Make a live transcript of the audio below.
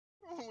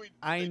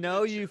I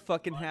know you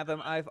fucking have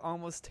them. I've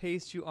almost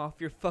tased you off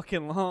your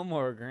fucking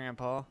lawnmower,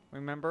 Grandpa.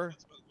 Remember?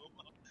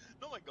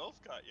 Not my golf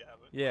cart, you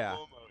haven't. Yeah. My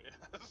lawnmower, you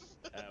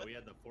have. We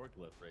had the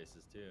forklift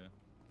races too.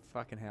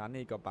 Fucking hell, I need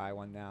to go buy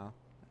one now.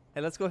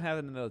 Hey, let's go have it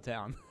in the middle of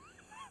town.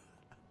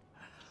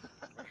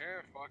 I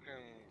can't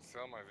fucking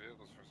sell my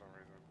vehicles for some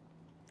reason.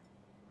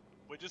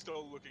 We're just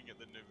all looking at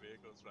the new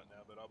vehicles right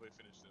now, but I'll be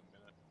finished in a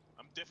minute.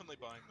 I'm definitely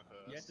buying the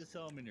hearse. You have to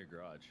sell them in your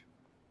garage.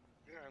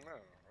 Yeah, I know.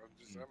 I'm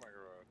just at my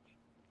garage.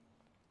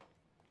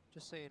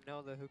 Just so you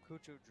know, the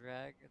Hukuchu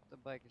drag, the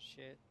bike is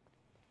shit.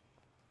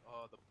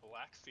 Oh, the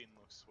black fin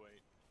looks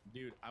sweet.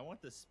 Dude, I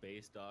want the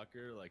space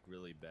docker like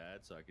really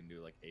bad so I can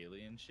do like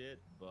alien shit,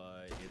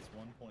 but it's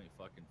 1.4 million.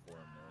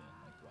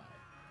 Like why?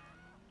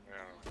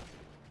 Yeah.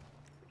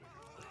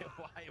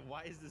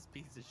 Why is this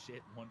piece of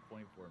shit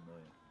 1.4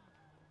 million?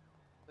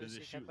 Does it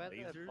Lucy, shoot can I buy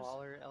the lasers?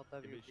 baller If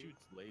LWB? it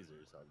shoots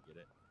lasers, I'll get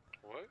it.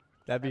 What?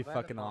 That'd be I buy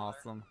the fucking baller.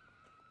 awesome.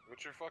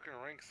 What's your fucking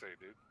rank say,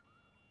 dude?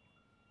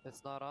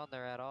 It's not on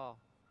there at all.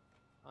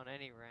 On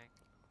any rank.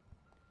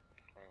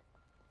 Oh.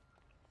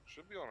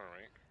 Should be on a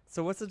rank.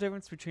 So what's the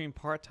difference between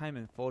part-time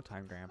and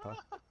full-time, Grandpa?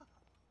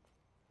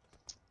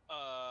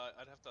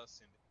 I'd have to ask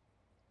Cindy.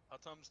 How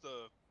time's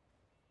the...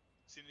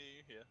 Cindy, are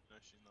you here? No,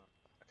 she's not.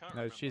 I can't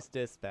No, remember. she's I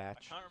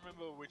dispatch. can't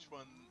remember which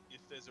one,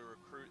 if there's a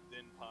recruit,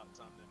 then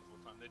part-time, then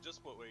full-time. They're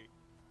just what we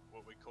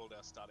called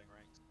our starting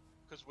ranks.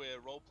 Because we're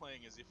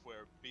role-playing as if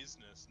we're a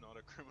business, not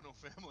a criminal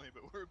family,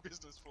 but we're a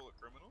business full of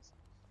criminals.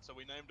 So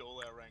we named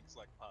all our ranks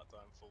like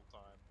part-time,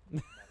 full-time,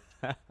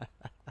 management.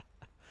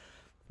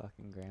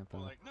 Fucking Grandpa.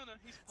 We're like, no,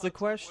 he's It's a part-time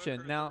question.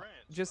 worker at Now, the ranch.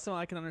 just so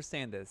I can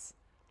understand this.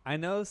 I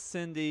know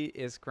Cindy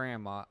is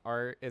grandma.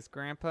 Is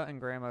Grandpa and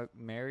Grandma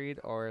married,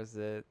 or is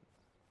it...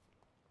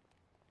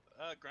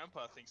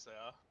 Grandpa thinks they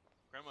are.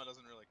 Grandma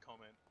doesn't really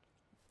comment.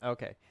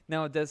 Okay.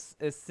 Now, is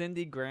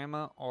Cindy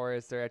grandma, or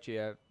is there actually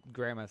a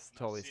grandma's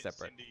totally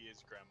separate? Cindy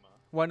is grandma.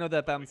 Well, I know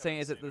that, but I'm We saying,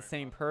 haven't is it seen the her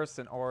same in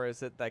person, or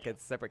is it like a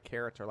separate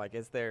character? Like,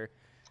 is there...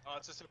 Oh,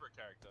 it's a separate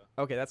character.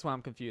 Okay, that's what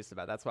I'm confused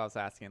about. That's what I was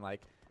asking.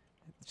 Like,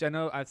 I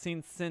know I've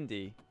seen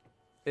Cindy.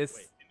 Wait,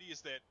 Cindy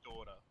is their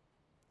daughter.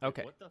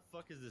 Okay. What the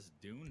fuck is this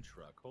dune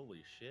truck?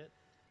 Holy shit.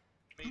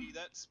 Meaty,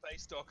 that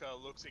space docker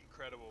looks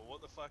incredible.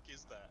 What the fuck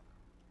is that?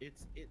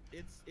 It's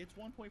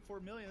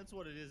 1.4 million. That's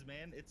what it is,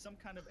 man. It's some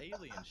kind of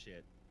alien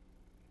shit.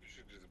 You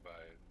should just buy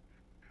it.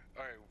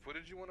 Alright, what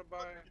did you want to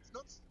buy? It's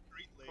not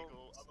street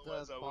legal, It's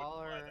otherwise the I wouldn't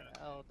buy baller that.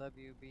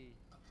 LWB.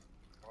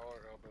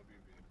 Baller LWB.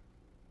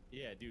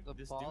 Yeah, dude. The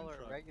this dune baller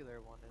truck regular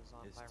one is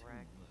on is my 2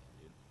 rank, million,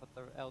 dude. but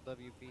the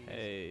LWB.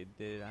 Hey,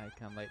 did I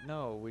come late?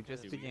 No, we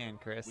just Dude, began,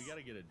 Chris. We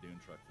gotta get a dune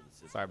truck for the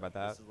system. Sorry about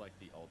that. This is like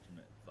the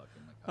ultimate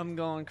fucking. Like, I'm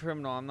going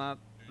criminal. I'm not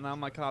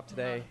my cop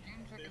today.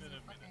 Dune truck is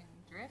a fucking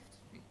drift.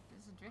 This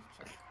is a drift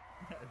truck.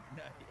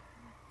 no,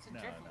 It's a No,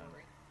 drift no.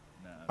 lorry.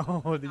 no.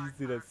 Oh, did you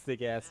see that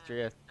sick ass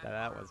drift?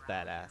 That was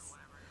badass.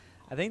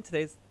 I think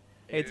today's...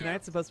 Hey,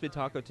 tonight's supposed to be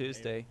Taco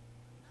Tuesday.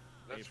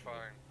 That's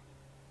fine.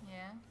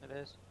 Yeah. It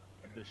is.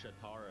 The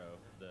Shataro,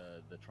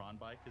 the Tron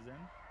bike is in.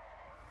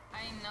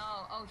 I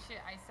know. Oh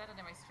shit! I said it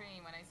in my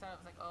stream. When I saw it, I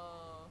was like,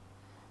 oh,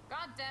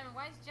 god damn it!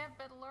 Why is Jeff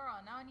Bedalur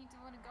on? Now I need to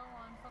want to go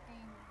on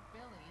fucking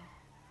Billy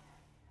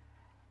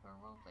for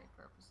roleplay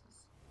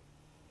purposes.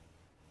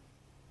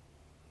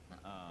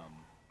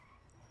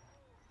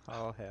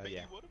 Oh, hell Hey,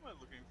 yeah. what am I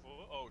looking for?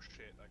 Oh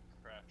shit, I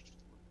crashed.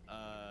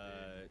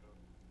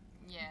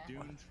 Yeah.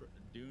 Dune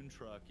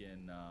truck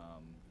in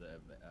the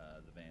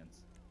vans.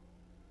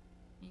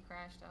 He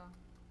crashed though.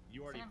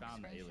 You already Send him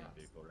found the alien screenshots.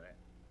 vehicle, right?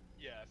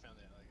 Yeah, I found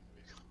that alien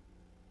vehicle.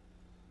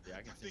 Yeah,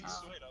 I can That see. thing's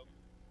sweet.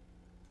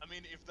 I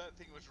mean, if that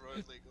thing was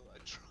road legal, I'd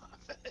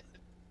drive it.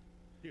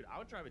 Dude, I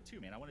would drive it too,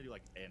 man. I want to do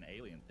like an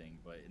alien thing,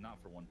 but not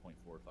for 1.4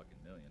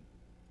 fucking million.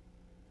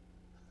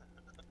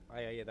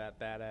 I gotta get I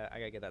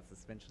gotta get that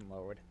suspension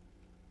lowered.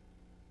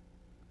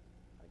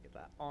 I gotta get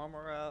that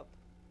armor up.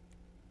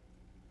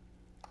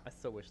 I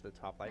still wish the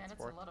top Man, lights that's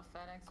a worked. lot of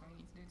FedEx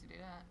we need to do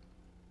that.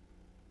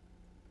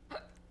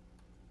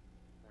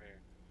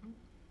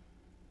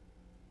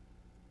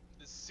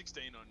 There's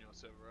 16 on your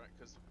server, right?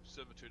 Because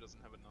server 2 doesn't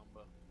have a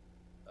number.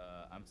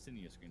 I'm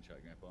sending you a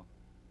screenshot, Grandpa.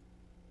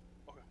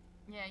 Okay.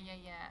 Yeah.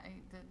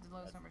 The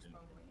lowest That's number's in-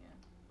 probably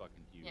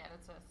Fucking cute. Yeah,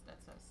 that's us.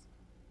 That's us.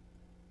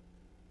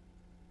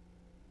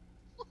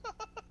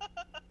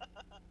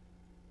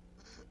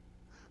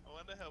 I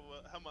wonder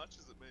how much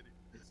is it, Manny?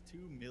 It's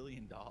 $2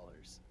 million.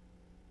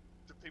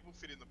 Do people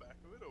fit in the back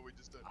of it, or we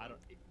just don't? I know?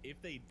 don't.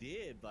 If they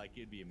did, like,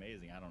 it'd be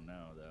amazing. I don't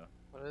know though.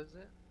 What is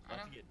it? I'll I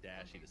have to don't get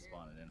Dashy think to they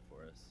spawn it in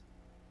for us,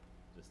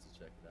 just to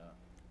check it out.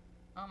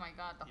 Oh my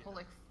god, the Yeah. whole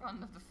like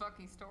front of the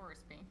fucking store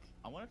is pink.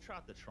 I want to try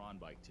out the Tron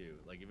bike too.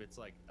 Like, if it's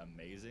like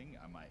amazing,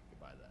 I might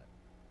buy that.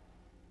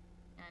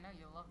 Yeah, I know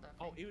you love that.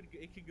 Oh, Thing.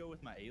 it could go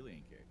with my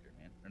alien character,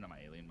 man. Or not my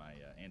alien, my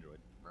android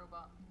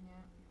Robot. Yeah.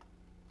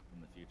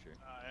 from the future.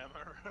 I am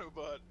a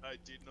robot.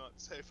 I did not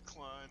save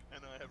Klein,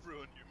 and I have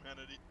ruined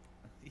humanity.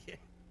 Yeah.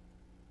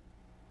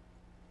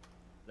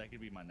 That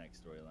could be my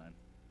next storyline.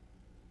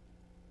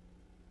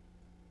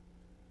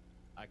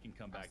 I can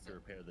come back to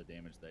repair the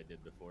damage that I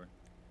did before.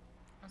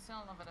 I'm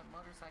still in love with a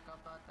motorcycle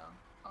butt though.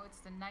 Oh, it's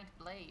the Night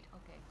Blade.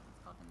 Okay,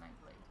 it's called the Night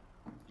Blade.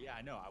 Yeah,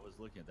 I know. I was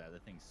looking at that.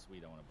 That thing's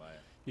sweet. I want to buy it.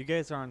 You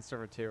guys are on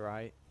server 2,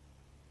 right?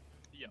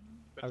 Yeah.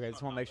 But Okay, it's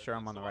just not want to make numbered, sure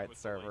I'm it's on the one right with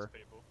least server.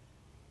 people.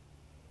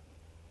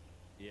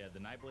 Yeah, the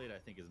Nightblade I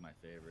think is my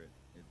favorite.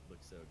 It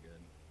looks so good.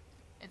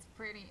 It's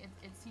pretty.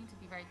 It seemed to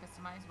be very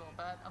customizable,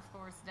 but of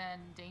course, then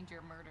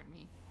Danger murdered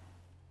me.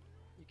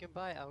 You can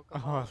buy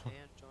alcohol Oh.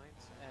 and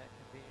joints at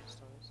convenience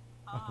stores.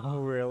 Oh,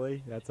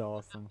 really? That's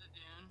awesome.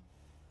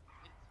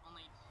 It's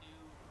only 2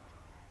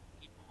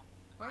 people.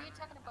 What are you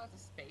talking about? The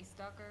Space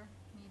Docker,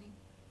 Meaty?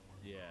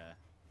 Yeah.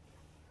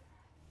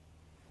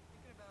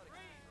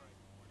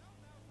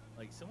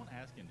 Like someone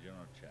asked in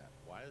general chat,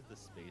 why is the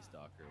Space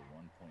Docker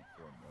 1.4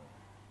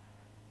 million?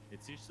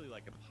 It's usually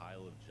like a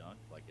pile of junk,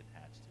 like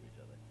attached to each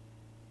other.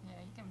 Yeah,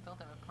 you can build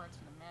it with parts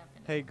from the map.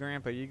 And Hey,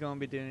 Grandpa, you gonna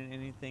be doing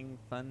anything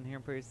fun here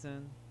pretty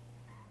soon?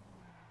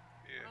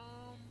 Yeah.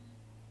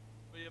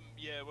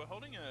 Yeah, we're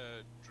holding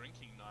a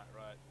drinking night,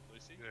 right,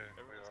 Lucy? Yeah,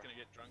 we Everyone's are. gonna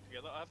get drunk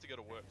together. I have to go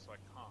to work, so I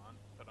can't,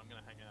 but I'm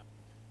gonna hang out.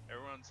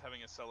 Everyone's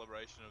having a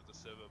celebration of the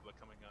server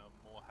becoming a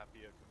more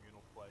happier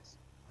communal place.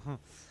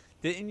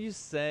 Didn't you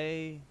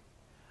say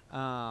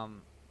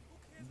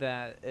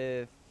that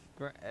if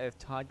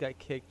Todd got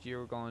kicked, you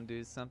were going to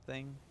do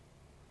something?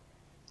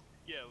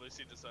 Yeah,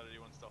 Lucy decided he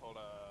wants to hold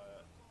a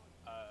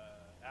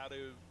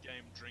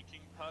out-of-game drinking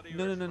party.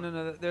 No, or no, if no, you no,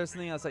 want no. to There's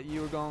something drink else that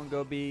you were going to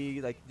go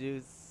be like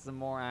do some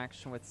more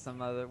action with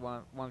some other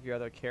one of your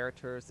other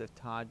characters if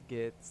Todd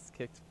gets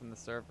kicked from the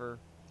server.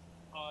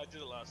 Oh, I did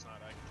it last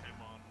night. I came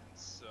on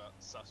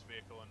sus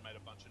vehicle and made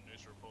a bunch of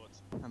news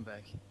reports. I'm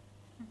back.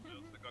 I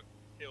got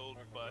killed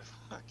by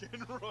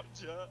fucking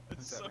Roger.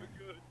 It's so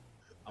good.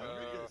 I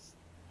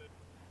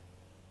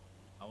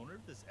wonder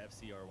if this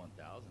FCR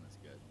 1000 is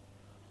good.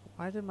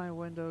 Why did my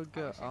window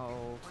go? wish I could-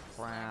 Oh we're just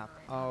crap! lagging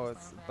right now, Oh,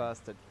 it's it's so bad.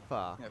 busted.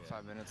 Fuck. Yeah,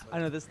 5 minutes left. I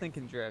know this thing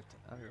can drift.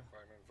 You Okay. got 5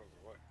 minutes left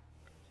of what?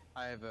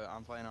 I have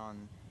I'm playing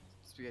on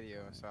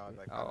SpaghettiO, so I'll be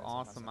like 5 Oh, minutes on my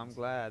awesome! I'm sentence.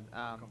 glad.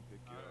 Come pick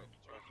you up.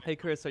 Hey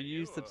Chris, are you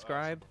You or,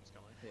 subscribed? someone's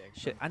coming? Yeah,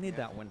 Shit, come- I need yeah.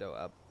 that window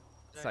up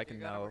so Jack, I you can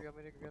got 'em, know or you want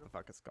me to go get what 'em? the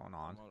fuck is going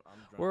on. I'm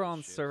drunk We're as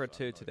on shit, server so I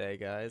 2 know today, I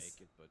can't guys.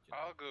 make it, but, you know,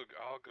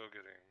 I'll go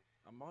get him.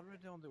 I'm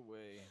already on the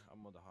way.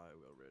 I'm on the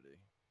highway already.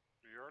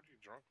 You're already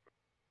drunk.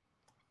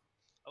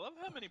 I love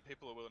how many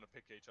people are willing to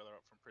pick each other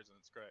up from prison.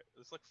 It's great.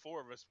 There's like 4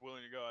 of us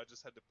willing to go. I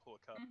just had to pull a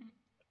car. I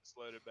just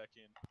loaded back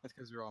in. That's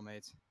because we're all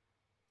mates.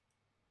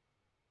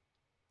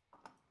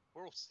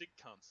 We're all sick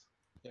cunts.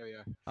 Yeah, we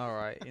are. All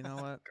right, you know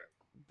what?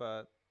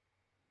 But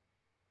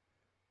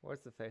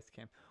where's the face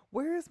cam?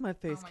 Where is my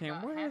face Oh my cam?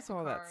 God, Where half is the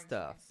all that cards,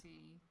 stuff? I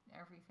see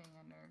everything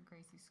under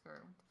Crazy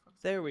Skirt. What the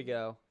fuck's There going we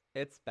on? go.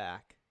 It's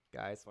back,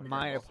 guys. Fucking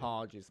My awesome.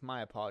 apologies.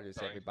 My apologies,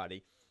 Sorry.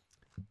 everybody.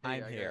 Hey,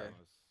 I'm I here. got I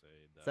must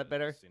say Is that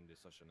better? Cindy's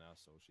such an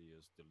asshole. She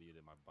just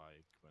deleted my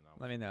bike when I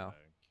was Let me in the know.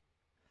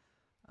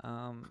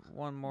 bank.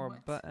 One more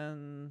What?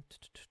 button.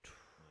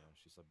 Yeah,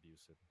 she's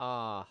abusive.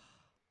 Ah,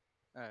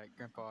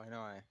 Grandpa, I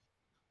know I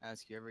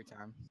ask you every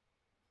time.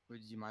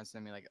 Would you mind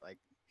sending me like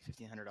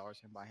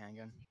 $1,500 to buy a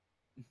handgun?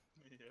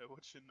 Yeah,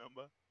 what's your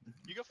number?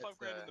 You got 5 It's,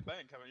 grand in the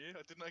bank, haven't you?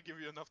 Didn't I give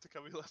you enough to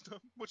cover your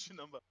laptop? What's your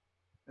number?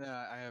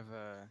 I have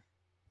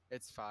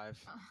it's 5.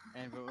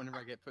 But whenever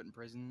I get put in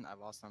prison, I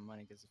lost some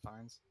money because of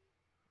fines.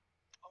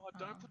 Oh,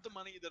 don't put the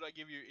money that I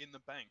give you in the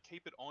bank.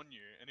 Keep it on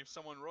you. And if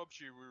someone robs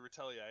you, we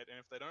retaliate. And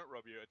if they don't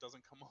rob you, it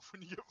doesn't come off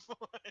when you get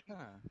fined.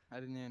 Ah, I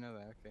didn't even know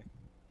that. Okay.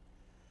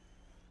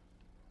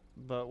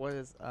 but what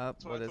is up?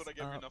 That's why What I is thought I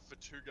gave you up? enough for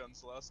 2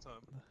 guns last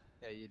time.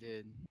 Yeah, you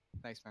did.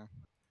 Thanks, man.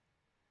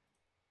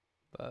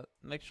 But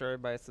make sure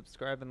everybody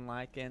subscribe and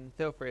like, and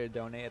feel free to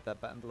donate at that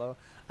button below.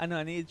 I know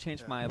I need to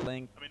change Yeah. my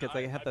link I mean, because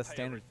I have the pay a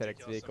standard FedEx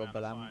ridiculous vehicle, amount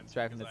but of I'm fines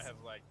driving because this. I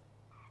have, like,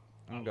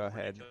 Go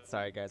ahead. ridiculous-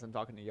 Sorry guys, I'm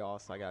talking to y'all,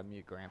 so I gotta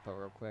mute Grandpa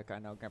real quick. I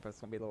know Grandpa's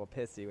gonna be a little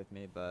pissy with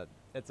me, but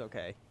it's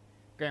okay.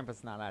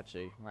 Grandpa's not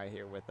actually right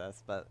here with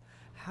us, but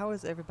how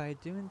is everybody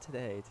doing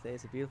today? Today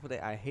is a beautiful day.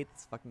 I hate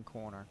this fucking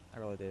corner. I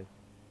really do.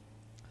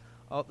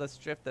 Oh, let's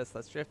drift this.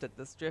 Let's drift it.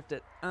 Let's drift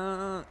it.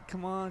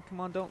 Come on, come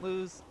on, don't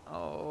lose.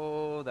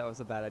 Oh, that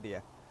was a bad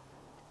idea.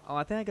 Oh,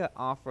 I think I got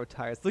off-road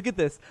tires. Look at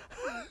this.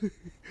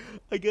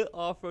 I got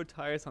off-road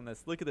tires on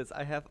this. Look at this.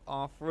 I have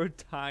off-road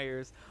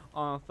tires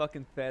on a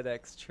fucking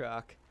FedEx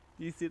truck.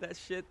 Do you see that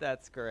shit?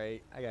 That's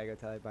great. I gotta go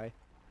tell everybody.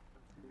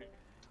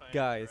 Tiny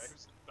Guys.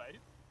 graves and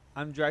faith.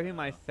 I'm driving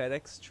my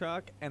FedEx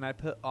truck and I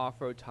put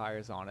off-road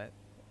tires on it.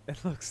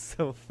 It looks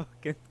so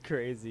fucking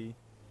crazy.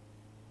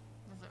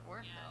 Does it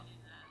work Yeah, though? I do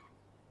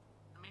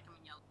that. I made them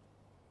yellow.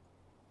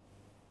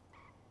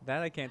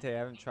 That I can't tell you. I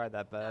haven't tried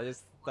that, but I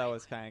just thought it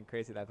was kind of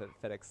crazy that I put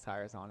FedEx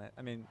tires on it.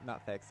 I mean,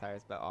 not FedEx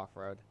tires, but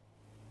off-road.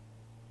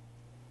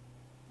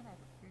 What I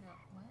figured out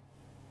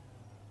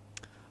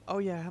what? Oh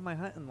yeah, I have my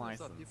hunting There's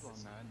a lot license. of people on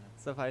that.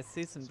 isn't So if I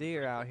see some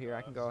deer out here,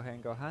 I can go ahead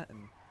and go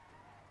hunting.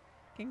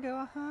 Can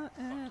go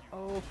hunting.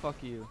 Oh,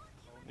 fuck you.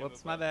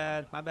 Whoops, my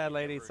bad. My bad,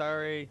 lady.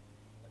 Sorry.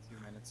 there?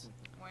 2 minutes.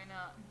 Why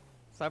not?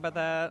 Sorry about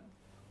that.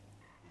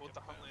 Bought the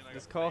Huntley and I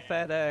Just got call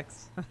banned.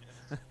 FedEx.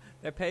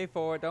 They pay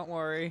for it. Don't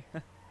worry.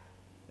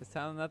 It's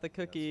time that the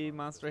cookie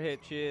monster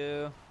hit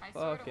you. I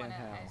sort of Fucking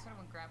hell.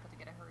 want Grandpa to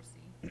get a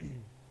Hersey.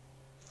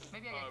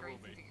 Maybe I Oh, get I will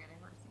Gracie be. to get a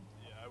Hersey.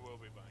 Yeah, I will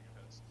be buying a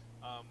hearse.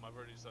 I've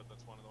already said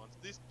that's one of the ones.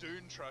 This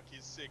Dune truck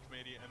is sick,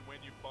 meaty, and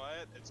when you buy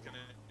it, it's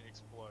gonna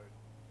explode.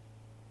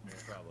 Yeah,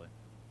 probably.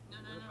 No,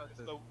 What no, no. about It's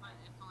the- the But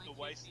it's only the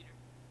two waste- seater.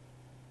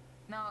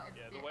 No, it's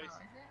Yeah, the oh, waste-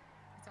 is it?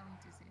 It's only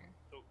 2-seater.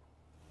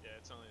 Yeah,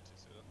 it's only a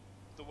two-seater.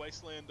 The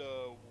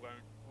Wastelander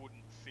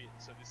wouldn't fit,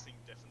 so this thing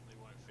definitely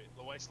won't fit.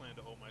 The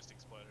Wastelander almost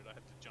exploded. I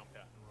had to jump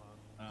out and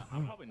run.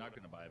 I'm probably not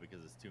gonna buy it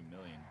because it's 2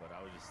 million, but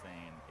I was just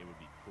saying it would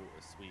be cool,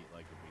 sweet.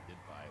 Like if we did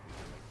buy it, we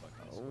could like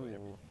fucking destroy Oh,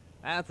 everything.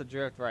 that's a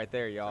drift right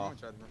there, y'all. Someone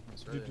tried to run from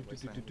Australia,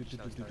 Wasteland, which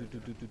sounds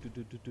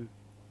tired.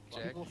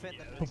 Jack? People fit in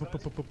Yeah, that that's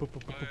big fine. bus.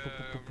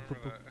 I remember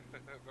that.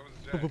 That was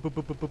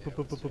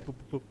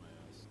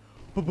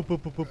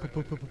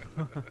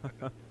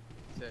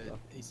Jack.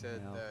 He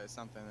said hell.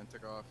 something and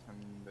took off, and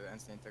the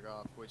instant took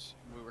off, which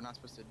we were not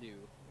supposed to do.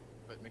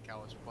 But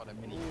McAllister bought a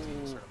mini to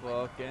Ooh, sort of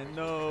like fucking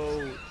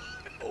no.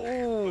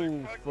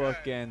 Oh,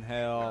 fucking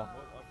hell.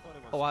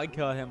 Oh, I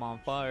caught him on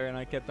fire and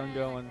I kept on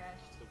going.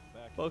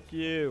 Fuck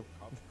you.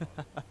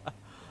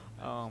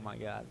 Oh my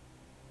god.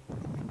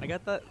 I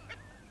got that.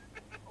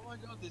 Oh my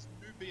god, there's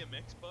new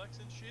BMX bikes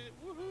and shit.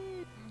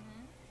 Woohoo!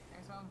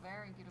 There's one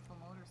very beautiful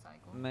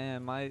motorcycle.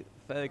 Man, my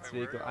FedEx Hey, where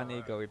vehicle, I y'all need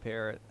to at? go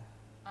repair it.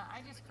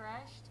 I just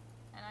crashed,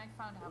 and I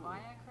found how I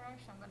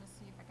crashed. I'm gonna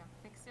see if I can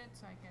fix it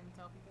so I can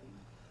tell people.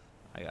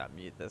 I gotta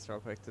mute this real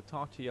quick to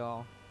talk to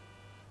y'all.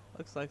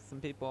 Looks like some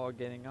people are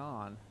getting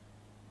on.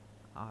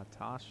 Ah,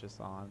 Tasha's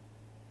on.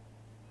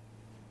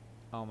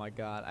 Oh my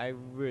god, I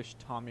wish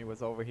Tommy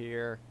was over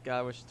here. God,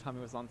 I wish Tommy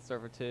was on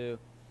server too.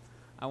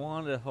 I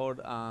wanted to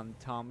hold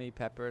Tommy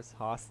Peppers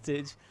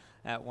hostage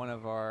at one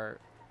of our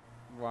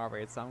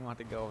robberies, so I'm going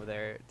to go over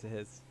there to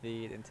his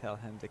feed and tell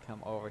him to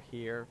come over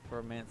here for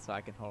a minute so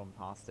I can hold him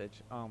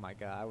hostage. Oh my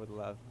god, I would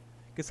love...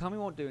 Because Tommy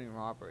won't do any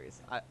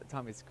robberies.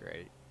 Tommy's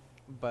great.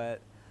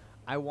 But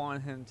I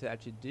want him to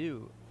actually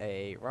do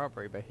a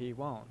robbery, but he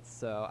won't.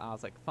 So I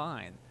was like,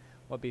 fine.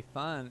 What'd be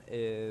fun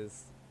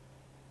is...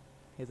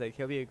 He's like,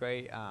 he'll be a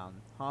great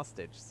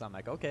hostage. So I'm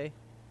like, okay.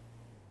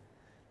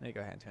 Let me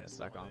go ahead and turn this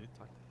back on.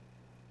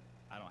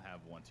 I don't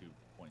have 2.2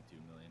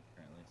 million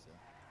currently, so.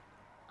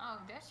 Oh,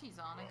 Deshi's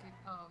on. I could.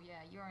 Oh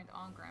yeah, you aren't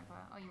on,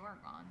 Grandpa. Oh, you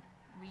are on.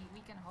 We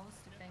can host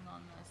a thing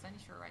on Sunny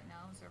Shore right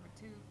now, server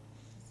 2.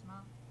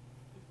 Smile.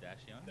 Is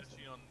Dashy on? Is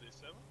she on this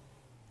server?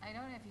 I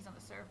don't know if he's on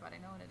the server, but I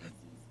know that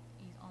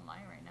he's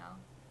online right now.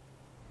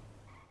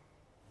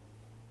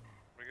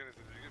 My goodness,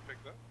 did you get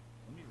picked up?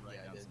 Let me write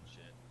Yeah, I down did. some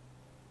shit.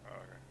 Oh,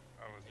 okay.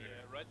 I was Yeah,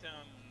 here. write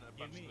down a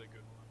bunch me- of the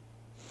good ones.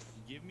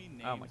 Give me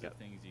names Oh my of God.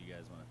 things you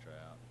guys want to try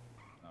out.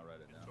 I'll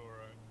write it down.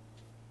 Toro.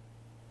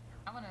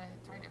 I'm gonna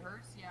try the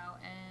Hertz, yeah,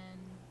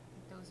 and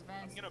those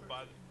I'm vans. gonna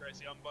buy the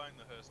Gracie. I'm buying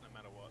the hearse no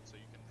matter what, so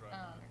you can drive.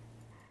 Oh, mine.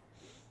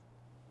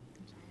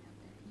 okay. Try it out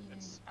there. Yay.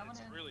 It's I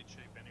wanna. really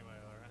cheap anyway,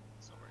 alright?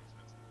 It's not very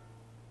expensive.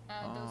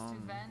 Those two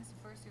Um, vans, the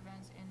first two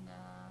vans in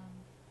the.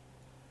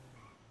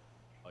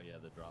 Oh yeah,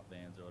 the drop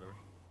vans or whatever.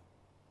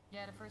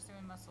 Yeah, the first two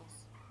in muscle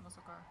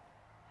car.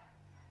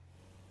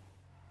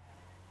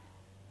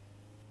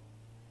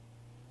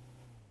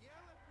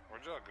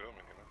 Where'd y'all go,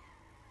 man?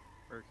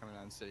 We're coming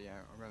down the city. Yeah,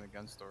 we're going to the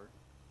gun store.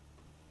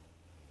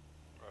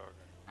 Oh,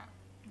 okay.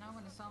 Now I'm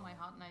gonna sell my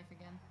hot knife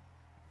again.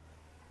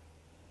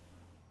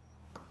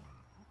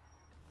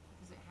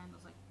 Because it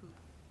handles like poop.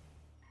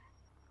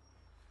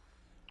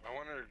 I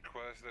want to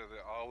request that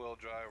the all-wheel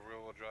drive,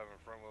 rear-wheel drive,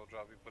 and front-wheel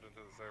drive be put into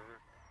the server.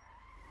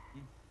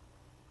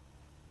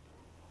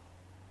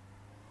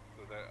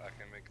 So that I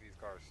can make these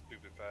cars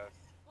stupid fast.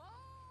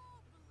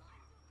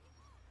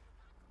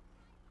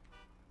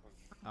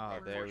 Oh,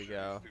 there we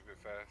go. Stupid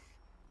fast.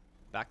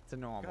 Back to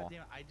God normal.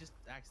 damn it, I just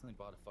accidentally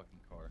bought a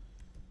fucking car.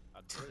 I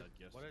did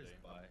that What did I yesterday.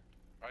 just buy?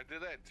 I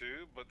did that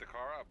too, but the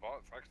car I bought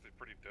is actually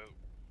pretty dope.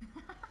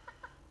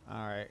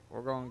 Alright,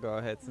 we're going to go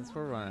ahead since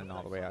we're running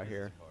all the way out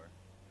here.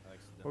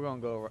 We're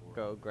going to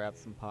go grab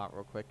some pot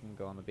real quick and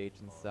go on the beach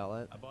and sell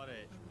it. I bought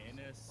a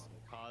Ennis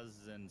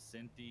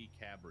Cosentini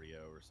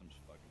Cabrio or some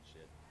fucking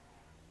shit.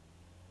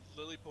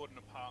 Lily bought an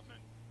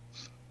apartment.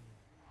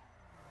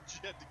 She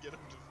had to get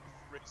him to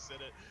reset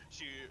it.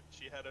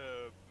 She had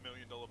a $1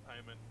 million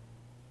payment.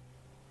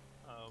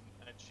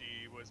 And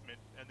she was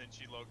and then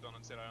she logged on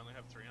and said, I only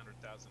have 300,000.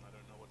 I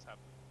don't know what's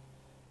happened.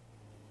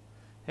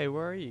 Hey,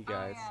 where are you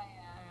guys? Oh,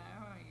 yeah.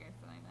 How are you guys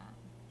doing that?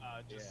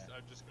 I've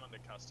just gone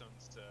to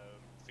customs to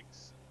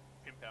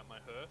pimp out my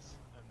hearse,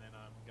 and then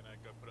I'm gonna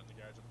go put it in the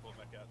garage and pull it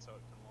back out so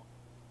it can lock.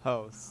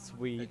 Oh,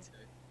 sweet.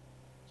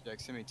 Jack,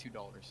 send me $2.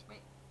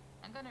 Wait,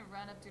 I'm gonna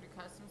run up to the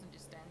customs and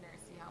just stand there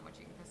and see how much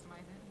you can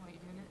customize it while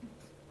you're doing it.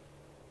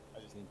 I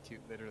just need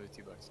literally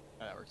 $2. Oh,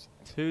 that works.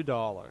 $2,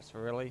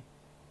 really?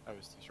 That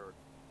was too short.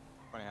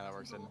 Funny how that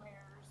works, isn't it?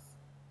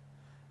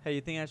 Hey,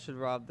 you think I should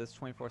rob this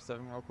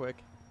 24/7 real quick?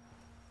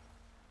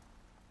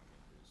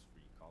 There's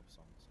free cops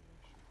on, so you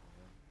should go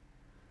ahead.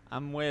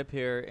 I'm way up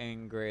here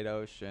in Great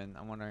Ocean.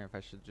 I'm wondering if I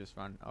should just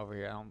run over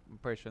here. I'm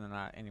pretty sure they're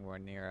not anywhere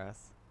near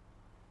us.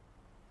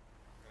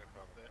 Yeah,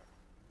 probably not.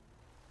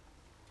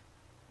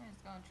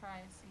 Let's go and try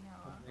and see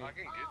how. I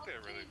can get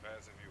there really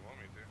fast if you want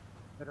me to.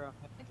 Better off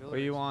hitting Where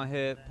you jewelry want to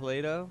hit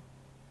Plato? Did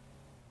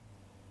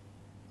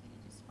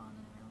he just spawn in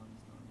the middle of the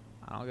store?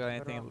 I don't got store. Better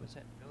anything. off just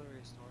hitting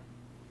jewelry store.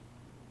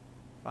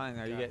 Fine.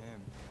 Are Got you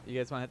him.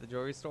 guys want to hit the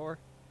jewelry store?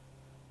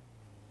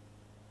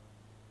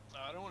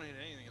 I don't want to hit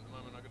anything at the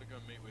moment. I gotta go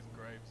meet with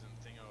Graves and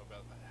Thingo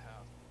about the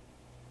house.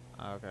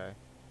 Okay.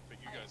 But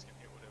you guys can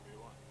hit whatever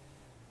you want.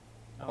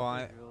 Well,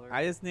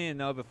 I just need to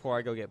know before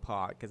I go get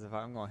pot, because if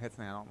I'm going to hit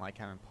something, I don't like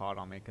having pot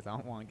on me, because I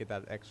don't want to get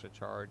that extra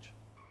charge.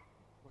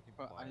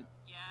 Well,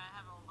 Yeah, I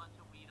have a whole bunch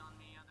of weed on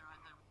me. Otherwise,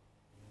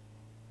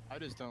 I I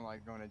just don't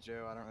like going to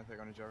jail. I don't really think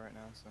I'm going to jail right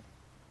now, so.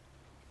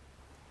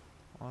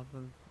 Well,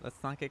 then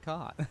let's not get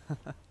caught.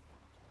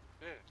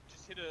 Yeah.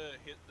 Just hit the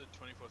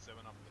 24/7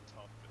 up at the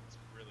top. It's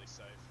really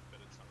safe,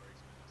 but it's not very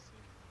expensive.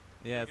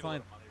 Yeah, You it's get a only.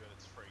 lot of money, but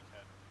it's free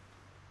cat.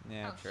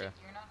 Yeah, Oh true. shit,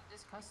 you're not at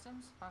this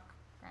customs? Fuck,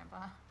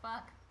 Grandpa.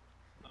 Fuck.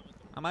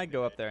 I might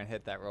go up there and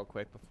hit that real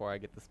quick before I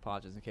get this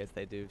pot, just in case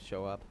they do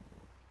show up.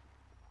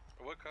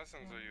 What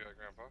customs are you at,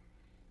 Grandpa?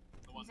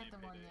 The one He's at the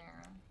near one PD.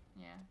 there.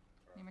 Yeah,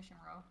 near Mission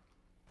Row.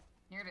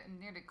 Near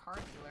the car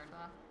dealer,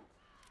 though.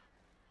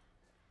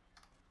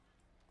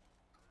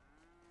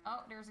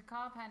 Oh, there's a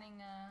cop heading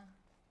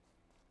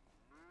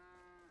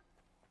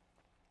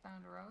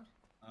down the road.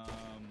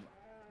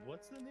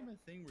 What's the name of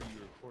the thing where you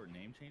report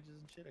name changes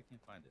and shit? I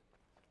can't find it.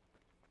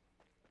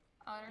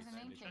 Oh, there's a It's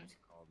name a change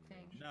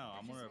thing. No,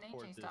 I'm There's gonna just a name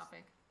report change this.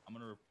 topic. I'm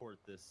gonna report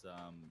this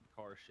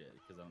car shit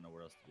because I don't know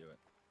where else to do it.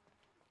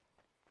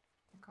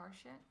 The car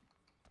shit?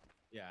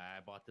 Yeah,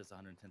 I bought this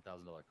 $110,000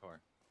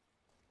 car.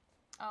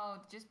 Oh,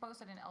 just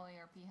posted an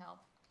LARP help.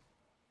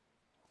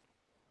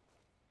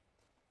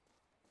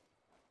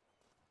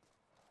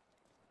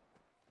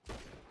 The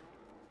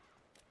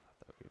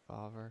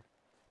revolver.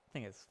 I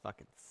think it's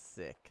fucking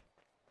sick.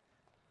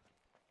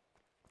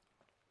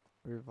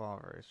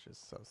 Revolver is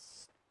just so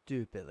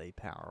stupidly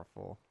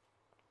powerful.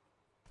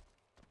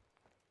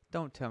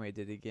 Don't tell me it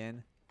did it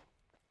again.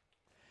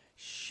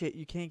 Shit,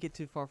 you can't get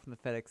too far from the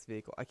FedEx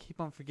vehicle. I keep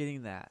on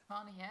forgetting that.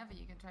 Well, you have it.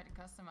 You can try to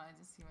customize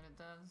it, see what it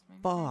does.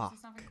 Maybe Fuck. do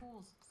something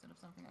cool instead of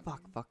something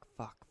Fuck,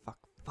 ugly.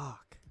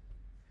 fuck.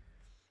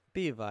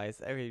 Be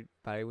advised,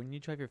 everybody, when you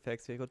drive your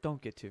FedEx vehicle,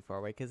 don't get too far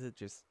away because it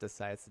just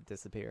decides to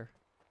disappear.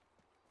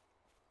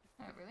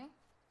 Oh, really?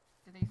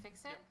 Did they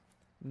fix it?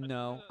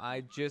 No,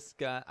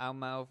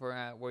 I'm over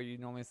at where you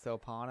normally sell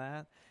pawn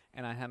at,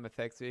 and I had my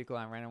FedEx vehicle.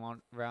 I ran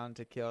around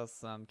to kill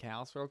some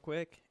cows real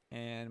quick,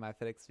 and my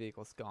FedEx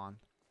vehicle's gone.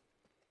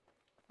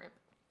 Rip.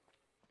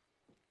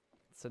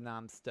 So now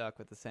I'm stuck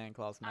with the Santa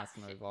Claus mask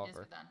and the Shit, revolver. yes,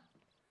 we're done.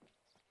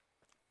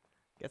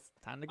 Guess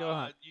time to go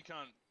hunt. You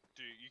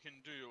can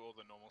do all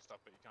the normal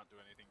stuff, but you can't do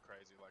anything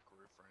crazy like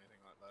roof or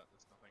anything like that.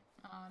 There's nothing.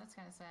 Oh, that's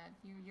kind of sad.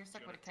 You're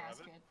stuck you with a wanna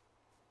drive it? casket.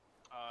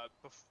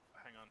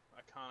 Hang on.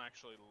 I can't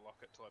actually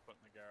lock it till I put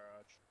it in the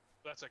garage.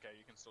 That's okay.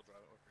 You can still drive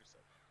it. We're pretty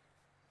safe.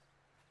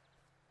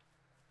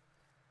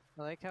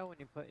 I like how when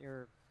you put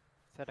your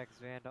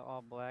FedEx van to all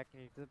black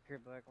and you flip your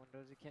black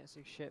windows, you can't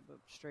see shit but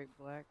straight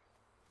black.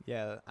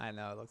 Yeah, I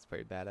know. It looks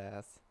pretty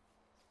badass.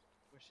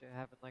 Wish it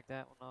happened like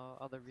that on all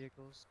other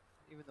vehicles.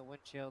 Even the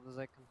windshield is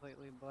like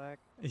completely black.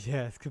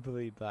 Yeah, it's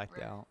completely blacked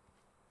Right. out.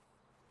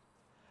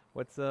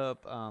 What's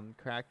up,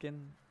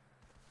 Kraken?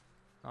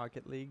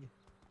 Rocket League?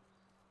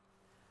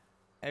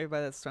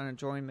 Everybody that's starting to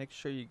join, make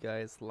sure you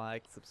guys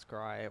like,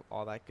 subscribe,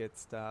 all that good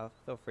stuff.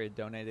 Feel free to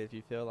donate if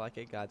you feel like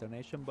it. Got a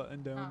donation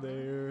button down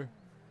there.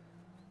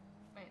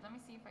 Wait, let me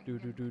see if I can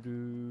get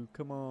Do.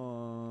 Come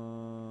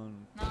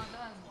on. No, it does.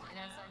 It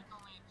has like... it's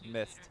only a 2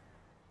 Missed.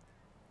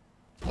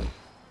 liter.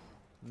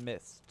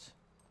 Missed.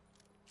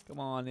 Come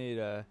on,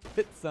 Nita.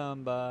 Hit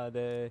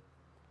somebody.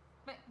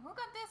 Wait, who got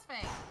this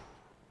thing?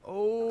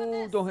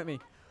 Oh, this. don't hit me.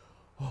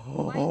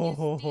 Why are you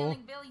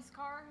stealing Billy's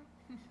car?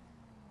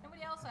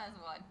 Nobody else has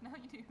one. No,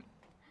 you do.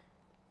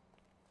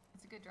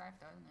 It's a good drive,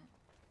 though, isn't it?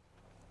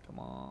 Come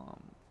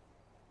on.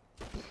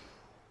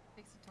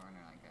 Takes a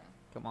turner like that.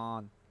 Come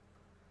on.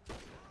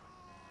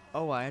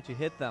 Oh, I actually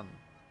hit them.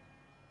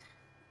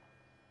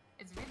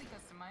 It's really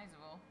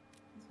customizable.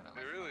 That's what I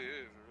like. It really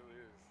is. It really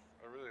is.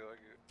 I really like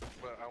it.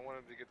 But I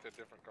wanted to get to a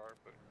different car,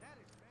 but I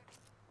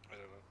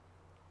don't know.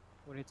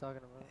 What are you talking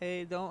about?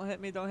 Hey, don't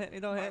hit me, don't hit me,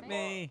 don't hit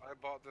me. I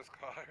bought this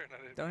car and I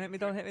didn't. Don't hit me, mean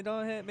to. don't hit me,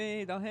 don't hit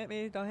me, don't hit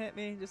me, don't hit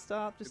me. Just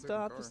stop, just Good looking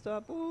stop, car. just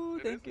stop. Ooh,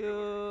 It thank is a good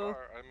looking you.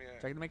 car. I mean,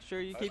 Trying to make sure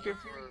you I keep your.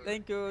 prefer-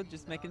 Thank you.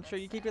 Just making sure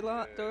you keep your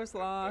yeah, doors that's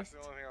locked. the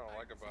only thing I don't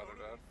like about it.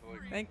 I feel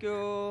like Thank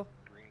you.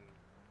 green.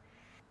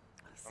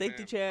 Safety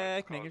mean,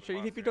 check, I making just sure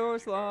you caused keep your my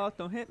doors sanity car. locked.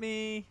 Don't hit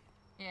me.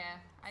 Yeah.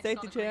 I just Safety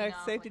got the green check,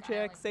 off, safety like, I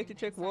check, like safety green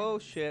check. things, Whoa,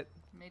 and shit.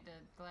 Made the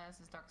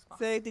glasses dark spots.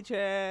 Safety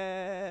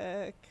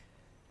check.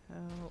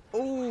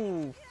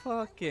 Oh,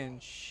 fucking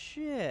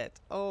shit.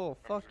 Oh, I'm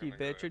fuck just you, gonna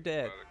go bitch. You're buy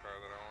dead. the car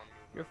that I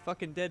wanted. You're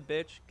fucking dead,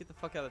 bitch. Get the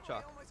fuck out of the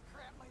truck.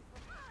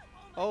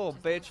 Oh,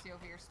 Just bitch. Lucy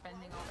over here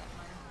spending all that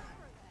money.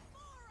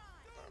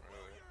 Not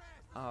really.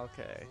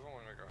 Okay. This is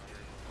only like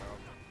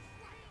 100,000.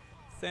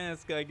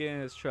 Santa's gotta get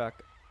in his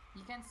truck.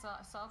 You can sell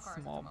cars.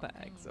 at Small the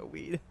bags Moline. of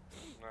weed.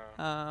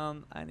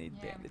 No. I need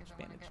Yeah, bandage, because I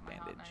wanna bandage, get my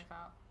hot bandage. knife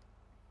out.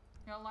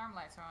 Your alarm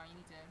lights are on. You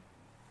need to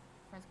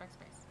press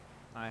backspace.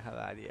 I have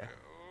an idea.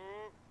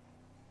 Oh.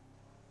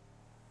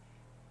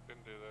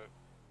 Didn't do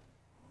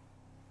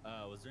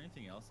that. Was there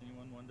anything else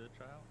anyone wanted to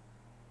try out?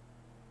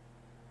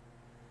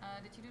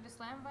 Did you do the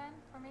slam van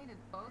for me?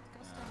 Did both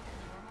custom get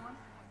the normal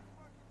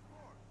one?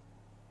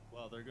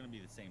 Well, they're gonna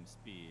be the same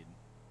speed.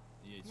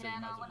 So Yeah, you no, I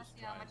might want as to well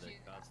see how just much try you.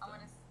 the I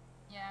want to.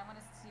 custom. Yeah, I want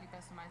to see the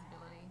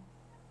customizability.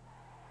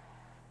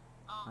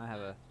 Oh, I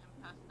have a- Tempesta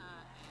and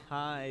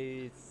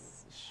Hi.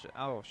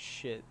 Oh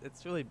shit!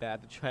 It's really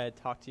bad to try to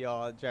talk to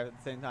y'all and drive at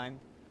the same time.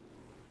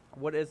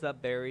 What is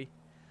up, Barry?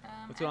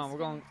 What's going on? We're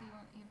going.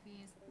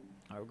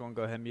 Alright, we're gonna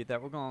go ahead and mute that.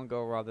 We're gonna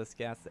go rob this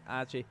gas.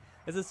 Actually,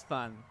 this is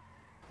fun.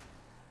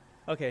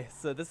 Okay,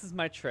 so this is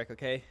my trick.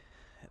 Okay,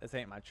 this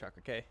ain't my truck.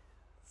 Okay,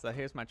 so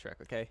here's my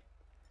trick. Okay,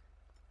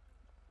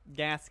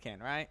 gas can.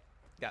 Right?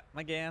 Got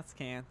my gas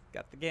can.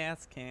 Got the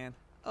gas can.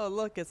 Oh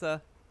look, it's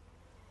a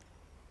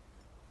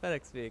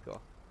FedEx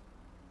vehicle.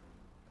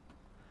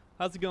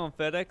 How's it going,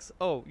 FedEx?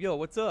 Oh, yo,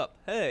 what's up?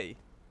 Hey,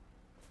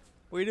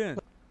 what are you doing?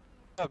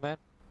 What's up, man?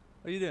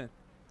 What are you doing?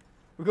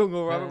 We're gonna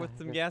go rob it with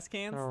some gas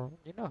cans? Oh,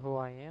 you know who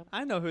I am.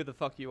 I know who the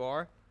fuck you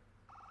are.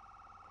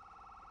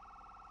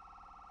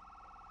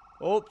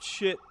 Oh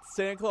shit,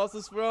 Santa Claus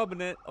is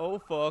robbing it. Oh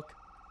fuck.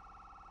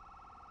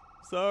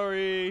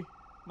 Sorry.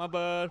 My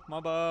bad, my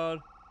bad.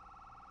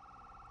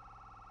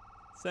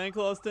 Santa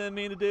Claus didn't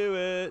mean to do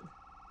it.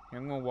 Here,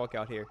 I'm gonna walk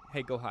out here.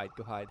 Hey, go hide,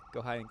 go hide.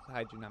 Go hide and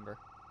hide your number.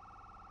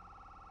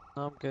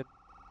 No, I'm good.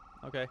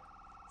 Okay.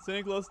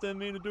 Santa Claus didn't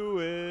mean to do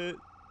it.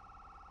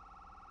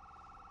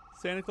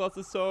 Santa Claus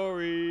is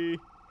sorry.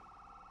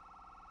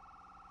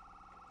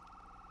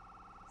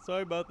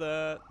 Sorry about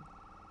that.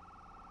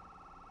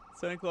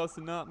 Santa Claus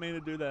did not mean to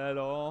do that at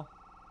all.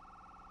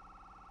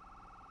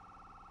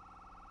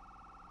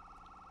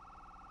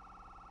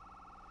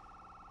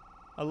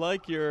 I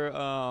like your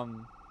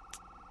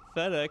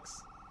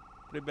FedEx.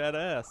 Pretty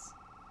badass.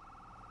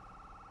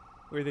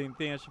 What do you think?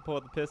 Think I should pull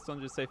out the pistol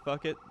and just say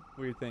fuck it?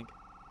 What do you think?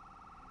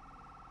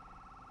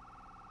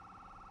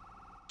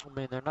 I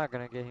mean, they're not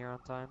gonna get here on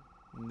time.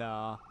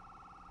 Nah.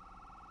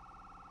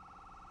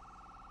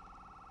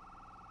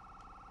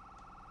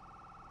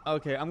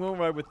 Okay, I'm gonna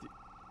ride with you.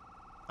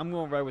 I'm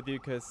gonna ride with you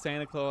because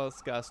Santa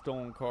Claus got a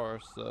stolen car,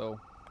 so.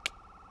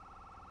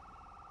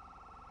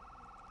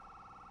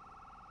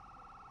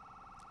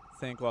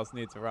 Santa Claus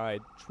needs a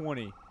ride.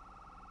 20,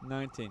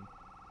 19,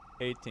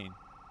 18,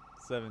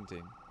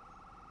 17,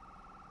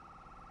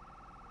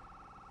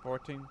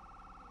 14,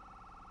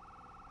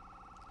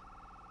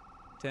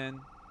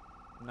 10,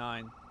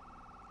 9,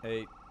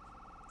 8,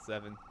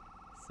 7,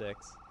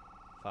 6,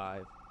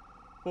 5,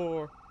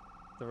 4,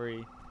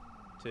 3,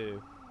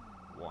 2,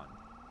 1.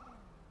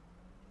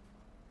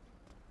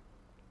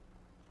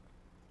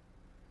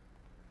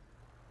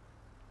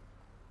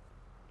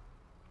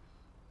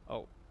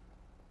 Oh.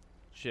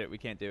 Shit, we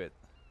can't do it.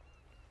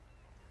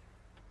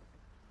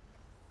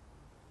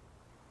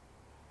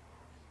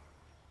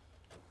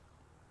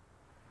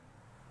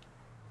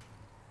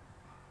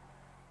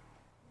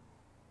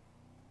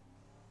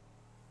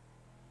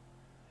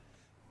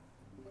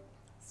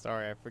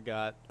 Sorry, I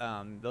forgot.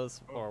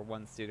 Those are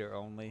one-seater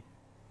only.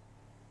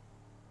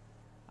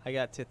 I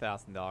got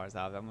 $2,000 out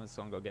of it. I'm just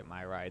gonna go get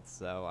my rides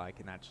so I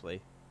can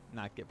actually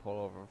not get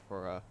pulled over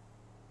for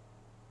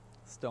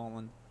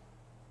stolen.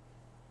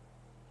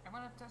 I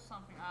want to test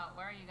something out.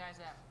 Where are you guys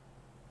at?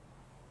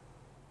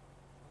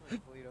 I'm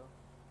in Toledo.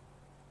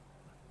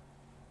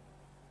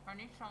 I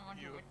need someone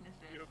to witness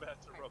this. You're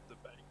about to rob the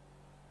bank.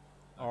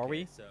 Are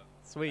we? So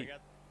Sweet.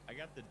 I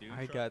got the dude.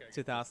 I truck, got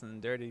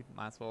 2,000 dirty.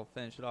 Might as well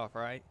finish it off,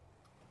 right?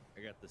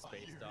 I got the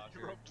space You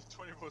docker. robbed it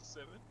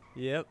 24/7.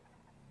 Yep.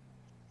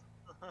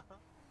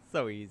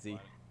 So easy.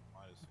 Might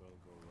as well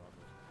go rob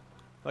it.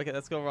 Okay,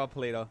 let's go rob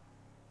Polito.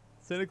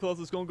 Santa Claus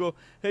is gonna go.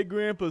 Hey,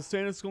 Grandpa,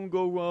 Santa's gonna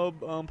go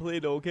rob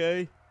Polito,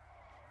 okay?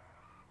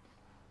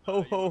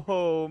 Ho ho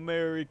ho!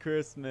 Merry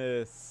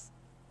Christmas.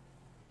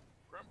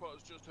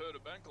 Grandpa's just heard a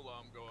bank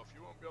alarm go off.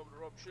 You won't be able to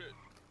rob shit.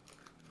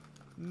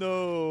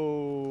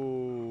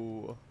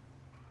 No.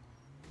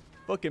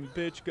 Fucking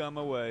bitch got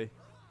my way.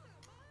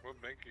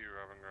 What bank are you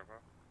robbing, Grandpa?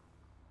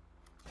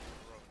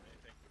 Rob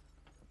anything.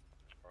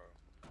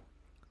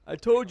 I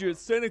told you it's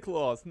Santa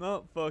Claus,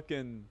 not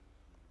fucking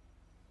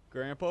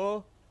Grandpa.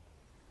 You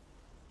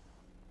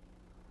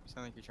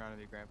sound like you're trying to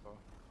be grandpa.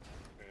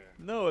 Yeah.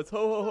 No, it's ho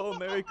ho ho!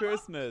 Merry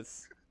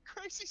Christmas.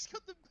 Gracie's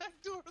got the back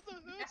door of the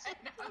hearse. I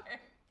know.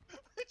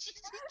 She's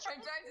just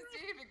I'm trying to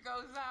see if it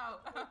goes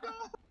out.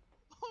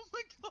 Oh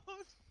my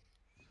god.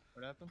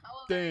 What happened? How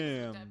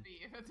hilarious would Damn. that be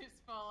if it just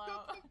fall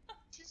out?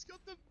 She's got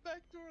the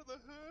back door of the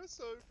hearse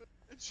open.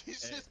 And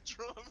she's Hey. just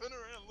driving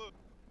around. Look.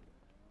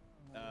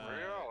 Where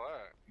y'all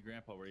at?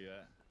 Grandpa, where you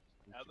at?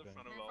 Out the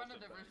front of In front of Alta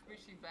the Bank.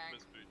 Vespucci Bank.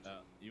 Vespucci.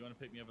 You want to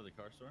pick me up at the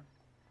car store?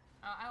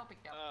 I'll pick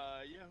you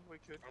up. Yeah, we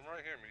could. I'm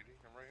right here, meaty.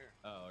 I'm right here.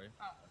 Oh, are you?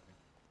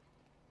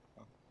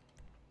 Oh.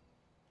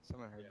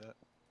 Someone heard Yeah. that.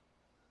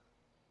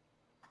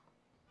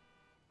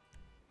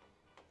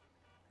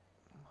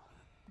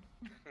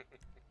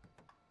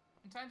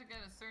 trying to get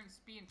a certain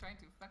speed and trying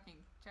to fucking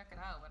check it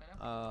out, but I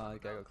don't. I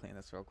gotta go clean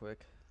this real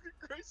quick.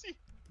 Crazy.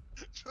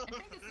 I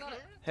think it's not.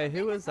 Hey, I who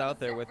think was it's not a out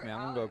there with separate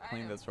me? I'm gonna go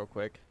clean item. this real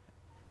quick.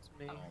 It's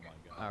me. Oh my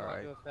god. All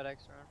right. Do a FedEx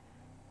run.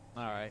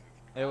 All right.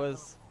 It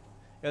was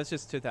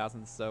just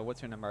 2,000. So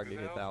what's your number? I'll Who give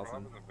the you hell's 1,000.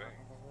 robbing the bank?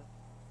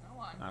 No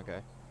one.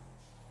 Okay.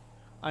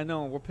 I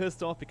know we're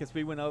pissed off because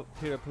we went out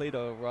here to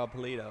Polito, rob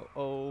Polito.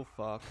 Oh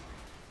fuck.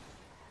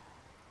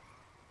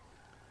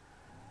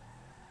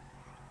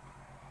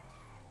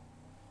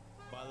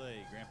 By the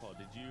way, Grandpa,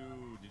 did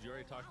you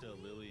already talk to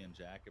Lily and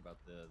Jack about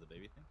the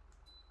baby thing?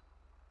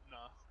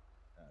 Nah,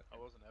 Okay. I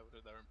wasn't able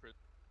to. They're in prison.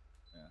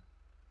 Yeah.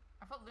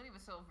 I thought Lily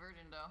was still a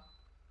virgin though.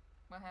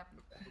 What happened?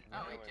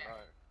 Oh wait, Apparently Jack.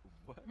 not.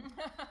 What?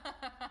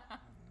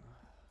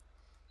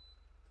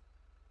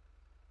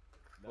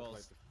 That's Well,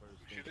 like the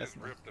first She thing. just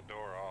ripped the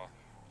door off.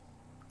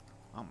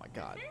 Oh my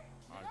god.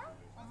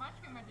 On my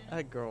stream I didn't.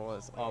 That girl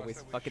is No, I always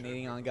said we fucking should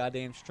eating rip on it.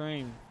 goddamn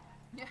stream.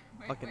 Yeah,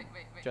 Fucking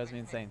drives me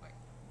insane.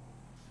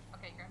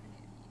 Okay, Grandpa,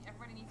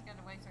 everybody needs to get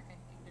away so I can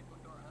get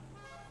the door up.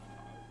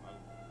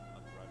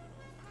 I'll drive it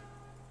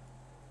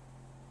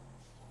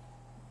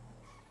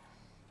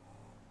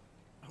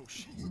off. Oh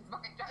shit.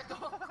 Fucking drive the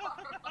whole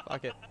car up.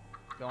 Fuck it.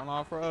 Going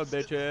off road,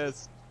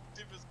 bitches.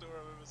 Deepest door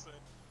I've ever seen.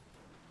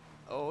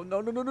 Oh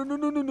no no no no no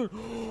no no no!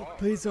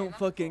 Please don't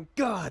fucking.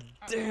 God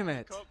damn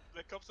it!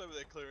 The cop's over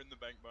there clearing the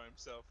bank by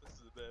himself. This is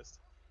the best.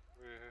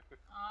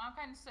 Aw, I'm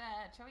kind of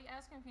sad. Shall we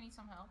ask him if he needs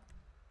some help?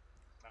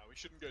 Nah, we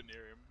shouldn't go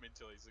near him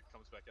until he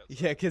comes back outside.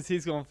 Yeah, cause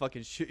he's gonna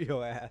fucking shoot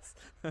your ass.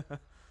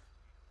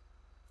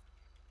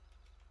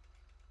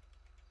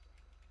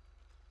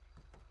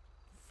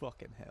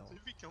 Fucking hell. See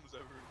if he comes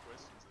over and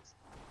questions us.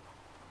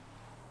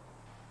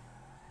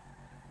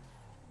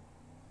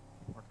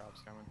 More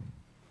cops coming.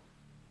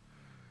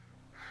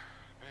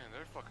 Man,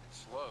 they're fucking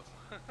slow.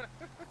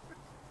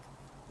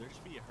 There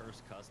should be a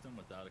hearse custom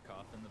without a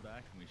cop in the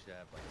back, and we should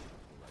have like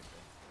people like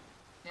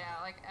that.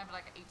 Yeah, like have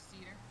like an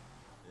 8-seater.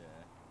 Yeah.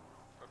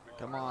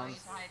 Come Or allow on. you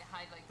to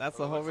hide, like. That's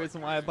the Oh, whole looks like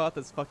reason why I crazy. bought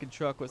this fucking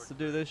truck was to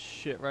do this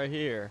shit right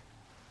here.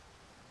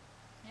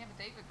 You have a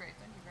David grave,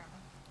 don't you, Grandma?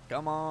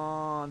 Come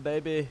on,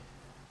 baby.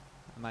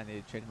 I might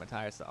need to change my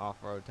tires to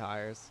off-road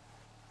tires.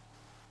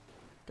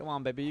 Come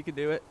on, baby, you can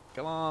do it.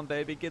 Come on,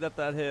 baby, get up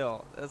that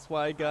hill. That's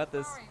why I got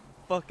this Sorry.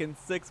 fucking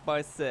 6x6. Come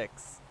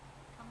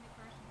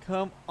the person.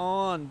 Come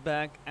on,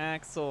 back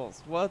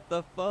axles. What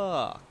the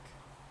fuck?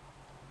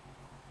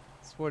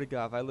 Swear to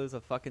God, if I lose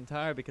a fucking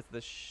tire because of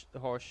this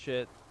horse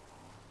shit,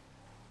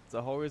 it's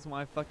the whole reason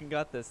why I fucking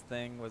got this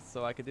thing was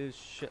so I could do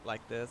shit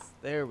like this.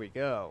 There we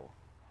go.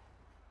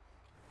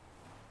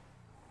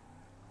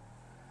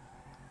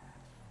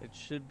 It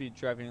should be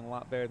driving a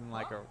lot better than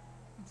like a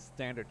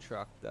standard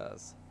truck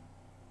does.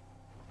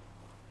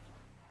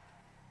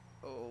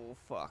 Oh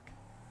fuck.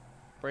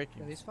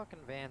 Braking. Yeah, these fucking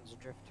vans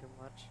drift too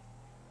much.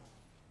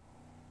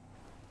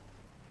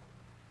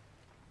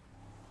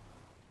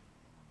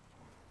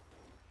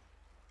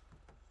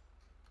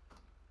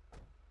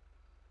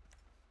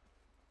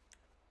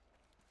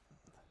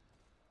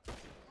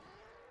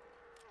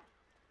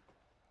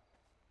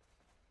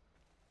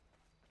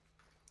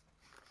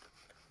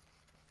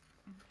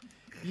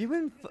 You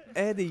and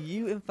Eddie,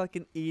 you and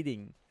fucking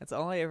eating. That's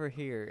all I ever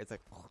hear. It's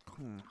like.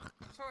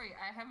 Sorry,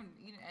 I haven't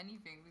eaten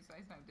anything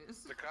besides now this.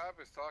 The cop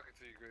is talking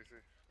to you,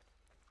 Gracie.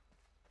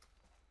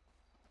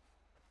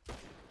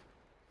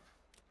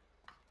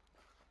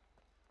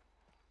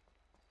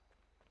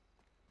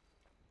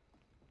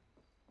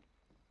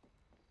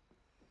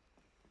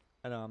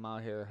 I know I'm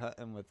out here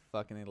hunting with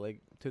fucking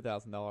illegal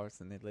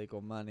 $2,000 in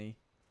illegal money.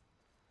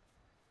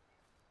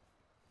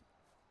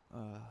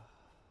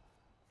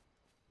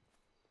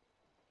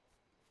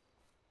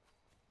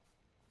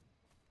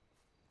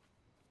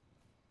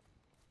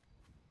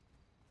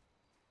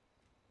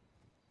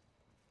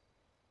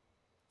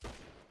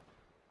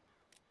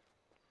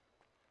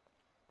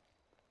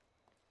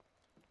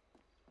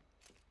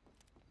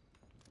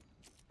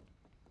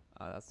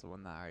 Oh, that's the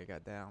one that I already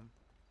got down.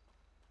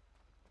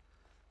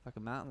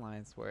 Fucking mountain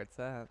lion's where it's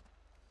at.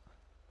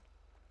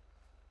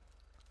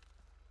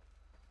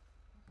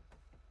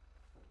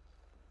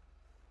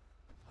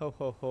 Ho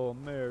ho ho,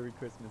 Merry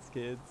Christmas,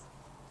 kids.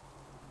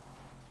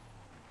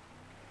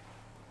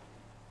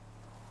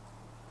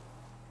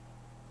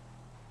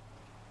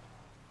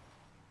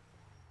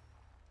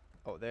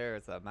 Oh,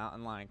 there's a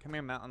mountain lion. Come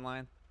here, mountain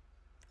lion.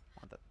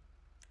 Want the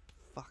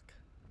fuck?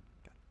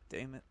 God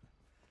damn it.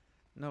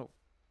 No.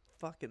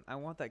 Fucking, I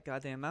want that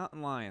goddamn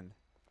mountain lion.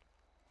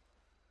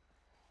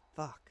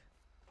 Fuck.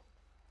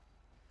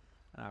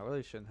 And I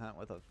really shouldn't hunt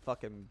with a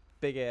fucking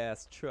big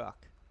ass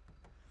truck.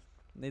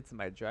 Need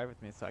somebody to drive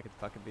with me so I could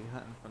fucking be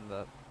hunting from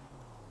the.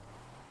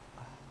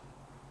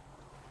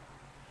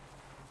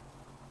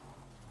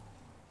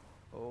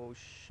 Oh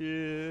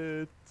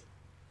shit.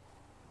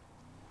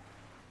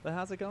 But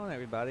how's it going,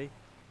 everybody?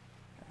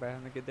 Everybody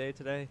having a good day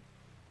today?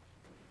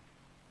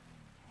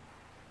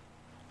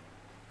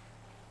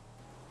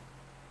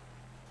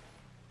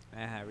 I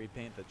had to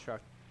repaint the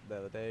truck the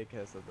other day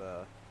because of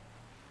the.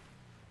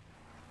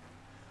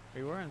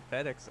 We were in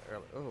FedEx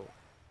early. Oh,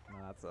 No,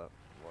 that's a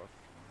wolf.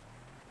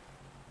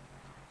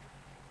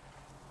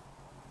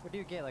 What do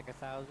you get, like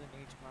 1,000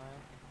 each mile?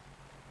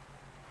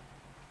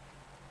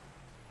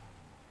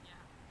 Yeah.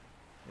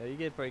 Yeah, you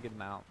get a pretty good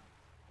amount.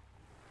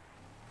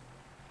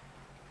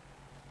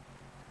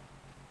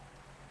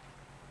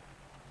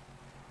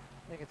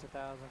 I think it's $1,000 for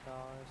 1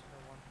 mile.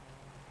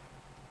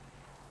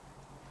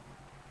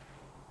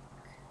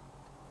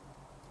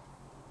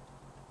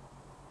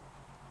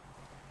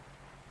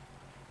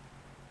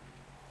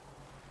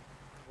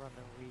 Run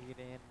the weed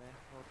and the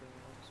opium,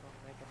 so I'm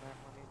making that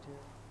money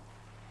too.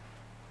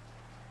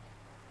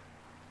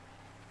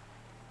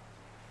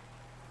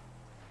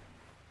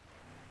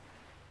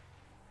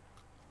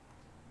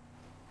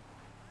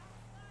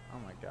 Oh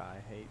my god, I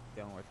hate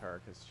dealing with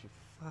her because she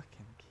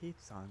fucking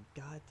keeps on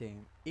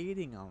goddamn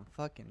eating on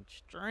fucking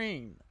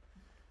stream.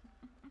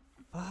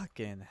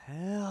 Fucking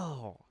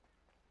hell.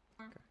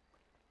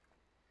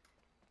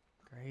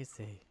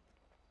 Crazy.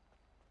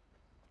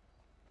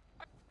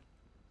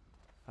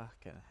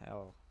 Fucking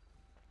hell.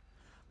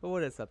 But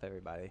what is up,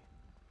 everybody?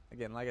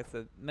 Again, like I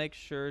said, make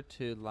sure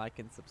to like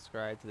and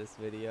subscribe to this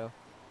video.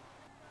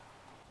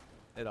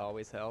 It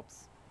always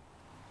helps.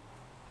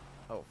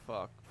 Oh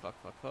fuck, fuck,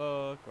 fuck,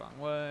 fuck. Wrong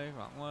way,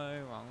 wrong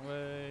way, wrong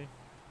way.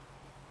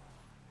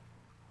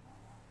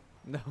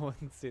 No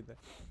one see that.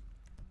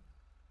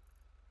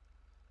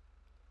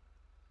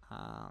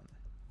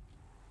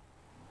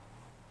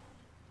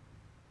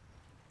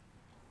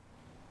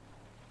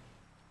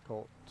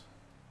 Colt.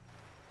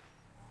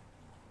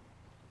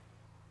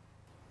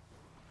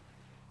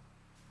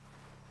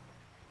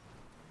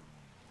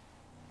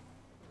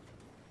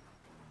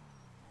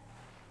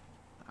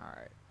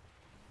 Alright.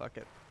 Fuck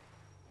it.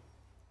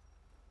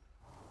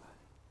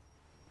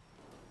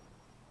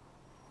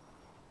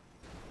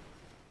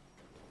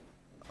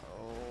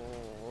 Oh,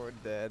 we're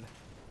dead.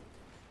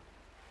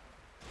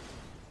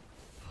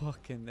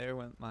 Fucking there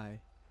went my...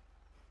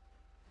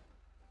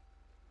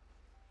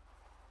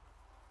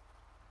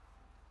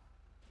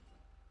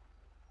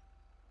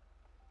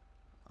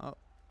 Oh.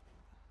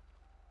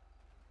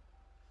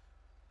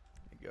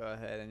 Go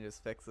ahead and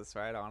just fix this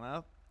right on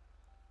up.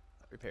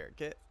 Repair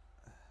kit.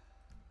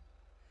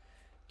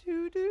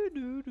 Do do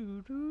do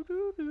do do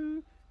do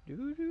do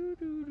do do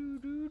do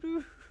do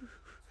do.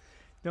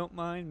 Don't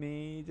mind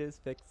me,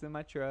 just fixing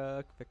my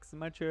truck, fixing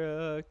my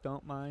truck.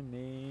 Don't mind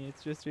me,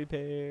 it's just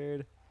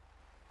repaired.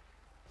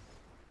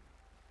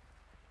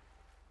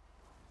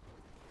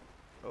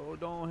 Oh,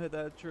 don't hit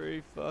that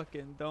tree,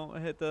 fucking don't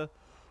hit the...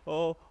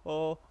 Oh,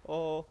 oh,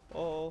 oh,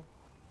 oh.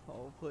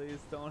 Oh, please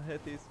don't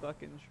hit these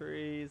fucking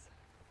trees.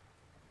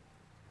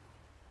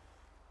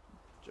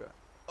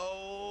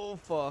 Oh,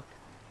 fuck.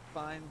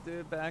 Fine,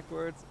 do it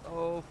backwards.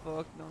 Oh,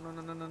 fuck. No, no,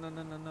 no, no, no, no,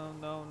 no, no, no,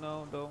 no,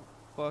 no, don't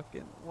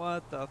fucking...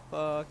 What the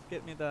fuck?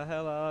 Get me the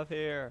hell out of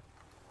here.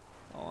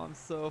 Oh, I'm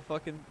so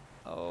fucking...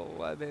 Oh,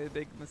 I made a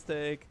big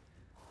mistake.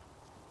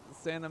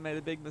 Santa made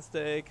a big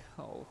mistake.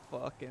 Oh,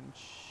 fucking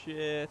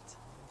shit.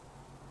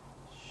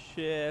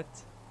 Shit.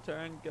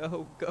 Turn,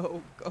 go,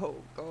 go, go,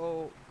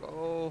 go,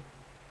 go.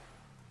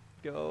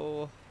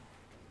 Go.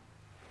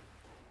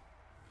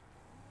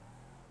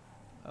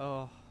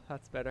 Oh,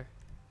 that's better.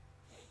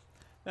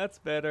 That's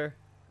better.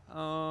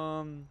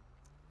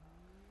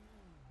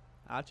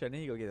 Actually, I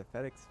need to go get a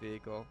FedEx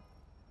vehicle.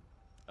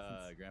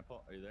 Grandpa,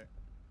 are you there?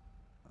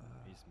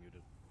 He's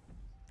muted.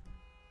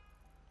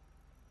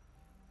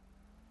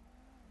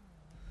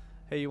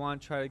 Hey, you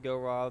want to try to go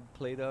rob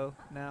Play-Doh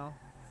now?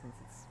 Since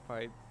it's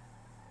probably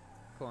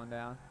cooling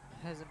down.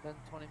 Hasn't been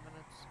 20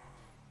 minutes.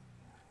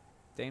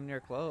 Damn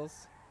near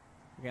close.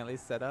 We can at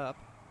least set up.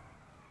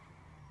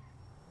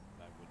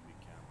 That would be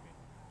camping.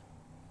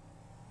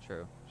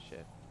 True.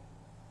 Shit.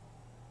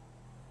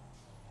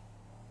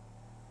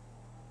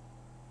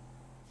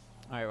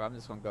 Alright, well, I'm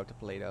just gonna go up to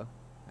Play-Doh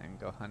and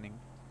go hunting.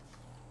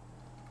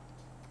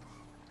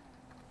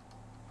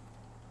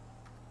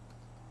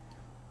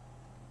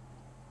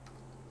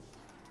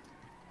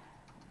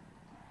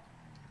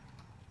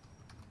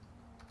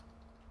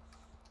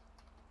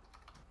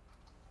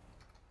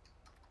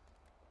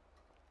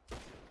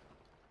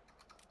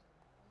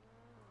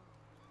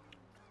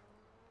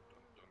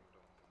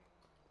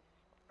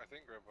 I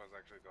think Grandpa's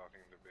actually talking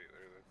to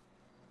Baylor.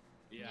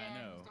 Yeah, I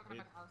know. He's talking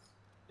about the house.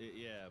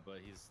 Yeah,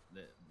 but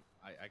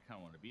I kind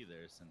of want to be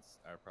there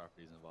since our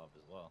property is involved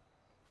as well.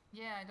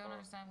 Yeah, I don't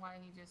understand why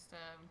he just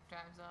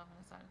drives off and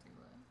decided to.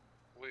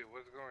 Wait,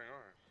 what's going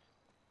on?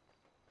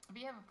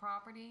 We have a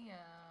property,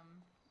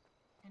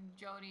 and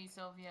Jody,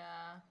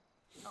 Sylvia,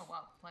 oh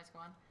wow, lights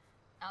go on.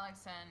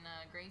 Alex and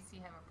Gracie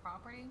have a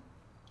property,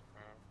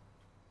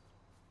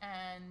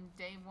 and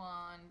they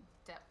want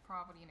that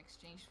property in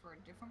exchange for a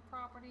different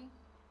property,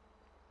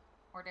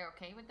 or they're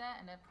okay with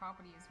that, and that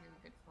property is really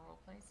good for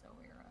roleplay, so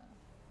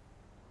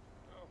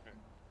Okay.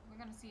 we're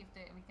gonna see if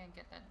we can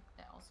get that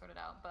all sorted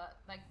out. But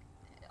like,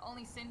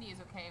 only Cindy is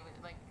okay with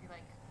like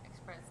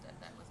expressed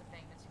that was a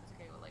thing that she was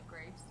okay with, like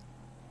Graves.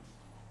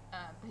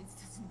 But he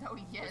doesn't know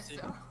yet, so.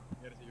 You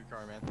gotta see your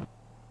car, man.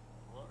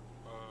 What?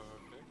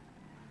 Okay.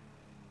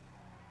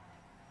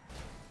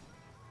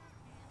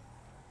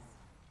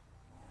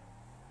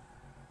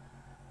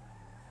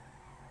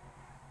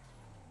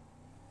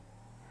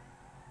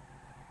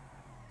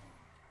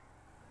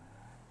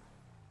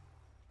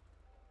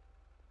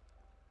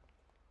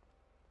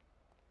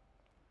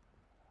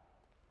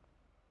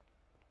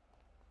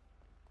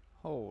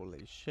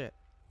 Holy shit.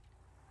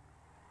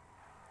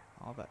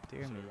 All that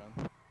deer Should meat.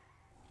 run.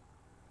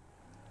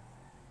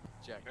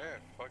 Jack. Yeah,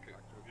 fuck it.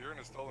 You're in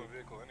a stolen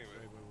vehicle anyway.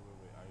 Wait.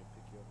 I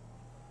pick you up.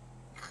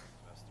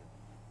 Faster.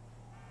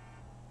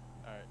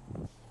 Alright.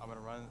 I'm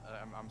gonna run.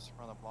 I'm just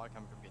around the block.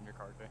 I'm gonna get in your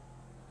car, okay?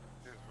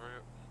 Yes, hurry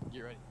up.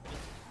 Get ready.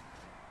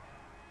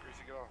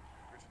 Greasy, get off.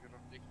 Greasy, get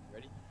off. Jake, you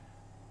ready?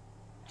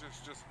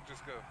 Just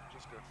go.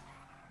 Just go.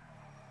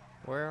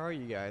 Where are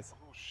you guys?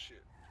 Oh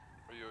shit.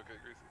 Are you okay,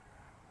 Greasy?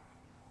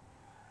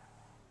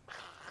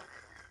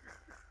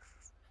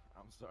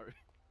 I'm sorry.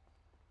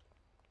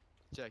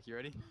 Jack, you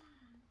ready?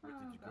 Where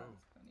did you go?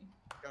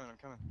 I'm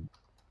coming.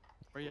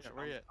 Where you at?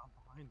 Where you at? I'm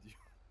behind you.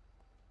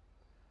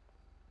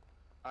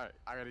 Alright,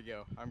 I gotta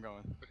go. I'm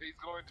going. He's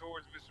going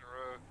towards Mission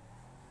Road.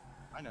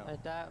 I know.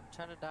 I'm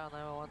trying to dial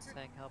 911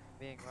 saying help I'm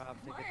being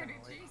robbed to Why get are them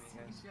you away from chasing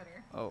you me, guys.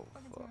 shitter? Oh,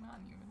 What is fuck. going on,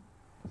 human?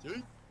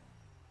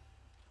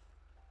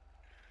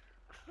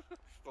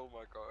 Stole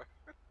my car.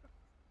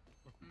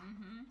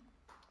 Mm-hmm.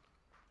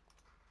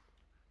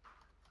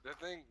 That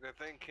thing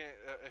can't.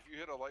 If you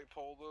hit a light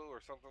pole though, or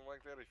something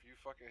like that, if you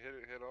fucking hit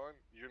it head on,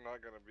 you're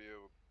not gonna be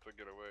able to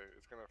get away.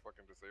 It's gonna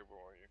fucking disable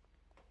on you.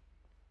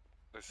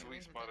 The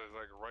sweet spot is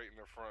like right in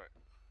the front.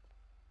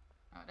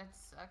 Oh, that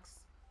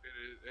sucks.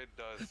 It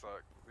does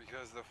suck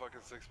because the fucking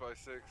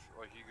 6x6,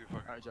 like you can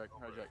fucking. Alright, Jack.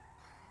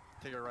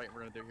 Take a right.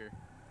 We're gonna do here.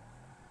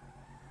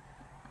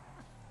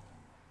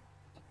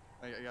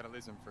 I gotta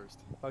lose him first.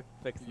 Fuck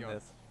fixing Keep going.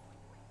 this.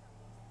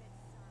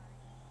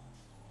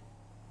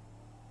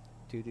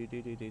 Do.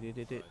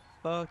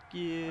 Fuck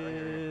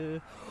you.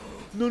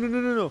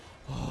 No.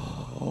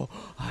 Oh,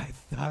 I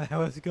thought I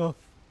was going.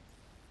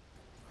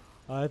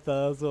 I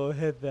thought I was gonna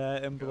hit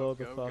that and blow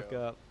the fuck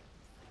up.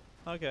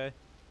 Okay.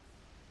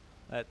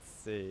 Let's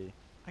see.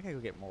 I gotta go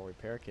get more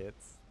repair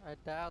kits. I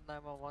dialed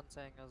 911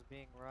 saying I was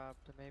being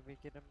robbed to maybe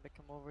get him to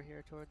come over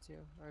here towards you,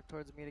 or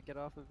towards me to get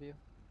off of you.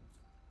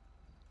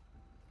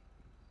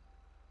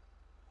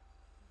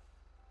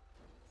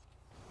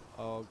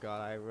 Oh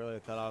god, I really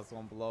thought I was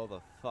gonna blow the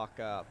fuck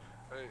up.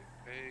 Hey,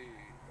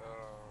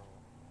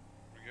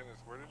 beginners,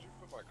 where did you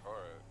put my car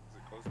at? Is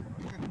it close by?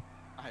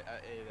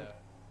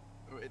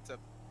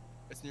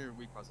 It's near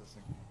weed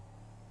processing.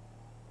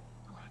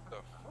 What the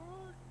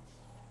fuck?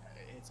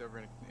 It's over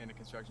in a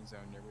construction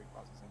zone near weed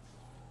processing.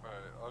 Alright,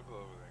 I'll go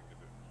over there and get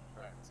it.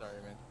 Alright, sorry,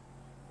 man.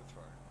 That's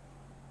fine.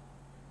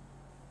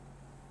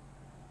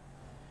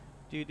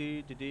 Do,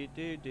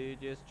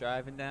 just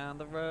driving down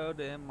the road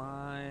in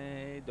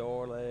my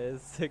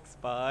doorless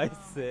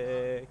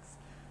 6x6.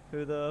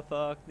 Who the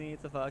fuck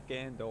needs a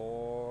fucking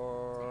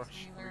door? Are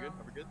we good?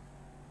 Are we good?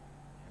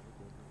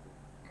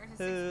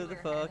 Who the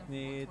fuck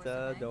needs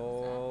a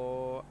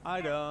door?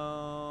 I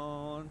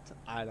don't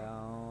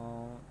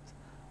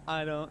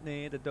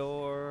need a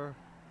door.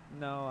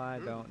 No, I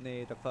don't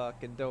need a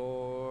fucking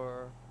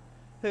door.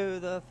 Who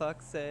the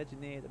fuck said you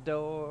need a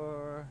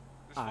door?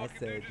 This I fucking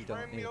said dude you just don't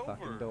ran need me a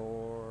fucking over.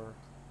 door.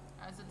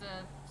 Is it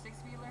the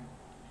six-wheeler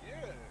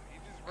Yeah, he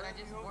just that I ran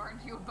me just over.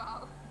 warned you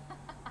about? I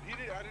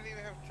didn't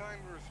even have time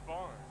to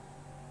respond.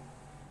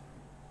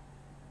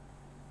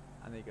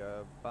 I need to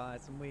go buy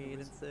some weed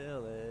and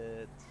sell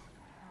it.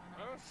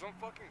 Some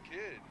fucking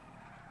kid.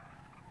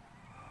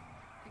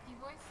 Vicky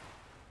voice?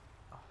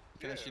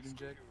 Can I shoot him,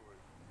 Jack? squeaky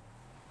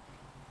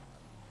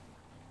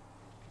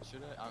voice.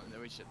 Should I? No,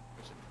 we should.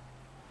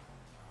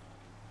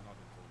 Not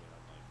until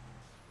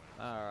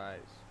they're like.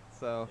 Alright,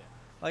 so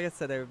like I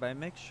said, everybody,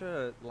 make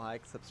sure to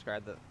like,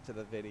 subscribe to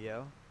the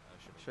video.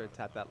 Make sure to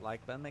tap that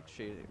like button. Make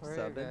sure you Where are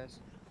sub you it. guys?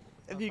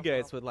 If you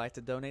guys would like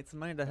to donate some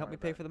money to help me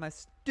pay for my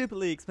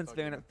stupidly expensive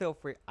Okay. internet, feel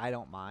free. I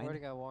don't I already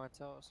mind. got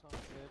warrants out, so I'm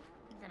good.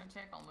 I'm gonna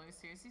check on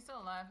Lucy. Is he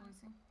still alive,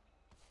 Lucy?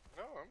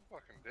 No, I'm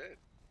fucking dead.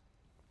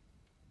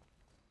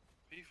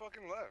 He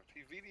fucking left.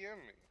 He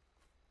VDM'd me.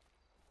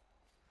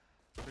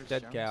 Where's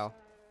Dead Jones? cow.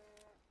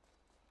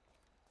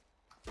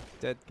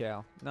 Dead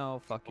cow. No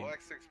fucking. Black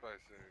 6x6. He's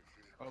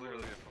Oh, clearly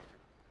really? a fucking.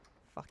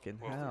 Fucking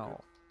Well,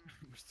 hell.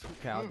 We're still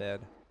Cow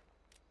dead.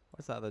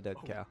 Where's the other dead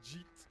Oh, cow?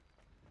 jeet.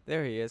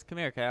 There he is. Come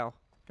here, cow.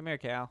 Come here,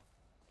 cow.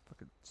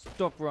 Fucking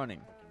stop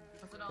running.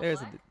 Was it all There's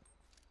black?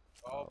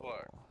 All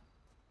black.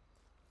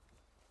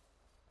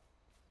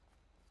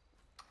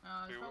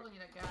 It's Dude, probably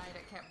the guy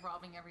that kept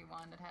robbing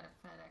everyone that had a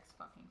FedEx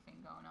fucking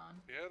thing going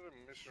on. He had a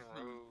Mission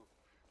Row.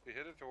 He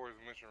headed towards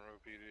Mission Row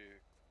PD.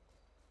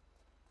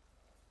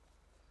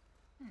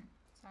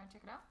 So I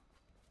check it out?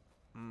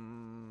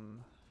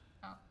 Mmm.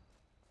 Oh.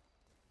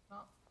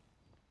 Well.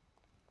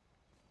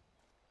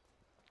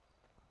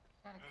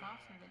 Got a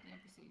cops or the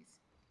NPCs?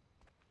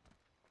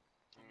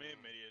 Me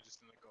and Mitty are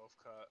just in the golf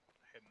cart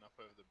heading up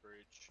over the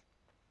bridge.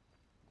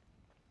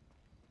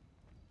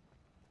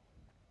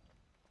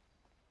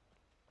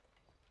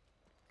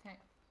 Okay.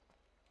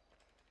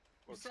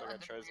 Looks still like I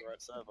at the chose the bridge.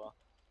 right server.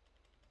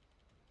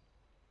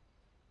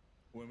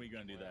 When we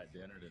gonna do that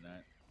dinner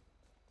tonight?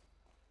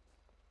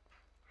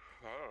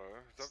 I don't know.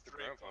 It's up to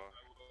 3 Grandpa. o'clock.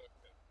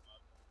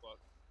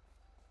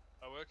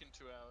 I work in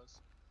 2 hours.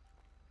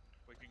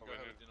 We can Oh, go we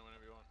have did. dinner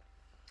whenever you want.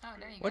 Oh,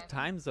 there you go. What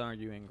time zone are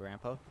you in,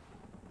 Grandpa?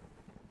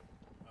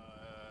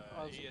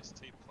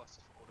 EST plus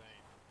 14.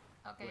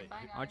 Okay, Wait,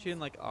 bye guys. Aren't you in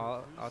like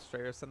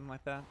Australia or something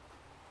like that?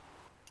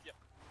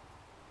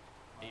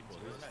 April,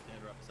 who's Matt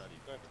Dander up beside you?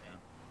 Yeah.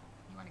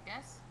 You wanna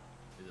guess?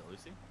 Is it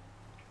Lucy?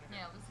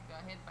 Yeah, Lucy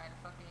got hit by the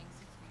fucking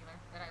six-wheeler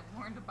that I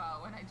warned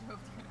about when I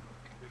drove to get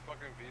away. He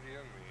fucking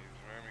VDM'd me. He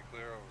just ran me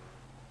clear over.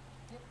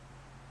 Yep.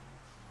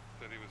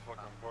 Said he was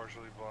fucking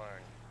partially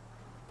blind.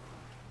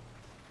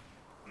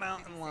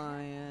 Mountain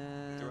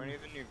lion. Do any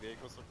of the new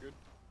vehicles look good?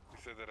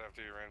 He said that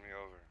after he ran me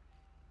over,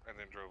 and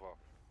then drove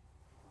off.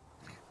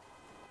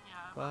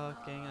 Yeah,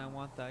 Fucking, I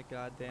want that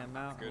goddamn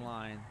mountain good.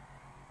 lion.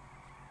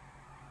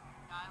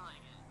 I like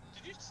it.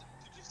 Did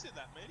you see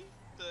that, matey?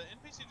 The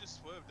NPC just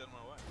swerved out of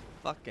my way.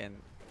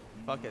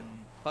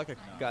 Fucking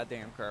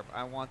goddamn curb.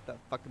 I want that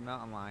fucking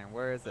mountain lion.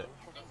 Where is it?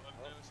 I've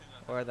never seen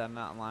that. Where'd that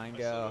mountain lion I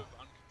go? sort of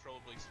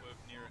uncontrollably swerved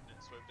near it and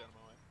it swerved out of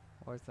my way.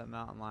 Where's that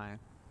mountain lion?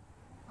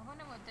 I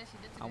wonder what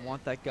Dashi did to I the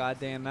want that NPCs,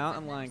 goddamn 'cause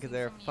mountain I've never lion because seen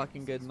they're so many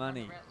fucking good NPCs run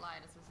money. the red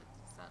light as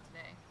I saw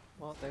today.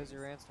 Well, there's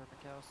your answer,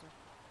 McAllister.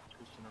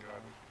 Christian God.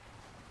 Ronaldo.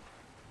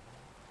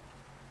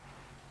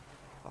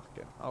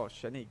 Fucking. Oh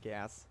shit, I need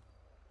gas.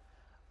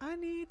 I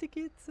need to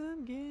get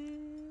some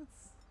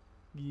gas.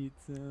 Get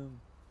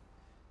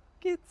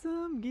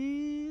some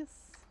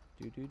gas.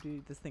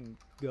 Do. This thing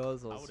I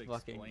guzzles would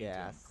fucking explain to him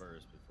gas.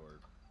 first before.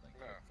 Like,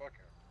 Nah, fuck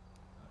him.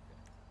 okay.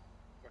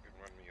 Fucking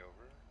run me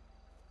over.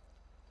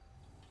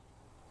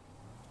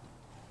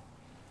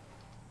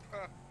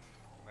 Ah,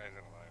 nah, he's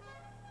alive.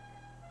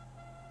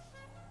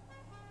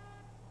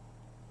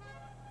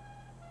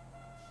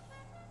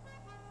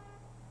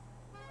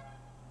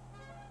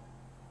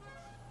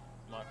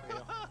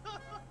 Michael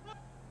here.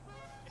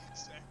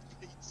 Exact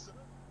pizza.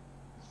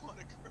 What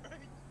a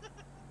great.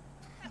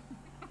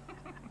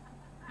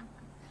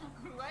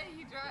 Why are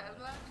you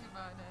laughing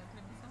about that? Could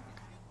it be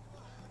something?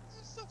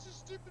 This is such a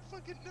stupid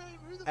fucking name.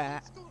 Who the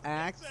fuck's called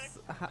Axe.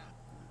 Exact?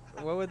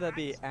 What would that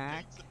be? Axe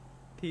Axe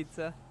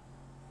pizza. pizza?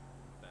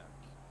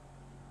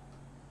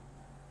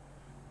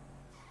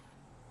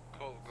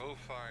 Go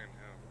find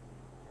him.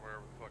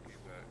 Wherever the fuck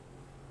he's at.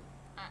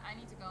 I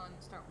need to go and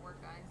start work,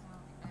 guys. And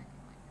I'll be back in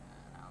like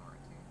an hour or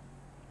two.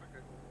 Okay.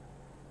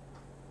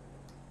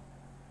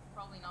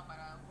 Probably not, but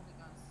I'll probably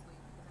go and sleep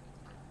because I need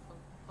to get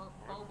Where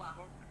the boba,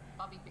 fuck?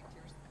 Bobby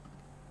pictures.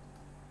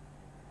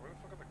 Where the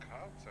fuck are the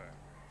cops at?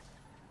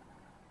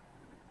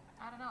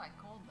 I don't know. I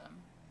called them.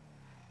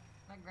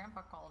 My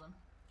grandpa called him.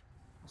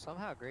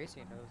 Somehow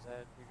Gracie knows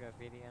that you got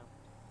VDM.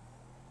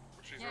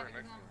 She's Yeah, right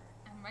because next to me.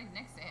 I'm right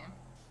next to him.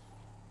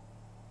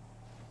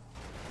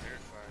 Here,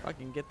 sign.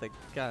 Fucking get the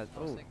god. I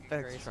was Oh, thinking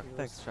FedEx Gracie truck,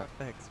 was FedEx truck,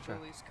 FedEx truck.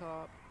 Police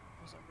cop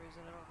for some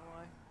reason. I don't know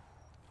why.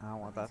 I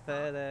want Police that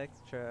cop. FedEx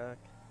truck.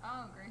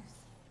 Oh, Grace.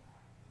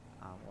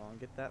 I want to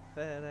get that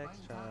FedEx Why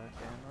you truck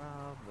talking and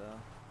rob the.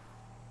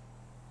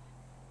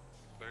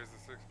 There's the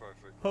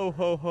 6x6. Ho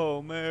ho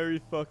ho!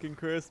 Merry fucking Yeah,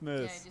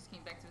 Christmas! I just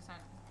came back to the sign.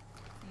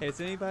 Hey, is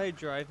anybody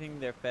driving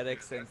their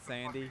FedEx in That's the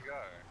Sandy? fucking guy.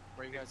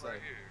 Where you He's guys right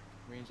at? here.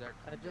 Green Jack.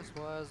 I just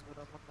was, but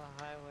I'm on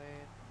the highway.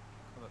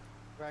 Look.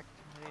 Wrecked.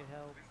 I need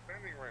help. He's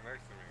standing right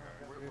next to me,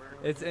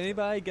 guys. Is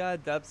anybody got a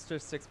Dubster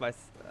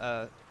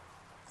 6x6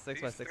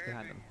 He's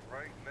behind them? standing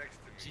right next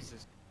to me.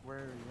 Jesus. Where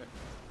are you at?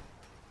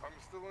 I'm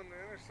still in the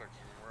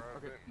intersection where I've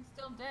Okay. been. He's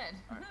still dead.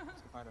 Alright,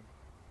 let's go find him.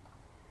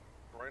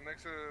 Right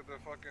next to the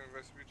fucking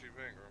Vespucci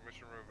Bank or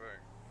Mission Road Bank.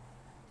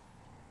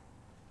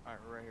 Alright,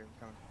 we're right here.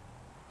 Coming.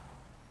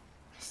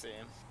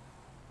 Sam.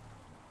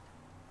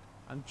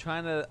 I'm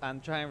trying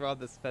to rob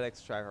this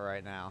FedEx driver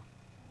right now.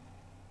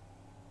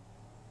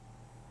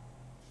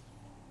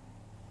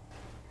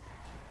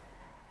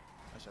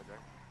 I shot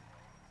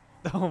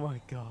Jack. Oh my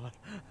god.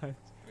 Any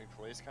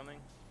police coming?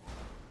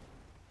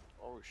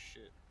 Oh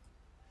shit.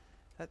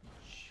 That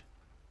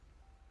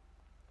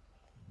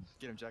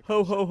Get him, Jack.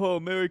 ho ho ho!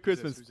 Merry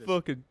Who's this? Christmas! Who's this?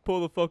 Fucking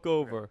pull the fuck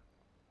over.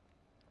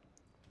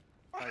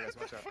 Alright, guys,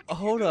 watch out.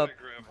 Hold up.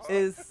 Grandpa.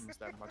 Is I'm gonna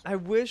stab him, watch I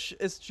out. wish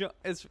is Johnny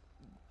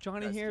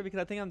Yes, here dude. because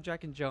I think I'm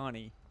Jack and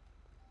Johnny.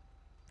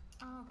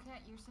 Oh,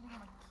 Cat, you're sitting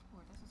on a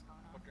keyboard. This is going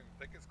on. Fucking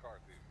take his car,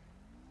 dude.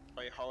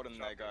 Wait, hold him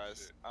Chop there, that guys.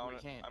 shit. I We wanna,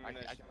 can't. I'm I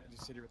gonna. can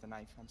just sit here with a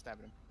knife. I'm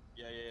stabbing him.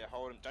 Yeah,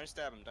 hold him. Don't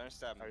stab him. Don't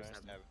stab him. I already Don't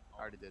stabbed stab him. him.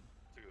 I already did.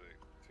 Too late.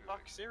 Too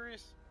Fuck, late.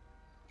 serious?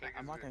 Take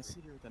I'm his not gonna vehicle.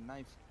 sit here with a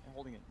knife and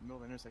holding it in the middle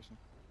of the intersection.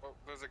 Oh,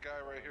 there's a guy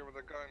right here with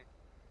a gun.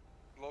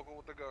 Local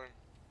with the gun.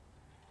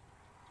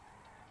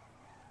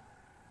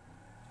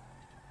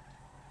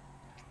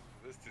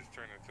 This just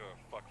turned into a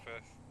fuck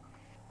fest.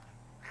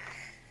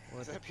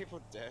 Is that people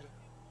dead?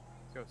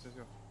 Let's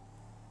go.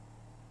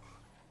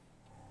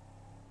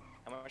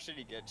 How much did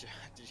he get?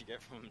 Did you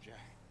get from him,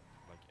 Jack?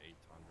 Like 800.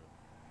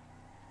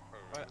 Oh,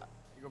 Alright, really?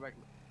 you go back.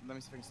 Let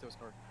me see if I can steal his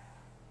car.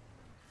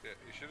 Yeah,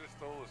 you should have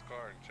stole his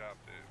car and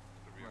chopped it.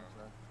 To be Come on,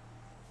 honest,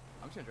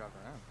 bro. I'm just gonna drive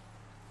it around.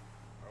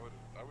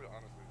 I would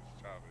honestly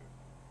just chop it.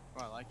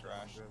 Oh, I like it.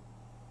 Crash.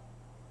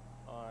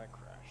 Oh, I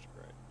crashed.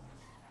 Great.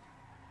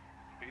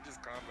 He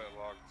just combat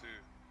logged too.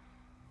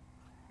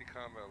 He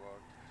combat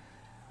logged.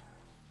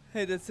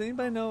 Hey, does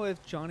anybody know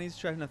if Johnny's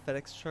driving a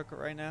FedEx truck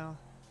right now?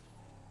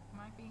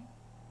 Might be.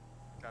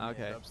 Got me a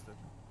Okay. dubstep.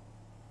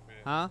 Yeah.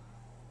 Huh?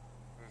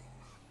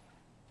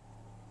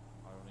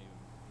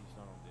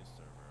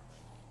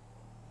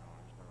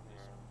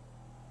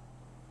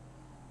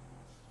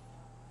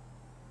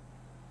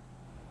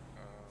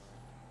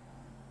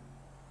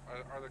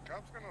 Are the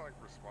cops gonna like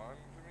respond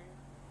to me?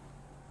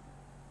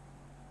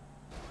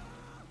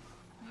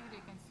 Maybe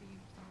they can see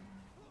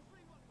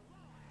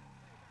something.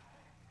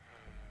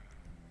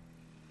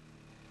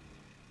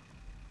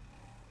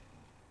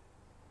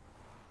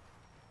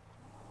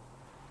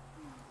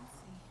 Let's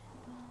see.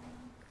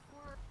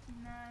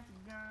 Fortnite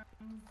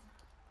guns.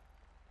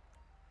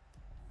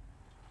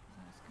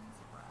 Those guns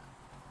are rough.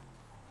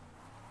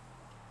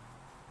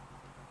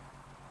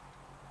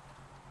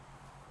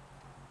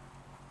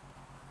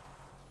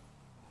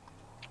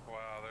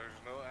 Wow, there's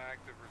no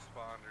active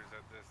responders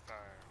at this time.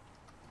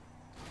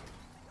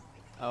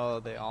 Oh,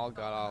 they all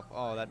got off.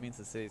 Oh, that means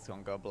the city's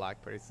gonna go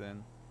black pretty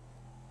soon.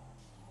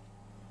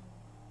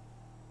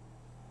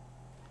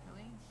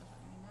 Really? Does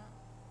that mean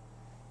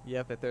that?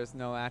 Yep, if there's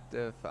no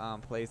active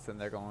place, then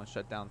they're going to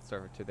shut down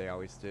server 2. They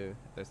always do.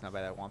 If there's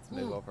nobody that wants to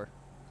move over.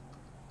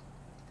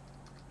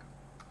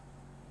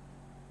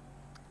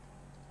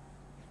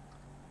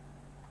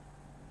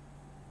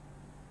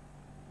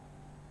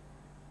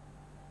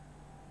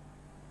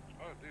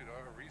 Oh, dude, I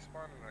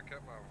respawned and I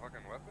kept my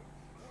fucking weapons?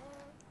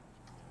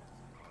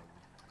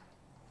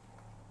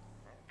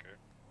 Okay.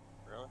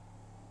 Really?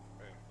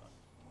 Hey,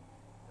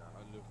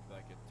 I looked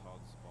like at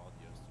Todd's spot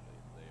yesterday.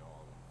 They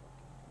all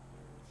fucking put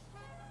their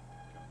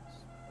guns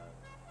back.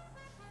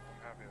 I'm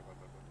happy about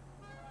that.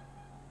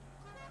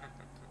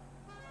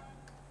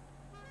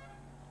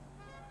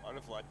 I'd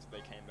have liked if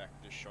they came back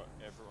and just shot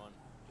everyone,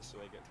 just so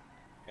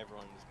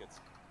everyone just gets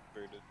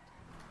booted.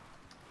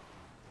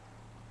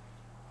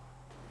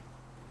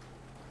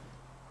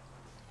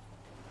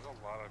 There's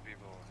a lot of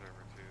people on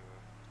server 2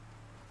 though.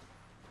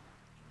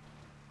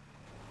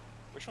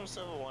 Which one's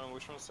server 1 and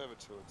which one's server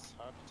 2? It's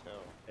hard to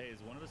tell. Hey, is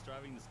one of us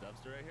driving the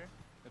Stubster right here?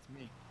 That's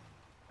me.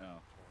 Oh.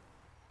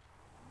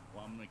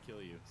 Well, I'm gonna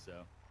kill you,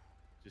 so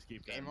just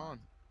keep that in Game mind.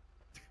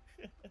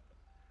 on.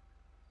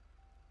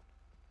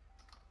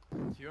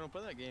 If you want to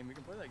play that game, we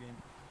can play that game.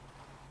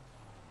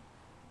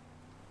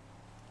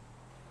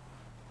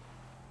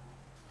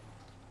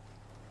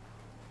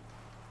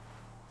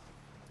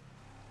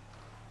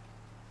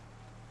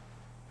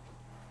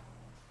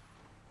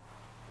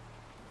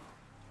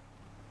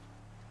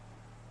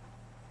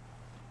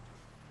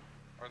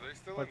 Are they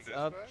still What's in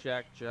up, dispatch?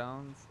 Jack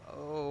Jones?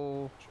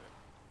 Oh.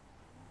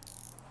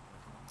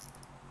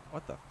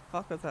 What the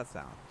fuck was that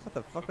sound? What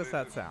the fuck So was they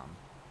that just- sound?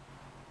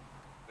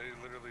 They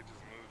literally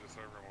just moved to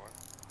server 1.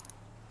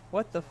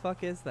 What the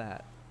fuck is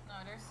that? No,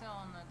 they're still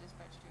on the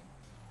dispatch too.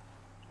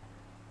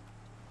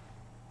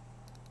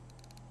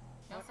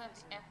 They also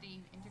at the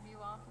interview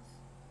office.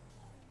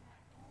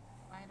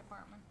 Fire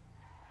department.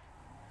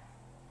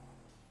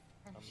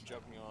 I'm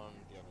jumping on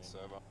the other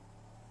server.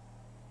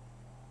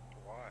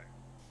 Why?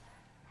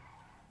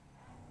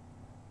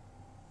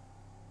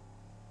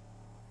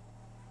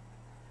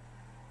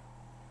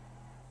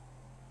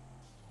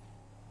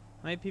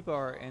 How many people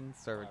are in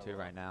server 2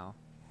 right now?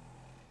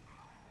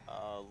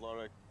 A lot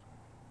of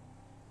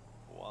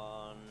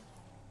 1,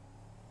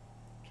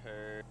 2.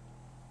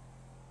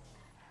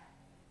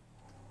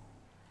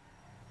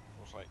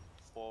 Looks like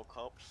 4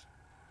 cops.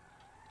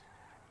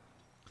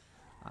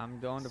 I'm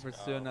going to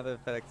pursue another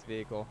FedEx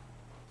vehicle.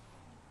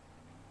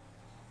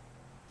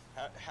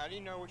 How do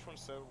you know which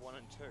one's server 1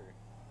 and 2? You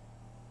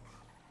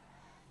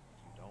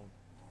don't.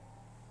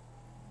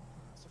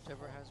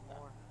 Whichever has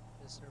more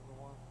is server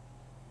 1.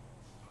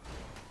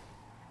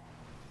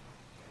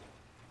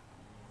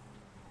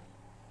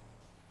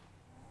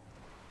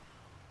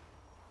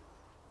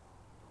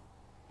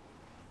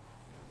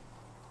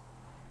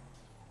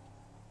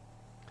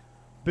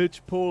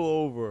 Bitch, pull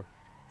over.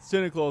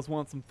 Santa Claus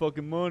wants some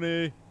fucking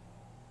money.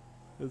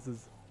 This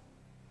is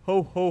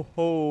ho ho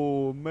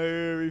ho.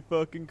 Merry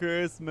fucking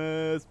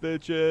Christmas,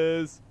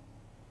 bitches.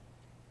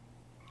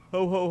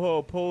 Ho ho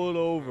ho, pull it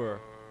over.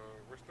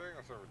 We're staying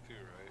on server 2,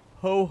 right?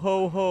 Ho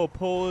ho ho,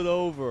 pull it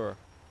over.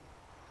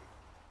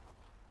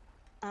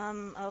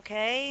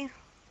 Okay.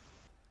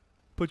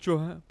 Put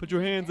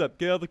your hands up.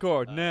 Get out of the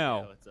car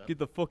now. Yeah, what's up? Get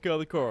the fuck out of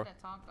the car.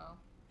 That taco.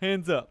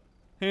 Hands up.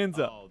 Hands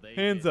up. Oh, they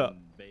Hands up.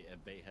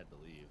 Bait had to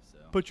leave, so.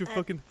 Put your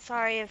fucking.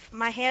 Sorry, if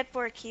my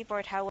headboard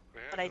keyboard, how would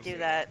I do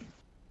that?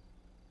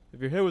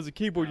 If your head was a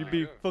keyboard, you'd be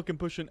Yeah. fucking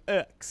pushing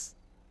X.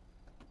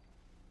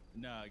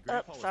 No,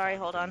 Grandpa was sorry, talking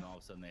hold to them on. and all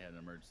of a sudden they had an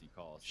emergency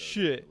call, so they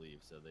Shit. had to leave,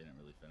 so they didn't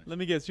really finish. Let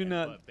me guess. You're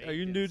not. But Bait Are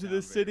you didn't new to sound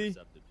this very city?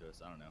 receptive to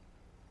us. I don't know.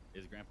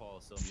 Is Grandpa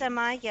still muted?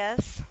 Semi,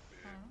 yes.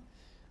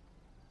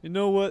 You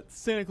know what?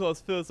 Santa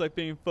Claus feels like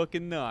being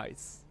fucking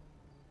nice.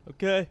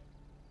 Okay?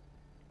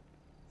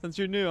 Since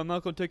you're new, I'm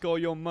not gonna take all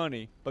your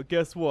money. But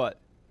guess what?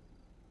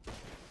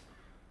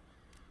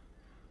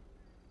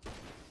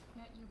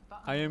 Yeah, you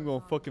bought I am those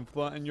gonna on fucking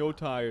flatten your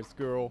tires,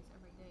 girl.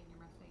 every day in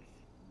my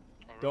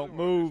face. I really Don't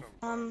wanna do move.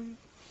 something.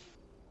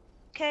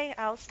 Okay,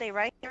 I'll stay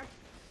right here.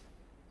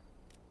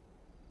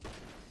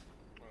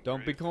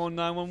 Don't be calling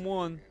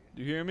 911.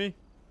 Do you hear me?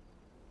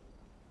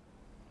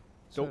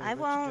 Don't- Sorry, I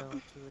Richard won't.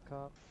 Jones to the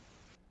cop.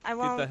 I Get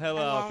won't. the hell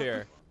I out of won't.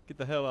 here. Get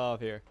the hell out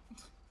of here.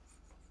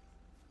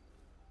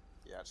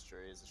 Yeah, it's true.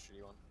 It's a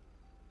shitty one.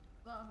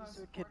 Love how He's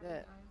so supportive you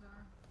cadet. guys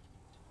are.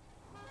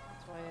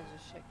 That's why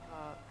he's a shit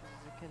cop, because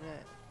he's a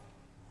cadet.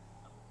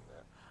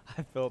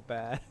 I feel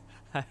bad.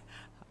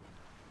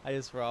 I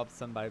just robbed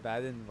somebody, but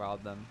I didn't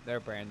rob them. They're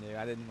brand new.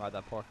 I didn't rob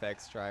that poor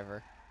FedEx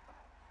driver.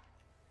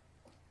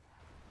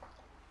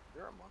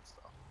 You're a monster.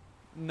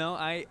 No,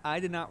 I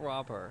did not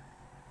rob her.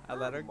 I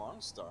let her.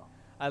 Monster.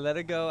 I let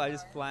her go. I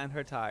just flattened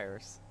her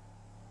tires.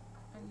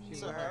 And She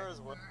you, wears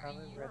you Renee.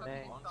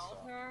 fucking assault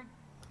her?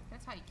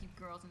 That's how you keep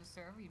girls in the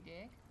server, you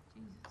dick.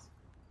 Jesus.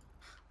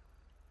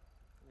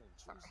 Oh,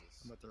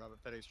 Jesus. I'm about to rob a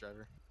FedEx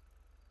driver.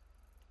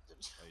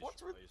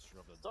 What's with...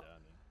 Stop.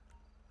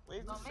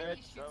 Leave the Well, maybe you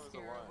FedEx should drivers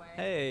scare her alone.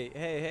 away.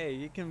 Hey!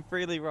 You can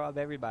freely rob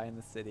everybody in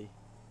the city.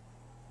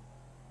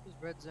 Who's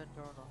Red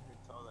Zendorno?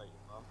 Tell that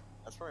your mum.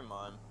 That's probably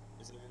mine.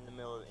 Is it in the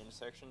middle of the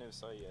intersection? If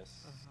so,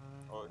 yes.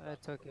 Oh,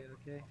 That's okay,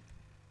 okay.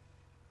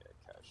 yeah,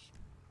 cash.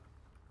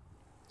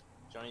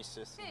 Johnny's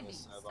sister in Baby, the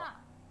server.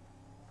 stop.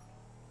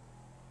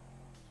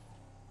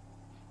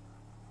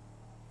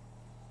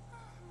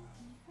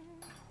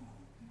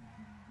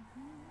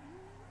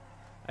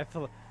 I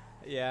feel.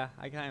 Yeah,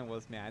 I kind of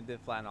was mad. I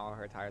did flatten all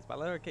her tires, but I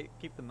let her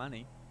keep the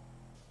money.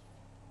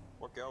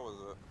 What girl was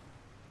it?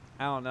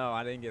 I don't know.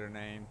 I didn't get her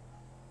name.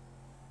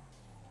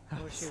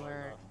 What was she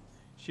wearing?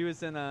 She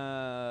was in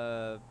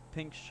a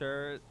pink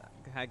shirt,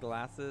 had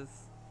glasses.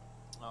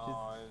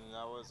 Oh, and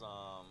that was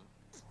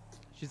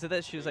She said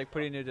that she was like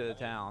pretty new to the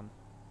town.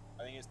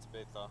 I think it's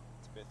Tabitha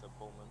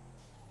Pullman.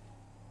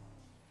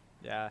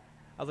 Yeah.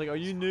 I was like, "Are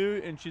you new?"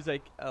 And she's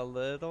like, "A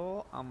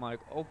little." I'm like,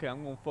 "Okay,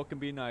 I'm gonna fucking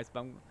be nice,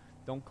 but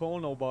don't call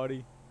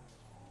nobody."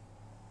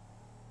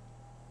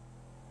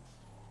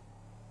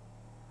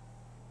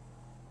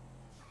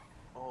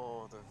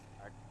 Oh,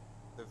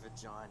 the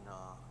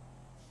vagina.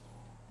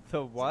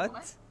 The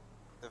what?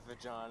 The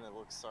vagina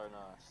looks so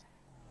nice.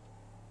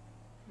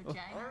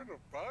 Vagina? What the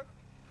fuck?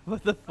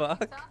 What the What are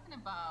fuck? you talking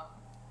about?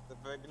 The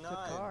vagina. The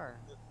car.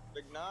 The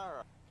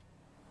vagina.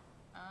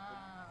 Oh.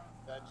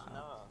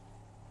 Vagina.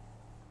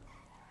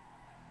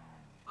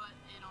 But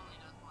it only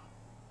does one.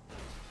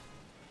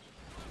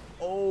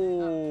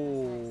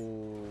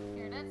 Oh.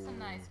 Here, that's a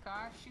nice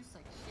car. Shoots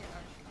like shit.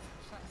 Or shoots.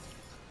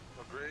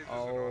 Well, Graves isn't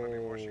on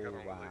anymore. She got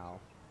on Wow. wow.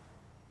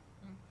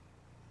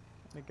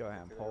 Let me go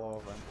ahead and pull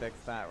over and fix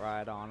that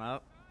right on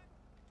up.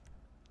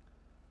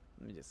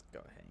 Let me just go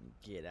ahead and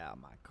get out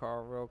of my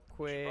car real She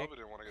quick. probably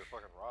didn't want to get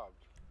fucking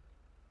robbed.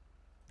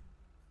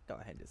 Go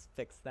ahead and just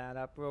fix that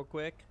up real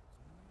quick.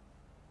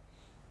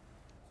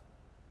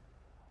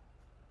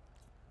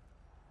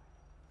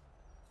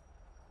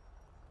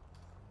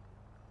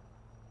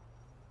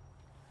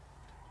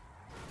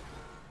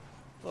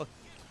 Look,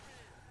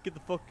 get the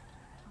fuck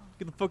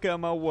out of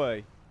my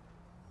way.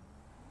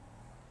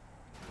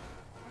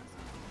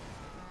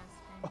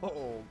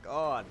 Oh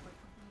God,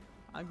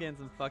 I'm getting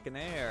some fucking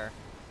air.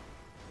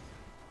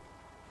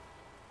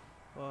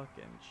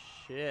 Fucking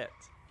shit.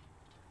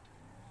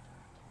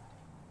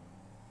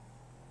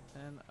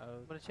 I'm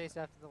gonna chase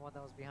after the one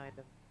that was behind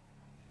him.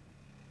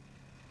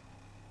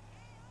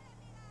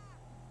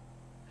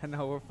 I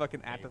know we're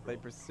fucking actively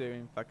April.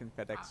 pursuing fucking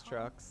FedEx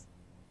trucks.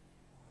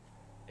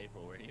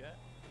 April, where are you at?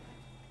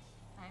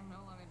 I'm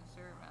no longer in the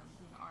server. I'm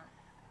doing art.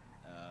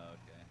 Oh,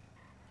 okay.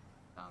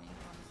 Tommy, you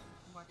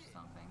want to watch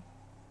something?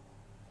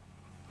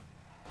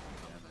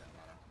 I'll look at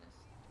that after this.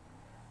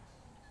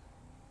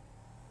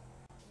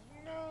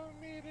 No,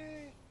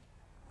 meaty.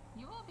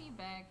 You will be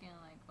back in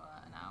like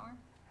an hour.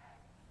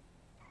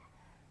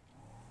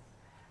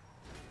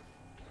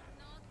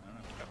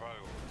 I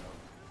probably will.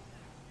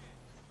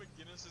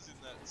 McGinnis is in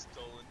that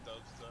stolen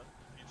dubster.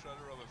 He tried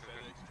to rob a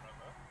FedEx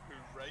driver who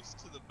raced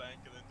to the bank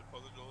and then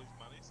deposited all his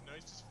money. So now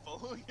he's just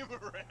following him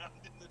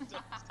around in the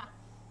dumpster.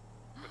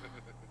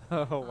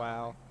 Oh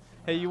wow.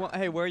 Hey, you want?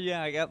 Hey, where you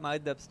at? I got my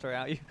dubster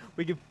out.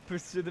 We can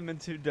pursue them in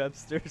 2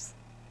 dubsters.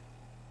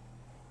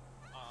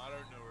 I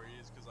don't know where he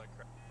is because I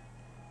crashed.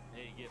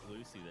 Hey, get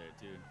Lucy there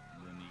too.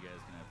 And then you guys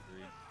can have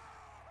 3. I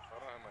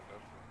don't have my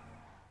dumpster.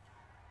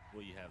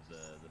 Well, you have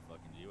the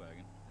fucking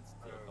G-Wagon. It's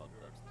still called the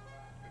Dubster.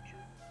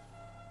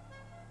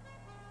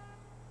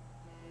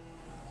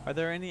 Are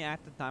there any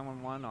active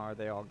 911 or are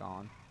they all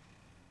gone?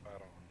 I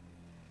don't. I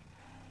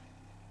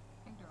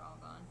think they're all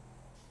gone.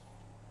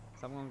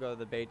 So I'm gonna go to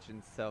the beach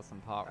and sell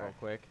some pot real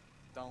quick.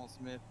 Donald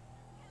Smith.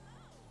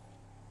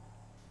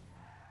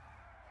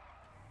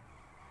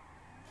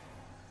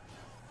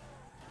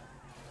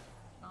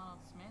 Donald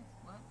Smith?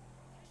 What?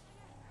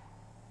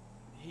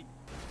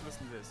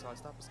 Listen to this. So I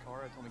stopped his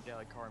car. I told him to get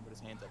out of the car and put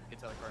his hands up. He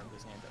gets out of the car and put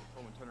his hands up. I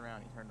told him to turn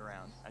around. He turned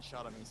around. I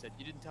shot him and he said,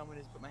 "You didn't tell me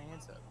to put my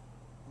hands up."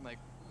 I'm like,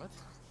 "What?"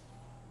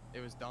 It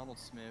was Donald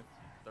Smith,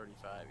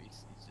 35.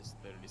 He's just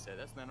literally said,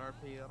 "That's not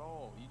RP at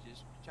all. You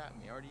just shot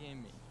me,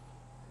 RDM me."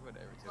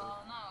 Whatever.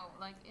 Well, no.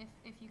 Like,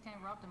 if you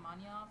can rob the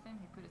money off him,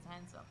 he put his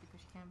hands up because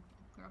you can't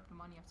rob the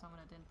money off someone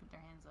that didn't put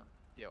their hands up.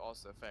 Yeah,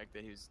 also the fact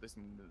that he was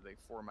listening to like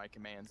 4 of my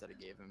commands that I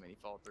gave him and he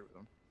followed through with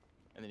them.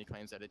 And then he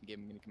claims I didn't give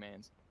him any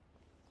commands.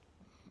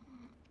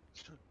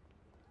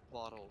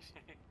 Plot holes.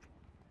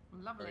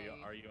 Lovely.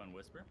 Are you on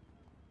Whisper?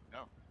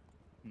 No.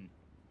 Hmm.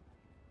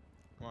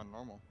 I'm on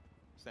normal.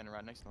 Standing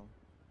right next to him.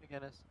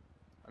 McGinnis.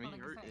 I mean, Well,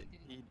 he, like I heard,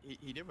 said,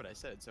 he did what I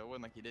said, so it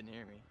wasn't like he didn't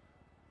hear me.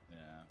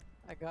 Yeah.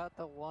 I got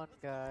the one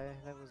guy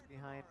that was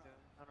behind him.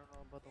 I don't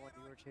know about the one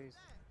you were chasing.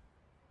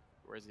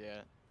 Where's he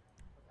at?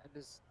 I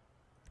just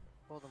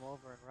pulled him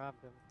over and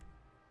robbed him.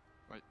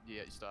 What,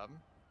 you stop him?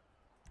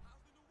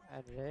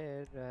 I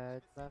did. I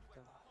left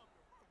him.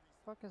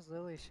 Fuck is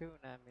Lily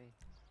shooting at me?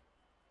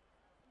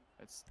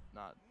 It's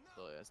not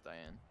Lily, that's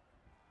Diane.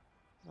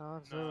 No,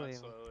 it's Nah, Lily.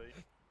 slowly.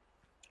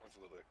 That's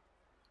Lily.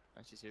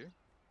 And she's here?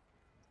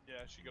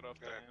 Yeah, she got off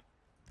Yeah. Diane.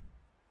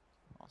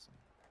 Awesome.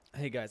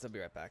 Hey guys, I'll be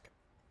right back.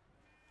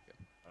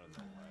 I don't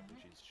know why, but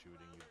she's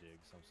shooting you,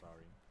 Diggs. I'm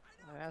sorry.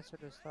 I asked her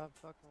to stop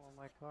fucking with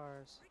my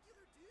cars.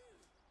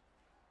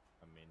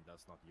 I mean,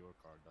 that's not your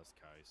car, that's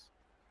Kai's.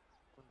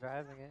 I'm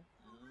driving it.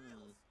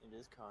 It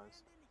is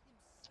cars.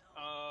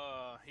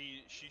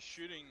 She's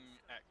shooting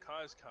at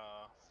Kai's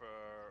car for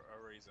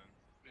a reason.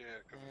 Yeah,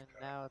 because And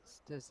now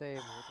it's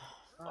disabled.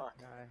 Fuck. Fuck.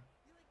 Guy.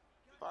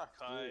 Fuck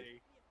Kai, you.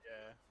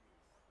 yeah.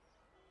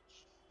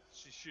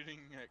 She's shooting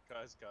at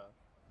Kai's car.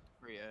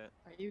 Where you at?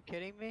 Are you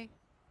kidding me?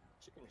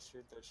 She can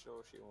shoot that shit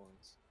if she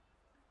wants.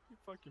 You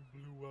fucking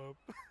blew up.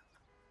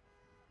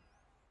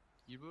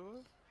 You blew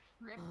up?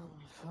 Rip.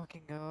 Oh,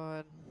 fucking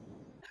god.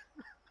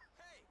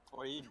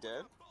 What, are you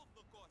dead?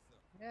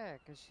 Yeah,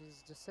 because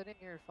she's just sitting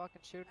here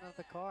fucking shooting at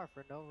the car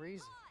for no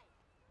reason.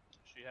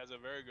 She has a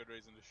very good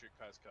reason to shoot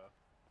Kai's car.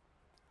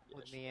 Yeah,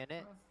 With me in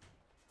it.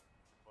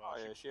 Well, Oh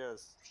yeah, she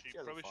has. she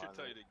has a probably should fine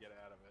tell you one. to get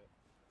out of it.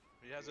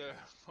 He has a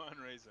fine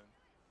reason.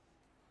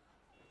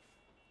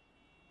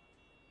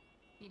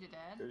 He did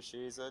dead. Cause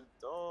she's a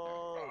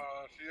dog.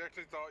 she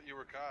actually thought you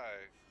were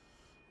Kai.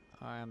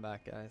 Alright, I'm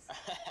back, guys.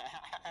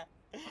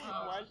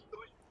 Why?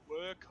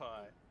 Were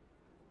Kai.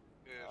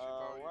 Yeah, she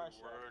thought why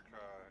you were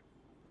Kai.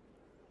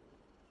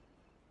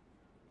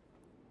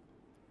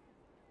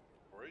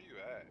 Where are you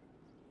at?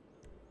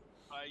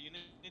 You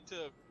need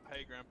to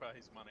pay Grandpa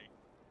his money.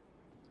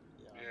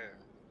 Yeah.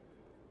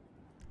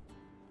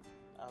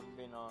 I haven't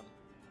been on.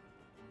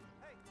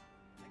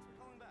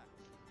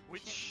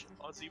 Which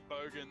Aussie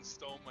bogan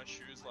stole my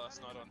shoes last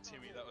night on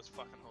Timmy? That was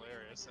fucking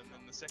hilarious. And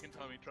then the second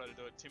time he tried to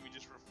do it, Timmy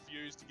just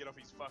refused to get off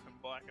his fucking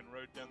bike and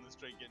rode down the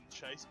street getting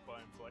chased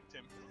by him for like 10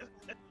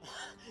 minutes.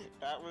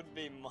 That would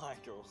be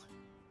Michael.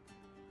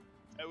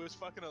 It was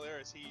fucking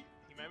hilarious. He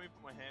made me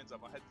put my hands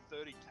up. I had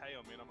 30k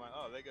on me, and I'm like,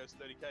 oh, there goes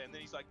 30k. And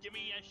then he's like, give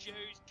me your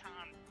shoes,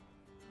 cunt.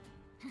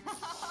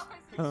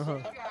 It's a shoe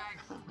guy.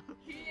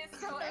 He is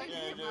so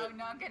angry dude. about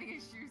not getting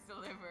his shoes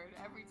delivered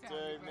every time.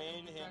 Dude, he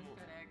me and fucking him, does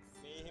FedEx.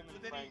 and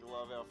But then Frank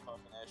love our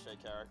fucking Ashay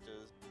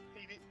characters.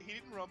 He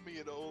didn't rob me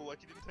at all.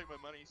 Like, he didn't take my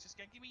money. He's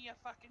just going, give me your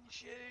fucking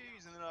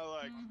shoes. And then I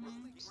like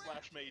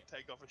slash me,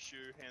 take off a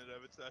shoe, hand it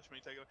over, slash me,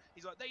 take it off.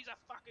 He's like, these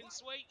are fucking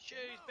sweet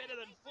shoes, better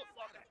than Foot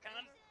Locker,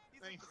 cunt.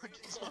 And he fucking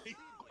takes my it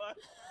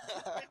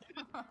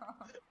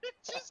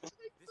just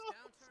takes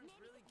off.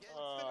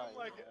 And I'm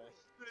like,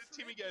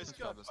 Timmy goes,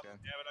 God, fucking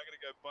damn it, I gotta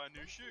go buy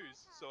new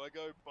shoes. So I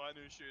go buy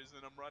new shoes,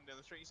 and then I'm running down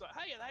the street. He's like,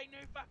 hey, are they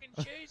new fucking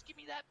shoes? Give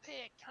me that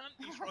pair, cunt.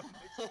 He's right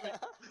next to me,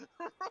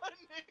 right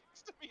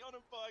next to me on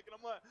a bike, and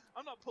I'm like,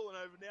 I'm not pulling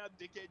over now,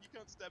 dickhead. You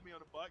can't stab me on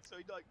a bike. So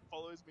he like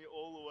follows me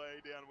all the way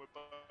down, and we're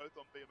both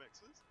on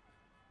BMXs.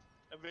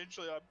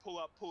 Eventually, I pull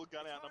a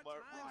gun out, and I'm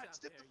like, right,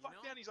 step the fuck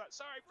down. He's like,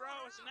 sorry, bro,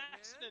 it's an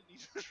accident. He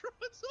just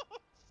runs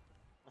off.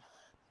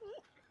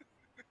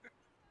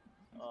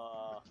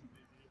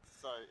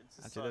 It's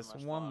Actually, so there's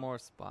much one fun. more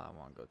spot I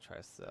want to go try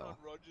On sell.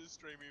 Roger's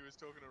stream, he was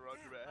talking to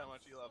Roger about how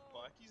much he loved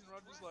bikies, and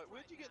Roger's like,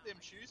 where'd you get them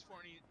shoes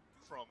from?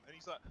 And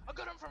he's like, I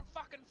got them from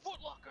fucking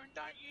Foot Locker, and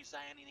don't you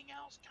say anything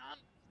else,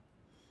 cunt.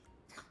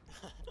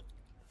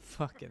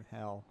 Fucking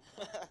hell.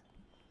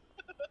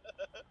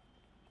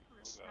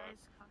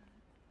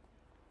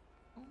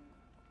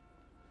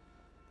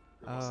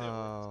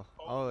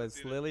 Oh,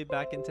 is Lily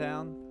back in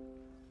town?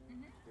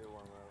 Good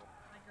one, Lily.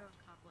 I go to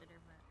cop later,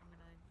 but I'm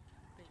gonna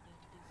bait you to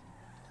do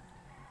something.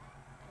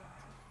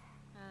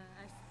 I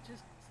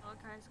just saw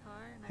Kai's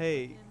car and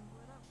Hey. I fucking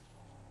blew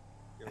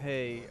it up.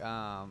 Hey,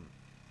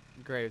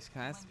 Graves,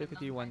 can I speak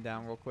with you one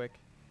down real quick?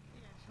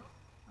 Yeah,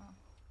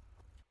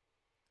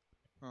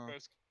 sure.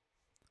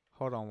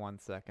 Hold on 1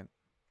 second.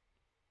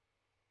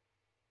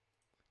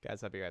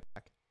 Guys, I'll be right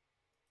back.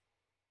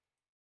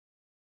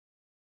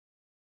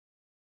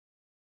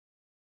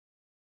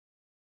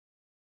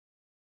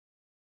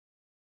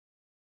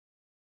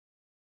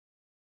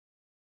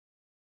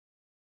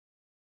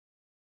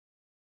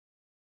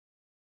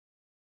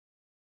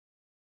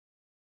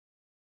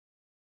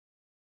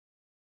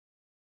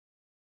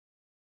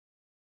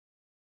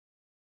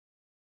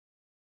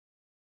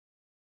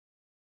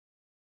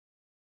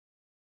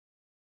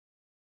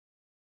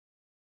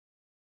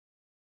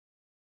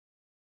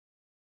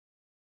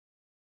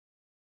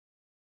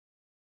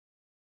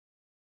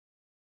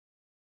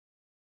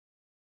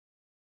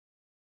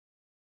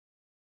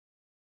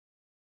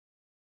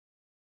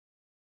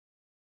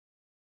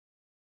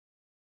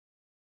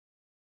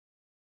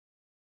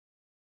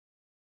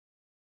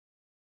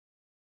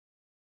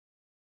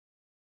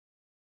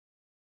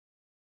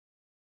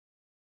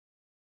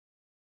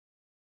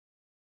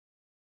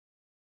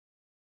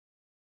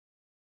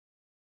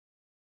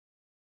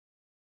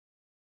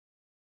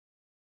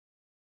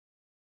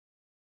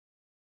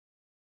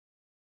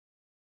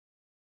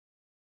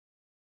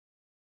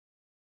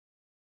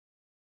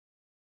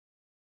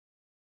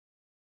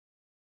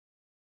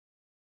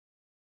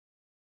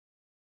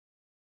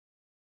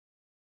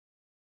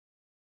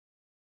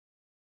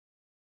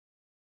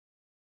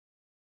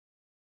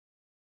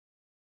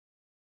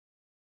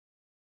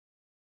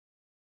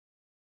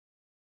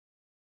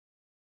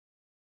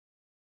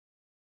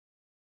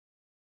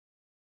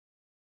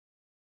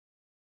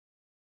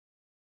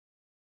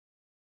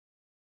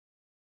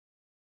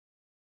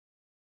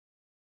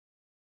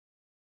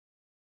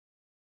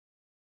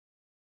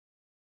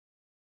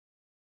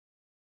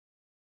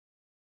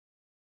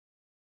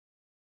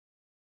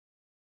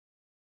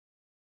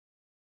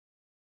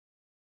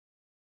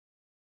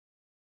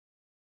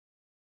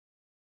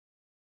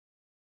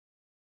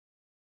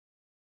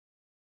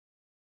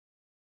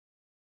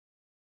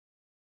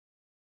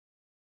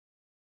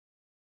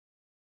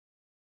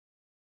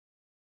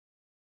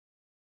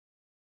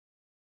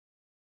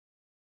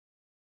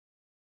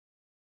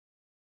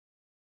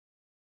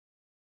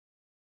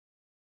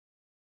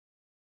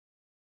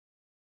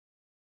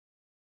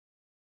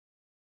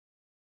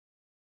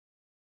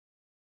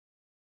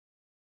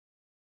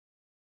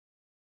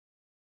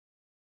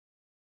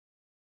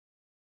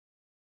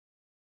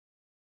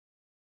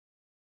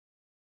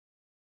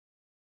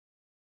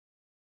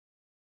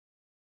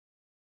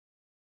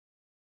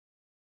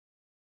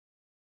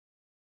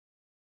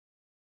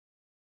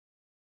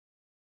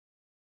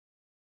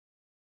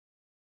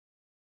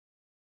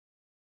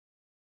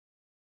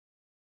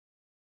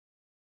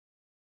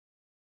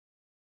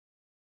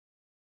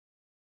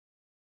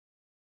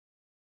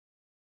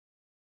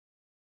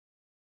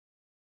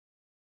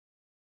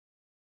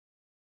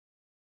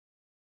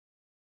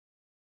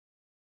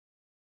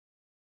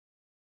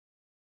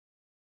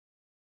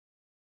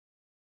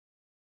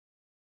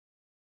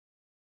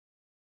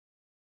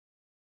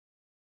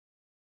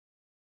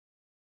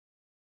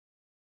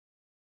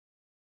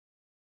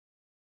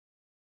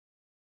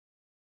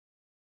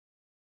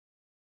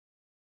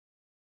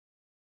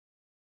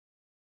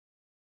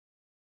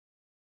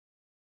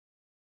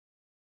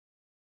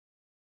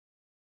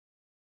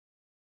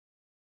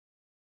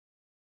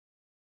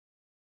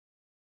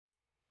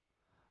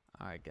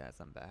 Alright, guys,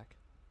 I'm back.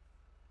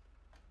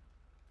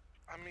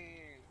 I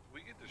mean,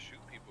 we get to shoot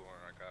people on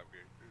our cop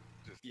here,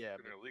 just Yeah, in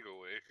but- an illegal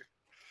way.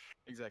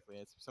 Exactly.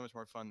 It's so much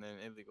more fun than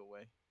an illegal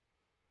way.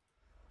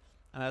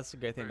 And that's the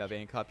great thing about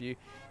being a cop.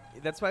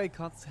 That's why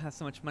cops have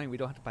so much money. We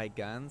don't have to buy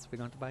guns. We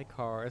don't have to buy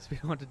cars. We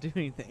don't have to do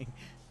anything.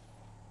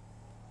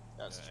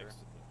 That's Yeah, true.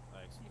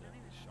 I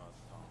accidentally shot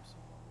Thompson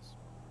once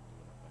when we were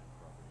doing a bank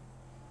robbery.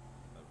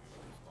 That we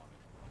were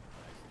responding to.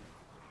 I accidentally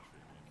pulled the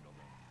trigger and killed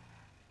him.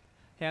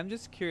 Hey, I'm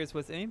just curious.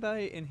 Was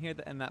anybody in here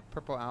in that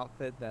purple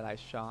outfit that I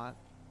shot?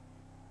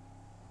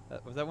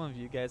 Was that one of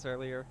you guys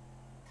earlier?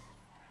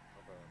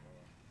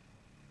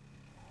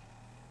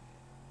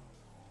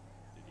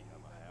 Did he have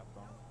a hat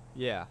on?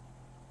 Yeah.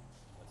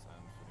 That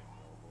sounds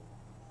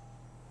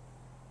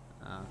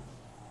familiar.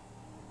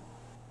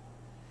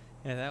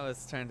 Yeah, that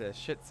was turned to a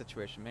shit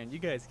situation, man. You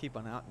guys keep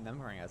on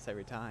outnumbering us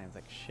every time. It's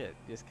like shit.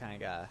 You just kind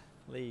of gotta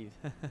leave.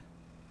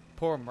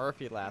 Poor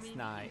Murphy last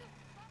night.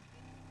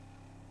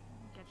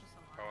 Get you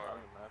some Oh,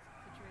 armor. Probably not.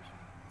 Situation.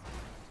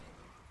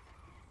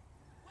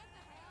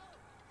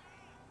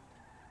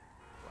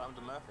 I'm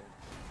the Murphy.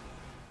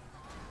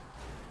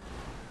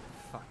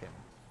 Fucking.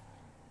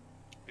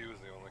 he was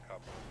the only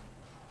cop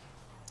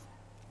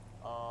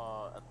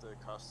on. At the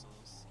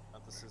customs,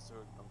 at the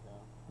sisterhood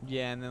compound.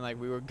 Yeah, and then like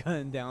we were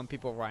gunning down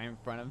people right in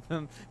front of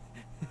him.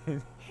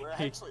 We're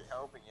actually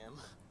helping him.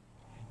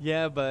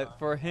 Yeah, but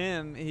for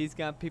him, he's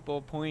got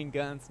people pointing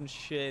guns and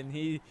shit, and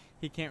he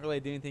can't really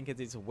do anything because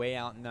he's way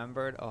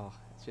outnumbered. Oh,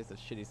 it's just a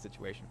shitty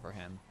situation for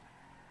him.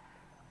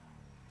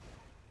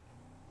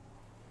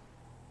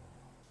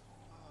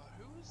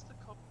 Who was the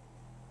cop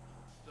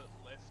that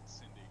left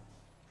Cindy?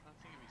 I'm trying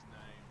to think of his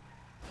name.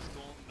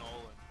 Storm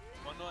Nolan.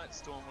 One night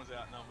Storm was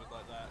outnumbered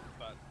like that,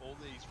 but all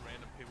these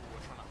random people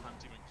were trying to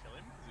hunt him and kill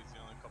him because he's the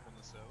only cop on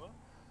the server.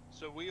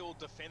 So we all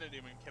defended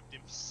him and kept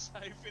him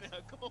safe in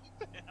our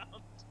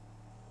compound.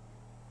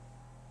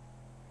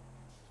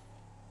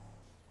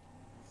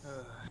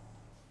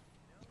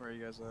 Where are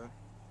you guys at?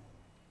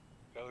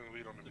 Selling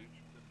weed on the beach.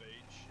 The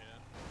beach,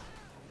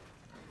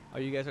 yeah. Oh,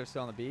 you guys are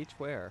still on the beach?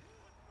 Where?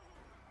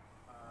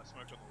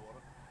 Smoked on the water.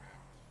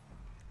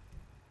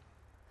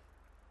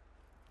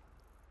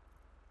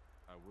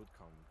 I would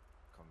come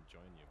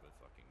join you, but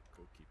fucking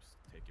Cook keeps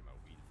taking my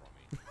weed from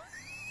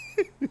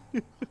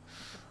me.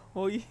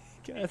 Well, you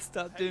gotta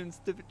stop doing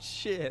stupid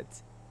shit.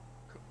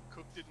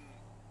 Cook didn't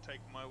take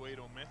my weed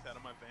or meth out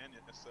of my van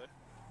yesterday.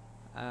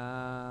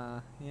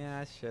 Yeah,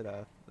 I should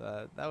have.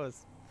 That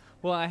was,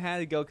 well, I had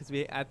to go because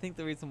I think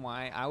the reason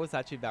why I was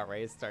actually about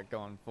ready to start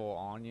going full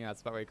on, you know,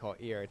 that's about what we call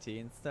ERT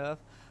and stuff.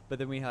 But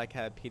then we like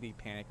had a PD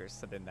panic or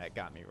something that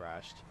got me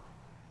rushed.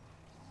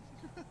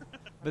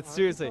 But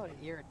seriously,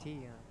 ERT,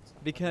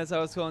 because I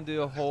was going to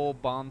do a whole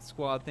bomb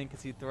squad thing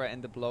because he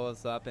threatened to blow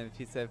us up, and if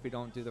he said if we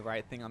don't do the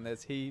right thing on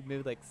this, he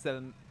moved like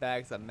 7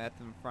 bags of meth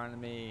in front of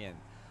me and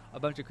a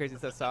bunch of crazy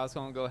stuff. So I was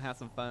going to go have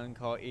some fun,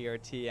 call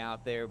ERT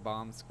out there,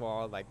 bomb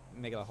squad, like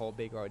make it a whole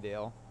big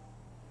ordeal.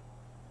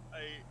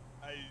 I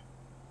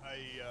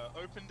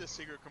opened a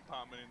cigarette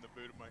compartment in the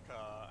boot of my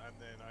car, and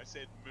then I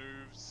said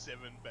move 7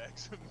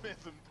 bags of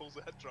meth and pulls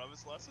out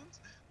driver's license.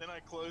 Then I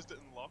closed it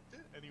and locked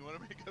it, and he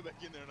wanted me to go back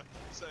in there, and I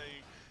kept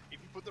saying, if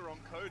you put the wrong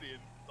code in,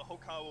 the whole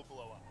car will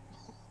blow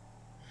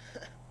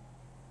up.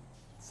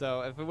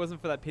 So if it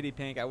wasn't for that PD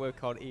panic, I would have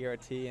called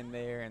ERT in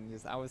there, and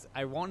just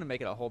I wanted to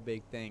make it a whole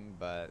big thing,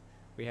 but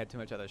we had too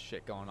much other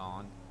shit going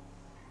on.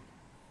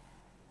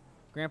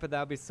 Grandpa, that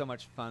would be so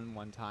much fun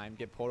one time.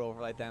 Get pulled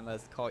over like that and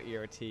let's call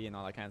ERT and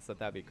all that kind of stuff.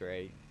 That'd be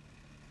great.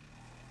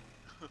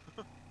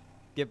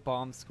 Get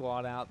bomb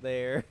squad out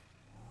there.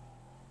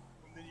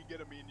 And then you get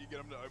them in, you get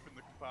them to open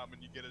the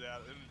compartment, you get it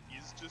out, and it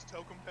is just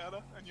talcum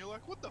powder, and you're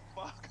like, what the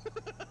fuck?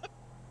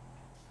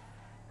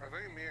 I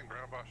think me and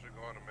Grandpa should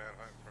go on a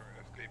manhunt for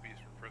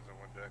escapees from prison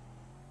one day.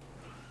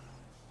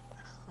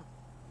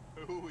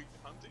 Who are we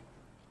hunting?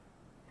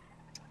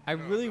 I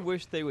No, really no,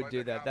 wish they would like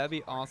do the that. That'd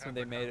be cops- awesome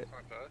if have they the made it.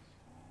 cops hunt us.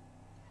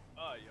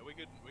 Oh yeah, we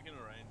can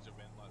arrange an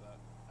event like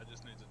that. I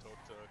just need to talk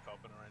to a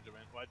cop and arrange an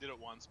event. Well, I did it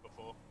once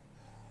before.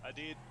 I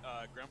did.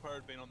 Grandpa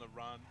had been on the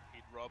run.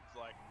 He'd robbed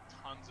like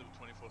tons of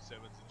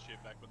 24/7s and shit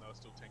back when they were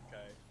still 10k.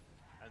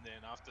 And then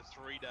after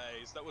 3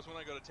 days, that was when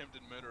I got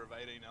attempted murder of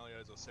 18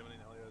 Elios or 17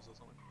 Elios or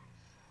something.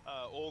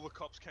 All the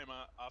cops came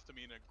out after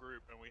me in a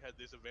group, and we had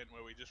this event where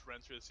we just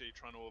ran through the city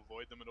trying to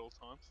avoid them at all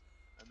times.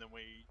 And then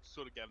we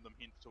sort of gave them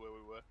hints to where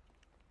we were.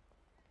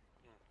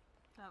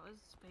 That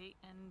was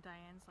Spate and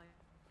Diane's like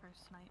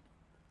first night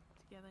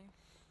together.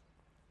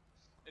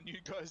 And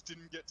you guys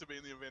didn't get to be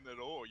in the event at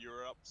all. You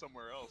were up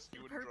somewhere else.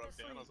 You wouldn't drive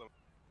down or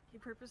something.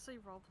 He purposely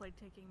roleplayed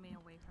taking me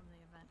away from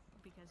the event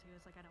because he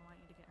was like, I don't want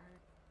you to get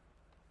hurt.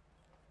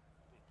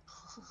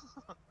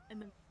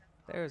 And then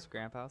There's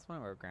Grandpa. I was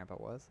wondering where Grandpa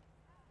was.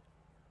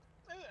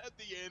 At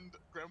the end,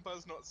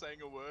 Grandpa's not saying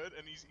a word,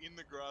 and he's in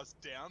the grass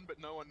down, but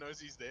no one knows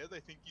he's there. They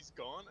think he's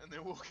gone, and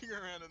they're walking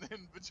around, and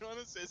then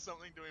Vagina says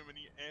something to him, and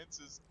he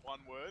answers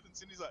one word, and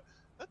Cindy's like,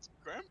 that's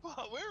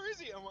Grandpa, where is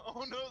he? I'm like,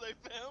 oh no, they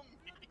found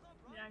me.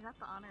 yeah, I got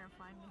the honor of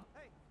finding.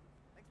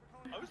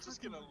 I was just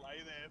gonna lay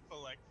there for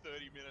like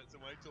 30 minutes and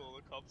wait till all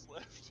the cops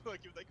left.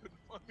 Like if they couldn't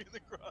find me in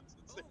the grass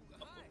and say,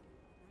 Oh, hi.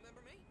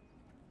 Remember me?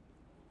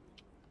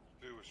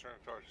 Dude was trying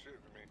to talk shit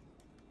to me.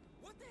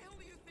 What the hell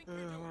do you think you're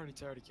I'm doing? already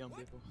tired of killing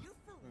What? people. You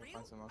for I'm gonna real?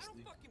 find something else I to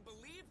don't do. fucking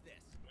believe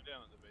this. we're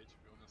down at the beach if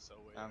you want to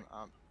sell weed.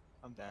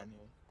 I'm down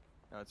here.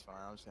 No, it's fine.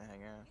 I'm just gonna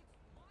hang out.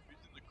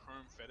 Who's in the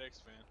Chrome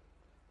FedEx fan?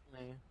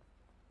 Man.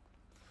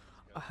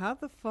 How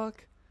the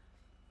fuck?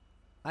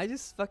 I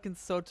just fucking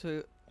sold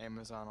to.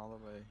 Amazon all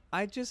the way.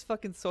 I just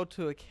fucking sold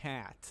to a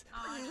cat. Oh,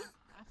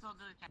 I sold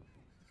to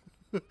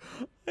the cat.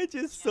 I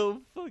just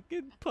sold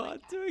fucking pot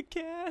to a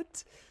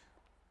cat.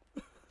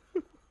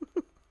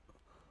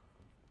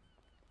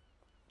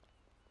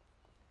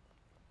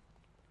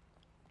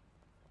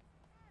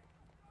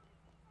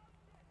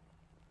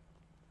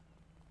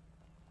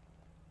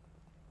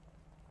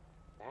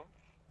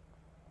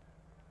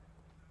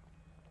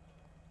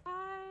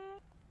 Huh?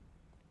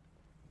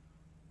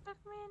 Took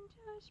me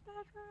into his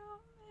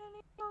bedroom and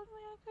he told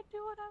me I could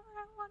do whatever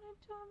I wanted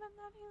to him and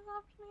that he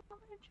loved me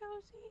over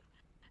Josie.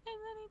 And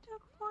then he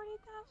took $40,000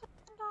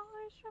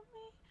 from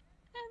me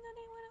and then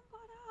he went and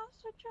bought a house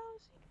with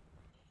Josie.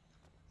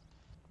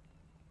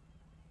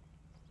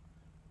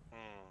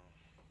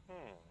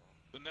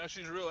 So now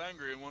she's real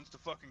angry and wants to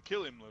fucking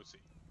kill him, Lucy.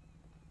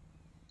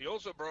 He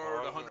also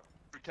borrowed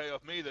 100K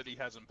off me that he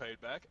hasn't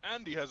paid back,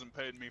 and he hasn't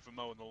paid me for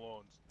mowing the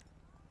lawns.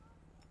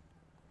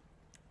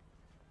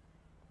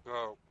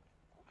 So,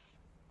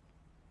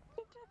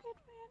 He took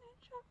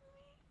advantage of me.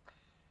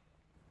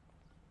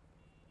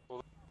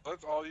 well,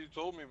 that's all you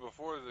told me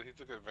before is that he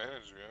took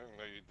advantage of you. I didn't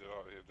know you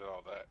did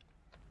all that.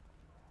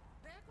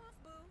 Back off,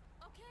 boo.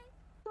 Okay.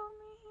 Told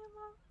me he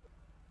loved me.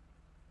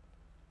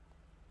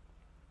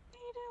 He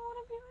didn't want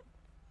to be with me.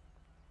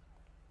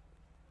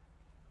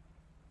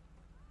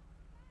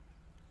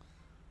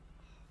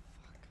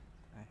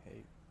 I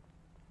hate.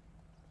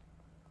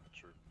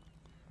 True.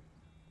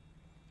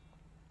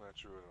 Not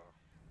true at all.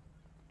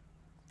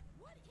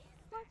 What is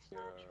That's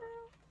not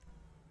true.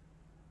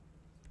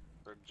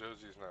 But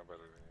Josie's not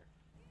better than you.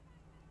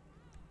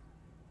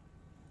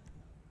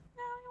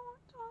 Now he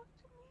won't talk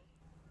to me.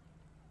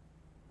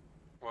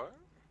 What?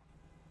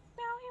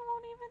 Now he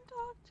won't even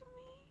talk to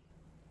me.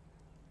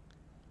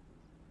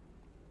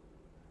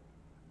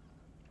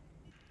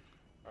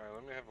 Alright,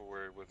 let me have a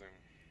word with him.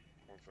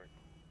 One second.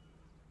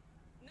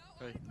 No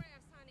Hey.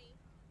 autographs, honey.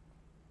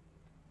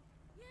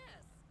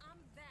 Yes, I'm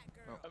that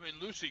girl. I mean,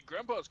 Lucy,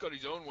 Grandpa's got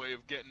his own way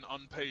of getting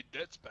unpaid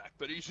debts back,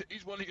 but he's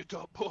one of your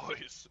top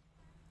boys.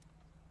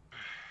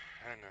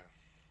 I know.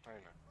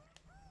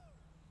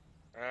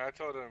 I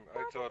told him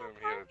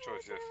he had a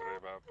choice yesterday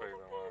about paying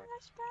the line.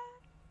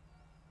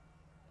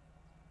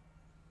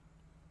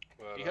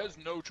 But, He has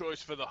no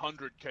choice for the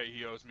 100K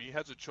he owes me. He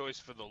has a choice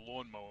for the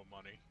lawnmower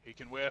money. He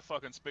can wear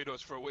fucking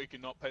Speedos for a week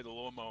and not pay the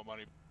lawnmower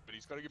money, but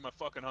he's got to give my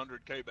fucking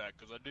 100K back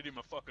because I did him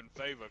a fucking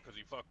favor because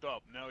he fucked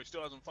up. Now he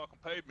still hasn't fucking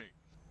paid me.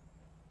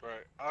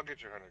 Right, I'll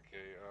get your 100K.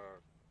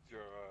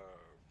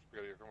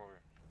 Spaghetti, come over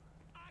here.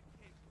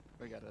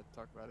 We gotta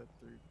talk about it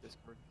through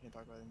Discord. Can't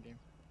talk about it in game.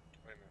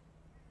 Right now.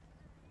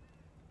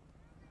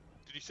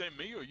 Did he say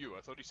me or you? I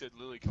thought he said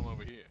Lily, come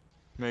over here.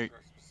 Mate.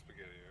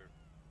 Spaghetti here.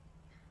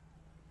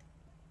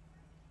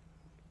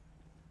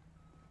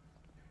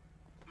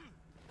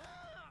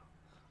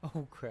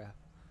 Oh crap.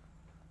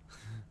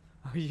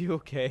 Are you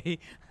okay?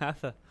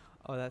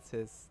 Oh, that's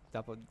his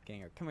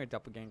doppelganger. Come here,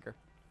 doppelganger.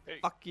 Hey.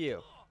 Fuck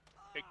you.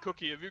 Hey,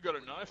 Cookie, have you got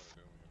a knife?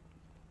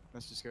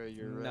 Let's just go to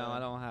your. No, I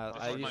don't have.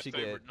 This I is my usually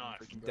get favorite knife.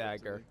 freaking go to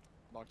dagger.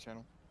 the Lock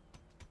channel.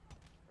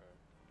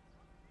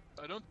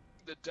 I don't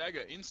think the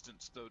dagger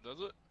instants though, does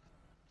it?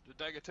 The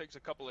dagger takes a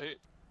couple of hits.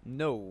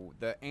 No,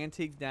 the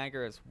antique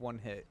dagger is one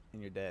hit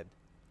and you're dead.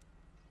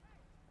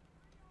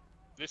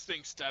 This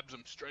thing stabs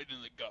him straight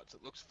in the guts.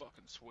 It looks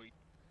fucking sweet.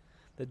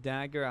 The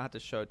dagger, I'll have to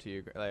show it to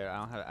you later. I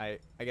don't have.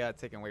 I got it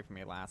taken away from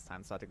me last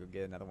time, so I have to go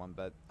get another one.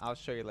 But I'll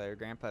show you later.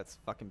 Grandpa, it's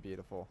fucking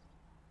beautiful.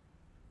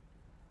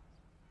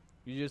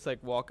 You just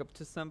like walk up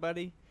to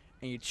somebody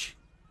and you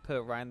put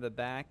it right in the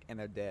back, and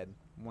they're dead.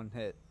 One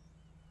hit.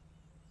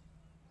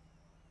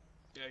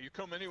 Yeah, you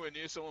come anywhere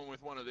near someone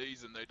with one of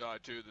these and they die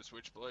too, the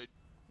switchblade.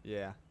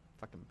 Yeah,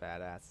 fucking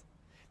badass.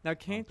 Now,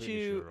 can't pretty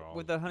you, sure all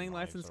with the hunting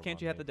knives license, are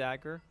can't you have the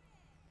one-hit. dagger?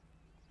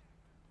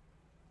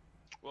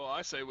 Well,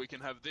 I say we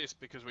can have this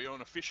because we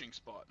own a fishing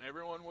spot and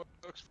everyone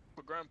works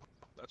for Grandpa.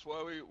 That's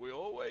why we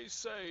always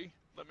say,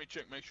 let me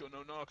check, make sure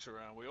no knocks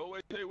around. We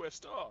always say we're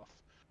staff.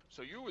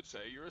 So you would say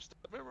you're a staff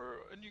member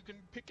and you can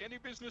pick any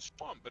business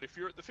you want, but if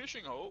you're at the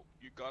fishing hole,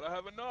 you gotta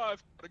have a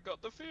knife, gotta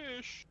gut the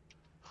fish.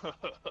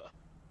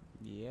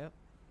 Yep,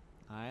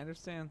 I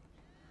understand.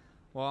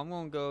 Well, I'm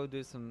gonna go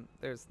do some.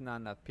 There's not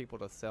enough people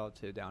to sell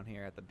to down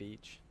here at the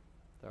beach.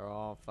 They're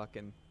all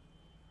fucking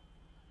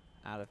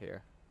out of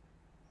here.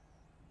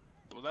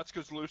 Well, that's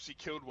because Lucy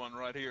killed one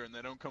right here and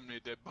they don't come near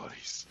dead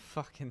bodies.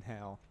 Fucking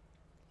hell.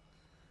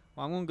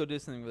 Well, I'm gonna go do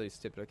something really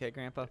stupid, okay,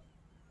 Grandpa?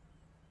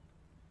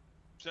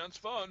 Sounds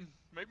fun.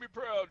 Make me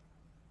proud.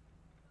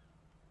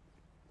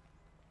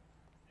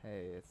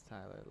 Hey, it's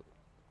Tyler.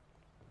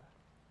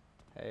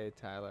 Hey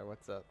Tyler,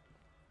 what's up?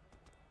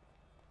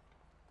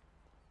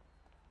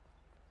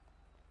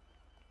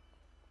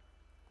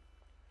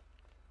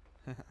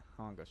 I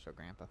wanna go show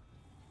Grandpa.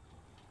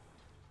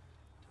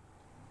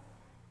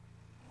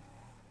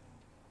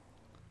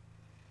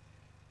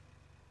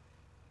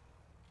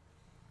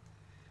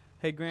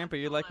 Hey Grandpa,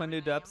 you like my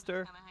new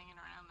dubster?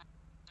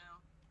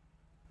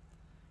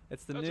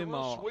 It's the That's new a real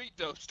mall. sweet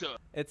dumpster.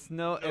 It's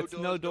no doors, no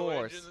no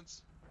doors.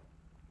 engines.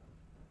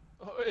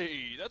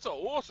 Hey, that's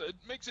awesome. It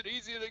makes it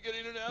easier to get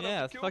in and out Yeah,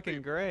 of it's to kill fucking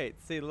people.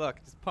 great. See,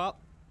 look, just pop,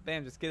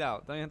 bam, just get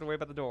out. Don't even have to worry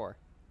about the door.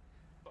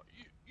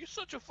 You're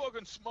such a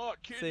fucking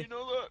smart kid, See? you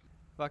know that?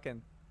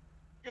 Fucking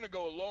You're gonna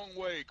go a long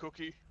way,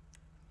 Cookie.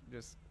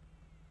 just.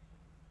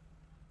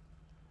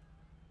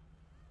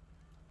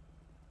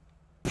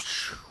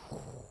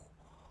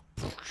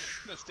 I'm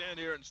gonna stand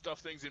here and stuff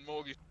things in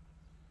Morgan's.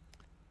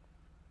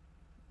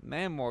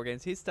 Man, Morgan,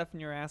 is he stuffing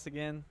your ass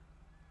again?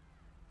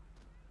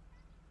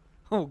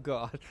 Oh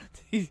God.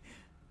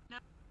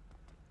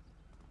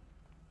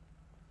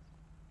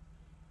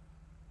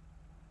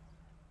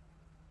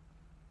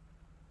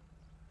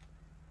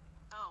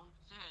 Oh,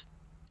 shit.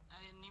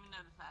 I didn't even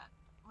notice that.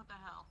 What the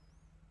hell?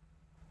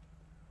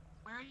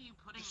 Where are you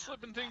putting Just those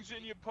slipping things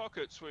in your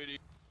pocket, sweetie.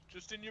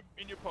 Just in your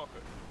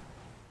pocket.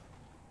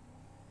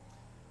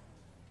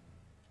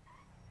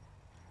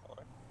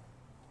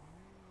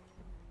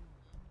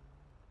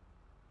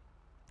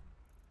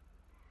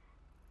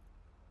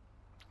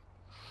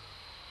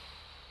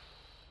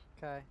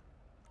 Okay.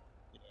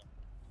 Yeah.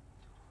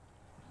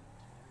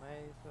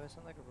 Do I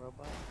sound like a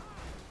robot?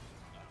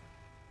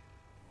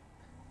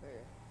 Where?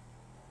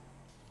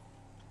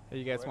 Hey,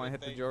 you guys Where want to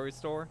did hit the they- jewelry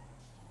store?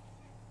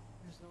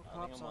 There's no I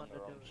think cops I'm on on to the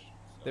do wrong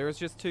it. There was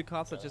just 2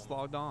 cops that just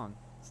logged on.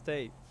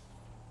 State.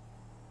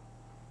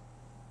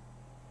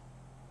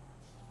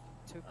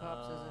 2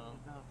 cops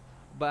isn't enough.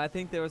 But I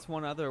think there was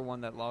one other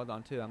one that logged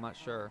on too. I'm not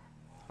sure.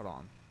 Hold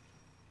on.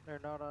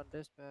 They're not on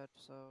dispatch,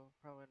 so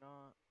probably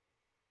not.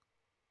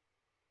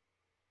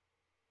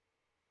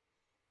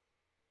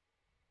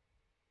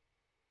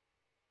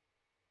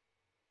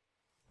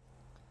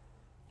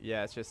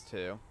 Yeah, it's just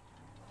 2.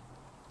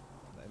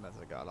 They must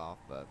have got off,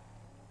 but.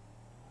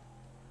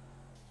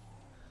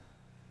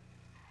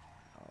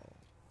 Oh.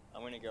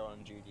 I'm gonna go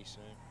on duty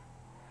soon.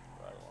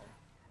 Right on.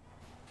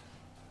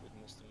 With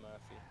Mr.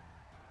 Murphy.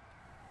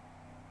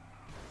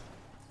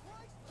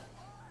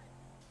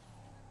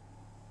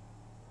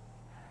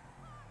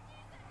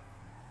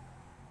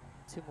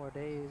 Two more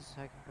days,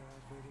 I can go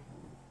on duty.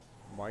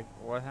 Why?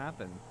 What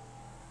happened?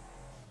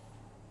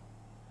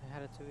 I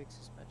had a 2-week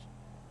suspension.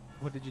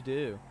 What did you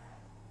do?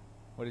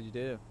 What did you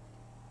do?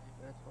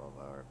 I got a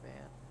 12-hour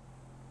ban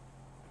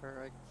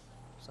for like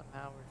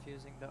somehow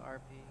refusing to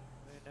RP.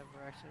 I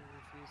never actually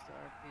refused to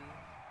RP.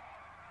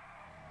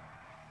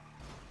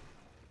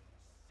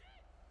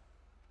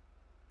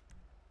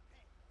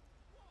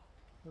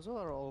 It was a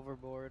little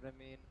overboard. I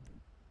mean,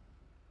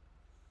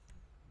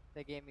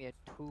 they gave me a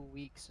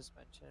 2-week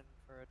suspension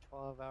for a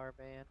 12-hour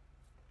ban.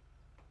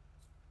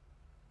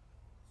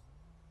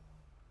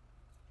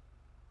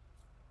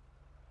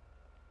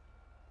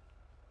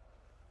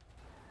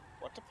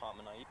 What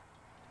department are you?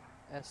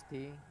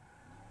 SD.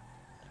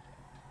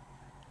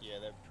 Yeah,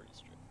 they're pretty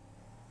strict.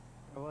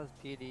 I was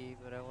PD,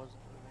 but I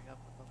wasn't moving up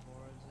with the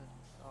boards, and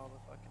all the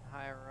fucking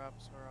higher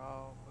ups were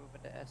all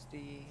moving to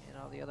SD, and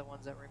all the other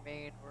ones that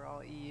remained were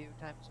all EU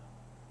time zone.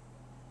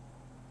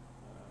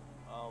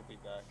 I'll be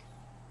back.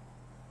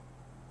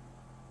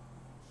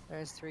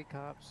 There's 3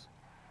 cops.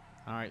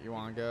 Alright, you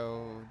want to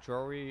go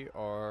jewelry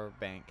or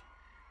bank?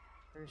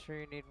 Pretty sure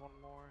you need one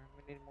more.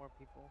 We need more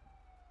people.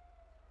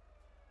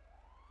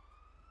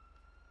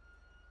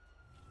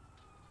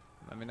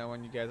 Let me know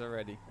when you guys are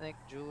ready. I think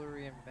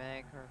jewelry and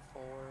bank are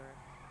 4.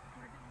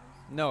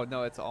 No,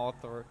 it's all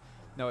 3.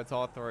 No, it's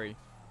all 3.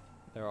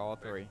 They're all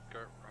 3. Oh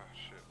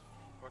shit.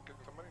 Fucking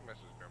somebody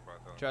messaged Grandpa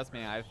telling Trust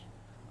me,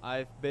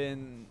 I've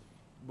been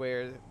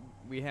where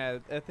we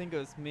had, I think it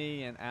was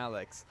me and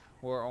Alex,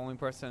 were only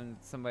person,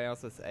 somebody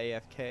else was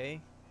AFK,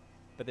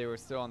 but they were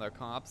still on their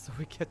comps, so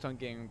we kept on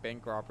getting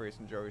bank robberies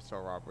and jewelry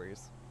store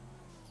robberies.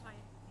 That's why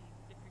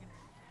if you're gonna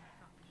take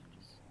a cop, you should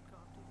just go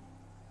off duty.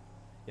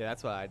 Yeah,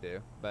 that's what I do,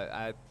 but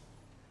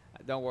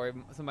don't worry,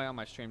 somebody on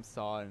my stream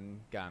saw it and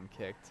got him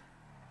kicked.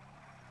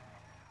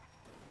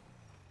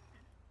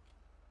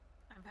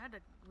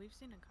 We've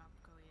seen a cop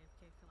go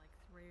AFK for like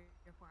 3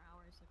 or 4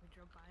 hours. Like we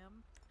drove by him,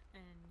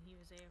 and he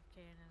was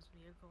AFK, and his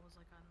vehicle was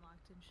like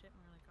unlocked and shit.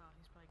 And we were like, oh,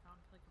 he's probably gone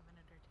for like a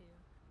minute or 2.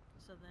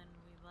 So then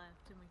we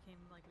left, and we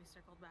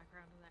circled back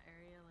around to that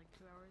area like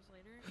 2 hours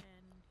later,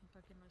 and he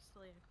fucking was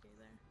still AFK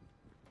there.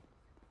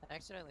 I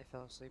accidentally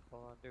fell asleep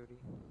while on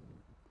duty.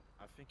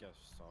 I think I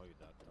saw you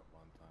that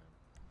one time.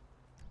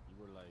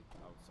 You were like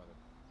outside of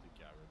the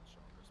garage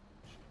on this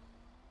bullshit.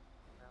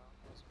 No,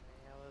 it wasn't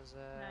me. I was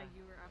No,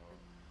 you were up in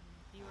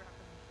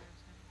the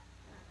sheriff's center,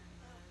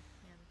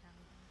 near the county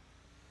thing.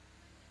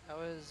 I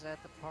was at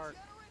the park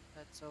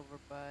that's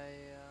over by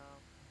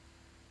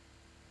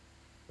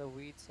the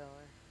weed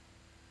cellar.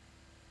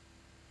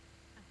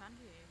 I found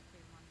you AFK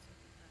once.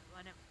 Well,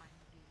 I didn't find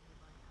you.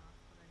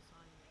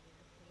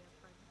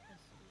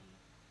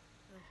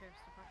 the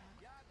sheriff's department.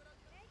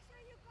 Make sure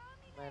you call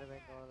me Might have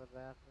been later. going to the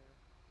bathroom.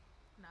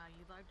 Nah,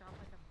 you logged off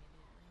like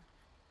immediately.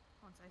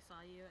 Once I saw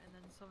you, and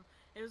then some.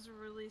 It was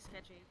really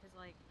sketchy because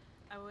like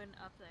I went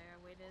up there, I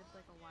waited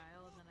like a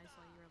while, and then I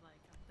saw you were like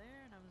up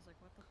there, and I was like,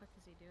 what the fuck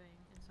is he doing?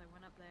 And so I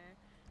went up there,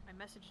 I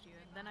messaged you,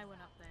 and then I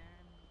went up there,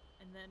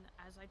 and then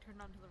as I turned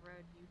onto the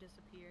road, you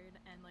disappeared,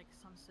 and like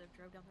some civ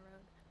drove down the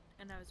road,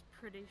 and I was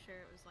pretty sure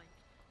it was like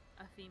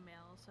a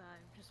female, so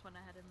I just went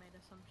ahead and made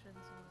assumptions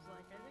and was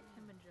like, I think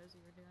him and Josie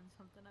were doing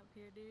something up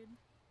here, dude.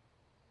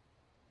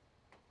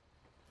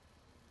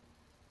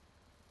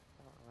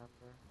 I don't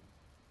remember.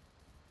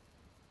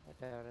 I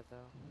doubt it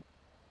though.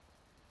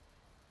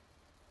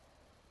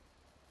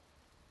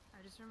 I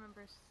just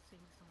remember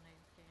seeing someone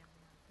AFK and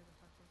being like, who the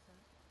fuck was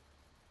that?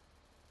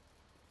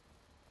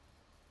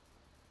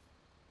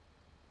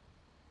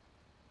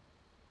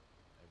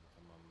 Every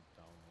time I'm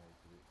down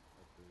here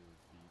at the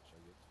beach, I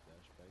get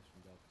flashbacks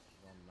from that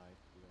one night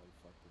we all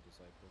fucked the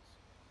disciples.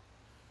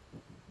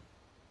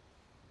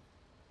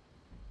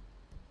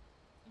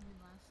 You mean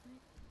last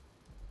night?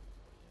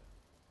 Oh yeah.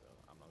 Well,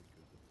 I'm not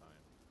good with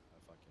time. I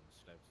fucking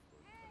slept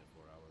for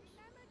 24 hours.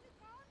 Remember to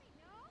call me,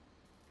 no?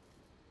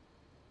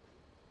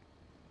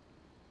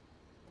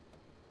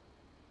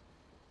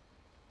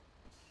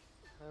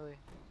 Lily,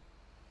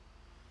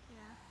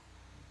 Yeah.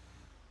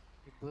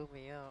 you blew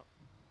me out.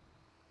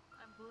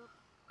 I blew up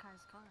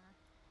Kai's car.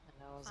 And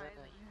I was Sorry in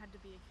that it. you had to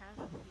be a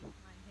casualty of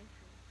my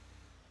hatred.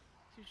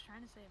 She was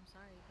trying to say I'm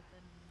sorry, but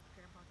then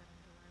Grandpa got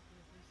into the RP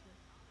with Lisa.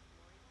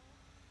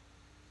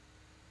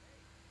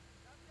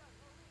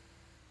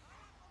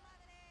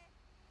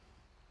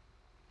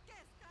 ¡Qué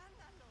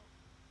escándalo!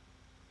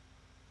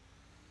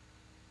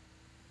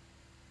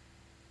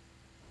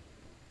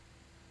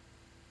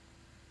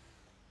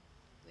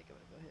 I think I'm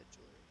gonna go hit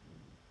Jewelry.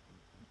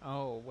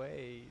 Oh,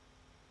 wait.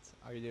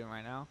 Are you doing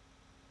right now?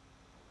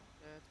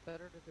 Yeah, it's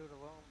better to do it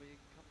alone, but you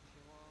can come if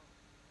you want.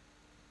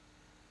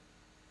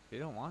 You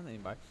don't want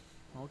anybody.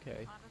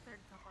 Okay. On a third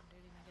cop on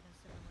duty, make it a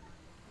civil and not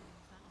guilty.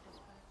 He's not in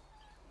dispatch,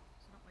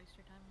 so don't waste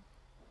your time.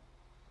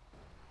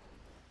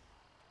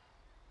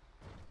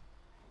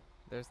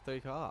 There's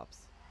 3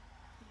 cops.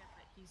 Yeah,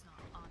 but he's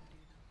not on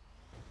duty.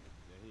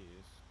 Yeah, he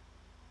is.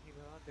 He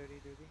was on duty.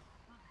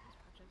 Not in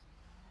dispatches.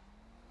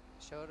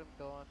 Showed him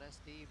go on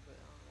SD, but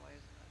I don't know why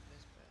he's not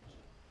dispatch.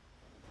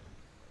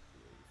 Might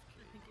be AFK.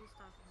 I think he's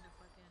talking to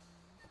fucking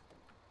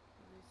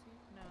Lucy.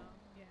 No,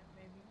 yeah,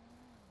 maybe. Who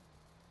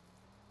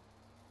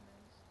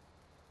knows?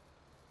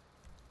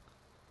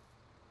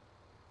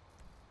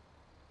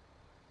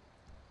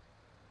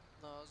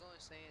 No, I was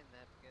only saying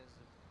that because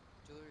the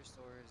jewelry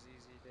store is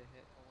easy to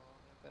hit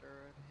alone and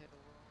better to hit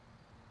alone.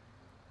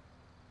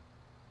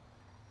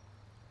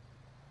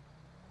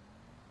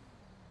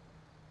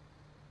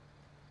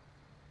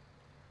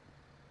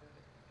 But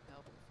you can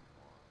help if you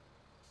want.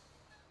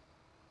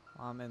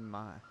 I'm in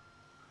my.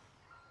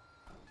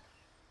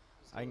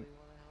 Does I Lily can-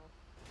 want to help?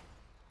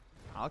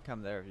 I'll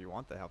come there if you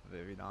want the help of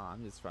it. If you don't,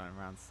 I'm just running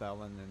around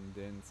selling and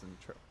doing some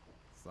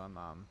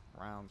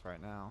rounds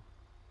right now.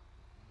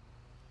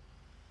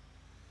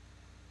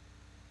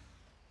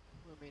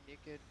 I mean, you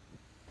could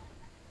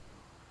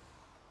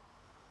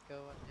go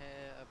and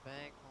hit a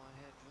bank while I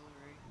hit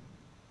jewelry.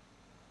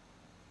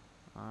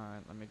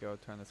 Alright, let me go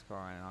turn this car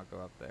on and I'll go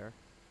up there.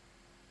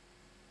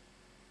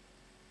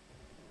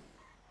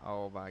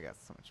 Oh, but I got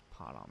so much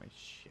pot on me.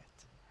 Shit.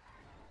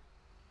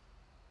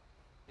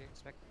 Do you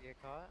expect to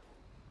get caught?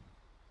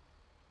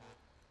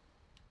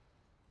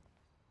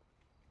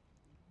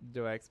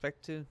 Do I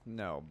expect to?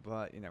 No,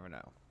 but you never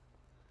know.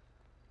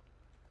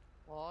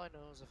 Well, all I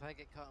know is if I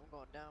get caught, I'm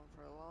going down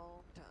for a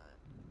long time.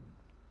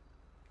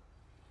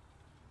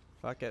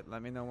 Fuck it,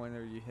 let me know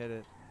whenever you hit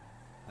it.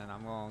 And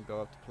I'm gonna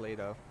go up to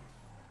Toledo.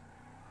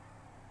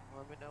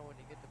 Let me know when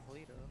you get to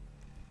Polito.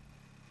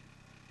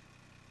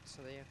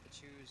 So they have to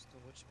choose to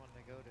which one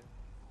to go to.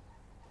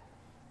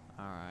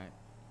 Alright.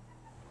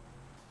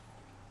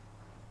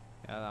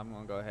 Yeah, I'm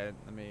gonna go ahead.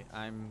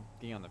 I'm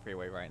getting on the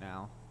freeway right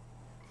now.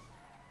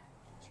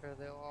 Sure,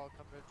 they'll all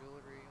come to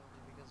jewelry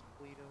only because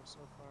Polito's so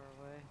far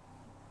away.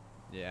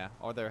 Yeah,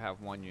 or they'll have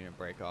one unit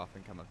break off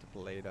and come up to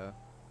Toledo.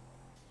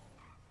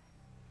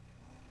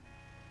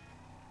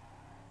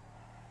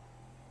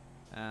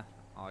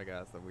 All I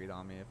got is the weed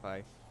on me. If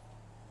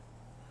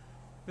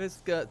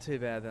it's got too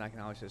bad, then I can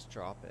always just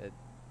drop it.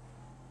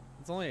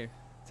 It's only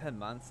 10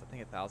 months, I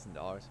think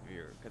 $1,000 a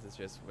year, because it's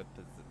just with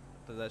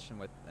possession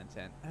with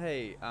intent.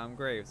 Hey,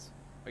 Graves,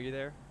 are you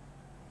there?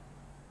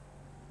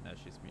 No,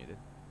 she's muted.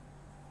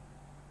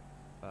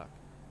 Fuck.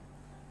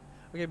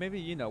 Okay, maybe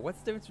you know, what's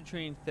the difference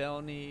between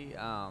felony,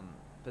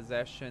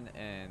 possession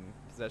and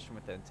possession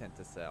with the intent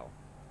to sell?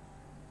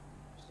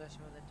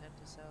 Possession with intent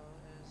to sell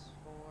is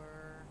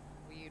for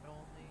weed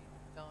only.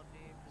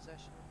 Felony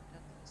possession with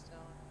intent to sell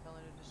and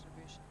felony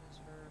distribution is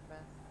for meth.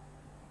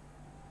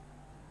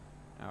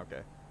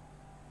 Okay.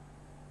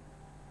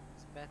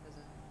 Meth is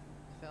a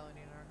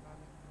felony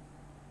narcotic.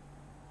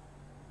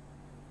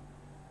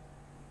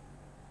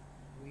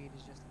 Weed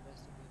is just a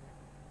misdemeanor.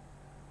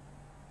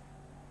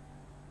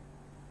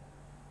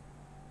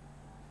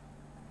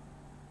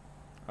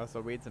 Oh, so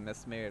weed's a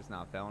misdemeanor, it's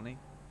not a felony?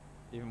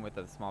 Even with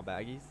the small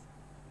baggies?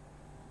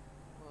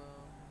 Well,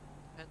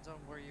 depends on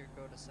where you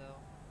go to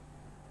sell.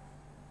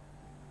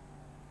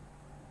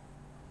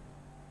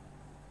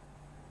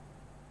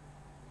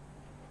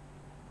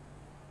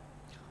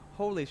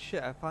 Holy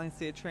shit, I finally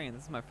see a train.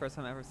 This is my first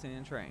time ever seeing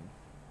a train.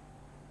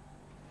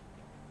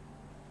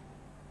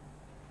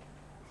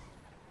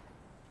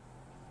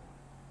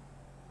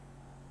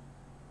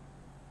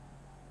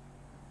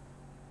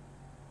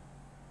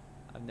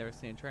 I've never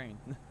seen a train.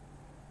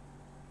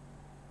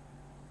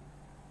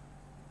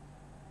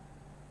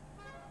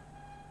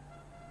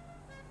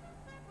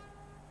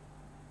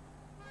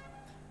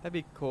 That'd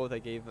be cool if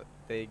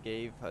they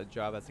gave a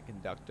job as a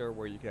conductor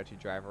where you could actually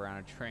drive around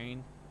a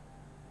train.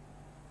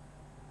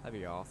 That'd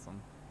be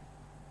awesome.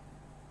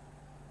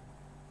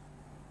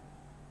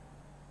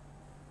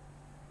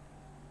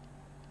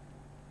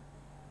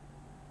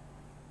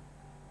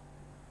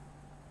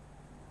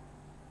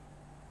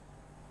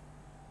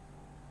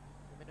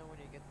 Let me know when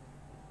you get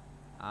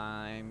there.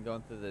 I'm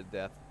going through the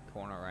death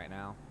corner right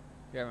now.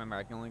 You gotta remember,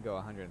 I can only go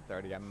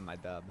 130. I'm in my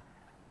dub.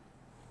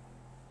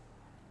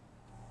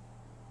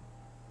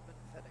 I'm in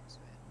the FedEx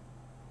van.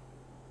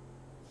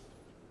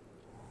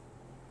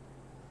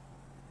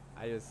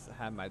 I just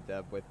had my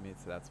dub with me,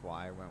 so that's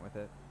why I went with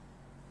it.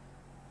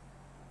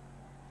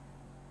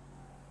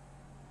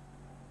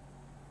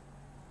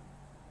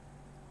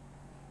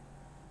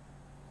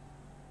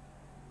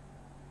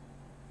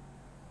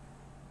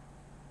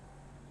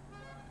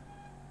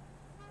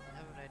 I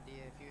have an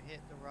idea. If you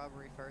hit the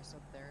robbery first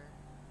up there,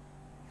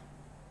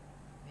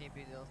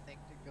 maybe they'll think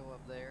to go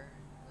up there,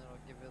 and then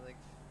it'll give it like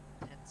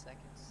 10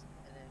 seconds,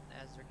 and then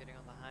as they're getting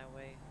on the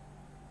highway,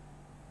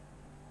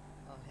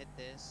 I'll hit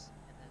this,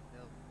 and then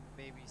they'll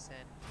maybe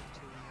send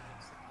 2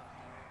 units to come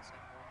here and send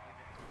 1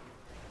 unit to you,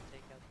 and then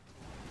take out the 2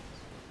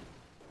 units.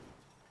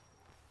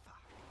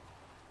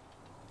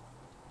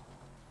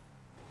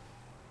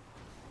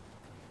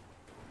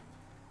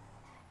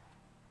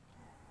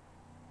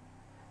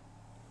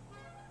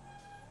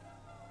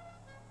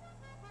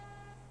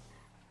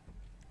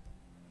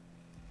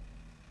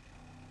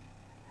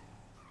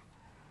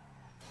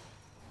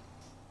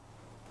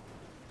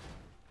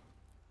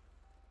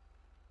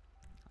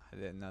 I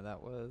didn't know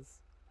that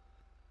was.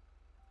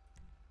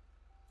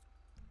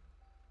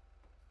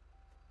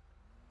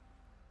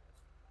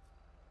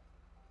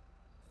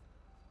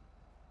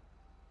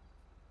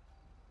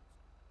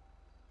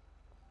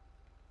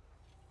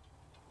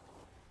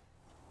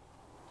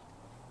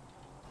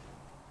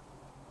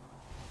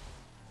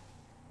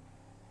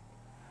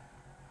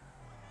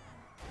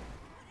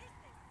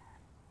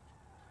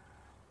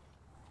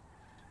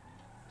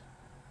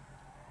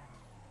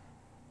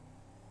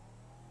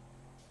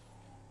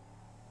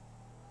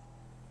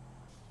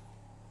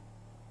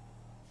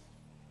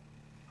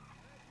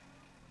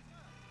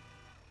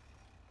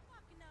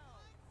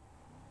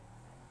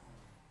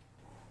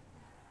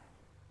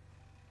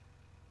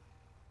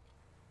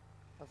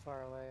 How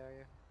far away are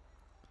you?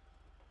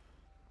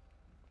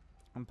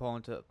 I'm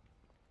pulling to.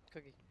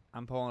 Cookie.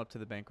 I'm pulling up to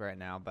the bank right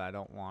now, but I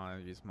don't want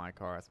to use my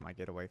car as my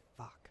getaway.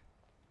 Fuck.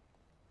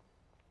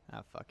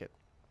 Ah, fuck it.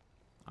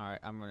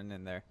 Alright, I'm running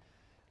in there.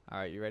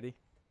 Alright, you ready?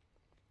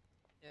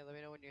 Yeah, let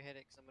me know when you hit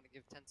it, because I'm going to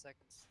give 10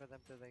 seconds for them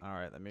to like.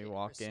 Alright, let me get in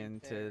walk pursuit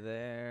into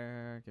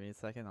there. Give me a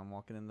second. I'm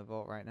walking in the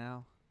vault right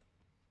now.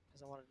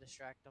 Because I want to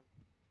distract them.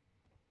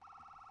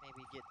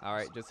 Maybe get.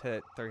 Alright, just hit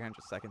it. 300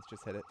 seconds.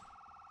 Just hit it.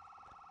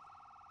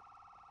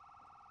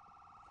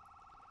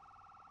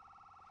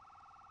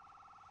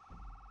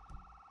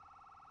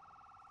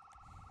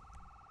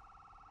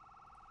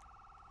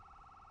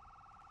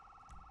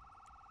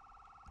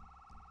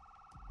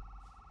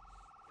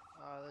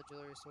 The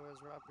jewelry store is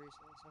robbed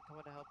recently, so I'm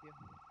coming to help you.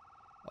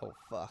 Oh,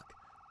 fuck.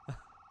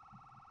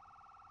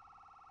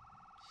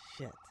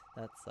 Shit,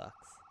 that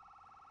sucks.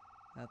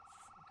 That's...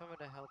 I'm coming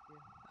to help you.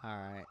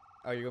 Alright.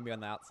 Oh, you're gonna be on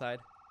the outside?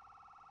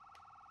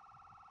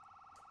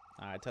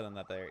 Alright, tell them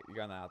that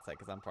you're on the outside,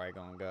 because I'm probably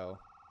gonna go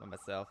by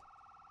myself.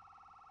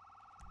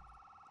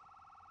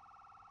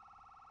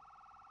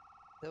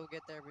 They'll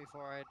get there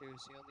before I do,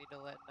 so you'll need to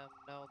let them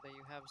know that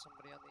you have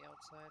somebody on the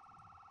outside.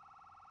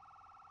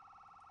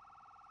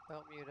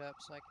 Don't mute up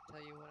so I can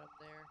tell you when I'm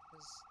there,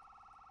 because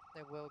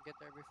they will get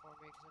there before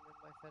me, because I'm in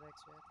my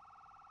FedEx van.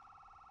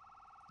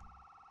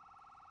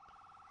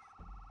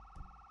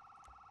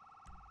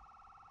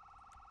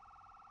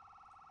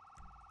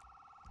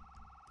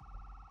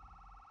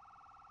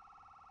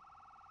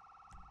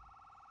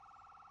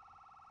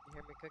 You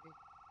hear me, Cookie?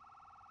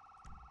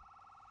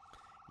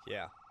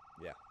 Yeah,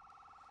 yeah.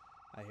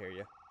 I hear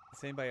you.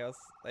 Is anybody else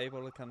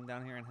able to come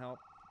down here and help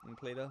in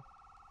Toledo?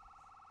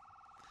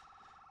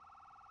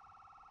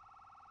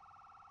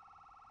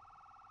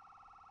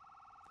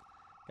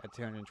 Got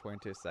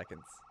 222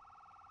 seconds.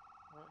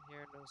 I don't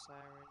hear no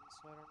sirens,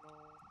 so I don't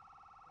know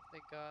if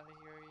they got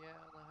here yet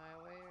on the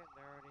highway and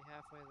they're already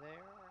halfway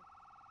there.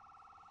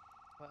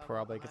 But I'm on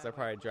Probably, the because they're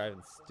highway probably driving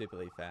now, so.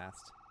 stupidly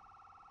fast.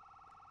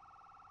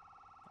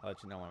 I'll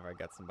let you know whenever I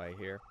got somebody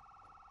here.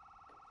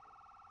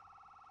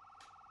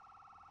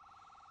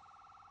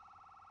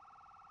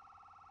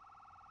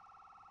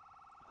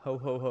 Ho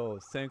ho ho!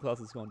 Santa Claus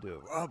is gonna do a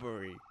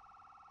robbery.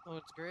 Oh,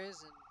 it's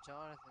Grizz and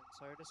Jonathan,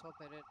 so I just hope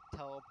they didn't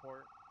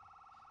teleport.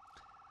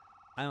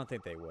 I don't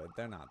think they would.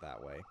 They're not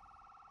that way.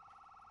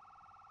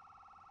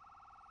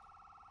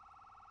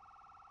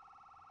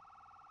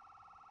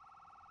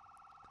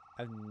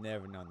 I've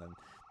never known them.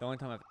 The only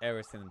time I've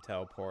ever seen them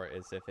teleport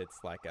is if it's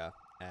like a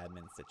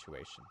admin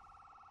situation.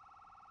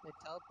 They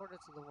teleported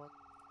to the one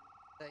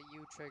that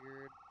you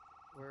triggered,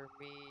 where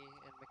me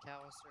and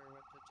McAllister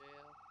went to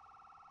jail,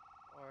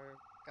 or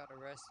got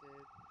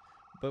arrested.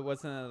 But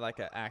wasn't it like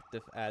an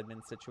active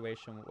admin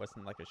situation? Wasn't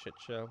it like a shit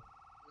show?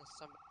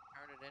 Somebody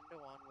turned it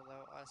into one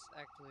without us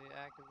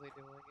actively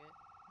doing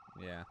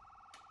it. Yeah.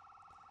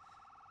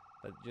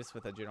 But just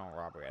with a general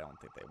robbery, I don't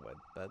think they would.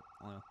 But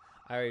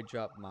I already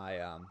dropped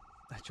my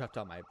I dropped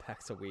all my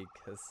packs a week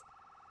because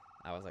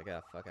I was like, ah,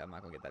 fuck it, I'm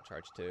not gonna get that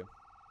charge too.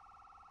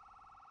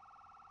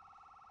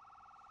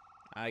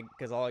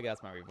 Because all I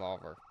got is my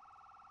revolver.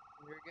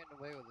 You're getting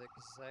away with it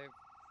because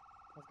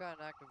I've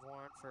got an active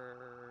warrant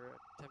for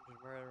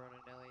attempted murder on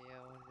an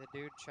LEO. The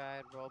dude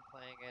tried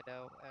role-playing it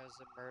out as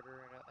a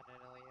murder in an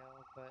LEO,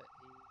 but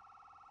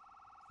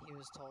he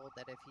was told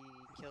that if he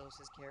kills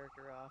his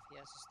character off, he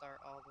has to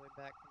start all the way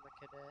back from a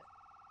cadet,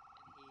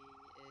 and he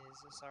is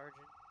a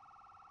sergeant.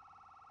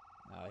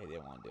 Oh, he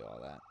didn't want to do all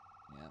that.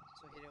 Yeah.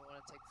 So he didn't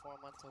want to take 4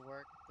 months of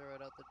work, throw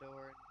it out the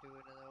door, and do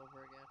it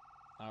over again.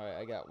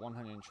 Alright, I got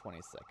 120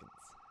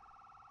 seconds.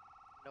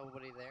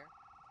 Nobody there?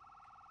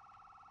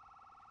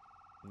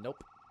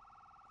 Nope.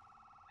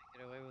 I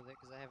get away with it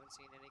because I haven't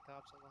seen any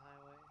cops on the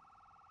highway.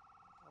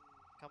 I'm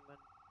coming.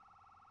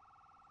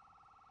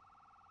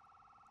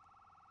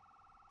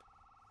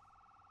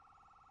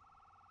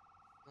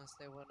 Unless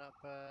they went up,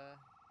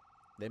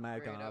 They might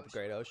have Great gone up Ocean.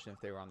 Great Ocean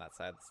if they were on that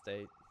side of the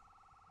state.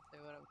 If they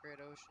went up Great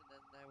Ocean,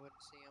 then I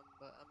wouldn't see them.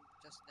 But I'm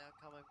just now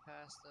coming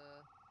past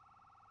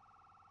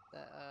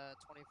that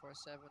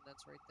 24/7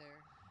 that's right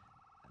there.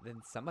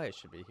 Then somebody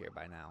should be here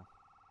by now.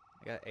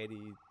 I got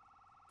 80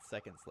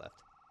 seconds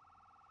left.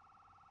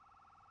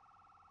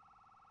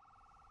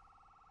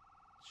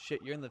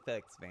 Shit, you're in the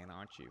FedEx van,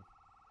 aren't you?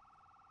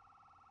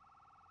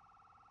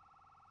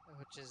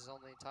 Which is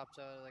only tops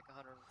out at like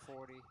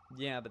 140.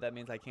 Yeah, but that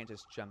means I can't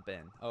just jump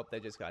in. Oh, they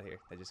just got here.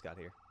 They just got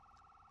here.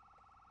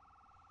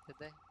 Did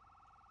they?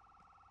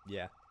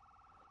 Yeah.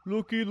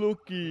 Looky,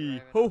 looky.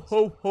 Driving Ho, on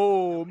ho,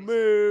 ho. Nobody's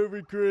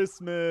Merry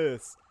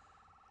Christmas.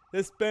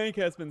 This bank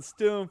has been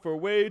stealing for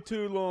way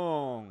too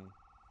long.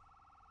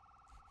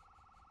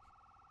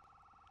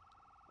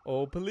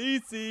 Oh,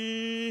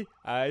 policey,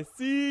 I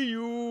see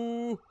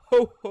you.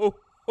 Ho, ho,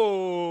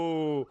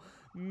 ho.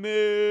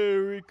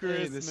 Merry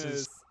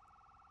Christmas.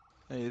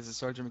 Hey, this is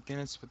Sergeant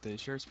McGinnis with the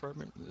Sheriff's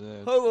Department.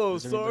 Hello,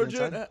 is there anybody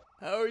Sergeant. inside?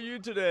 How are you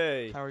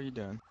today? How are you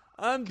doing?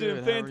 I'm Good, doing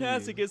how are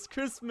fantastic. you? It's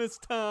Christmas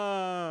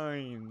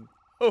time.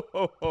 Ho,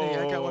 ho, ho. Hey,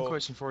 I got one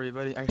question for you,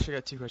 buddy. I actually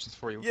got two questions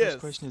for you. Yes. First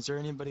question, is there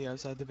anybody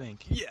outside the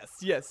bank? Yes,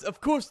 yes, of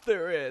course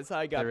there is.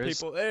 I got There is?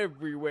 people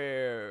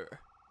everywhere.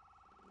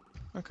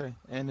 Okay,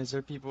 and is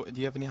there people, do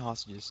you have any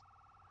hostages?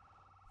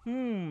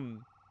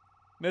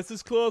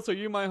 Mrs. Claus, are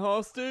you my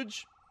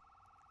hostage?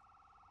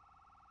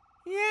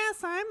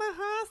 Yes, I'm a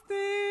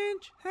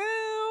hostage.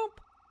 Help.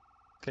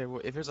 Okay,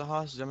 well, if there's a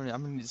hostage, I'm gonna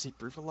need to see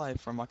proof of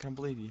life, or I'm not gonna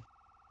believe you.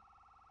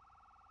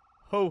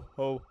 Ho,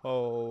 ho,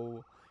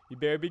 ho. You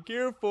better be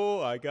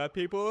careful. I got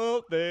people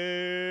out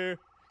there.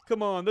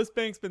 Come on, this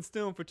bank's been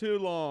stealing for too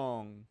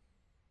long.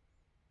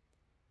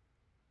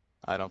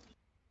 I don't.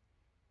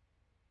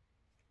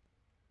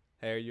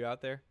 Hey, are you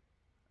out there?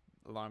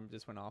 Alarm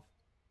just went off.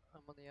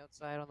 I'm on the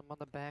outside. I'm on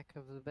the back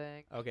of the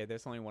bank. Okay,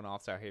 there's only one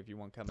officer out here if you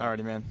want to come in.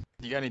 Alrighty, man.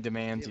 You got any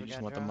demands? You Or you ever just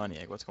got want the dropped? money?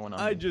 Like, what's going on?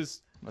 I here?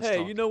 just, Let's hey,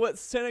 talk. you know what,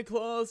 Santa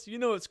Claus? You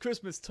know it's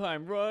Christmas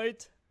time,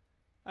 right?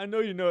 I know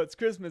you know it's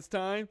Christmas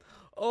time.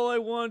 All I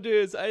want to do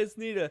is I just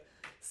need a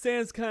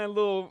Santa's kind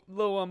of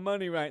low on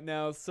money right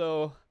now,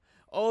 so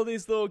all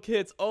these little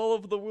kids all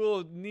over the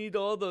world need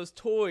all those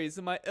toys,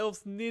 and my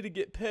elves need to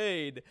get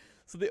paid.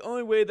 So the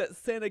only way that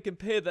Santa can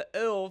pay the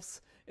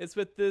elves is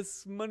with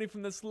this money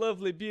from this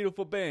lovely,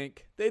 beautiful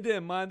bank. They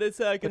didn't mind. They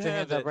said I could Put your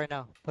have hands it. up right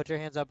now. Put your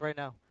hands up right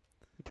now.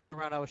 You turn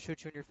around, I will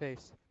shoot you in your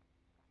face.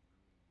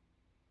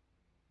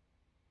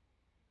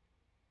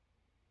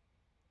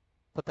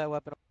 Put that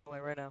weapon away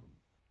right now.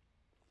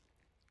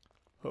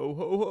 Ho,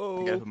 ho,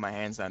 ho. I gotta put my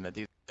hands down to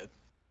do that.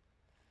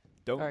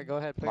 Don't, Alright, go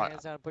ahead. Put your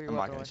hands down and put your I'm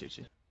not weapon gonna away. shoot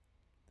you.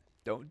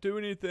 don't do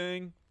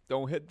anything.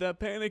 Don't hit that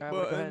panic Alright, go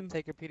ahead button. and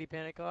take your PD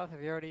panic off.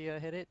 Have you already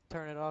hit it?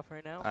 Turn it off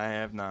right now. I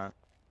have not.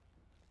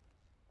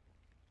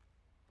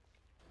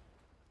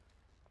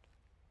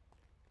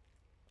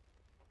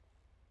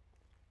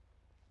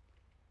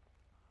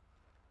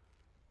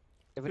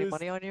 Have any Who's-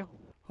 money on you?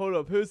 Hold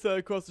up, who's that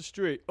across the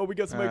street? Oh, we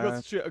got somebody across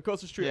the street,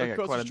 across the street, Yeah, I got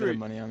across quite the a bit street. of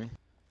money on me.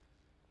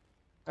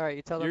 Alright,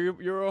 you tell them.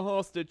 You're a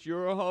hostage.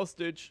 You're a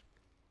hostage.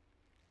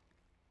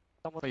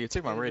 someone Oh, you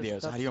took my to do radio,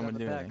 some so how do you stuff want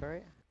me in to the do back, anything?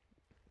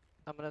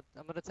 alright?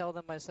 I'm gonna tell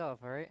them myself,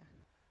 alright?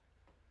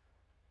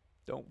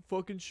 Don't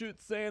fucking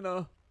shoot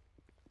Santa.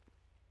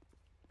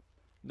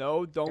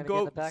 No, don't Gotta go. get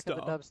in the back Stop.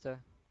 of the dumpster.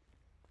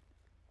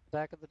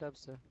 Back of the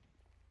dumpster.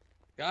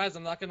 Guys,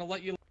 I'm not gonna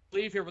let you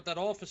leave here with that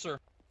officer.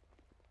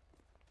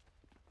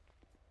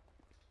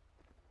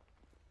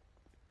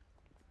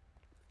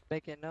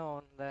 Make it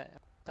known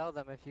that tell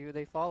them if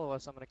they follow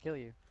us, I'm gonna kill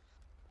you.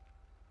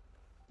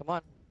 Come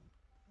on.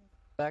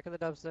 Back of the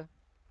dumpster.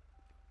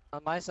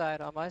 On my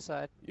side, on my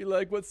side. You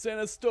like what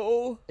Santa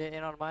stole? Get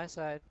in on my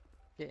side.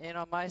 Get in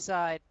on my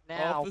side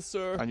now.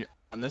 Officer.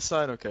 On this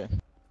side, okay.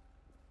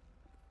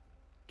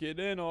 Get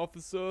in,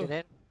 officer. Get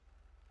in.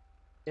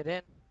 Get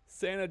in.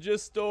 Santa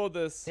just stole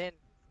this. Get in.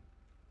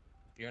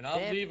 You're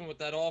not leaving with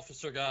that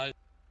officer, guys.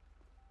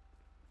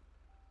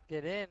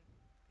 Get in.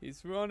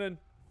 He's running.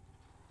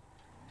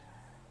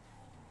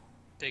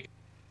 Take it.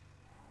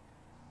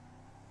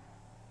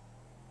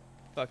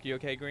 Fuck, you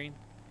okay, Green?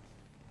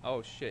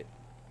 Oh, shit.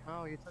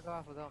 Oh, you took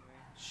off without me.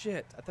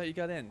 Shit, I thought you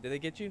got in. Did they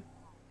get you?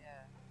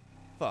 Yeah.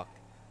 Fuck.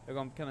 They're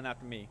gonna be coming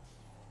after me.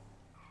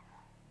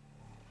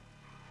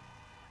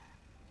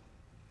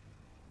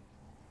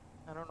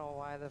 I don't know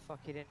why the fuck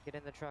he didn't get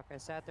in the truck. I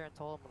sat there and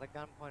told him with a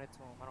gun pointed to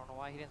him. I don't know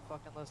why he didn't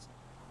fucking listen.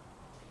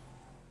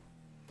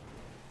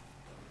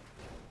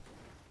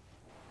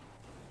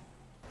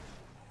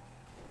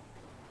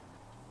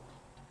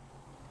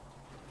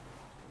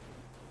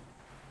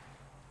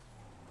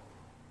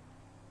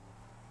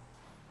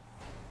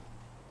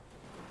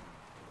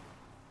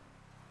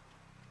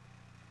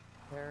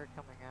 They're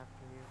coming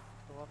after you.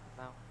 Go up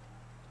the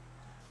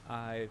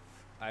mountain.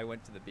 I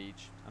went to the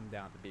beach. I'm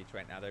down at the beach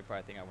right now. They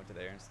probably think I went to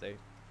the interstate.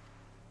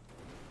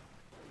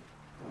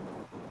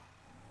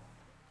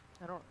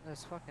 I don't.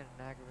 This fucking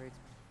aggravates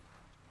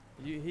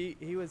me.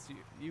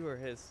 You were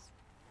his.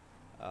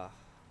 Fuck.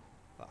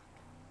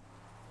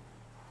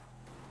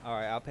 All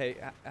right, I'll pay.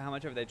 How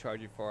much ever they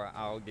charge you for,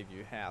 I'll give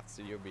you half,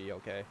 so you'll be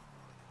okay.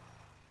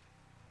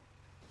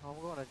 I'm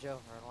going to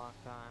jail for a long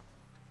time.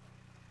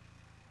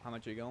 How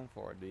much are you going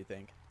for? Do you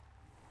think?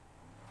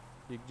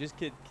 You just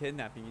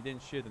kidnapping. You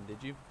didn't shoot them,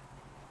 did you?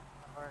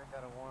 I've already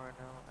got a warrant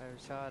now. I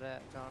was shot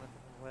at Jonathan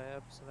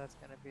Webb, so that's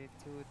gonna be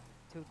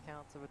two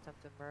counts of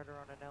attempted murder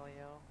on an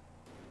LEO.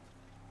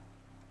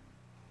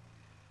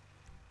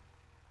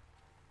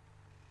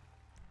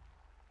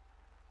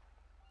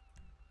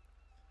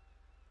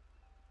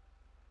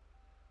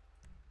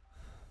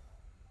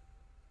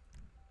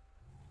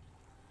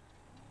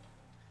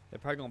 They're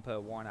probably gonna put a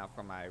warrant out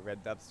for my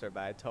red dumpster,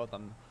 but I told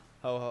them,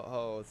 ho ho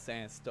ho,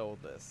 Santa stole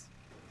this.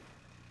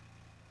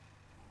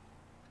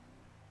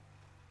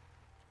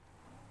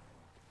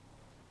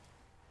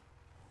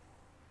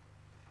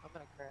 I'm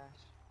gonna crash.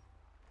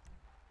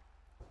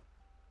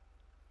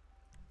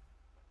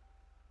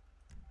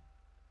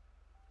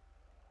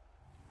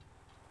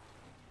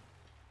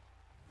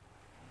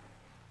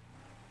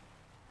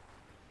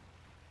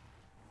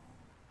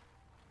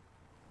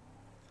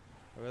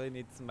 I really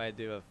need somebody to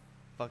do a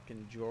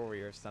fucking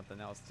jewelry or something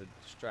else to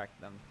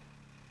distract them.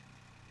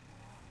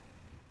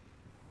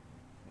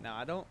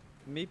 Now,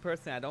 me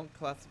personally, I don't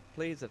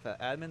please, if an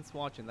admin's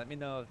watching, let me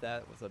know if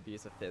that was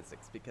abuse of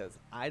physics, because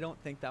I don't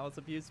think that was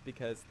abuse,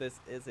 because this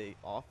is a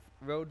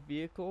off-road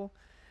vehicle,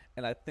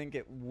 and I think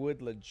it would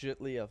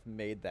legitly have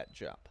made that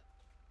jump.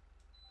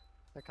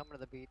 They're coming to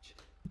the beach.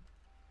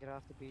 Get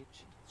off the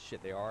beach.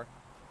 Shit, they are?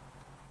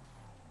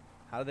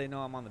 How do they know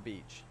I'm on the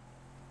beach?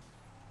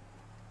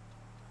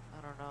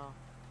 I don't know.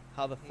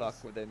 How the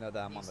fuck would they know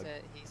that I'm on the...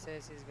 He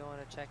says he's going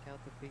to check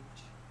out the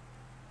beach.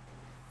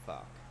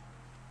 Fuck.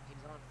 He's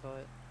on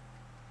foot.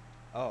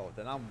 Oh,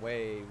 then I'm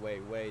way,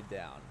 way, way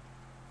down.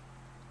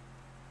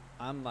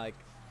 I'm like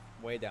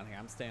way down here.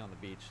 I'm staying on the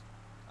beach.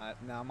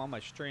 Now I'm on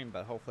my stream,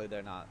 but hopefully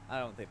they're not. I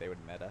don't think they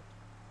would meta.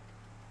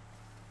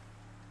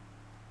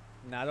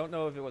 Now I don't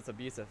know if it was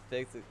abuse of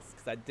physics,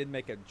 because I did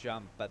make a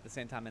jump, but at the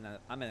same time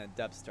I'm in a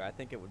dumpster. I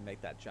think it would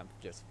make that jump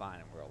just fine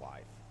in real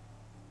life.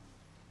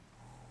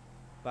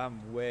 But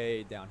I'm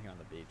way down here on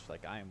the beach.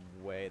 Like, I am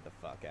way the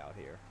fuck out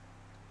here.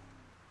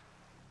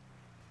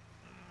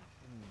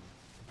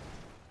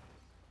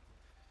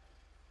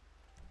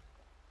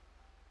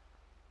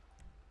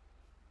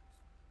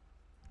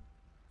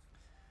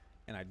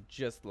 And I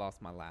just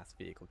lost my last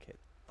vehicle kit.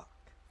 Fuck.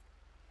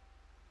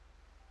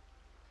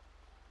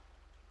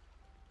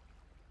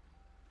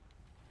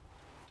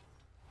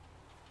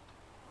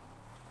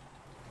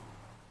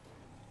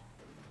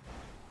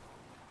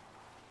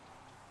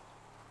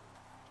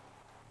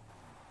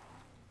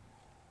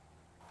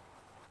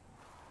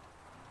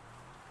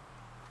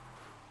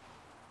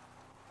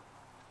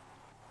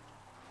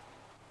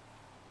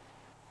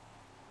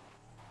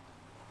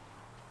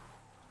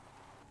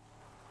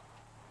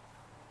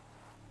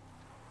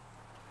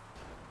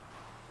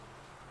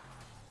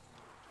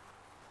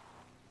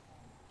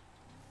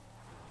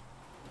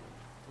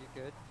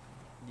 Good?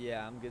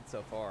 Yeah, I'm good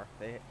so far.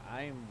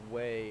 I'm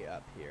way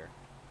up here.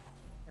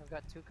 I've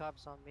got 2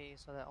 cops on me,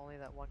 so that only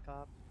that 1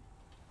 cop.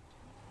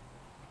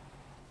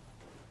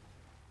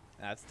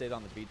 And I've stayed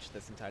on the beach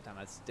this entire time.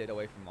 I've stayed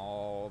away from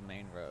all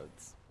main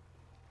roads.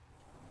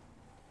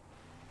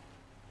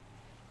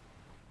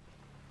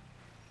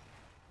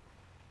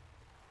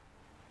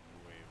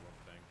 Wait, what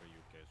tank are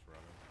you guys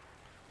running?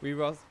 We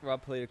rob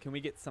Polito. Can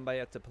we get somebody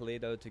up to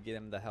Polito to get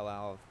him the hell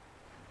out of?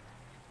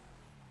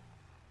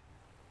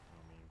 I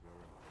mean, we're in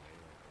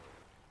Polito, but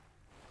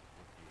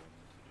what do you want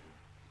us to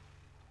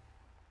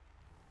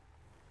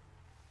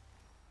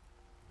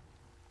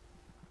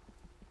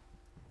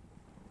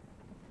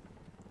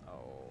do?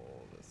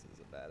 Oh, this is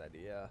a bad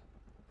idea.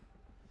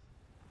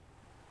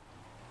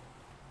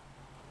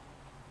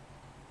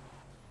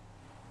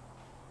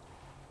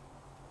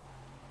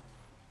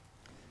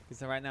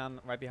 So right now I'm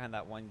right behind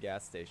that one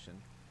gas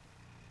station.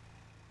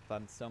 But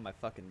I'm still in my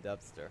fucking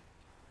dubster.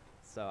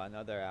 So I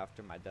know they're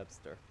after my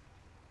dubster.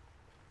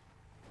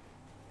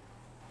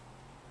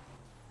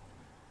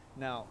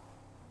 Now,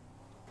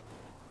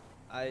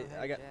 Oh, hey,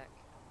 I got. Jack.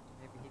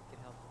 Maybe he can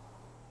help.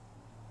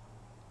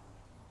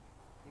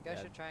 You guys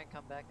Yeah. should try and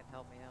come back and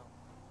help me out.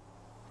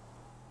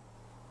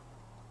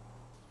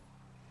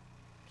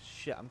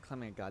 Shit, I'm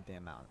climbing a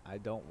goddamn mountain. I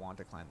don't want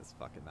to climb this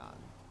fucking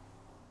mountain.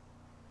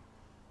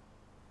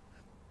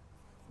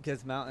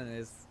 Because mountain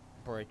is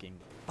breaking.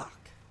 Fuck.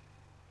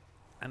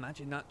 I'm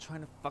actually not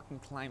trying to fucking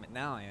climb it.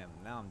 Now I am.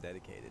 Now I'm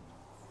dedicated.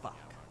 Fuck.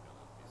 Yeah, I'm not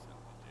gonna be sent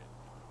legit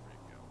to break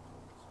out.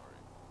 Sorry.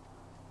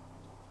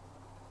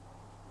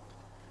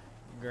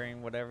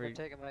 Green, whatever. I'm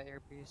taking my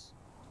earpiece.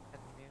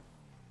 And mute.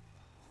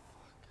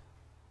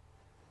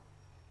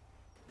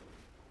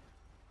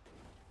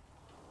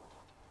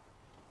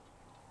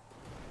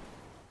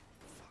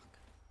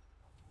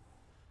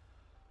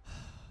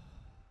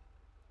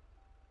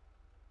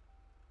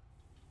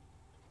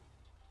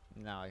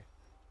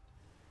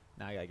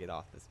 Now I gotta get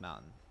off this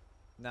mountain.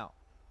 Now,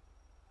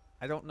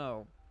 I don't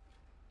know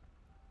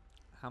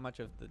how much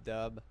of the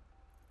dub.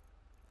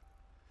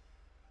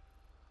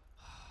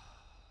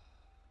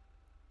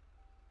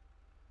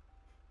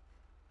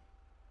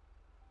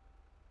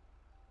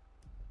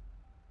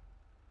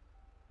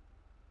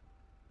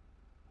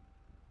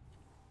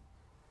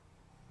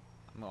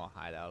 I'm gonna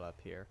hide out up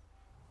here.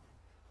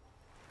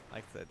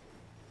 Like I said,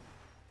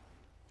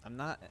 I'm.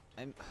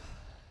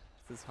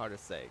 This is hard to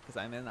say because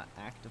I'm in an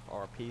active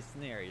RP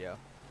scenario.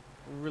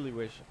 Really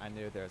wish I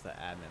knew there's an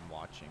admin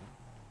watching.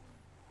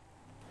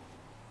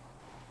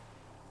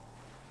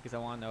 Because I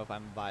want to know if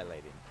I'm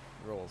violating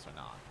rules or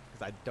not.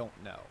 Because I don't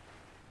know.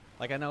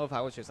 Like, I know if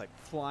I was just like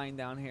flying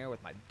down here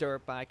with my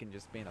dirt bike and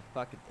just being a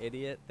fucking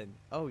idiot, then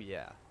oh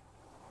yeah.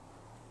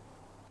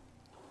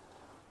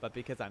 But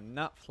because I'm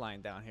not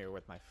flying down here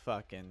with my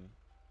fucking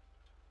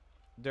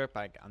dirt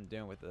bike, I'm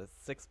doing with a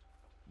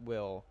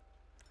 6-wheel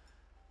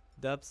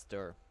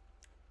dubster.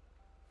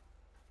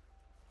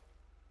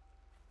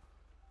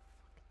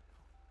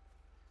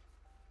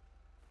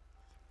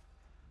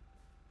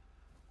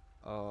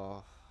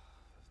 Oh.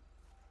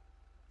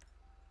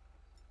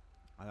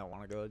 I don't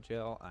want to go to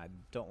jail. I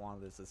don't want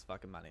to lose this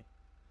fucking money.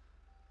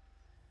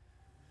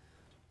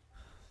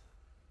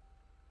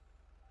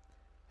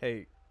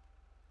 Hey,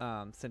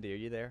 Cindy, are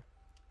you there?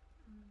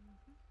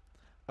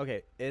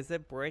 Okay, is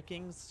it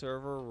breaking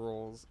server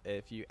rules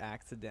if you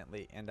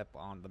accidentally end up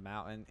on the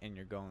mountain and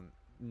you're going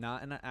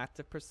not in an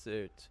active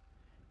pursuit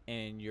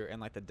and you're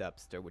in like the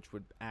dubster, which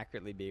would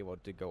accurately be able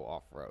to go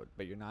off-road,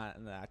 but you're not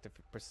in the active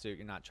pursuit,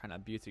 you're not trying to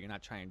abuse it, you're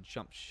not trying to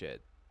jump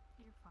shit?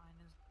 You're fine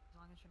as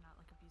long as you're not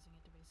like abusing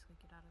it to basically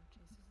get out of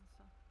chases and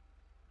stuff.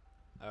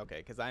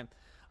 Okay, because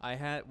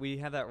we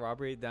had that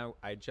robbery. Then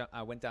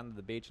I went down to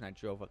the beach and I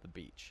drove up the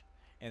beach,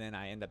 and then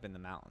I end up in the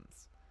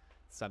mountains.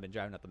 So I've been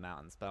driving up the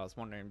mountains. But I was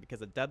wondering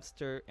because a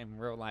dubster in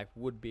real life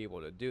would be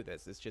able to do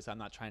this. It's just I'm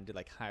not trying to do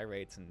like high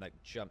rates and like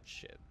jump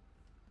shit.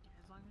 Yeah,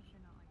 as long as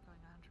you're not like going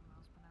 100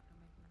 miles per hour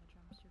making the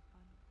jumps, you're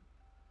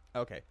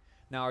fine. Okay.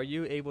 Now, are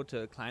you able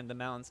to climb the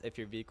mountains if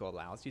your vehicle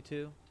allows you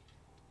to?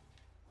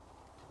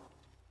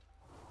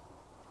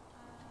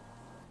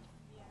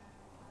 Yeah.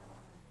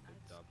 The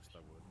dubs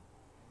that would.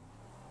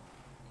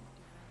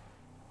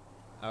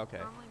 Okay.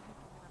 Normally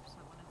people get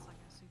upset when it's like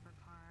a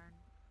supercar and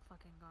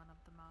fucking going up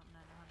the mountain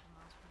at 100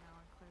 miles per hour.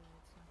 Clearly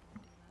it's not going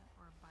to do that.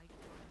 Or a bike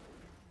going up or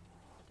anything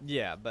like that.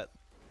 Yeah, but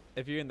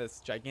if you're in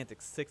this gigantic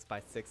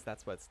 6x6,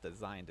 that's what it's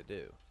designed to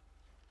do.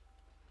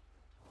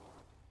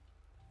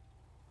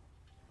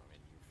 I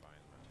mean, you're fine,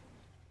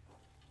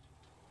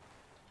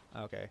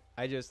 man. Okay.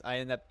 I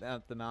end up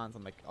up the mountains.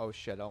 I'm like, oh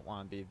shit, I don't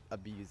want to be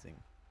abusing.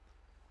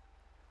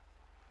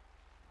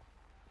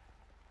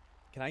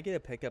 Can I get a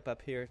pickup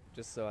up here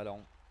just so I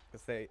don't?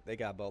 Because they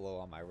got Bolo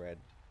on my red.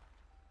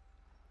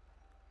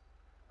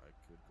 I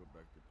could go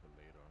back to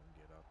Polito and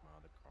get out my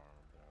other car,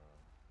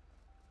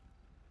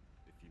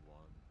 if you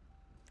want.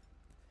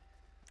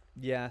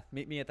 Yeah,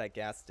 meet me at that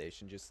gas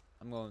station.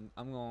 I'm going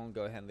to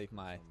go ahead and leave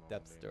my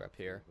dubster up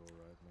here.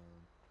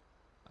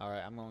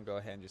 Alright, I'm going to go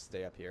ahead and just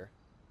stay up here.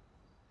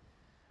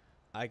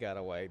 I got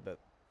away, but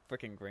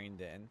freaking Green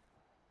didn't.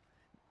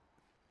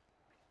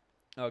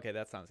 Okay,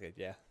 that sounds good.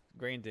 Yeah,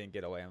 Green didn't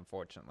get away,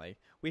 unfortunately.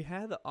 We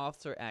had the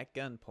officer at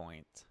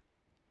gunpoint,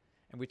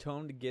 and we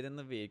told him to get in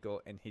the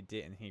vehicle, and he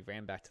didn't. He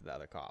ran back to the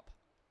other cop.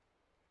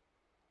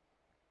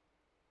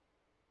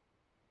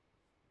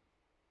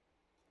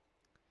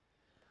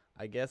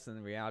 I guess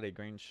in reality,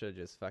 Green should have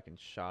just fucking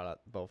shot at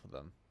both of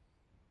them.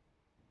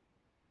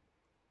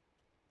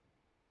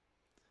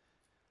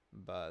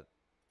 but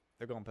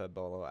they're gonna put a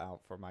bolo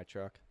out for my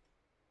truck.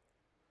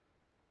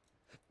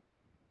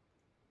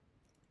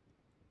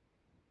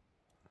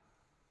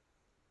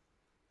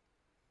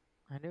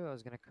 I knew I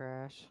was gonna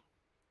crash.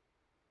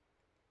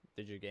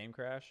 Did your game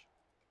crash?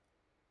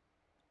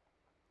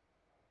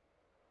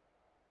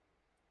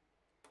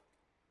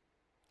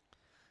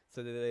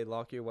 So did they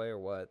lock you away or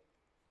what?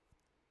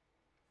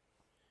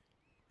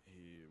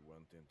 He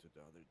went into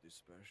the other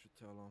dispatch to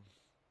tell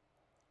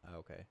him.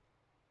 Okay.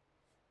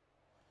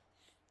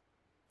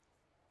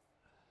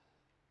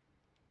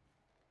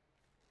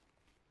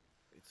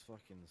 It's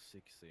fucking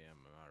 6 a.m.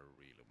 and I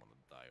really want to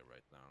die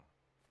right now.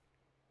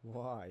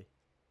 Why?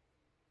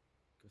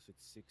 Because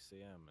it's 6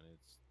 a.m. and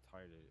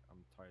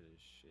I'm tired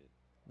as shit.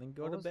 Then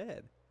go to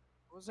bed.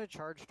 What was I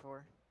charged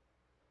for?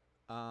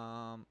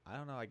 I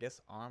don't know. I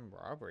guess armed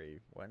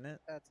robbery, wasn't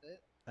it? That's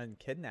it. And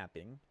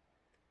kidnapping.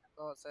 That's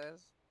all it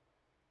says.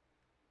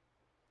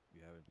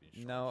 You haven't been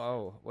charged. No.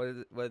 Oh,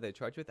 what did they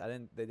charge you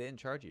with? They didn't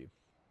charge you.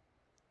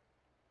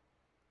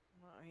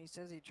 Well, he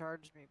says he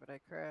charged me, but I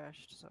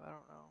crashed, so I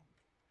don't know.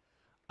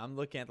 I'm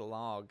looking at the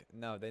log.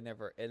 No, they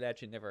never. It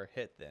actually never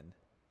hit then.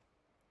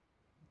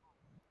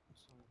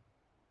 So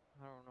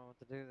I don't know what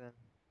to do then.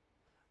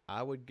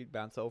 I would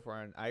bounce over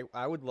and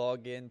I would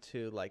log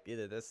into like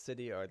either this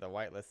city or the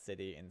whitelist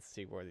city and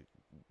see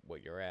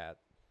what you're at.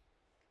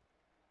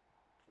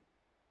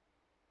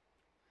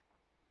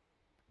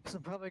 So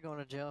I'm probably going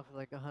to jail for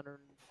like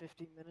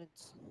 150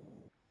 minutes.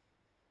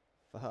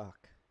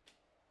 Fuck.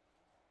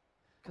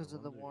 Because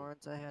of the wonder-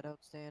 warrants I had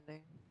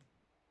outstanding.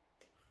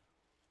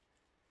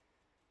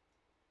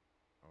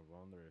 I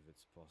wonder if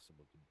it's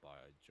possible to buy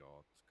a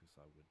yacht, because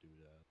I would do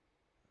that.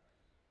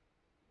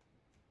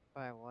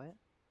 Buy what?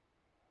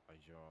 A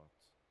yacht.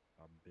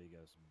 A big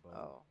ass boat.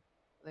 Oh.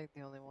 I think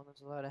the only one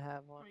that's allowed to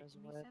have one Wait, is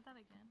can you what? say that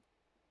again?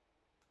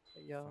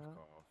 Yeah. Fuck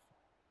off.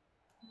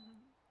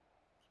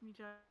 Can you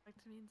talk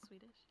to me in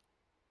Swedish?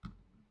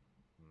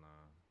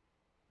 Nah.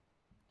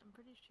 I'm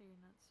pretty sure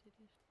you're not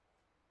Swedish.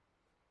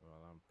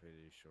 Well, I'm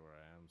pretty sure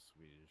I am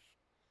Swedish.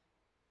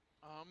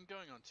 I'm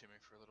going on Timmy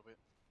for a little bit.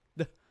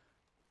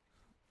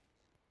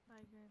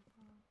 Bye,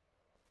 Grandpa.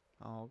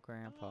 Oh,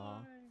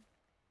 Grandpa.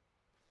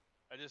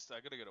 I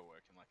gotta go to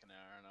work in like an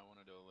hour, and I want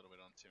to do a little bit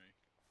on Timmy.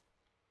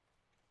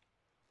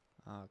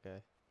 Oh, okay.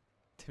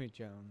 Timmy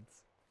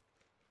Jones.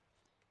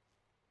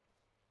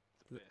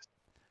 The best.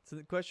 So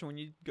the question: when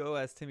you go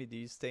as Timmy, do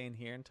you stay in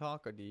here and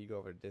talk, or do you go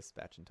over to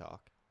dispatch and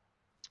talk?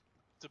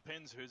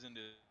 Depends who's in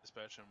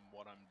dispatch and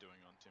what I'm doing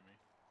on Timmy.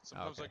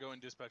 Sometimes I Okay. go in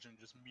dispatch and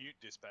just mute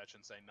dispatch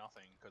and say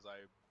nothing because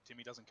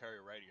Timmy doesn't carry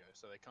a radio,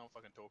 so they can't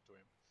fucking talk to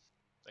him.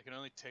 They can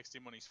only text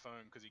him on his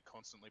phone because he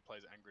constantly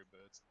plays Angry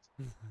Birds.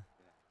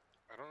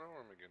 I don't know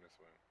where McGinnis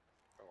went.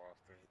 I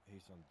lost him.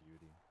 He's on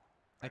duty.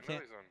 I I know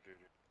can't. he's on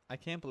duty. I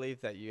can't believe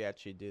that you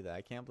actually do that.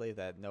 I can't believe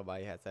that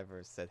nobody has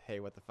ever said, "Hey,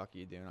 what the fuck are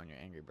you doing on your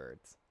Angry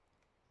Birds?"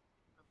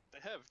 They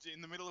have.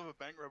 In the middle of a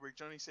bank robbery,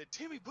 Johnny said,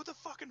 Timmy, put the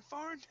fucking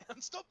phone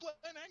down. Stop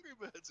playing Angry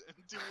Birds. And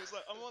Timmy was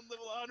like, I'm on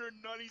level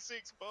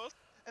 196, boss.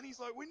 And he's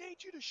like, we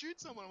need you to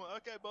shoot someone. I'm like,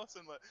 okay, boss.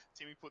 And like,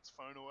 Timmy puts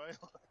phone away.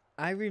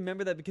 I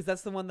remember that because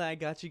that's the one that I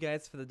got you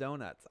guys for the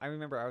donuts. I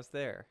remember I was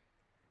there.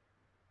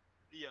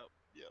 Yep.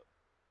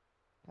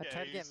 I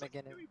tried to get he's like,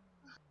 McGinnis. Timmy,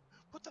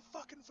 put the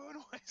fucking phone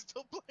away.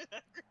 Stop playing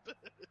Angry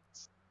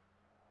Birds.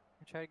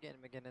 I tried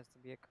getting McGinnis to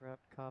be a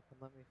corrupt cop and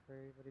let me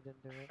free, but he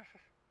didn't do it.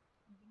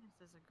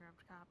 This is a corrupt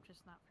cop,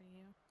 just not for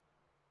you.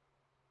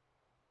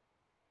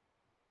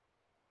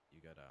 You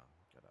gotta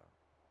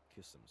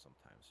kiss him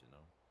sometimes, you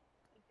know?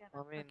 You gotta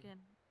I mean-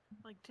 fucking,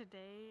 like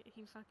today,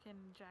 he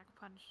fucking Jack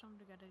punched him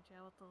to go to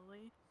jail with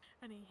Lily,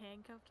 and he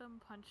handcuffed him,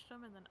 punched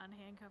him, and then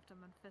unhandcuffed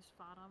him and fist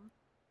fought him.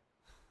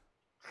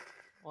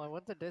 Well, I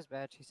went to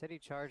dispatch. He said he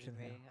charged Fucking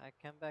me. I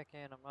come back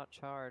in. I'm not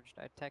charged.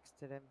 I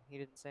texted him. He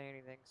didn't say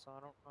anything, so I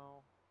don't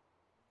know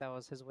if that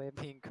was his way of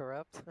being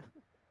corrupt.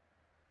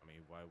 I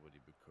mean, why would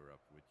he be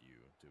corrupt with you,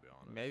 to be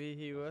honest? Maybe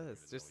he Doesn't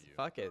was. really Just know you.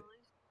 fuck it.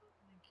 Lily's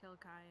gonna kill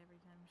Kai every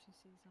time she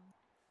sees him.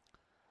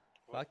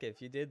 Fuck it. If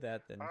you did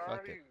that, then I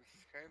fuck already it.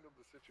 handled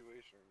the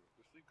situation.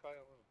 Just leave Kai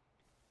alone.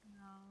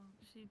 No,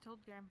 she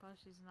told Grandpa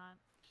she's not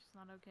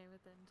okay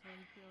with it until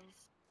he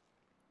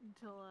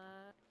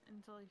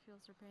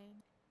feels her pain.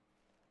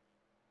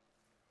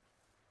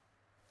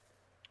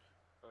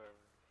 Whatever.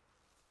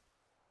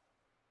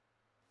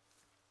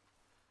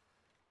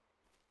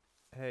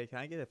 Hey, can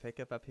I get a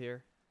pickup up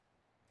here?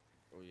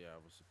 Oh yeah, I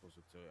was supposed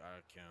to tell you.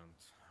 I can't.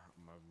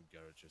 My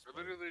garage is We're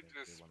broken. literally They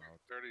just went spent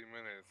out. 30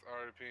 minutes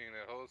RPing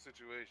that whole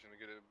situation to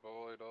get it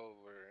boiled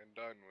over and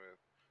done with.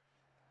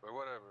 But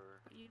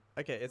whatever. But you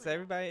Okay, is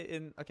everybody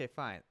in? Okay,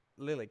 fine.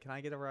 Lily, can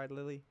I get a ride,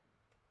 Lily?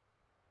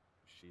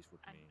 She's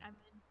with me. I'm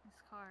in his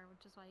car,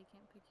 which is why he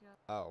can't pick you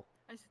up. Oh.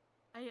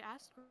 I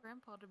asked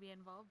Grandpa to be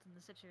involved in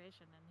the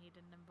situation, and he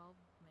didn't involve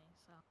me.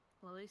 So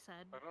Lily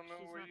said I don't know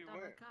she's where not you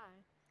done went. with Kai.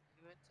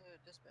 He went to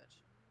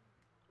dispatch.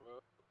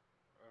 Well,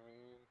 I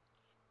mean,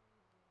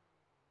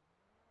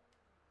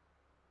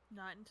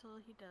 Not until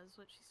he does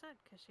what she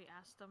said, because she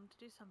asked him to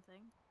do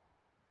something,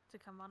 to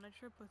come on a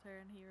trip with her,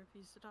 and he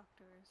refused to talk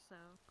to her. So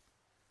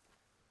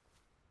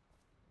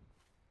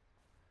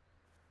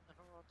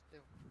do?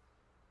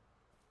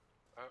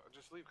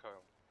 Just leave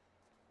Kyle.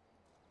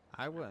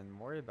 I wouldn't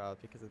worry about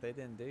it because if they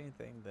didn't do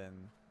anything,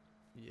 then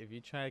if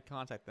you try to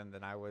contact them,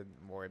 then I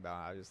wouldn't worry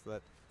about it. I just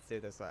see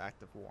there's an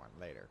active warrant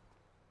later.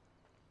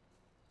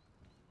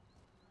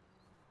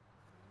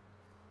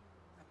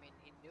 I mean,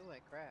 he knew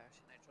I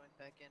crashed, and I joined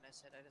back in. I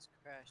said I just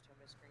crashed. Show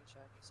me a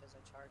screenshot. He says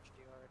I charged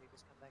you already.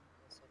 Just come back to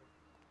the city.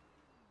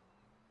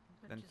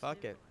 Then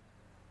fuck it.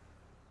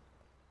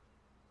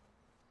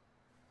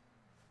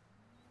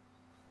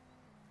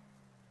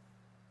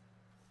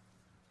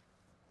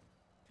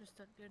 Just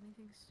don't do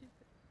anything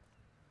stupid.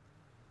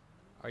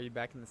 Are you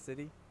back in the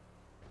city?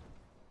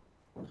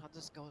 I'll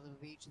just go to the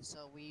beach and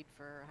sell weed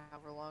for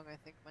however long I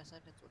think my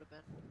sentence would have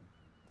been.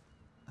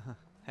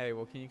 Hey,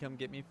 well, can you come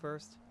get me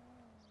first?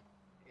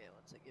 Yeah,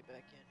 once I get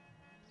back in.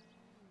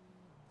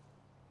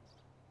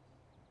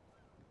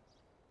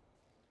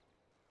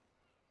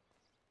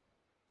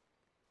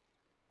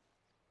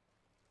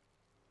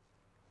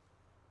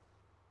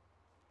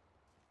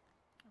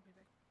 I'll be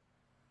back.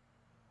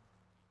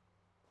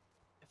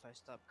 If I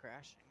stop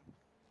crashing.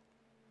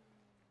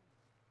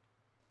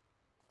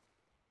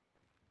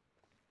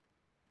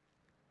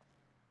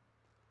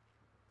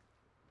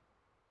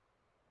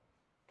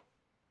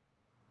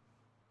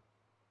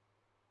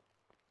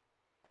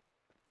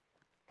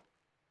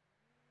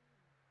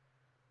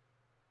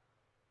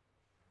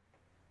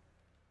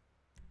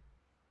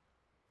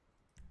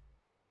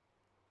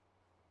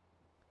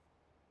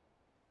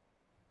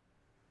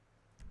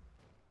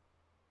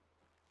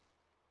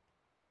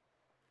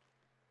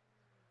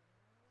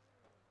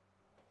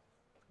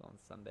 On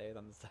Sunday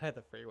on the side of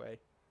the freeway.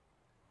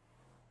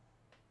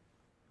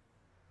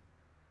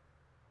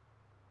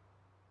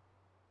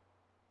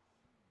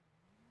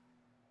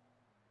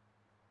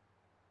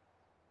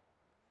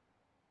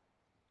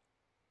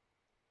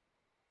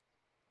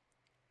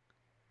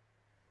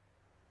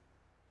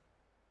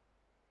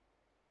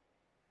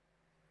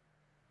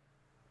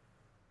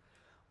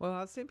 Well,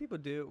 I've seen people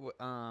do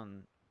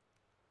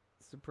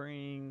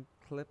Supreme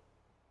Clipix,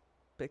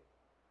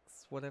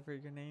 whatever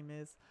your name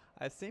is.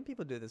 I've seen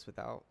people do this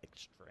without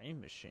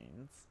extreme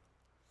machines.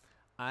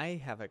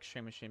 I have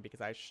extreme machine because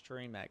I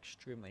stream at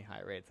extremely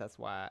high rates. That's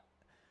why,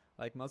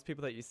 like most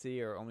people that you see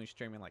are only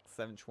streaming like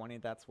 720.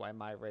 That's why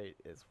my rate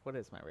is. What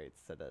is my rate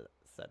set at?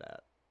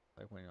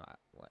 Like when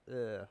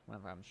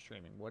whenever I'm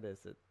streaming, what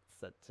is it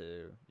set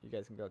to? You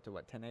guys can go to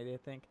what 1080, I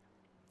think.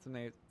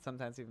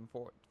 Sometimes even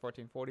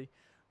 1440.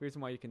 Reason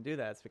why you can do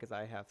that is because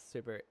I have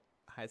super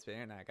high speed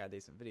internet. I got a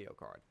decent video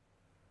card.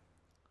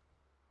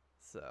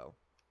 So.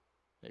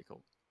 Hey,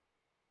 Cole.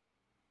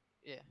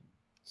 Yeah.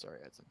 Sorry,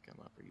 I had something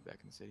come up. Are you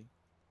back in the city?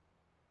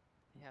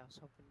 Yeah, I was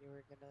hoping you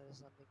were gonna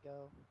just let me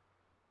go.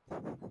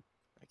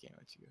 I can't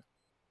let you go.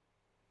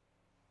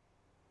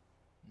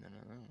 No.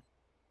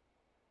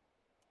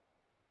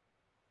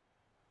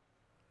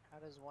 How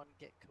does one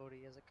get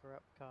Cody as a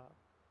corrupt cop?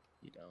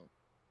 You don't.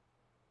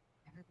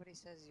 Everybody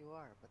says you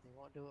are, but they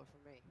won't do it for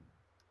me.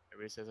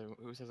 Everybody says,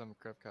 who says I'm a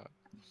corrupt cop?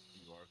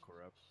 You are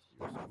corrupt.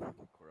 You're so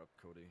fucking corrupt,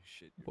 Cody.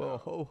 Shit. Whoa,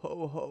 ho,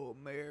 ho, ho.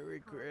 Merry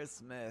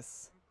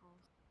Christmas.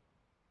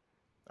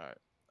 Alright.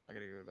 I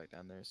gotta go back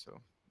down there, so,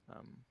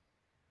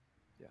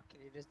 yeah.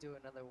 Can you just do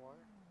another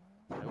warrant?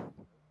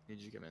 Nope. Need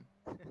you to come in.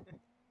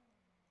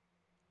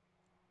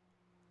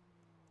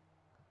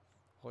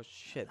 Oh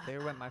shit,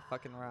 there went my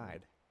fucking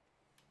ride.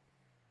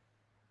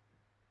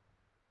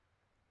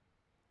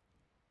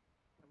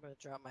 I'm gonna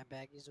drop my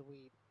baggies of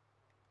weed.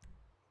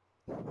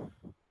 Yeah,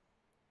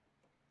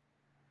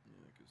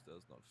 because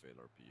that's not fail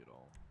RP at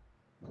all.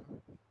 I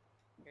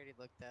already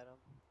looked at him.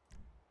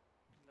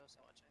 He knows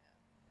how much I have.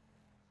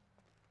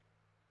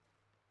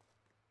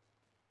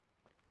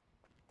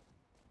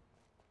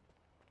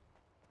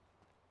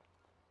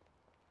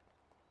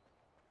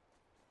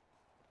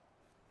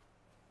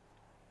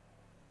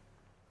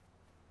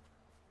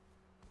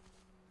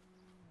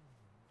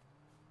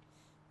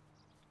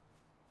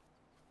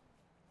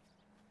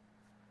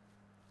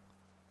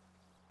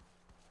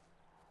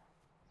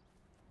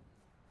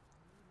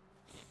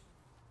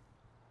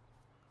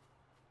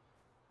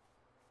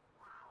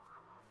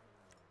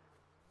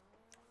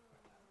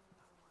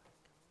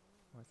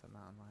 Where's the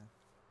mountain lion?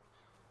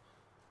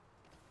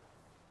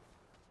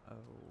 Oh.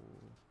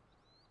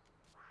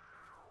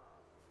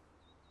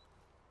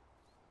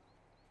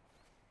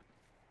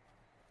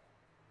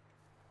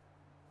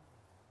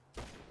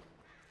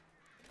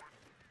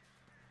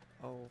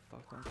 Oh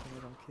fuck, don't kill me,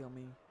 don't kill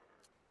me.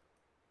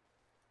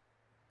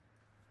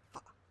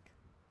 Fuck.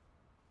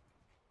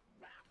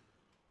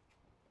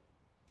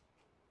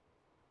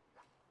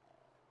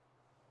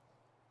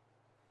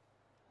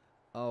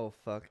 Oh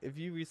fuck. If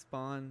you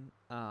respawn,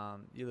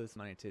 you lose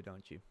money too,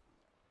 don't you?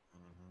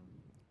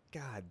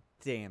 God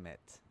damn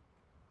it.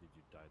 Did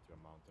you die to a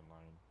mountain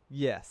lion?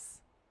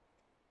 Yes.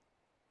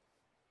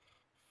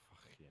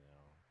 Fucking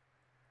hell.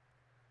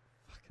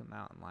 Fucking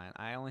mountain lion.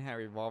 I only had a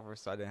revolver,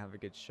 so I didn't have a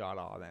good shot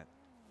on it.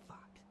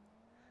 Fuck.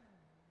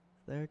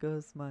 There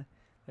goes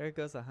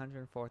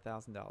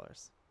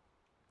 $104,000.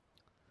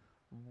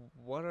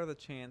 What are the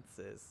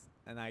chances?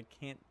 And I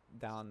can't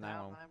dial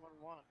Dial 911.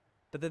 911.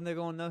 But then they're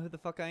gonna know who the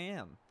fuck I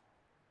am.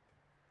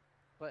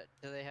 But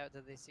do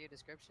they see a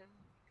description?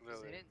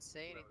 Because they Lily, didn't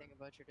say Lily. anything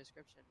about your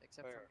description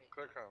except Hang for on. me.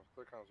 Clear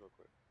comms real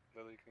quick.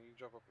 Lily, can you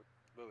jump up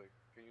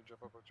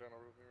a channel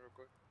with me real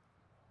quick?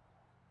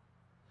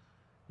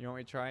 You want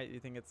me to try it? You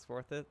think it's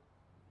worth it?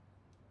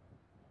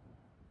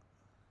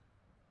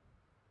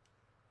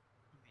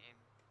 I mean,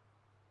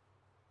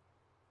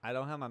 I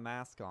don't have my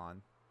mask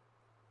on.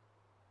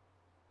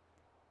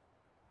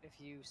 if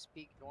you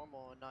speak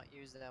normal and not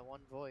use that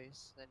one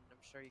voice, then I'm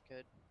sure you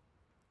could.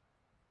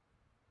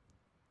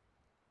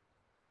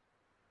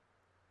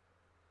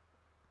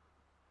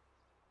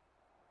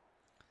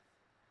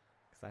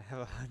 Because I have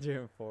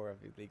 104 of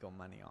illegal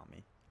money on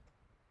me.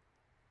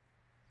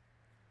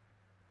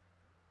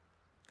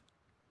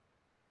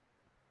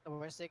 The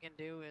worst they can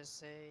do is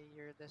say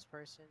you're this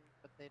person,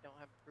 but they don't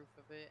have proof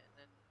of it, and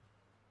then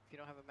if you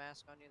don't have a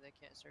mask on you, they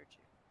can't search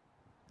you.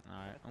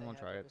 Alright, But I'm they gonna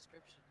have try the it.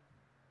 description,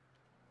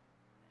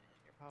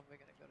 you're probably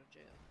gonna go to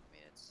jail. I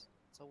mean, it's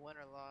a win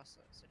or loss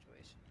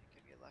situation. You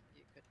could get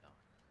lucky, you could not.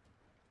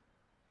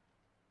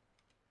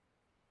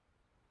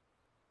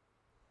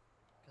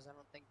 Because I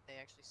don't think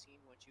they actually seen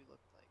what you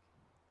looked like.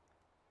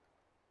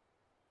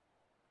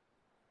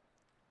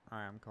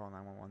 Alright, I'm calling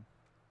 911.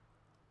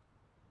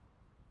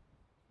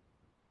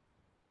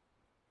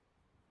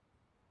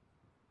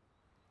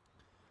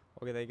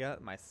 Okay, they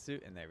got my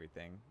suit and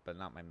everything, but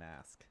not my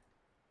mask.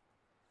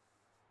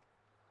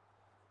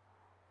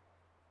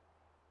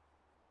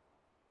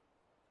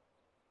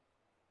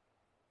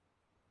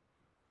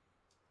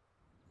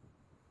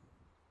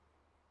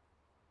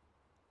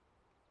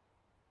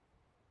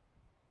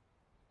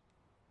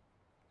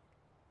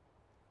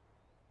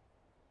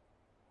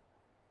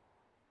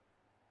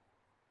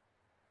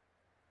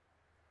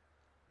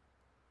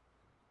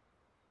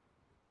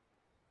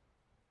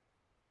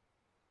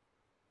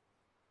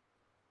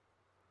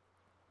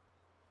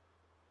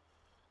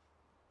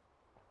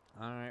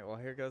 Alright, well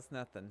here goes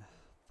nothing.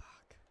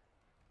 Fuck.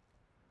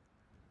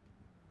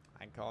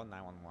 I called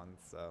 911,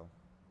 so...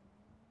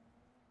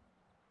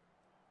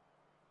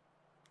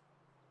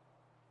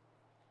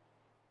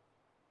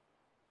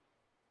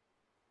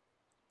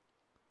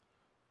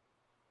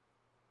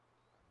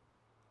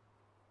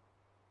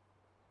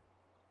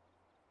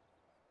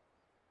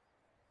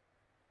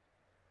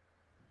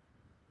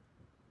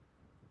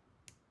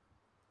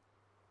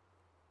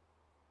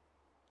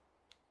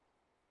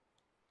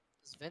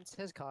 Is Vince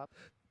his cop?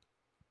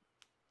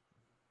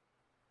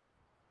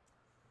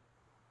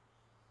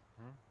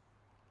 Hmm?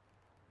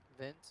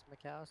 Vince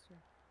McAllister?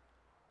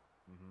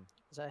 Mm-hmm.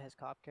 Is that his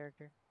cop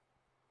character?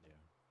 Yeah.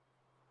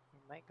 He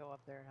might go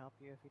up there and help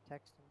you if you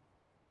text him.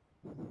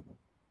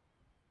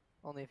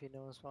 Only if you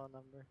know his phone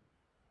number.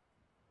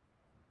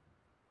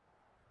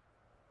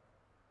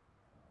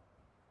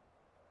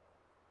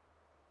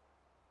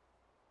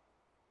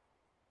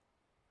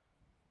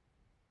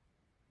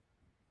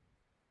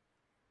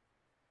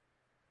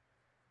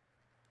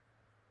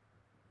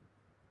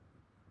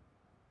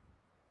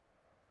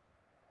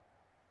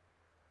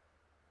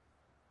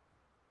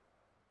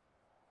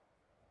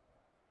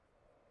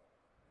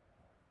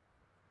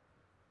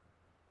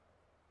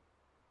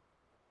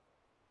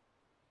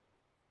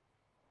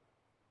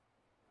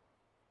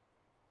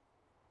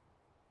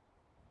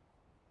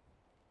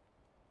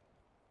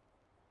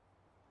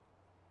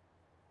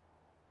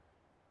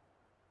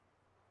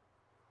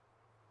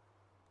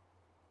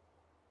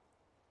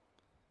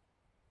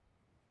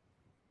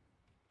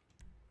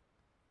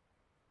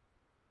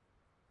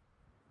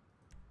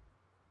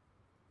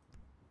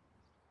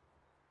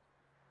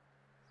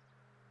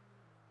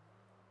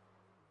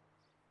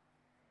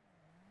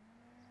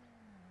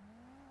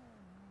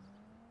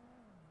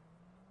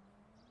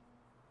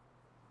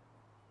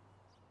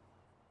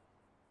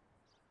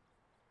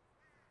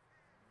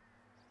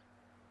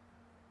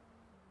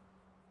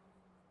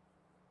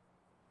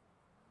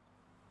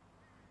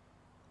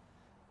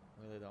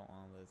 Really don't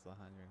want to lose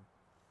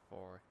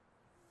 $104,000.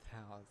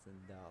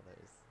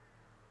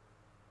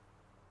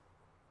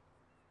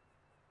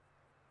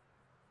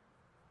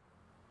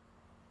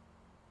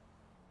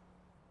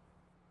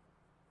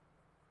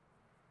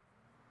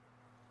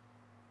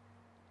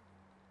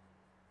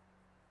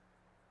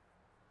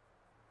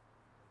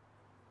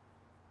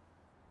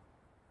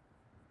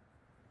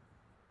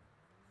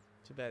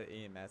 Too bad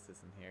EMS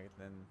isn't here,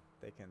 then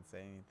they can't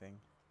say anything.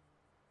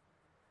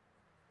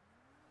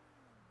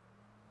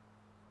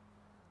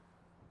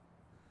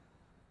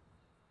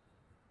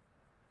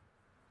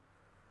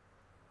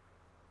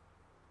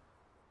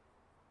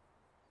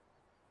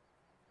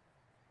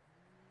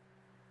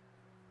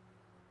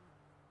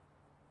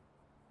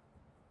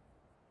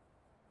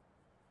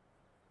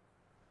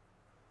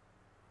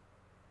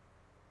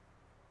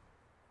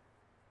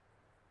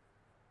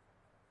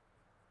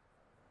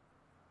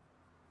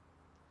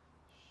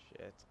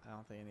 Shit, I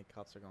don't think any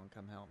cops are gonna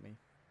come help me.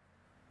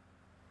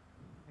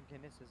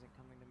 McGinnis isn't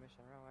coming to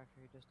Mission Row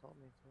after he just told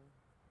me to.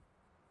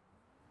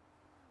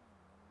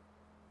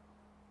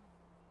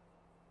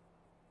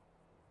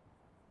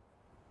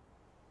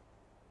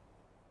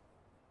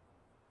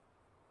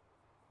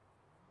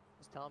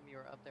 Just tell him you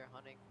were up there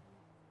hunting.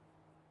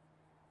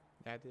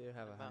 Yeah, I do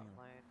have and a mountain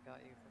hunting. lion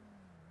got you from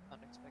an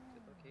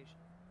unexpected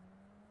location.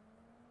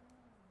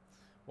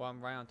 Well, I'm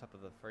right on top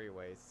of the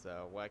freeway,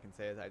 so what I can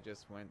say is I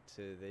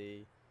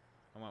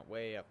went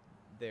way up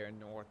there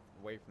north,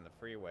 away from the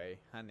freeway,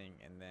 hunting,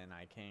 and then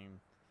I came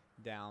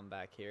down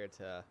back here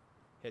to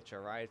hitch a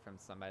ride from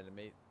somebody to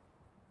meet,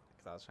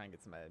 because I was trying to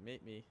get somebody to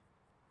meet me.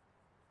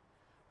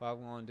 What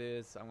I'm going to do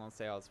is I'm going to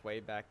say I was way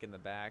back in the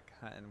back,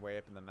 hunting way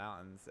up in the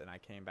mountains, and I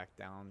came back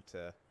down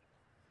to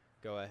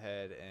go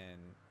ahead and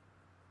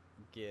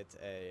get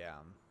a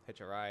hitch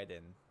a ride,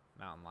 and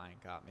mountain lion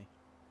caught me.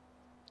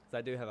 So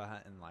I do have a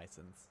hunting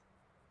license.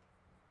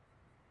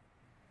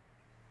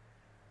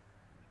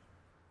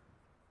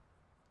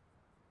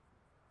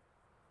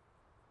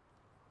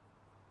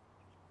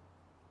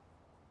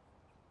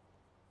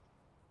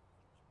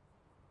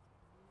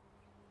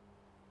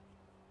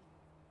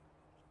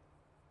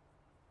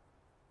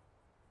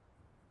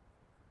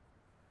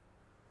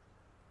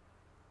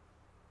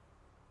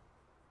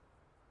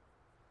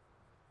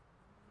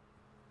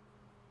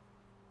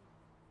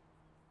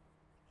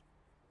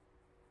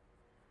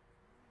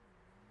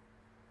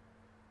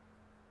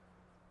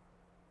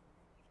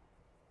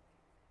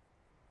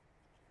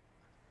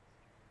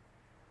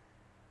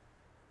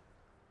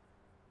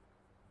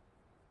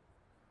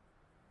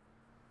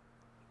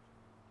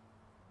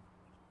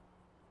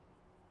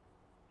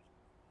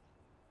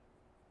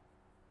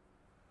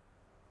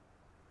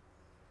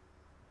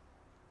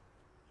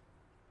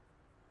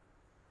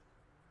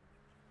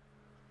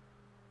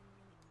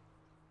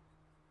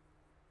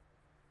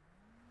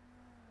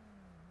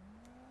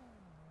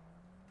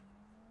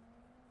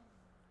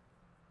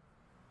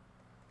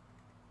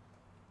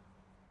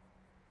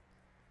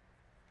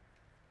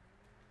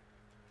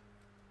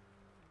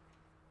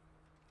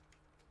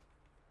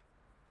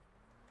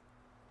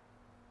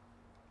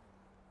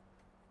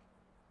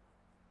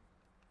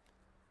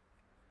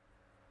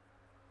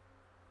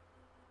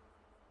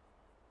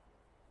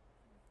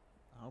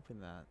 I'm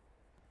hoping that.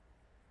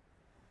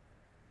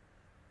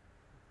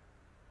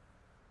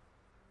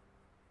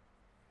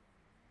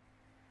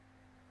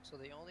 So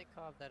the only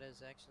cop that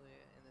is actually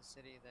in the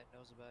city that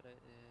knows about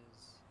it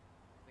is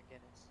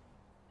McGinnis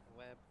and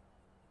Webb.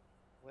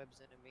 Webb's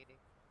in a meeting.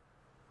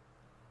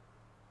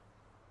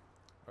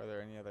 Are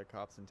there any other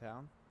cops in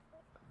town?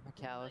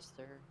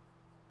 McAllister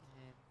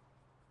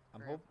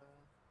and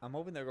I'm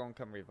hoping they're going to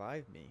come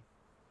revive me.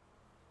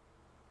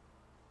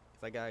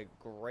 Because I got a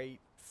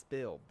great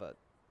spill, but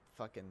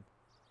fucking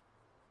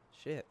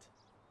shit.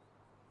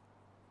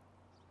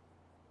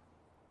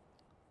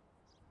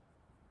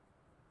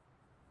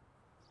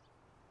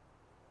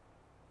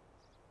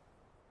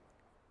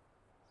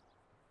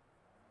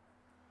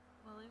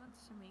 Well, he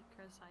wants to meet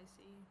Chris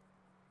Icy,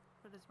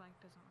 but his mic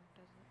doesn't work,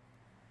 does it?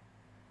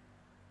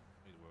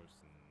 It works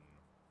in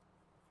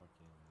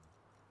fucking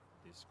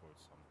Discord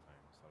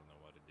sometimes. I don't know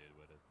what it did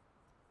with it.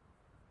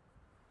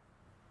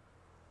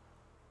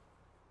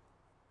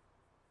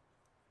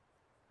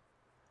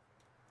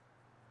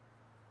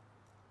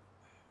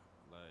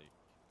 Like,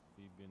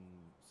 we've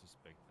been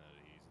suspecting that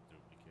he's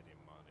duplicating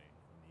money,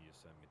 and he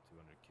just sent me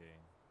 200k.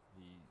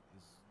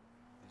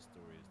 His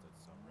story is that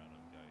some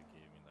random guy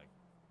gave him like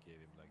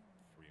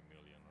 3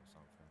 million or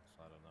something.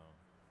 So I don't know.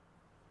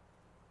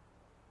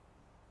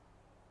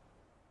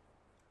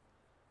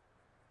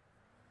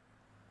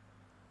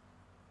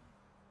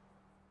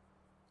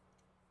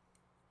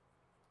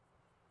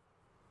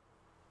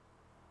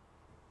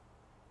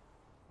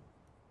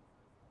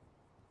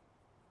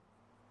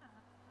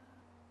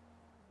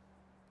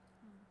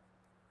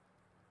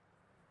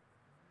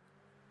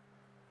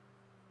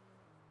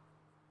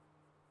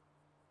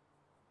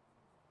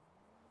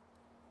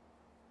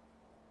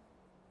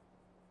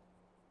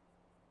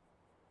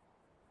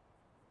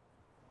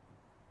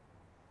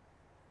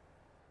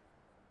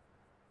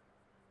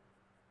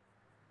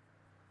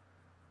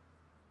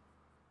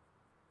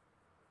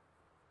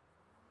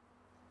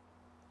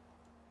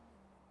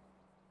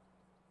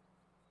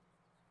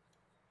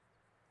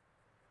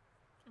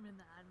 I mean,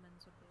 the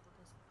admins would be able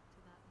to see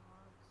that in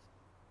logs.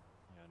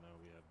 Yeah, no,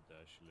 we have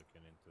Dash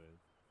looking into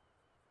it.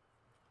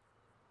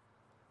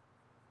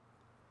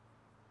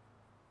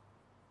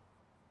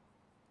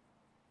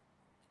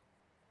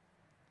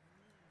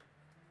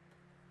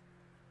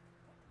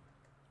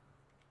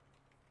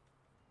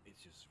 It's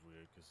just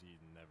weird because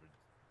he never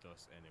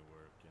does any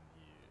work, and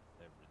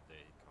every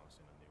day he comes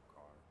in a new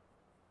car.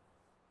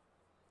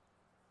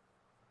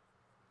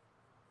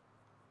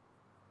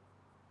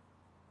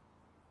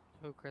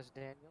 Who, Chris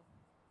Daniel?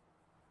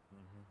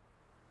 Mm-hmm.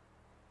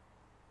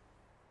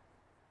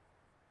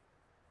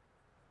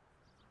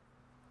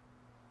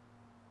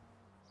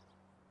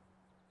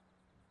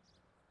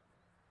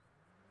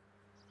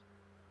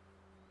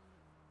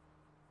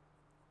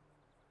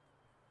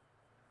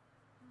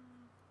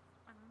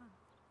 I don't know.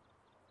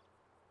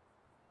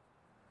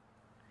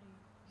 I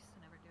used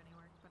to never do any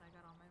work, but I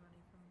got all my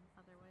money from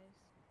other ways.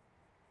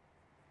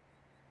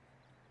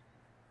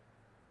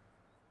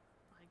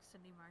 Like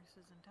Cindy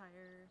Marx's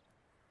entire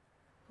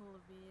pool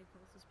of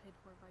vehicles is paid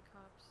for by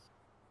cops.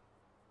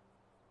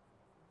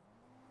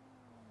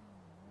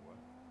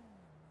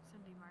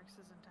 Dirty Marks'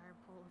 entire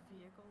pool of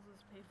vehicles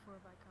is paid for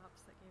by cops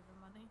that gave her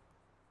money.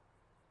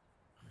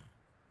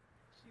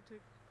 She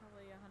took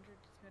probably 100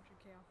 to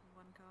 200K off of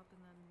one cop and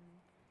then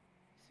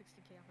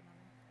 60K off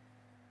another.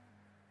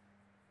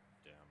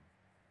 Damn.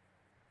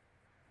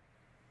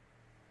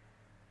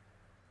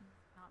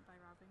 Not by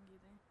robbing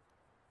either.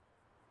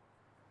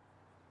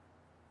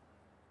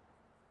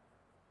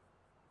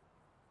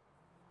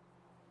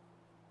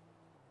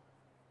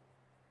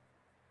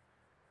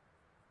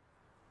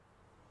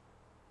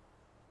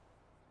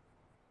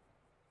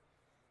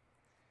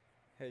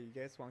 Hey, you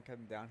guys want to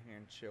come down here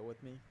and chill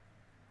with me?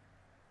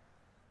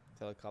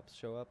 Till the cops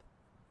show up?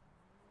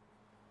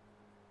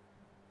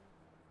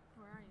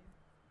 Where are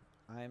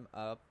you? I'm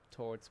up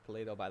towards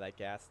Paleto by that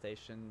gas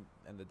station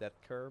and the death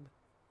curb.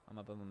 I'm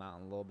up on the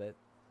mountain a little bit.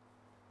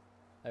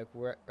 Like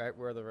right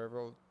where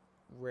the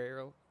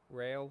railroad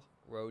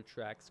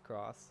tracks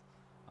cross.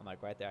 I'm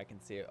like right there. I can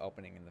see it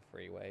opening in the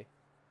freeway.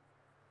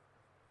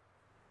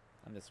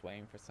 I'm just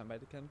waiting for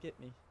somebody to come get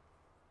me.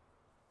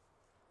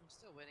 I'm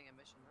still waiting at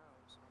Mission Road,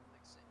 so I'm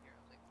like sitting here. I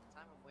was like, the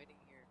time I'm waiting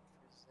here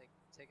is like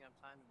taking up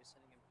time to be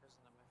sitting in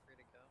prison. Am I free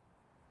to go?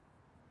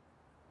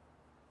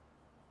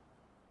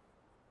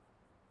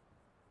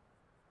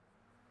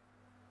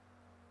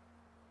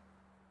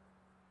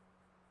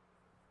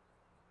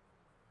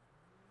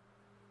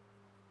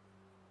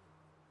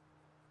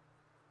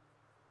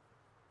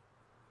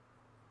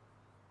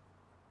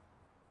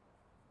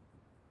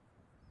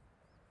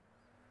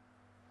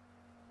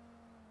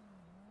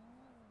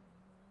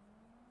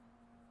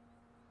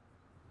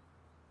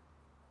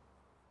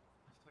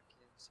 Fuck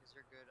kids, these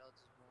are good. I'll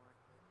just warn.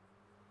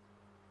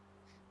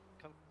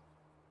 Come.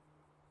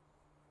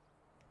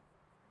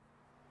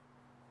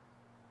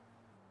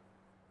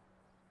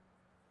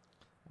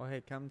 Well,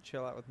 hey, come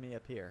chill out with me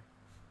up here.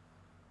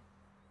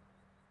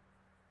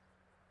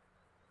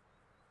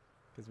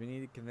 Because we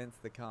need to convince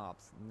the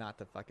cops not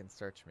to fucking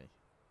search me.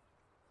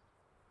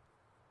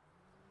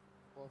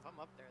 Well, if I'm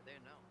up there, they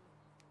know.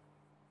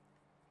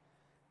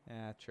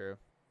 Yeah, true.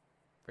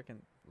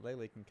 Freaking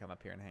Laylee can come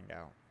up here and hang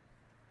out.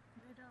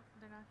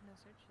 They're not gonna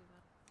search you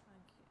though.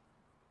 Like,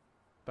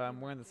 But I'm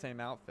wearing the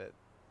same outfit.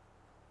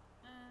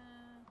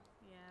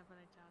 yeah, but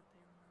I doubt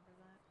they remember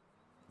that.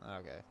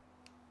 Okay.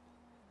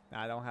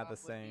 Now, I don't have the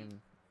same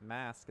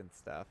mask and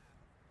stuff.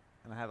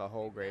 And I have a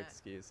whole great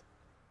excuse.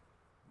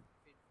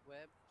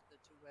 Webb, the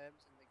two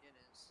Webbs and the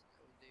Guinness.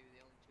 That would be the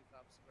only two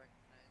cops to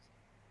recognize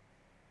him.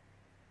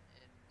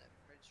 And I'm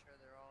pretty sure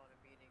they're all in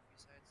a meeting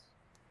besides.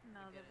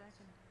 No, the they're back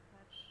in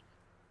dispatch.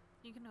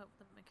 You can hope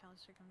that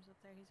McAllister comes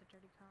up there. He's a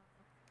dirty cop.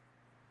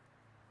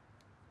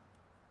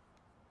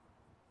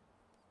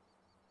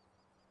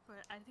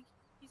 But I think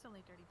he's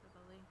only dirty for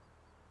Lily.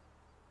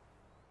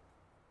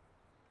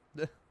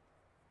 Who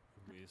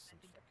isn't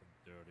fucking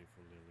dirty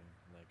for Lily?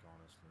 Like,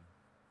 honestly.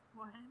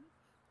 What?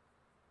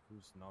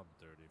 Who's not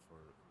dirty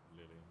for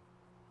Lily?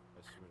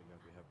 I swear to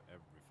God, we have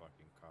every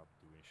fucking cop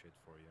doing shit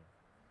for you.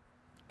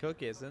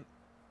 Cook isn't.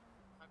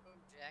 How come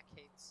Jack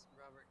hates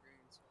Robert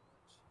Greene so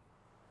much?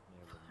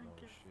 Yeah, but no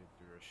shit,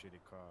 you're a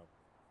shitty cop.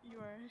 You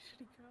are a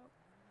shitty cop.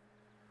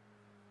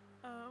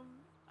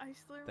 I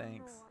still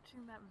remember Thanks.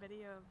 watching that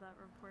video of that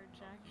report,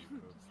 Jack,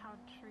 and just how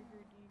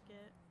triggered you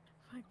get.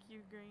 Fuck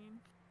you, Green.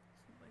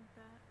 Something like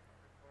that.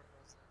 What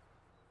was that?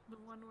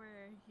 The one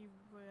where he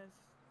was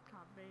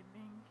cop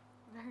baiting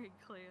very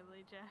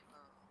clearly, Jack.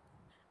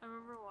 I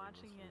remember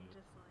watching it and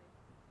just like,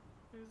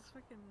 it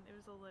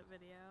was a lit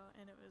video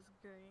and it was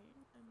great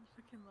and I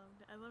fucking loved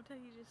it. I loved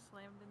how he just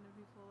slammed into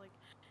people, like,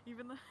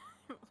 even though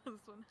it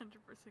was 100%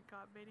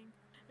 cop baiting,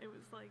 it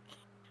was like,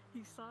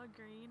 he saw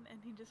green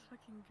and he just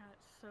fucking got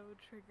so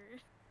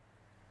triggered.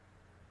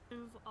 It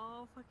was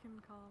all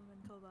fucking calm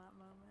until that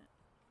moment.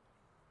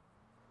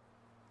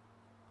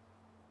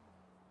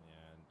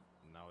 Yeah,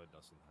 and now it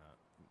doesn't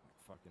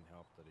fucking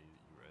help that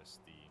you're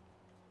SD.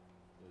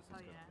 This is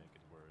gonna make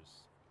it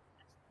worse.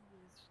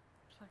 He was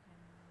fucking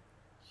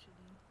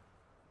shitty.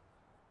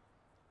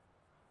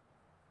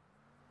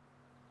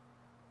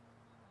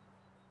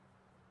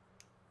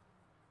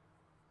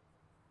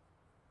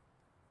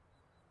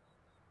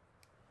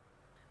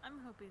 I'm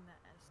hoping that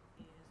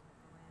SD isn't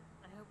the win.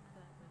 I hope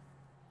that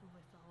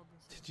with the whole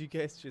disciples. Did you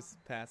guys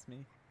just pass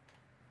me?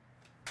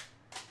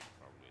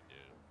 Probably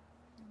did.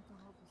 The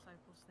whole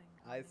disciples thing.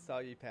 I saw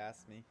you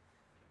pass me.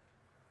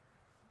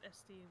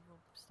 SD will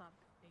stop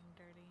being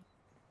dirty.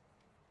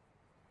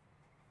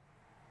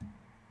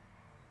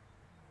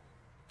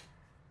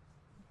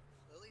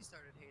 Lily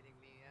started hating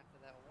me after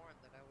that warrant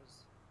that I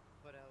was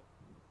put out.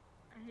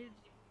 I hated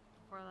you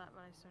before that,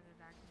 but I started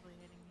actively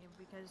hating you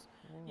because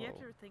you have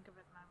to think of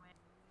it my way.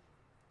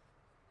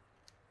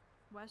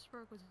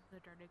 Westbrook was a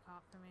dirty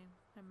cop for me.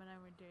 Him and I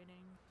were dating.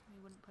 He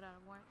wouldn't put out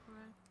a warrant for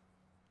me.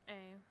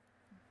 A.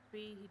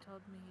 B. He told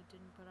me he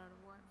didn't put out a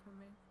warrant for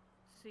me.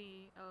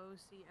 C.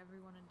 OOC,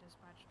 everyone in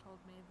dispatch told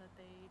me that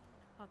they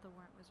thought the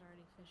warrant was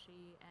already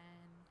fishy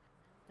and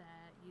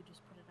that you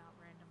just put it out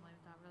randomly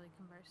without really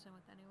conversing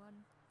with anyone.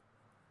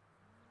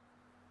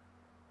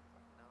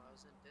 No, I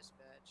was in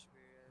dispatch.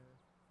 I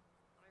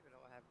don't even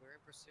know what happened. We were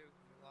in pursuit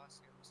and we lost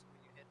you. I'm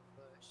assuming you hit the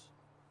bush.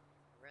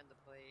 I ran the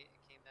plate and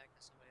came back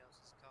to somebody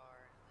else's car,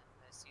 and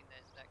then I seen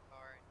that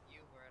car and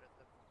you were at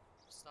the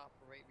stop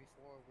right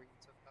before where you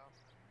took off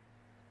from.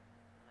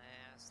 And I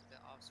asked the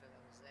officer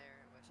that was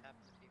there, which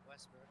happened to be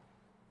Westbrook,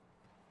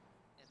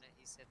 and then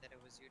he said that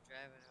it was you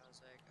driving. I was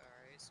like, all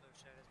right, so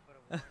should I just put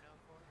a warrant out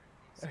for it? And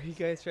he Are you says,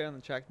 guys yeah. straight on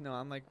the track? No,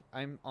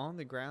 I'm on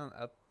the ground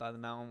up by the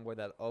mountain where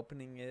that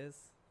opening is.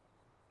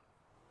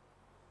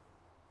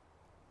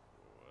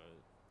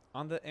 What?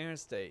 On the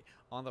interstate,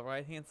 on the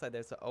right hand side,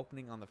 there's an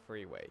opening on the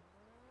freeway.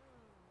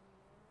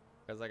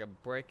 There's like a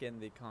break in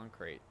the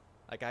concrete.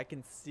 Like I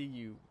can see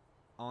you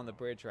on the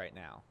bridge right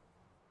now.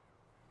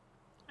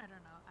 I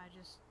don't know.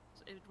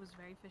 It was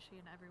very fishy,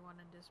 and everyone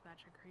in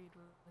dispatch agreed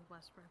with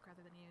Westbrook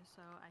rather than you.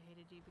 So I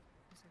hated you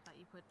because I thought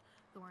you put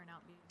the warrant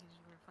out because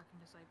you were a fucking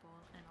disciple,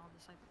 and all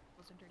disciples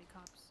are dirty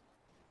cops.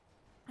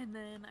 And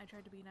then I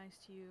tried to be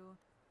nice to you,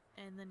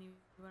 and then you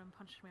went and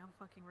punched me off the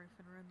fucking roof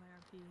and ruined my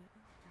RP,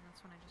 and that's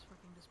when I just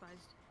fucking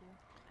despised you.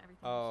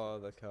 Everything. Oh,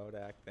 the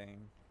Kodak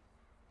thing.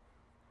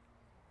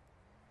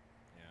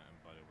 Yeah, and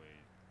by the way,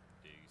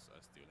 Diggs, I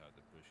still have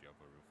to push you off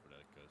a roof for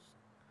that because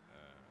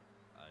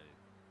I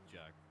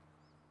jacked.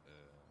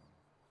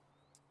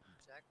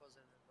 Jack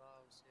wasn't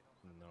involved, so you don't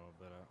have No, to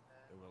but worry about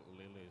that. well,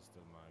 Lily is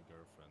still my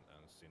girlfriend,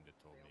 and Cindy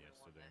told The me only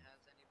one yesterday. that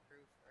has any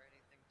proof or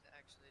anything to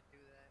actually do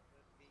that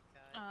would be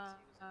Kai, because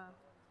he was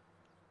involved.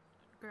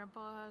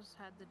 Grandpa has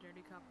had the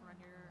dirty cop run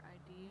your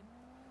ID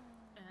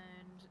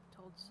and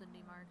told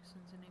Cindy Marks,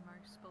 and Cindy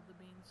Marks spilled the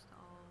beans to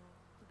all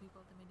the people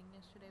at the meeting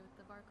yesterday with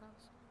the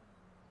Barkovs.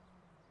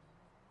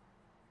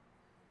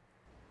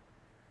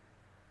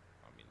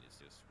 I mean, it's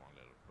just one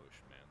little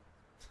push, man.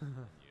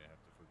 And you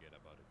have to forget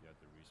about it. You have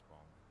to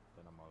respawn.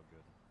 Then I'm all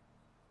good.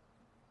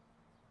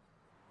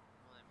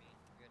 Well, I mean,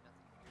 you had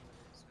nothing to do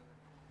with it, so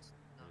it's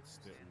not It's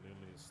still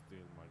Lily is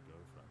still my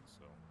girlfriend,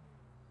 so.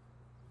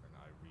 And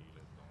I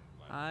really don't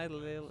like. Hi,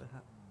 romance, Lil.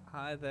 so.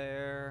 Hi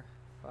there.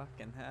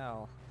 Fucking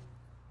hell.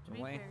 To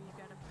be fair, you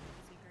got a pretty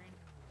easy green.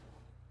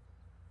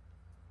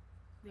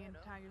 The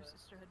entire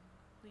sisterhood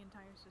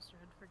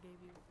forgave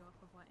you off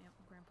of what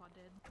Grandpa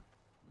did.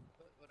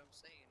 But what I'm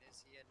saying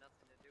is he had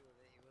nothing to do with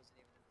it. He wasn't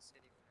even in the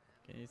city when it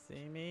happened. Can you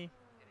see me?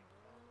 Getting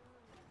involved.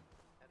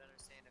 I'd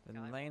understand if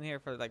Been Kai laying here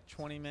for like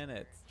 20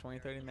 minutes, 20,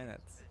 30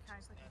 minutes.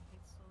 Kai's like I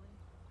hate slowly.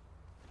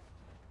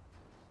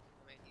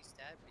 I mean, he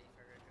stabbed me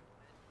for doing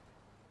it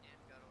and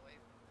got away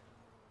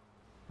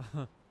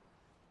from it.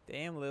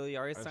 Damn, Lily,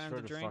 are you I starting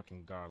swear to to drink?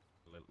 fucking God,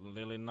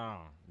 Lily,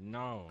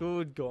 no.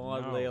 Good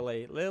God, No.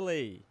 Lily.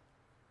 Lily!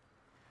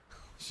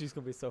 She's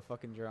gonna be so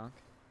fucking drunk.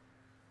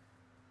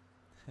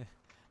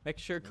 Make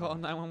sure to call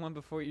 911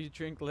 before you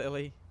drink,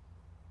 Lily.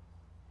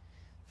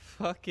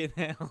 Fucking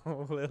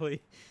hell,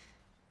 Lily.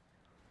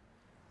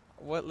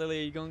 What,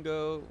 Lily? Are you gonna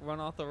go run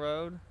off the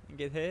road and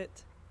get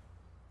hit?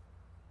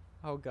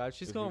 Oh God,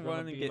 she's If gonna you're run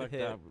and be get like hit.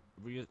 that,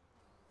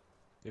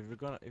 if you're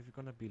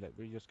gonna be like,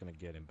 we're just gonna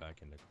get him back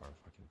in the car.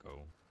 Fucking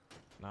go.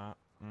 Nah.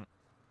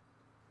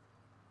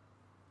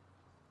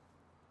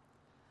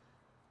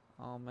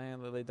 Oh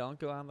man, Lily, don't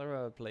go on the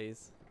road,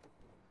 please.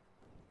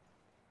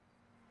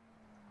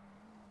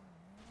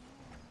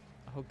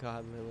 Oh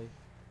God, Lily.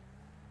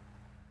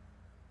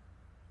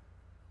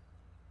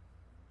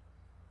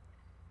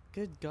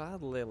 Good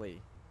God,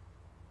 Lily.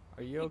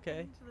 Are you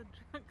okay? To the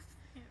drunk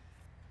stance.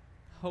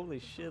 Holy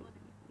shit,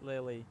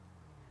 Lily.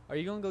 Are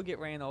you gonna go get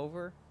ran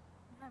over?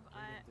 I have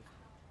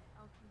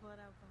blood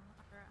alcohol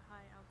or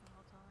high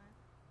alcohol tolerance.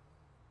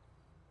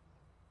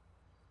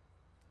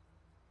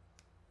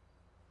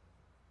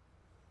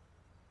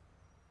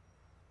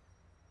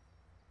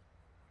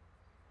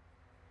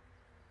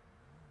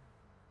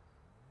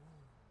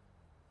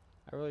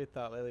 I really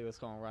thought Lily was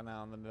gonna run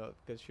out in the middle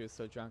because she was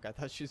so drunk. I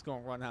thought she was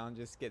gonna run out and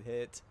just get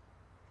hit.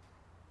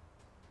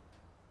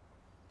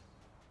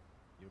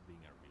 You're being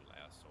a real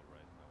asshole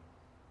right now.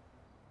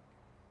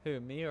 Who,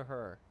 me or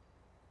her?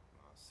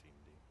 Nah,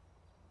 Cindy.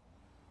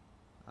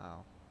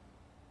 Oh.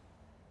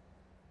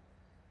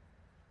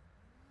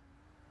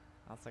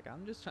 I was like,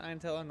 I'm just trying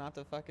to tell her not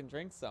to fucking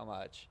drink so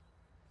much.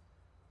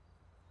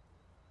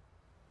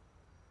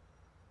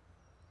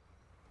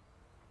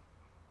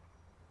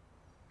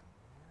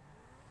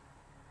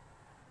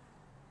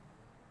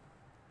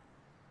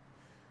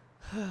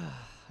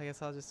 I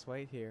guess I'll just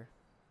wait here.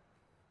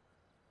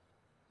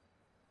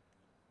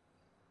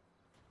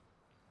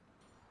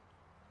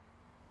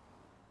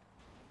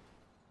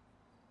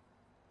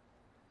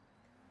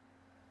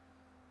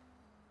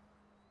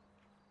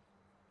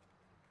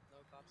 No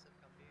cops have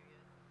come to you yet?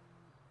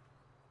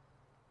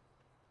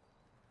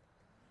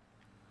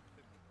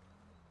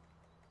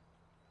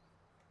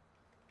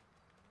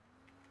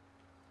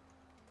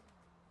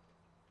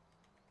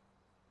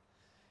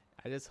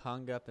 I just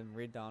hung up and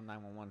redialed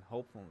 911,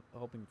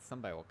 hoping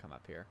somebody will come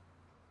up here.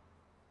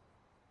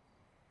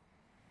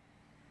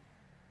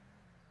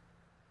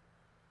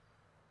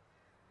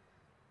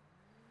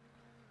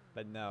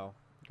 But no,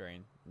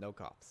 Green, no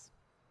cops.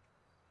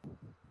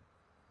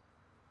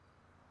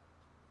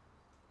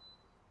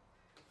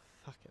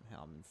 Fucking hell.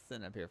 hell, I've been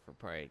sitting up here for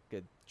probably a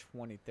good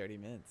 20, 30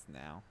 minutes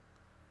now.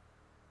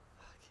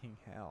 Fucking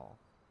hell.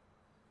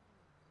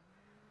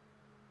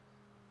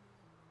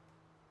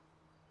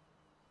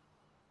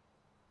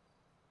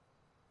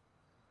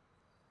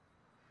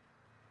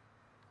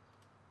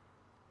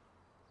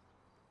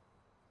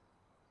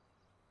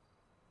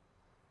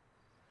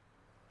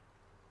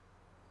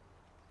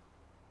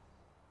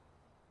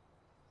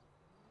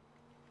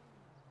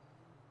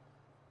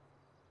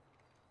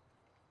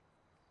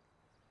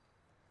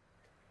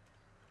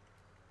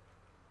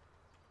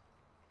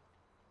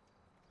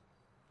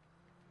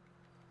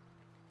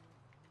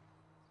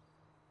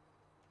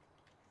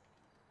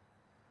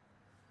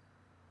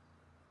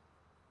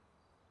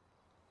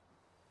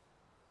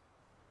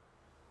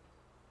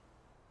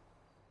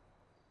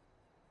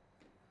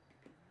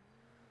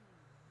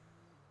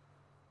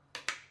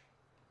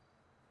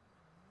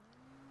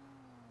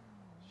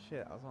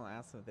 Shit, I was gonna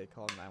ask them if they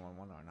called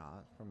 911 or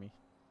not for me.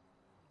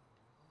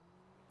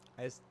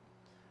 I just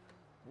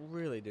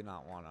really do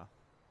not wanna.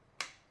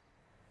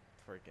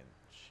 Freaking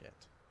shit.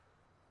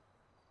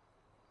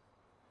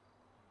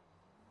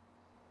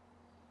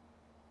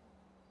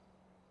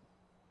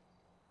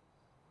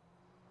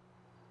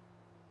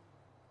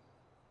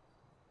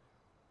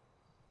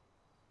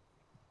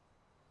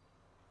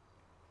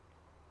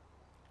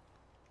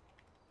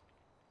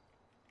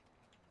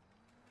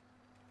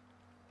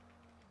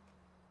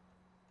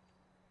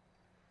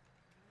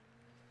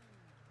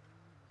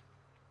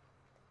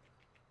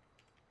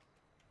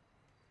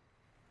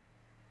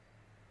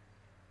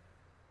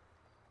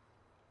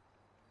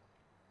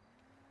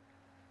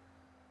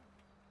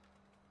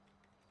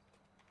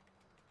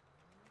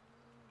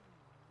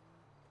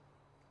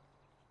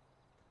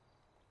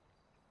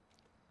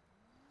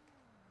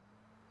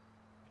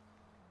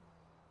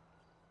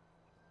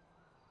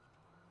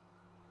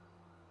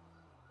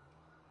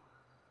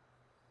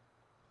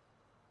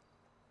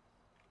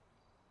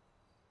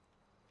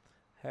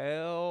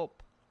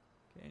 Help!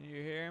 Can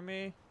you hear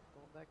me?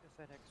 Going back to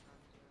FedEx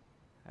runs.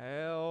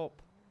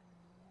 Help!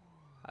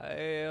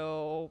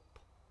 Help!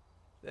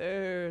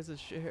 There's a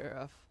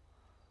sheriff.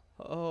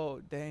 Oh,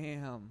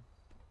 damn.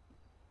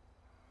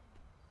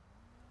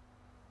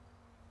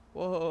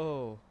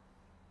 Whoa.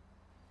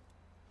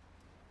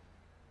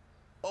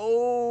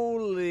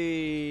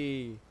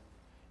 Holy!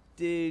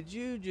 Did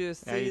you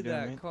just How you see doing,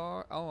 that mate?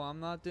 car? Oh, I'm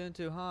not doing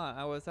too hot.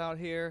 I was out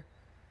here.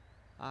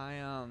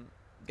 I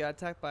got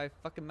attacked by a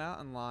fucking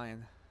mountain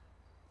lion.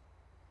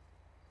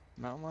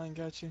 Mountain lion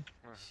got you?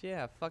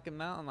 Yeah, fucking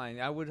mountain lion.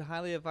 I would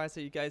highly advise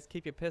that you guys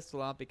keep your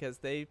pistol out because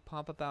they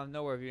pop up out of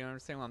nowhere if you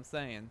understand what I'm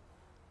saying.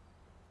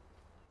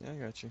 Yeah, I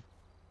got you.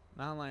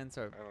 Mountain lions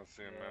are... I don't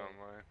see a mountain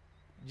lion.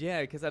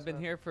 Yeah, because I've been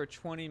here for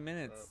 20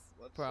 minutes.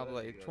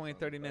 Probably 20,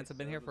 30 minutes. I've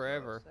been here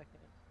forever.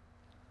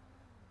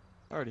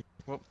 Alrighty.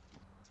 Well,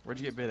 where'd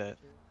you get bit at?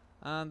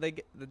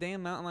 The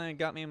damn mountain lion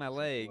got me in my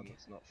leg.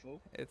 Not full.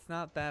 It's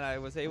not that. I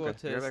was able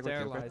Okay, be to right back with you,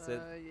 okay? sterilize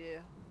it. Yeah.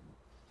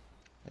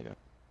 There you go.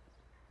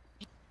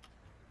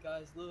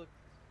 Guys, look.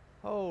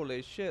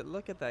 Holy shit,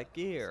 look at that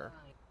gear.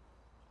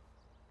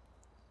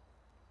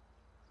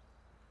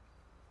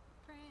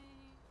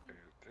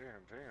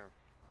 Damn.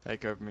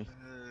 Take over me.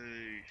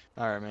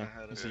 Hey. Alright, man.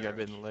 You see you got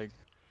bit in the leg.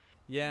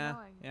 Yeah,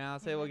 yeah, I'll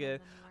say we'll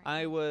get.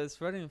 I was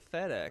running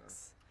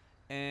FedEx,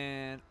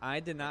 and I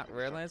did not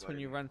realize when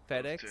you run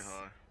FedEx,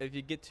 if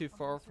you get too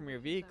far from your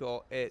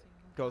vehicle, it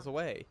goes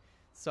away.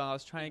 So I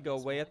was trying to go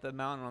way up the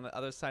mountain on the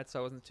other side so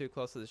I wasn't too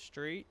close to the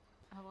street.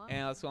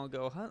 And I was going to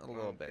go hunt a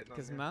little bit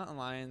because mountain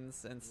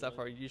lions and stuff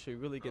are usually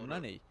really good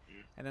money.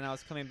 And then I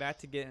was coming back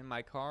to get in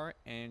my car,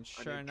 and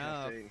sure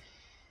enough,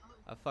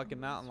 a fucking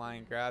mountain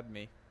lion grabbed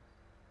me.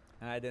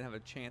 And I didn't have a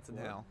chance in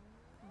hell.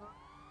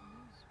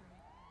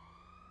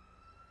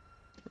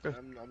 Okay.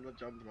 I'm not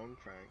jumping on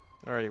Frank.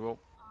 Alrighty, well,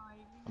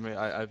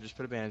 I've just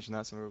put a bandage on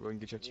that, so we can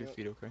get you up to your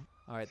feet, okay?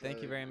 Alright,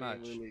 thank you very me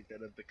and much. Lily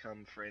better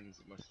become friends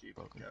with my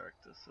stupid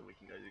character so we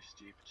can go do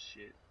stupid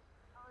shit.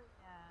 Oh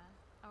yeah,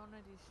 I want to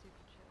do stupid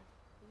shit.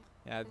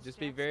 Yeah, just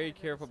be very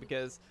careful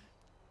because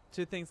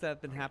two things that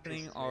have been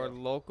happening are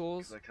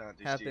locals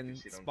have been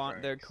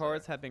their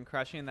cars have been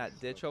crashing in that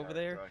ditch over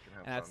there,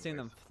 and I've seen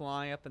them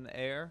fly up in the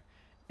air.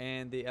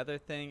 And the other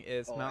thing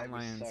is mountain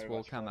lions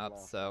will come up.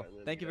 So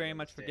thank you very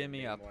much for getting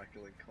me up.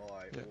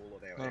 Yeah,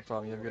 not a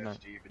problem. You have a good night.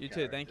 You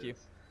too. Thank you.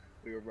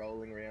 We were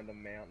rolling around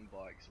on mountain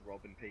bikes,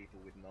 robbing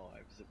people with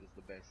knives. It was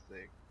the best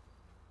thing.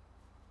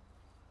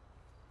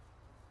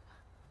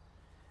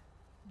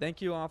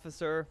 Thank you,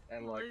 officer.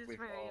 And like Lily's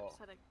very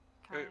upset at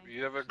Hey, Kai.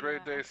 you have a She,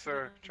 great day,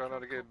 sir. accidentally Try not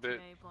to killed get bit.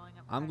 today blowing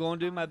up I'm Kai's going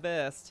to do car. my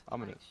best. I'm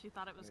gonna. Like, she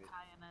thought it was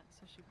Kai in it,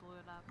 so she blew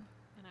it up,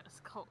 and it was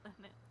Colt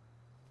in it.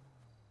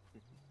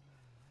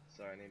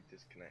 Sorry, I need to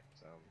disconnect.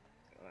 Then,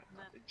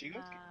 do you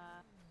guys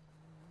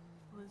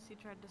Lucy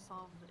tried to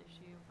solve the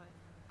issue, but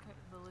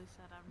Lily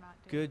said, "I'm not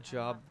doing Good it. I'm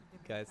job, not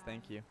forgiving guys. Kai."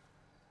 Thank you.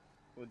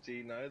 Well, do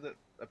you know that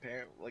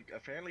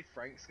apparently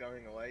Frank's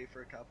going away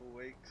for a couple of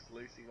weeks?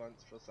 Lucy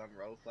wants for some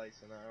roleplay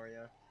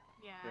scenario.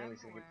 Yeah, Apparently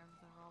I'm she's aware gonna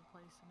of the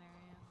roleplay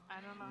scenario. I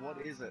don't know What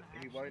how is it's it? gonna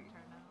He actually won't.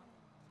 turn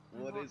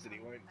out. What is it? He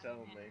won't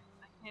tell me.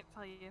 can't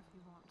tell you if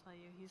he won't tell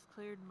you. He's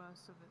cleared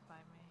most of it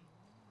by me.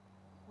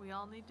 We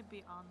all need to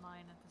be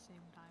online at the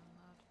same time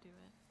though to do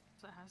it.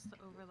 So it has to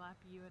overlap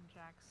you and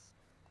Jack's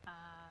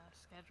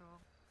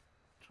schedule,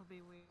 which will be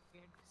weird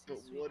because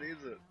But he's what Swedish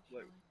is and it? not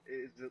Like,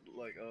 Chile. is it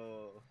like,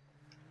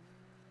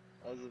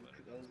 I was a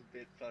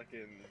bit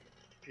fucking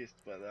pissed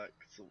by that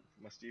because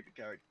my stupid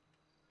character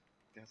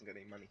hasn't got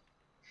any money.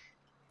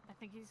 I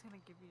think he's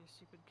gonna give you a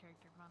stupid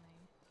character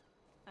money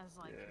as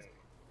like Yeah. his.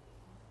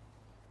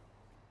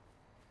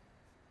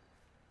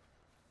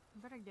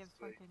 You better give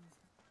Sweet. fucking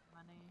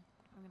money.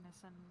 I'm gonna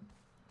send.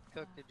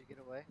 Cook, did you get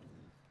away?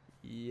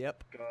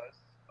 Yep.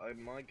 Guys,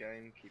 my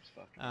game keeps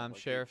fucking up. I keep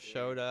Sheriff doing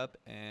showed it. up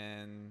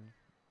and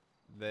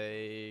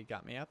they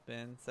got me up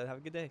and said, "Have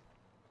a good day."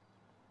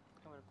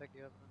 I'm gonna pick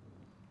you up then.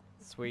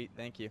 Sweet,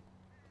 thank you.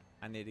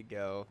 I need to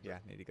go. Yeah,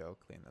 I need to go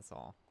clean this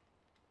all.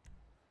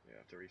 Yeah, I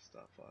have to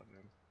restart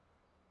FiveM.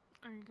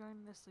 Are you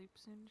going to sleep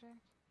soon, Jack?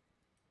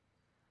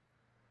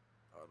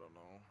 I don't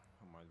know.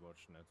 I might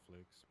watch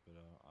Netflix, but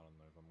I don't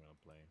know if I'm gonna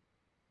play.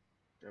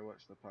 Go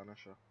watch The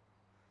Punisher.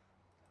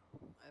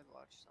 I've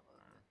watched some of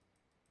it.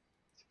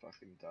 It's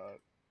fucking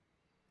dope.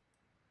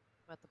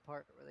 I'm at the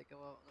part where they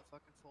go out in the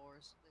fucking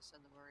forest and they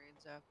send the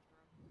Marines after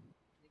him.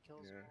 And he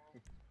kills them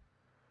all.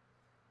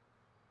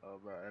 Oh,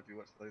 right, have you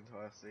watched the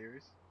entire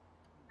series?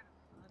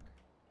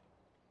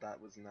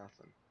 That was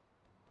nothing.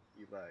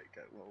 You better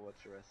go watch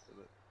the rest of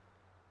it.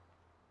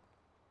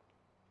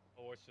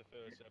 I watched the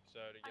first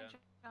episode again.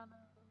 Hi,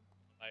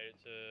 Made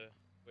it to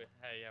where,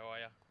 hey, how are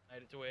ya?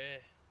 Made it to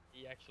where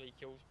he actually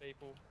kills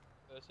people.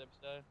 First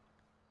episode.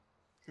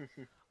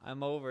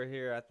 I'm over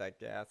here at that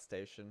gas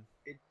station.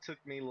 It took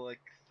me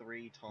like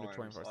 3 The times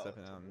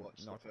 24/7 to on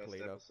watch North the first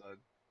Toledo. episode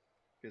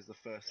because the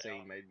first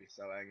scene made me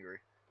so angry.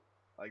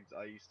 I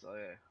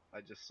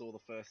just saw the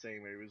first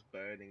scene where he was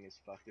burning his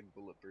fucking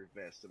bulletproof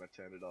vest and I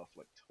turned it off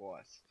like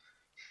twice.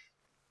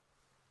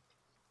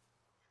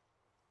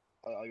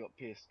 I got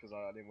pissed because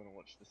I didn't want to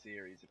watch the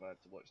series if I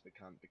had to watch the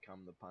cunt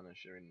become the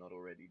Punisher and not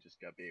already just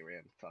go be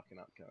around fucking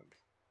up cunts.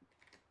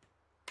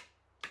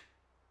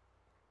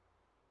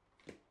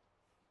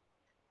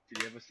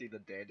 Did you ever see the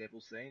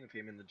Daredevil scene of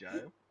him in the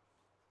jail?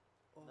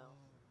 No.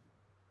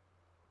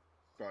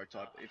 Bro,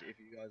 if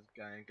you guys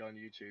go on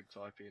YouTube,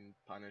 type in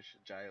Punish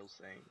jail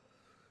scene.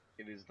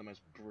 It is the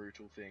most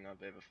brutal thing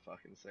I've ever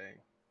fucking seen.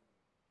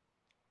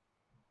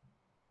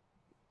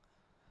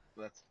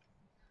 That's.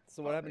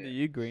 So what happened to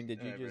you, Green?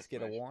 Did you just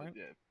get a Reformation, warrant?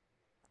 Yeah,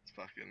 it's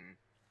fucking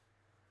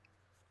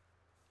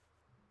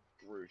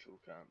brutal,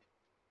 cunt.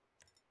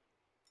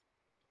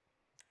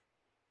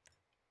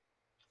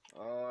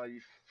 Oh, you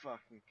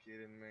fucking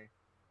kidding me?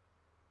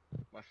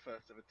 My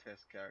first ever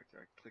test character,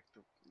 I clicked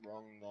the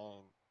wrong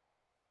name.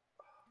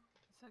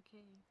 It's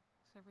okay.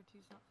 Server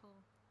 2's not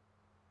full.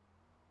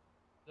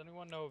 Does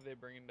anyone know if they're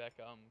bringing back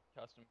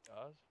custom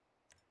cars?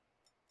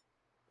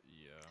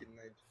 Yeah. Didn't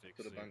they fix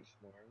put a it. bunch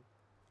more in?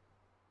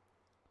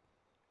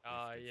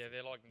 Yeah,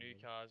 they're like new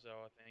cars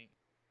though. I think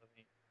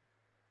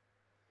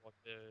like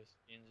the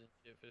skins and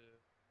shit for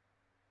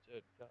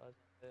certain cars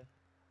on there.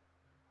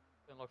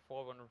 Spent like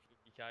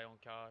 550k on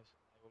cars,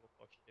 and they all look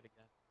like shit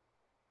again.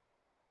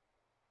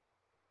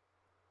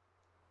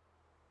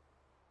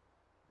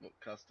 What,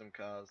 custom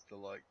cars to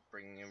like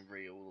bringing in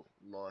real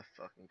life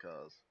fucking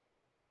cars?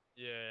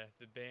 Yeah,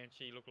 the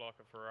Banshee looked like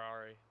a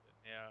Ferrari, but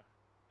now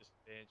just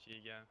Banshee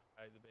again.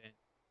 I hate the Banshee.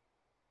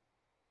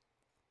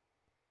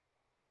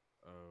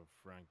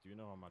 Frank, do you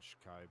know how much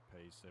Kai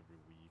pays every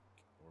week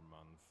or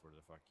month for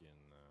the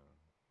fucking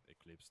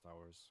Eclipse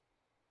towers?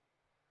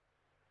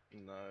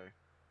 No.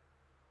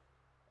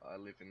 I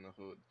live in the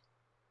hood.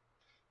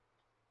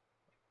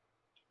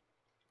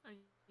 Oh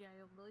yeah,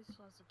 your Lily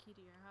still has the key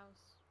to your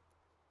house.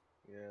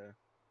 Yeah.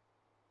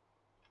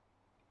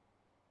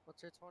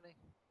 What's your 20?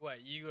 Wait,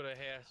 you got a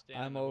house down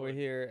in I'm the over hood.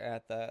 here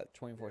at that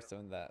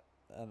 24/7 that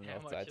on the How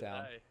north much side are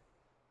town. they?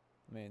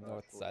 I mean, Oh,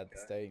 north side of the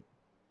 40K. state.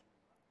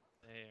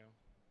 Damn.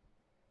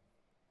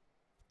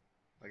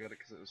 I got it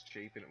because it was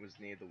cheap and it was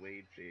near the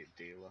weed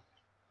dealer.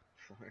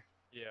 So.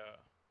 Yeah.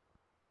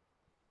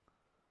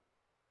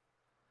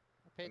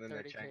 I paid And then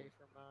they 30k changed.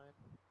 for mine.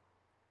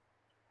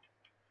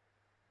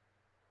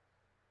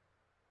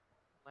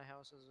 My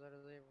house is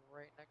literally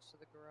right next to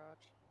the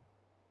garage.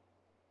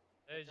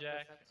 Hey Timber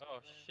Jack. fence Oh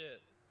over there.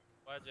 shit.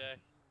 Bye Jack.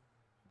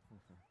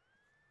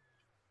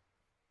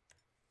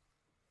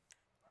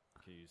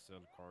 Can you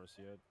sell cars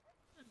yet?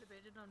 I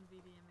debated on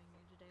VBMing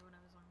you today when I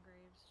was on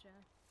Graves,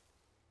 Jack.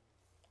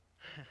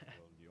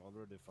 Well, you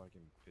already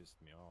fucking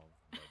pissed me off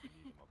by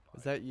deleting my Is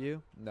bike. that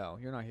you? No,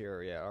 you're not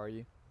here yet, are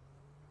you?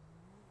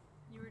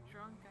 You were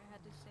drunk. I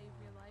had to save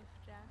your life,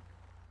 Jack.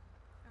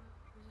 I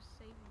was just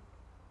saving.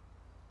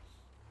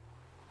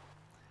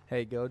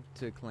 Hey, go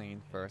to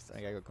clean first.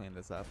 I gotta go clean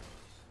this up.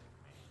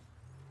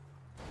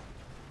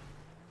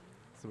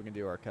 So we can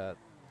do our cut.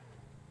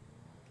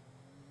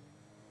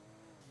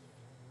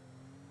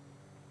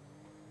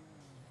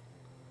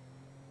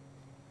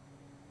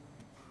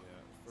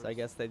 Yeah, So I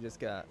guess they just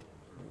got.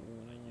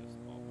 I just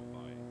bought my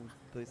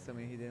bike. Please tell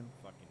me he did.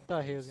 Fucking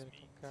Thought he was chase gonna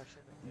me. come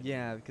crashing.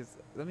 Yeah, because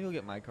let me go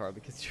get my car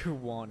because you're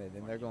wanted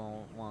and they're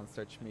gonna want to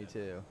search me too. Do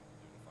the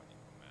fucking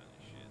command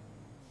and shit.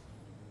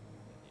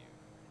 Then you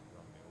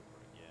run me over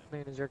again. I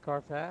mean, is your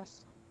car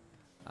fast?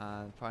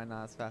 Probably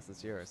not as fast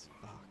as yours.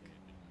 Fuck.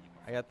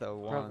 I got the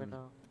Probably one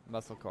not.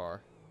 muscle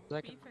car. I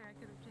To can be fair, I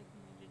could have taken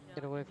you to jail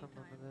get away from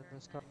anytime him and then during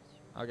this car.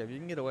 that Okay, if you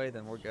can get away,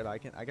 then we're good. I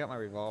got my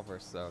revolver,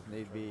 so if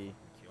need be,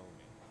 Kill me.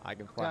 I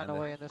can fly in Gotten the.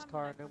 away in this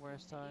car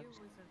numerous times.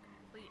 It was a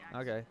complete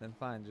Okay, accident. then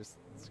fine. Just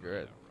screw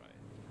it. Yeah, right.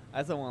 I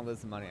just don't want to lose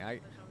the money.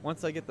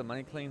 Once I get the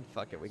money clean,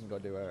 fuck it, we can go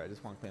do whatever. I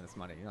just want to clean this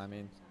money. You know what I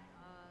mean?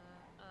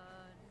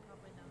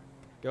 Probably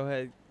not. Go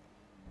ahead.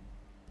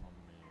 On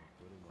me,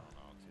 put him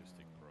on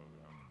autistic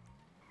program.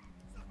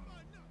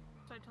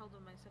 So I told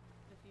him, I said,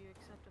 if you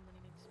accept him, then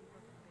he needs to be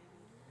fucking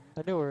baby.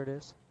 I knew where it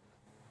is.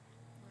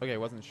 Okay,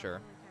 wasn't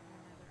sure.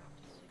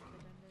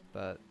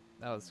 But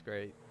that was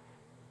great.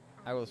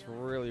 I was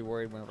really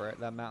worried whenever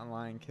that mountain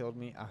lion killed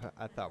me.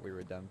 I thought we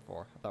were done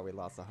for. I thought we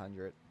lost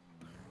 100.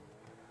 I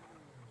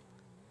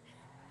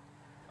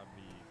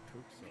mean,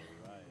 Cook's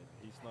alright.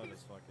 He's not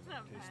as fucking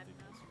not bad autistic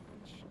as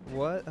Rich.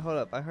 What? Hold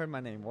up. I heard my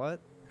name. What?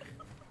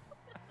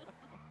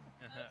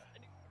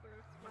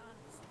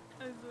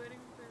 I was waiting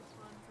for a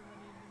response and then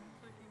he didn't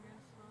fucking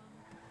respond.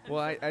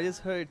 Well, I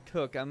just heard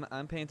Cook.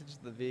 I'm paying attention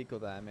to the vehicle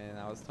that I'm in.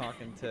 I was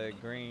talking to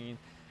Green,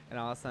 and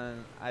all of a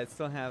sudden I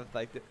still have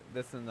like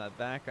this in the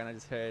background. I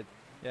just heard,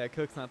 yeah,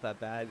 Cook's not that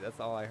bad.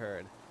 That's all I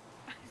heard.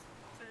 I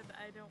said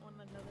I don't want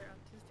another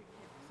autistic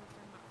kid because I was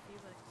talking about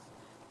Felix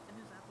and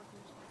his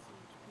application to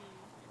CHP,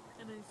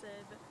 and I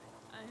said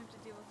I have to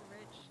deal with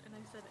Rich, and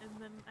I said and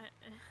then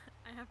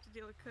I have to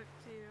deal with Cook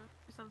too,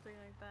 or something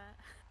like that.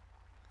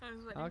 I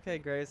was waiting Okay,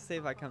 for Grace. See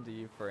if I come to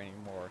you for any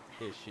more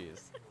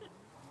issues.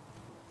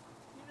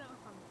 You know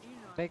if I'm, you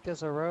know. Make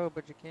this a road,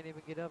 but you can't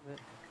even get up it.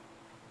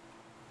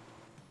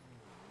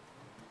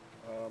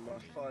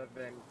 My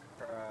FiveM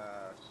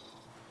crashed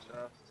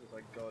just as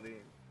I got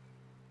in.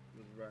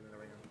 Was running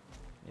around.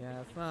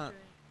 Yeah, it's not.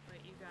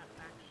 But you got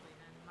actually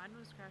in. Mine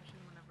was crashing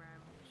whenever I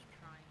was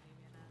trying to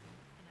get in,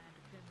 and I had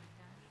to clear my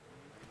cache.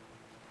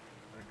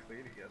 I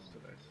cleared it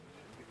yesterday, so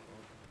it should be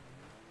fine.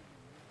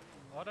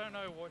 I don't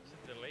know what to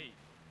delete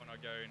when I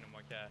go into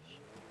my cache.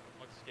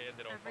 I'm like scared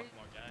that I'll fuck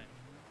my game.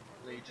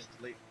 So you just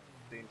delete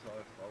the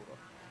entire folder.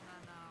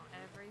 No.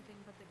 Everything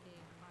but the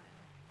game file.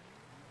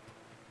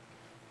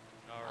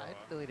 I Alright.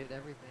 deleted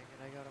everything and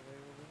I got away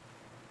with it.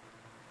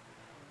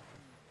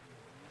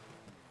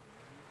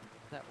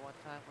 That one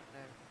time when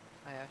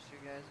I asked you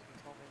guys and you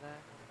told me that,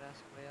 and I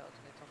asked somebody else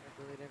and they told me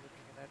to delete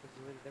everything and I just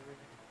deleted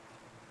everything.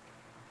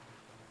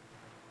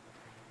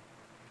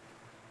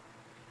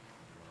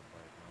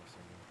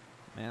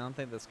 Man, I don't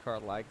think this car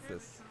likes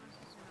this.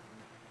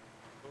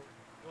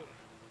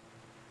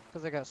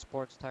 Because I got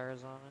sports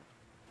tires on it.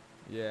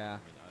 Yeah.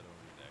 I mean, I don't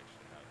really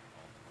actually have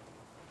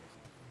multiple performance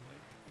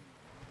like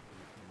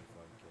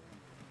 25k.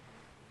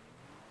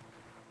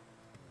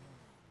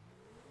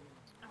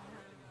 I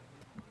have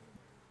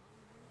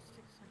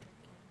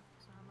 600k.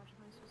 So how much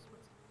am I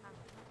supposed to have?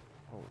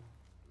 Oh.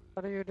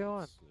 What are you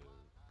doing? It's,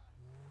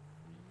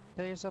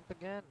 Kill yourself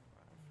again.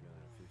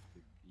 350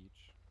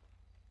 each.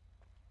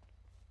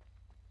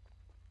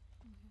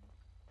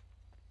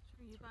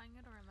 So are you buying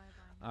it or am I buying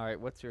it? All right.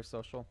 What's your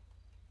social?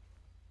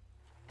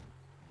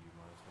 You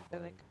might as well I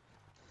buy think.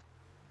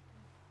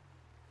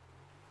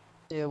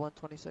 it. Yeah,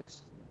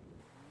 126.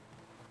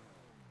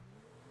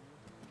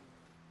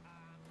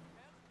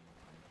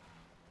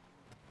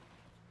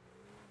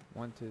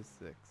 One, 2,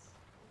 6.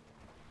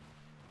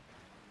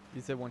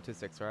 You said 1, 2,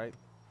 6, right?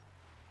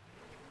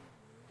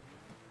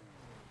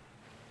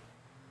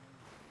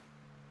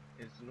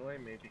 It's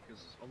annoying me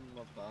because on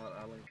my Bart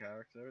Allen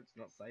character, it's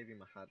not saving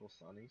my hat or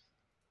Sonny's.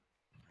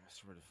 I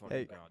swear to fucking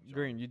Hey, God, John.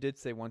 Green, you did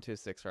say 1, 2,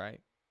 6,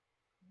 right?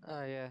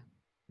 Oh, yeah.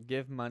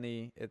 Give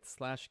money. It's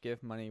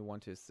 /give money 1,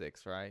 2,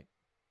 6, right?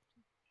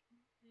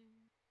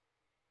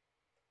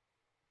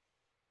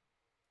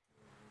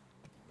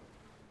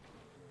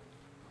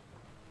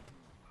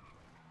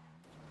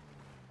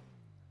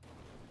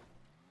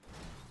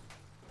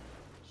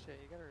 Shit,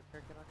 you got a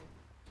repair kit on you?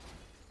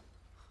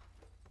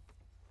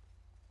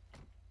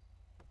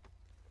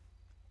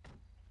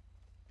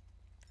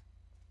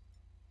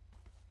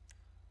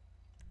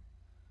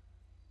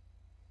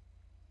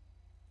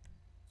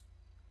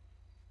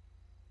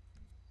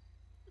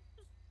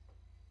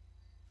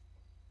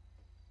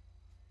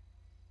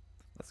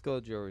 Let's go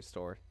to jewelry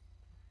store.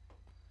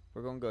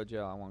 We're gonna go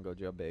jail. I want to go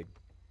jail big.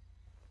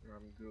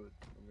 I'm good.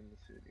 I'm in the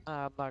city.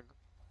 I'm not.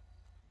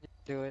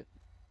 Do it.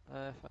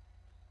 If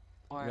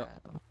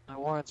my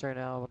warrants right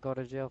now, I'll go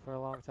to jail for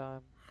a long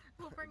time.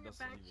 We'll bring it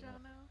back,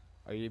 Jono.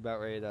 Are you about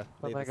ready to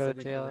When leave I the go city?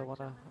 to jail, I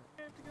wanna.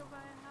 I have to go buy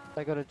a house. If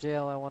I go to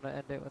jail, I wanna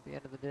end it at the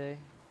end of the day.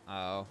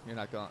 Oh, you're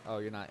not going. Oh,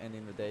 you're not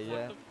ending the day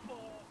yet.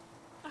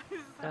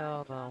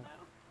 Hell no.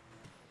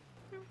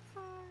 I'm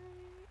sorry.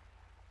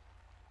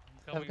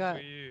 I'm coming got-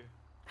 for you.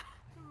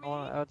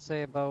 I would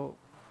say about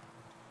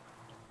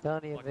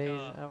done the What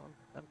invasion. car?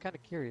 I'm kind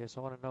of curious.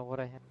 I want to know what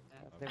I have.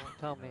 I've they won't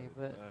tell me,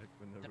 but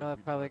I know I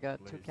we probably got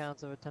got 2 placed.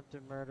 counts of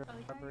attempted murder, I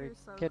like how robbery, you're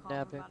so calm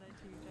kidnapping. about it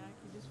too, Jack.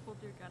 You just pulled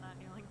your gun out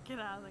and you're like, get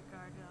out of the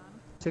car,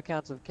 John. 2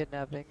 counts of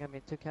kidnapping. I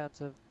mean, 2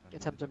 counts of I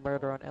needed attempted the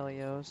murder on power to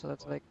LEO. So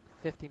that's like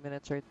 50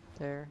 minutes right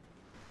there.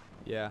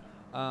 Yeah.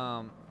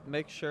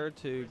 Make sure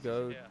to Where's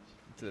go his house?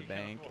 to the You can't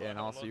bank, afford and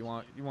a also lot you of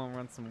want you. to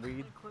run some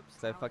weed, Eclipse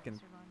cause I Towers, fucking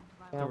you're going to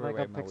buy Yeah, I threw might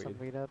away go my pick some weed.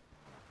 weed up.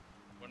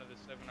 One of the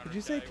 700K Did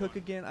you say cook ones.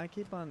 again? I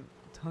keep on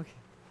talking.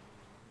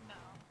 No.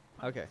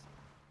 Okay.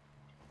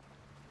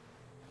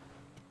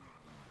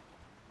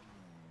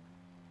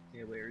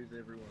 Yeah, where is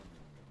everyone?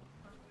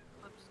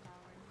 Eclipse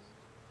Towers.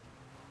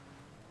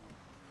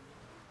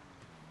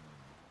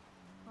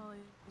 Well,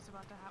 he's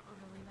about to have a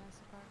really nice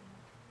apartment.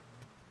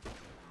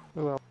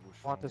 Who else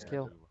Which want one this will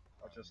kill? do?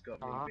 I just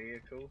got Uh-huh. me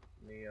vehicle,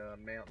 me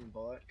mountain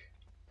bike,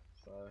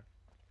 so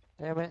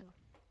Damn it.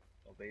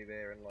 I'll be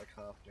there in like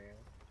half an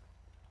hour.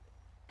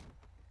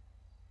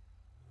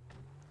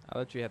 I'll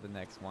let you have the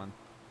next one.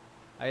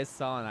 I just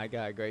saw and I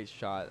got a great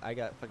shot. I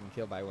got fucking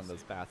killed by one of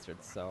those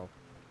bastards, so.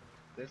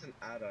 There's an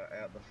adder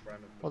out the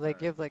front of the Well, they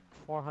van. give like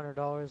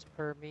 $400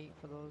 per meet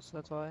for those. So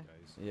that's why.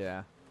 Guys.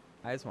 Yeah.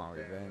 I just want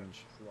Damn,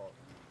 revenge. it's a lot.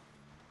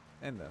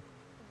 And the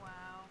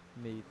Wow.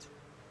 meat.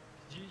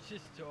 Did you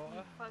just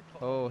die?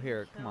 Oh,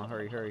 here. Come on,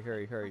 hurry, hurry,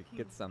 hurry, hurry.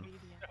 Get some.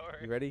 Sorry.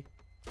 You ready?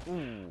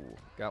 Ooh,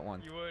 got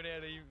one. You weren't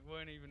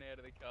even out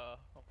of the car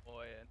on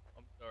my end.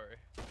 I'm sorry.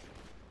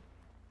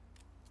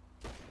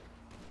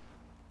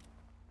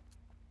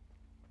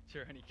 Is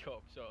there any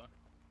cops on?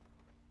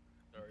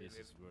 Sorry, This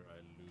Liv. is where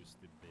I lose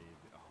the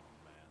baby. Oh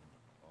man.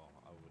 Oh,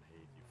 I would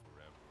hate you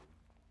forever.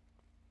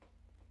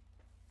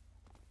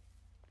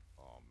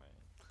 Oh man.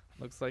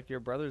 Looks like your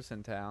brother's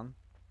in town.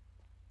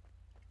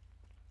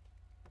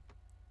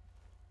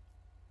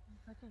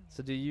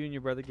 So do you and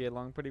your brother get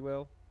along pretty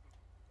well?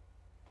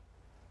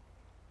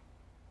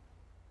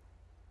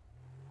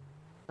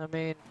 I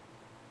mean,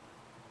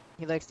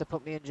 he likes to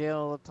put me in jail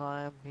all the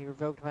time. He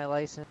revoked my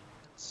license.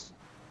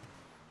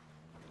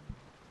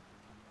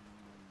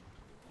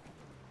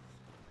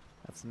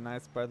 That's some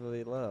nice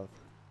brotherly love.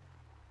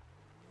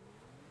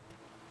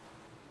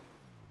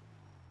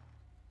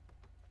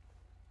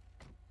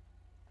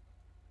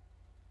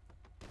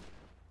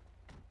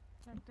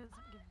 Jack doesn't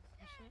give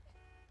a shit.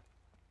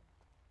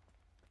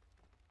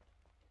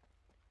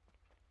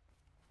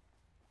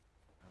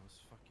 I was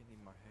fucking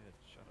in my head.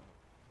 Shut up.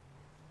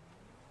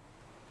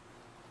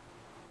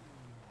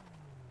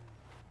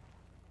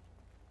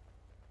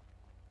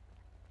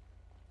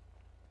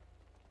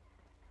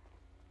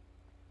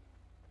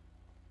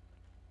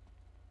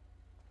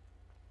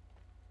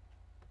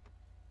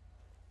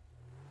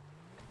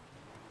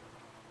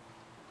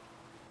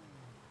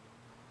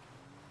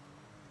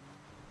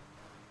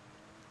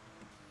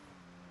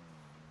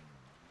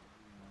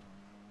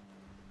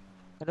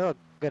 I know a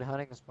good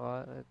hunting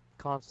spot.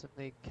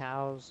 Constantly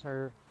cows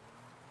are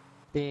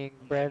being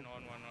bred.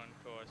 911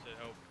 call said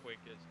help quick,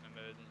 it's an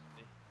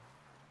emergency. Can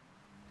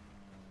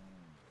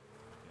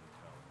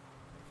tell.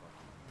 They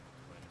fucking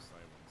playing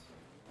silence.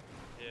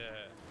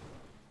 Yeah.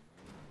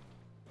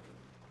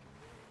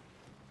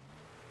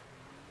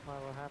 Why,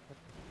 what happened?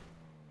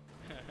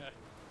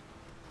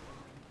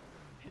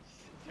 It's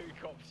 2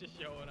 cops just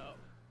showing up.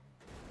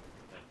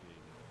 Exactly.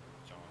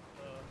 John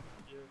Yeah.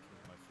 killed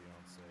my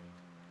fiance.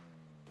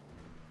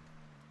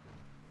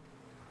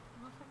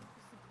 Looks like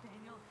this is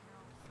Daniel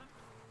Harrelson.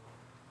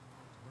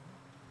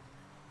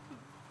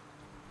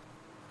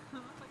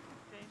 Looks like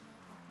it's Daniel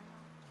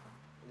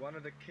Harrelson. One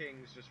of the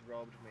kings just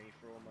robbed me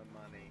for all my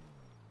money.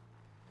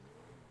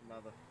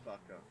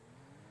 Motherfucker.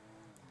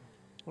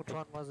 Which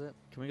one was it?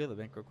 Can we go to the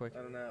bank real quick?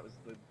 I don't know, it was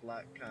the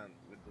black cunt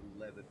with the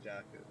leather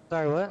jacket.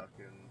 Sorry, what?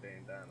 Fucking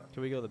bandana.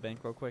 Can we go to the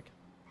bank real quick?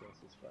 Across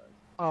his face.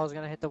 Oh, I was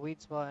gonna hit the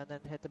weed spot and then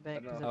hit the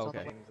bank because know it's if on the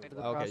okay. way to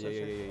the Okay,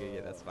 processor.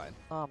 yeah, that's fine.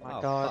 Oh my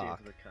Oh, god. fuck. Shit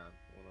for the cunt.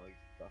 Wanna, like,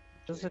 fucking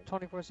This is a shit.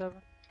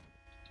 24/7?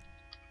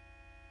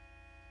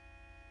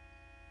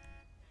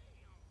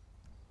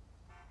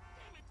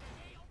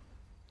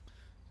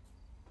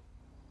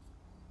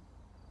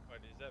 Wait,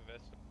 is that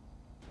vessel?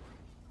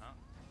 Huh?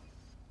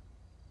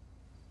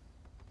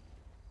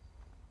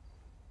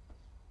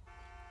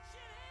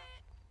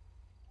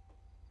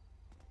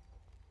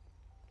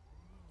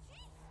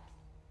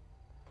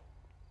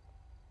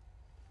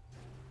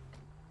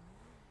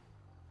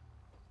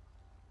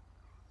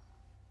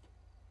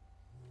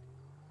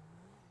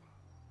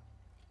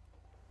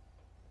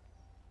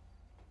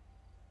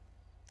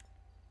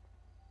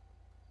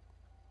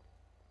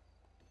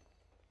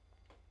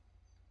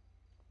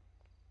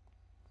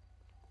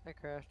 I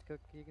crashed,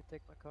 Cookie. You can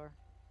take my car.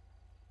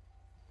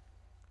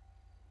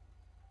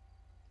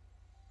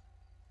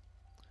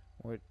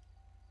 What?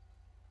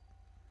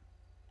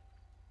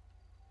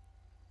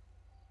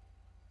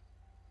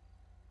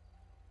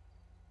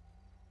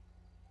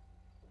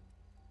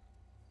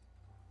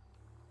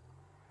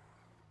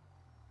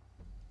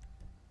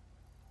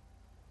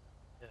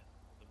 Yeah.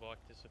 The bike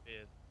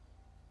disappeared.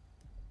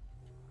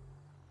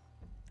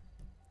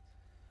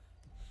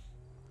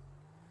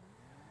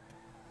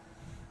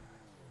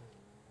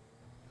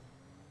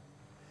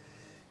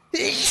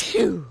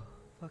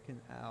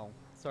 Fucking ow.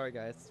 Sorry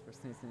guys for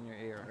sneezing in your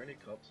Are ear. there any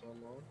cops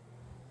online?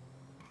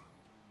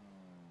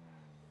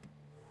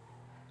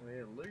 Oh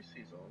yeah,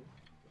 Lucy's on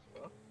as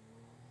well.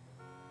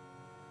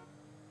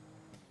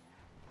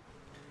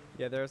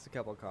 Yeah, there's a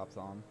couple cops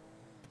on.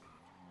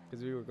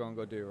 Because we were going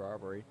to go do a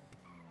robbery.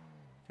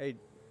 Hey,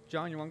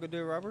 John, you want to go do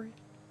a robbery?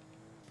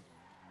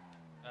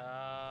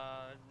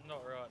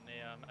 Not right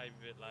now. Maybe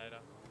a bit later.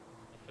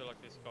 I feel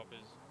like this cop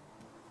is.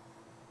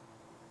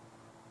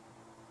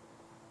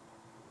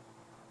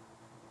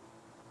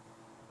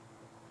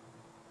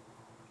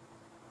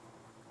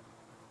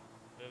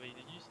 Billy,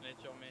 did you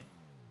snitch on me?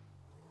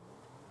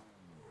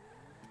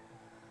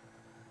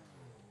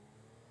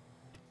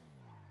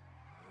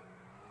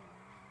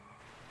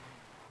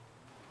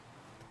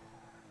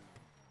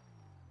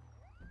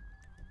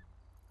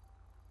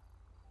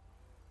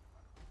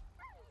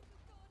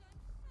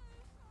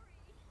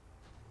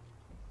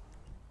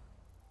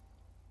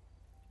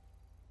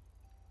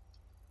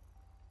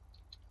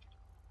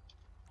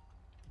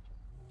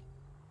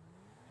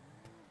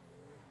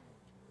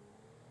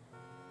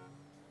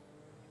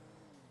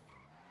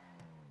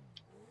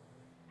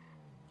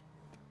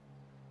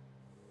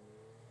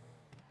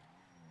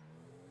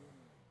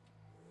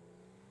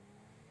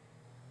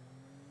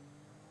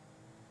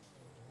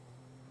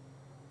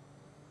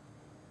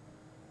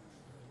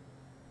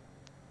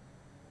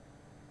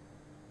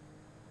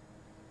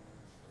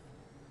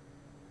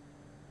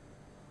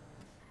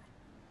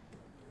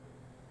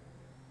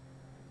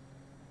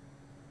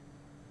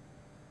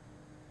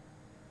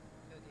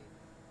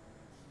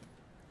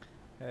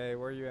 Hey,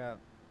 where you at?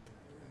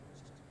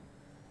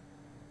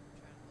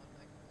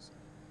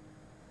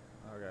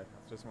 Okay, I was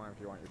just wondering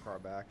if you want your car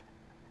back.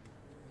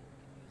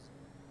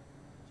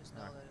 Just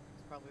know Alright. that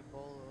it's probably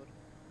boloed.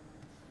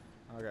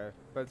 Okay,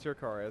 but it's your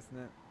car, isn't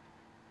it?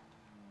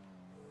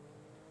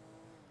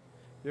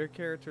 Your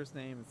character's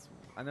name is,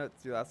 I know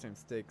it's your last name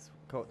Sticks,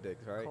 Colt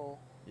Diggs, right? Cole.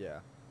 Yeah.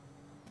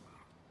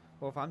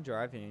 Well, if I'm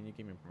driving and you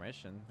give me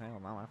permission, hell,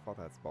 not my fault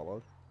that's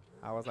followed.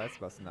 How was I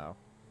supposed to know?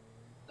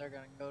 They're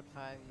gonna code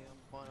 5 you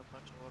and point a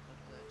bunch of weapons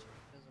at you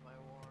because of my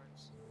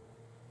warrants.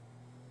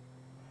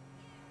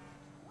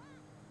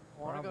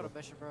 I want to go to Probably.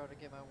 Mission Bro to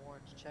get my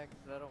warrants checked,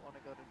 but I don't want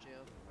to go to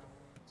jail for my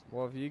warrants.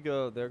 Well, if you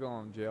go, they're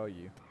going to jail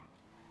you.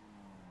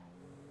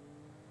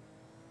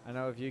 I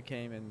know if you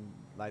came in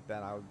like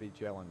that, I would be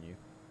jailing you.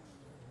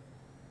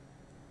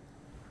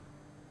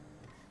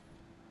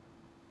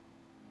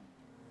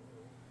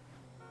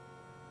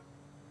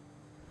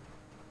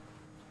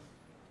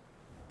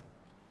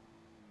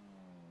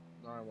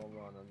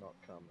 "911 are not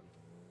coming."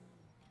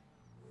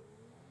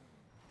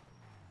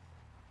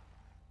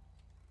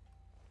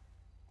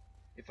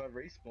 If I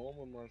respawn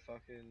with my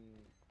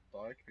fucking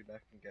bike, be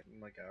back and get in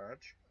my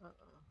garage. I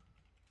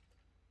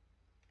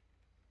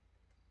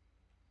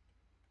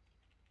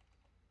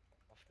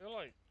feel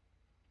like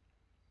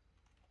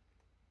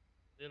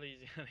Lily's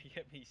gonna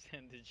get me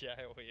sent to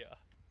jail here.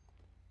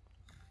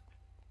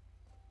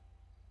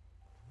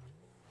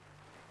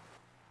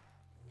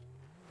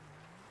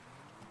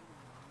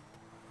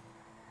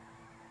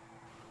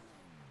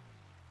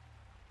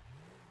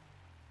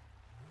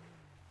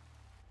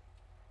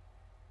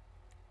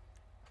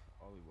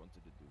 All we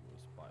wanted to do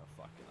was buy a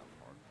fucking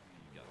apartment.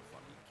 You got a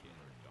fucking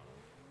killer, John.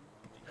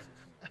 Jesus.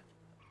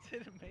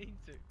 Didn't mean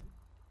to.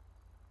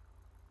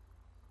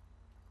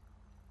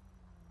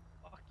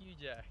 Fuck you,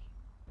 Jack.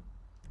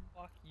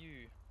 Fuck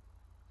you.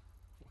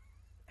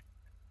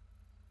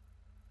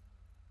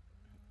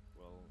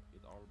 Well,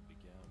 it all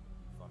began when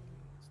you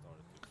fucking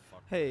started to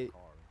fuck Hey, my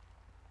car.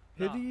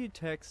 who Nah. do you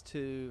text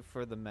to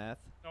for the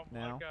meth Not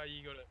now? my car,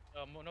 you got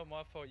a. Not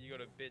my fault. You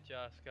got a bitch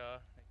ass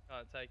car. I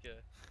can't take a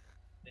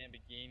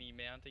Lamborghini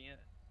mounting it.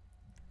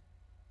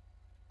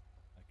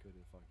 I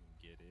couldn't fucking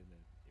get in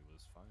it. It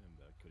was fine,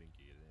 but I couldn't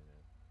get in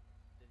it.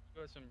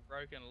 You got some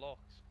broken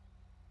locks.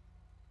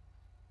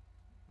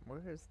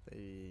 Where's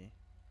the...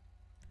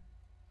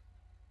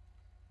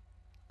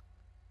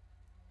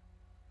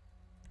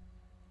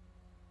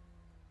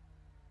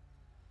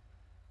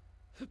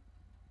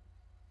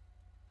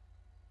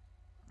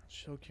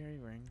 Show carry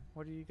ring.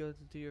 Where do you go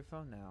to do your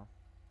phone now?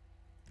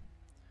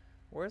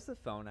 Where's the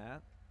phone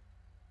at?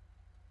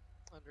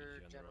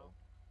 Under general.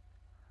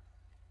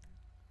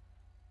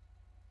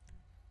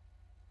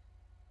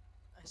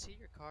 I see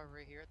your car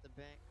right here at the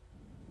bank.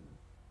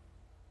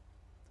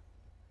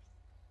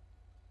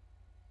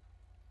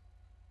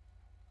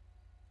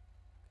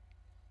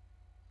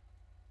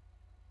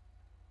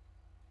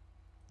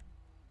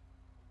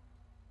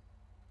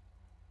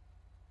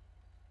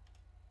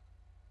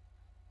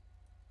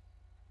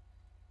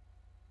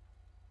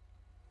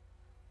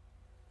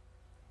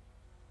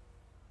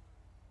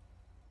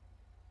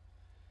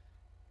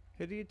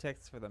 Who do you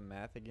text for the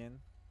meth again?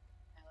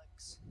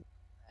 Alex.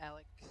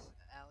 Alex.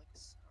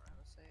 Alex. I don't know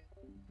how to say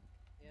it.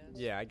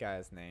 Yes. Yeah, I got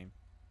his name.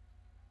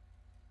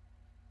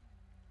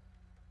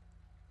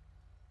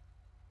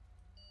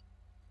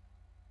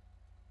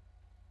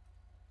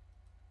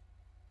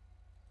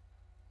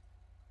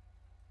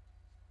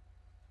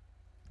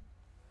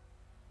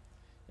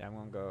 Yeah, I'm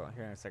gonna go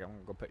here in a second. I'm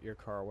gonna go put your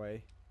car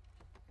away.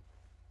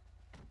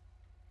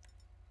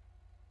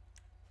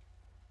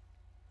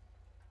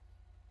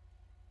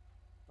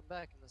 I'm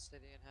back in the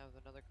city and have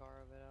another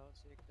car of it out,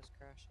 so you can just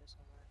crash it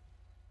somewhere.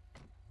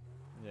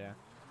 Yeah,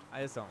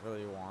 I just don't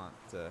really want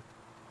to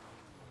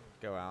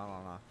go out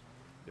on a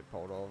get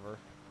pulled over.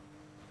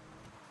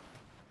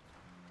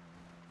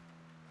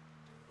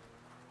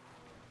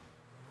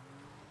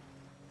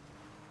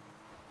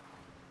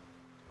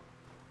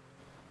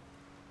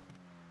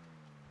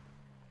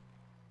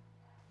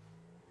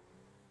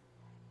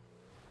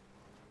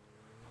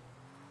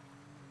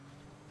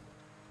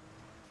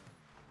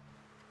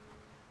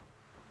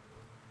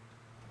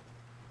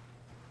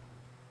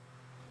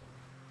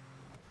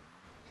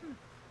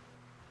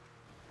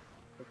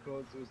 Of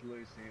course, it was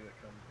Lucy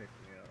that come pick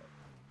me up.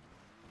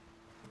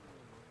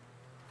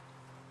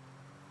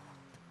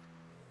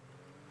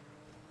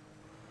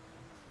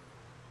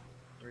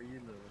 Where are you,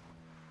 Lily?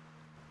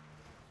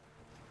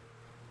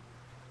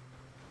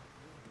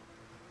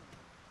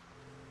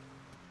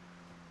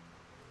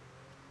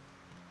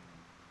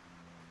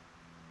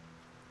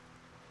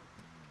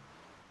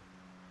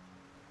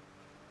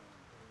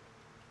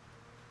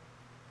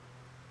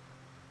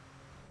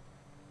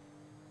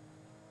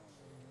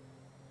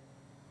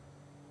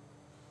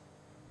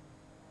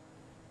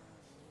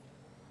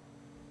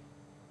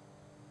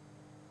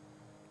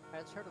 I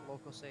just heard a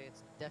local say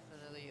it's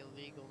definitely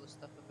illegal to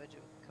stuff a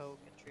midget with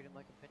coke and treat him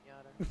like a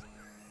pinata.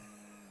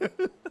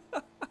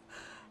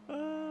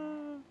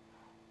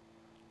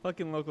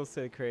 Fucking locals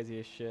say the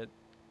craziest shit.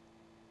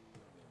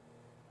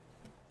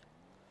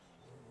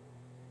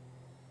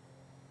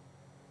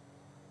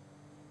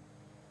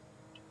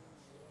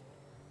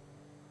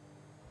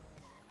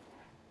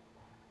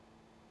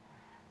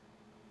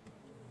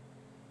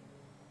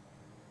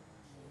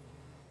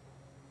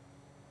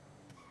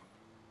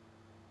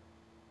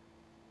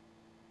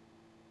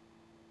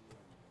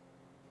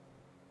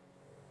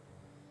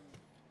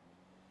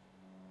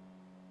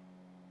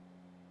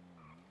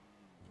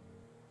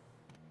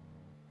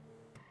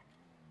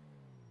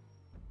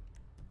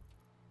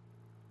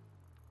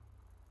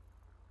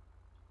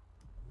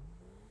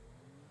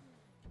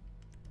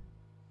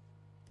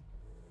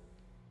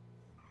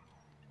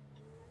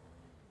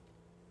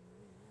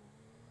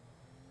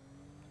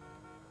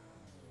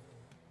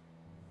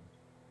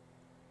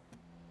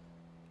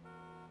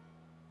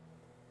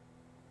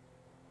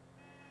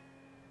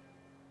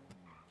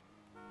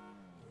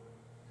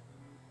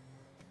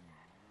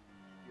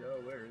 Yo,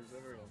 where is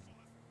everyone?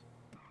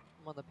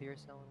 I'm on the pier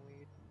selling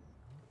weed.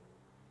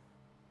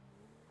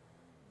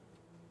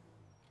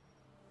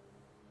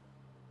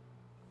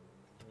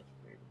 Much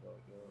need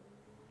about that.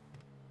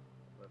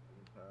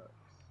 Weapon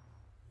packs.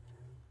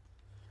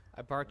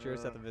 I parked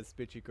yours at the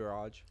Vespucci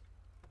garage.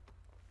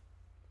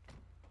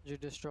 Did you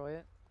destroy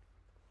it?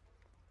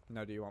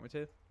 No, do you want me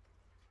to?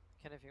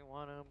 Can if you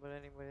want to, but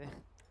anybody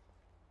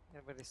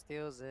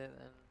steals it,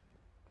 then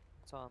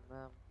it's on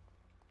them.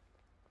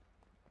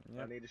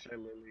 I need to show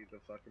Lily the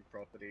fucking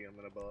property I'm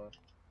gonna buy.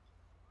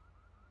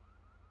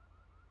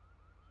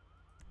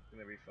 It's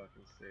gonna be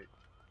fucking sick.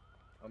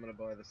 I'm gonna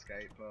buy the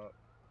skate park.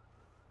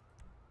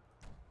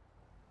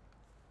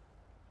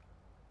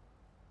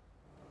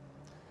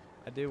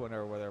 I do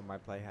wonder whether my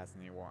play has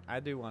any warrant.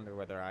 I do wonder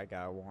whether I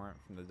got a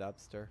warrant from the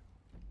dumpster.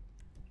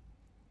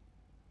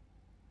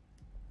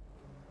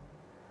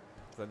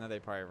 Because I know they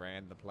probably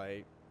ran the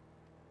plate.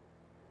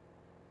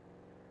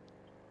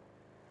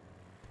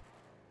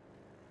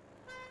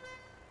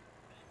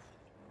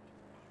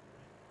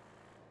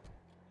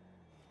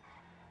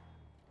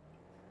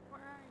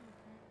 Where are you,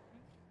 Frank?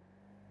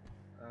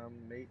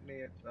 Meet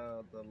me at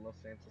the Los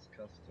Santos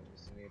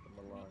Customs near the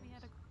Malines. Meet me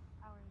at a couple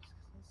hours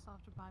because I still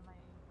have to buy my.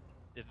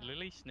 Did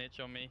Lily snitch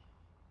on me?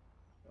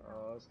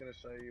 I was gonna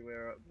show you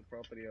where the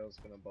property I was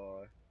gonna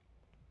buy.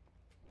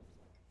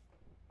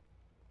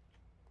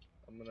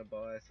 I'm gonna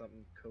buy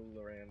something cool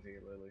around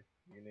here, Lily.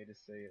 You need to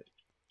see it.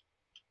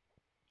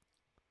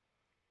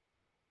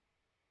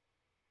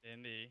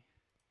 Andy,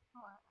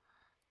 What?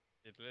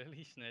 did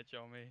Lily snitch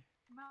on me?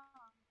 No.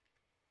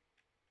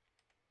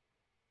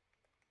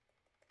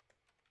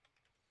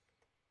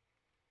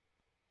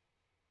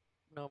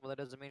 No, but that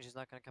doesn't mean she's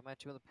not gonna come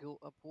at you with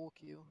a pool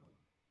cue.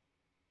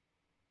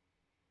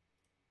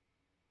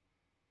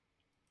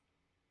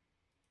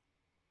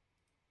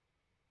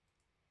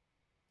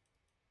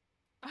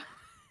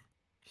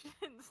 She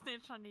didn't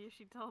snitch on you.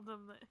 She told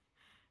him that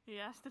he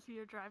asked if you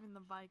were driving the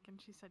bike, and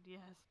she said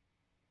yes.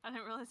 I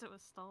didn't realize it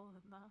was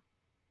stolen though.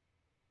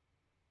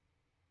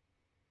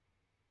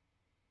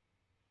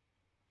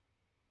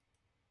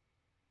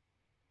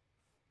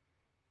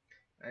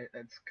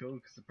 It's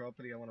cool because the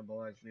property I want to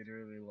buy is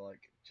literally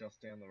like just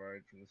down the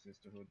road from the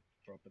Sisterhood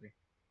property.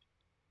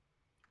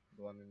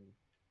 The one in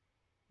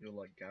your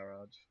like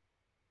garage.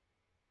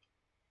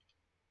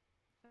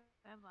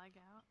 I lag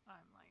out. Oh,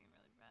 I'm lagging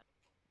really bad.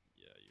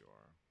 Yeah, you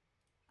are.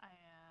 I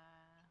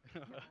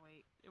can't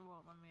wait. It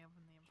won't let me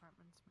open the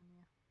apartments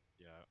menu.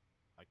 Yeah,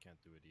 I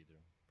can't do it either.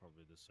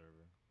 Probably the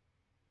server.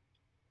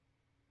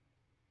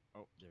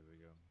 Oh, there we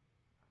go.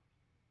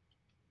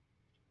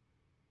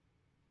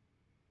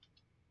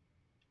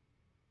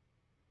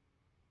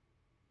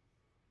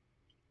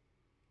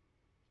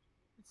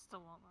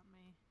 Still won't let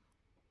me.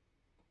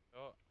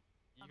 Oh,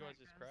 you Oh, there guys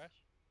it just goes. crash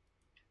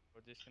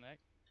or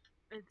disconnect?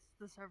 It's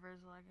the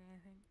server's lagging, I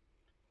think.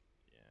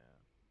 Yeah.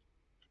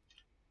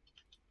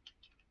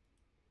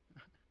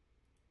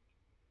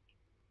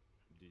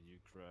 Did you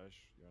crash,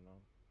 you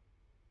know?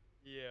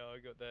 Yeah, I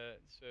got the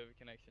server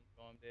connection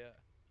timed out.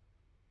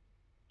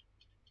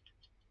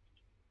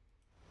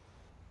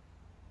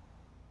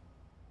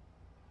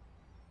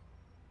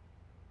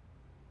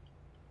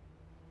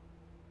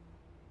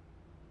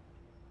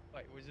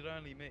 Wait, was it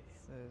only me?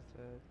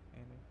 Surfed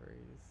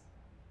antifreeze.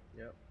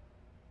 Yep.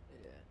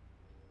 Yeah.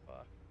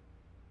 Fuck.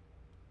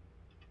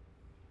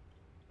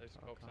 Those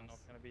cops are not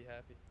Podcast. going to be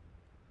happy.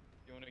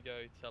 You want to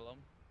go tell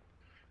them?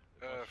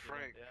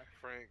 Frank,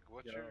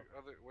 what's Yo.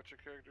 what's your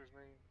character's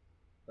name?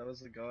 That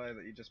was the guy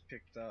that you just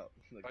picked up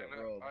that I got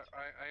know, robbed.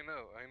 I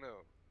know. I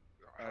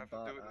have to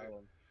Bart do it.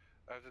 Allen.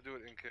 I have to do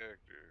it in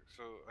character,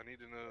 so I need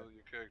to know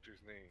your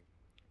character's name.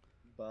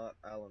 Bart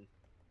Allen.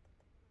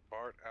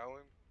 Bart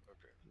Allen.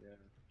 Okay. Yeah.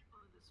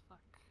 Oh, this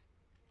fuck.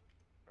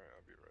 All right,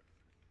 I'll be right.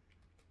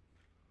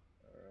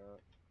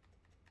 Alright.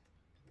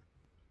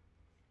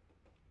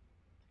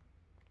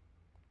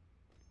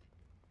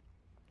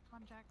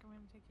 Come on, Jack, I'm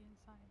gonna take you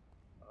inside.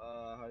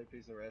 I hope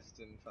he's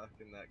arresting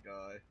fucking that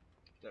guy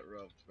that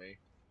robbed me.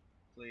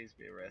 Please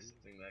be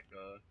arresting that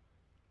guy.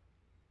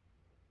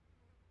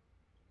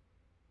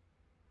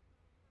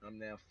 I'm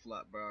now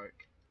flat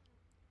broke.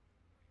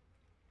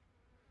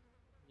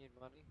 Need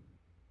money?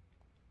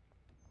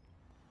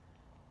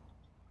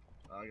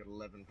 I got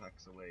 11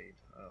 packs of weed.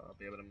 I'll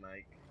be able to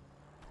make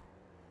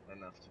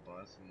enough to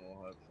buy some more,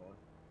 hopefully.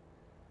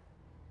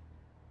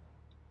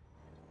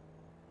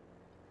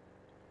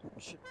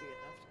 Should be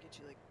enough to get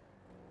you like.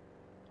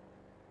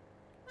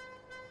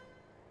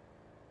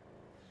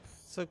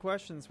 So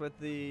questions with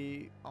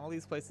all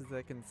these places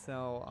that can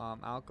sell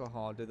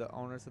alcohol, do the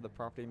owners of the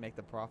property make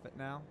the profit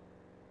now?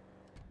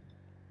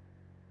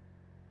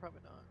 Probably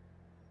not.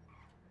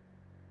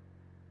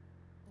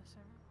 The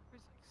server is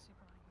like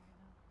super laggy right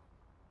now.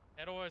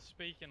 How do I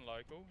speak in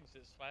local? Is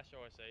it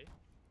 /IC?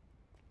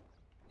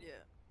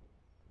 Yeah.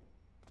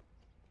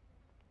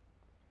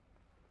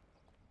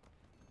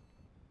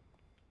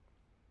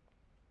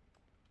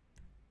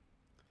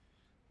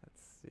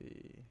 Let's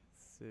see.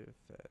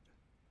 Sufed.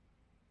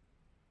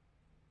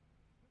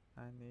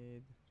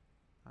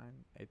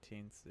 I'm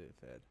 18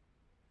 Sufed.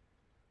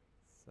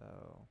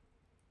 So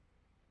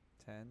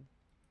 10,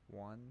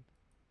 1,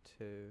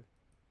 2,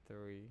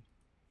 3,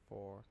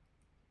 4,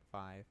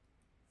 5,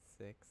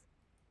 6,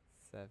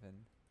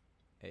 7,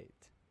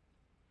 8.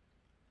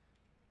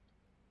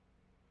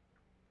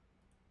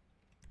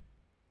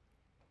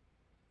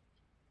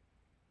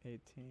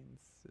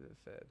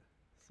 Sufed.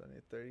 So I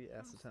need 30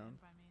 Come acetone.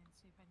 stand by me and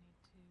see if I need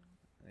to.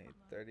 I need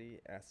upload. 30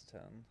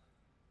 acetone.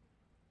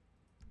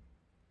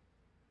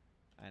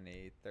 I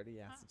need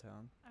 30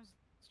 acetone. I was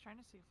trying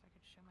to see if I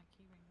could show my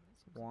keyring, but it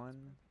seems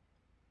 1,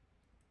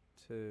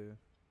 2,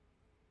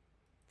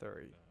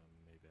 3.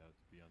 Maybe I have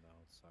to be on the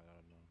outside, I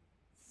don't know.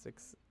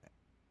 6, Let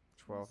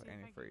 12 me see if I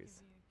can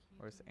antifreeze. give you a key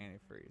Where's to the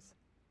antifreeze?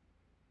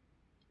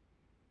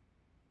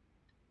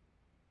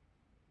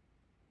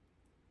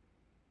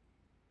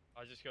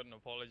 I just got an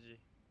apology.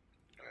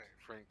 Hey,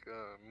 Frank,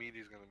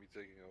 Meaty's gonna be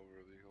taking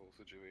over the whole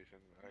situation.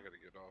 I gotta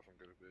get off and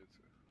go to bed.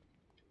 So.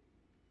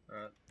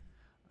 Alright.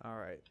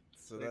 Alright,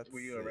 so So let's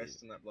were you see.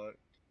 arresting that bloke?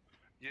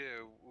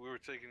 Yeah, we were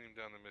taking him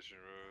down the Mission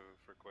Road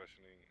for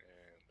questioning,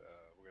 and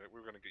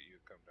we're gonna get you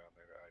to come down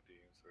there to ID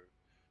him. So.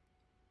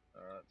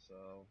 Alright,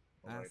 so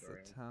I'll wait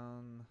around.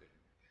 Acetone.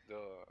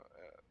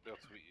 They'll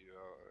tweet you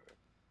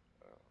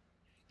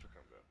to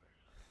come down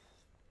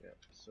there. Yep,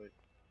 sweet.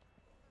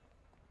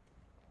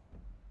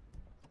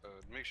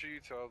 Make sure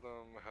you tell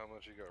them how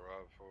much you got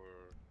robbed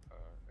for,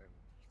 and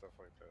stuff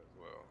like that as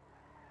well.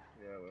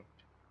 Yeah, I will.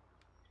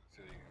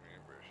 So you can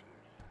reimburse you.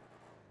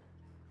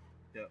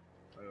 Yep,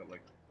 I got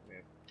like,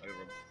 I got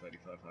robbed for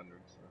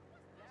 3,500, so.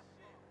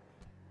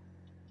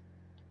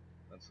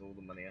 That's all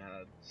the money I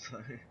had,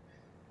 so.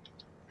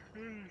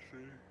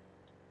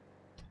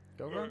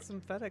 Go run some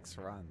FedEx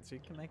runs. You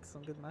can make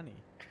some good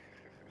money.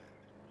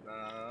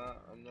 Nah,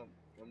 I'm not.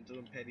 I'm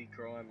doing petty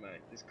crime,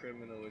 mate. This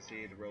criminal is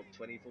here to rob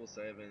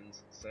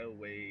 24/7s, sell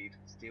weed,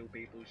 steal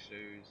people's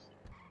shoes,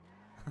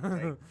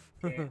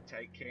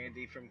 take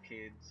candy from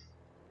kids.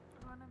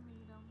 I wanna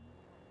meet him.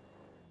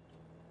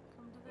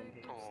 Come to the I'm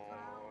here. Eclipse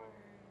Towers.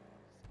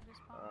 I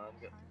just bought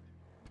my heart.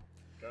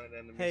 Going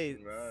down the Hey,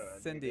 Mission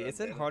Road. Cindy, is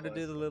it hard to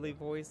do the Lily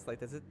voice? Like,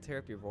 does it tear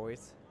up your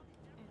voice?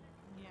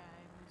 Yeah,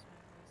 I lose my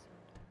voice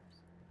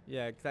sometimes.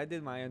 Yeah, because I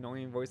did my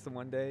annoying voice the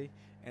one day,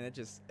 and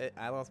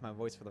I lost my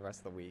voice for the rest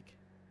of the week.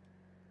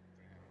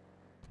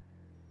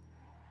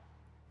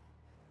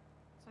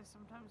 So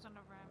sometimes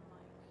whenever I'm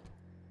like,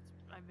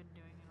 I've been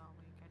doing it all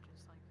week, I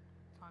just like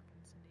talk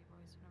in Cindy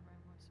voice whenever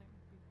I'm with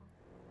certain people.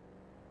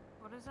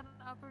 What is an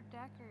upper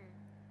decker?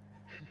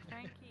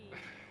 Frankie.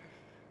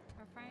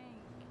 Or Frank.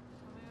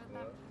 Tell me what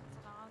that means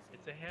in Aussie.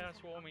 It's a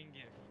housewarming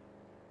gift.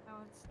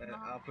 No, it's An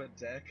not. upper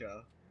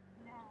decker.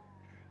 No.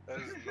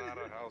 That is not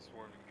a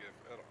housewarming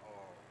gift at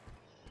all.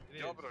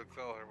 Y'all better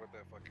tell her what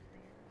that fucking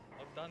means.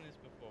 I've done this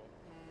before.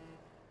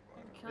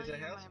 I'm Is killing a you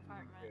in house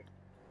my room apartment. gift?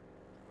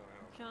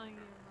 I'm killing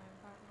you in my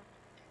apartment.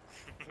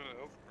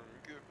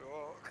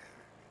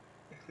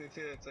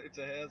 It's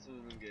a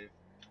housewarming gift.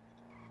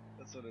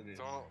 That's what it is.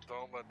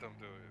 Don't let them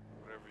do it.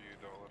 Whatever you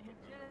don't let them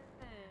do Get it.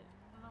 it.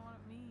 I don't know what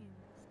it means.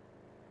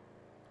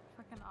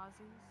 Fucking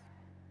Aussies.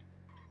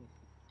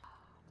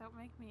 Don't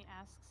make me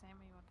ask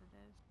Sammy what it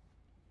is.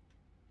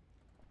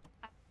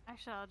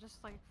 Actually, I'll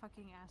just like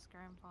fucking ask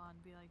Grandpa and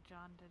be like,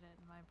 John did it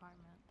in my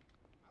apartment.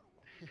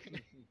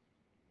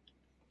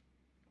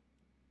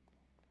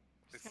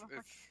 Just gonna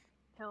fucking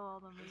kill all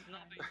the meat.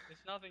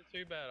 It's nothing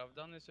too bad. I've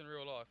done this in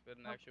real life with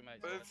an actual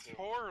mate. But it's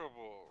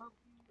horrible.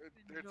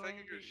 They're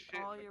taking your shit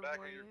in the back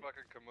of your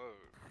fucking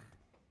commode.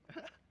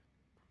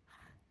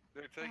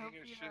 They're taking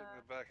your shit in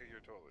the back of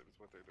your toilet. Is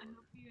what they're I doing.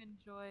 hope you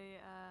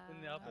enjoy. I'll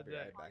be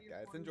right back,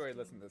 guys. Enjoy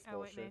listening to this Oh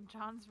wait, bullshit. man,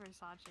 John's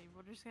Versace.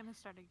 We're just gonna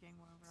start a gang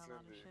war over a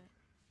lot of shit.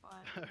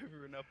 But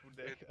Over an apple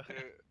deck.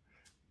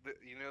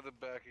 You know the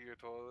back of your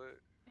toilet?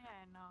 yeah,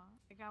 I know.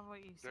 I got what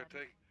you They're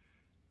said.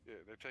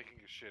 they're taking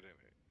your shit in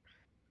it.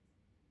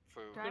 So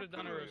could have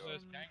done a literally,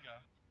 reverse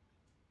Kanga.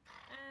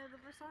 The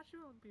Versace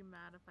would be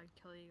mad if I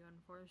kill you and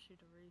force you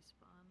to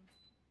respawn.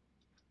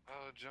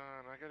 Oh,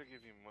 John, I gotta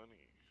give you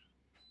money.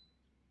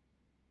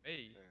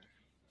 Me? Yeah,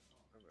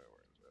 I'm not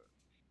worried about it.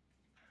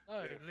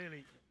 Oh, Yeah.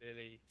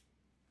 Lily.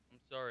 I'm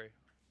sorry.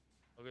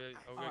 I'll go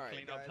Alright,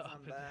 clean up guys, the I'm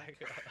upper back.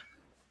 deck.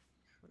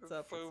 What's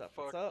up? So What's up?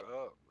 fucked What's up?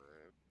 up,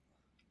 man.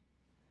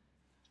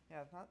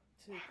 Yeah, not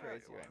too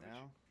crazy right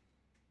now.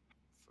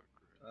 So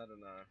great. I don't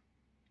know.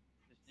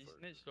 He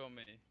snitched on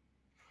me.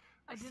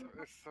 It's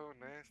so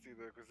nasty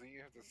though, because then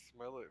you have to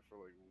smell it for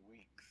like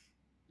weeks.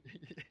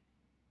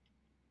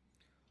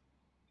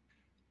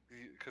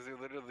 Because it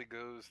literally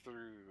goes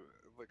through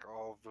like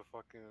all the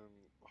fucking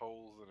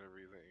holes and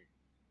everything.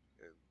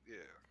 And,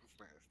 yeah, it's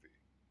nasty.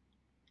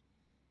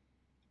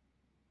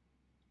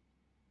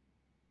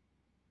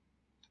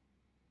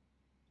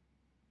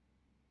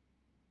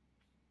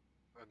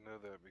 I know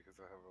that because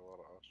I have a lot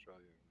of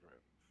Australian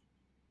friends.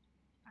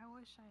 I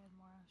wish I had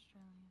more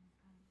Australian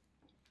friends.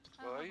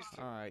 Well, I used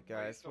to. Alright,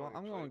 guys. Well,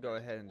 I'm going to go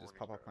ahead and just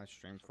pop off my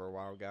stream for a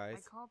while,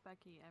 guys. I call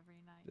Becky every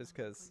night. Just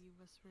I'm like, because "Will you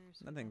whisper your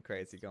nothing sweet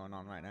crazy nothings to going me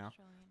on in right now.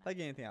 Australian If I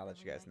get accent?" anything, I'll let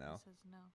you Every guys night he know. says no.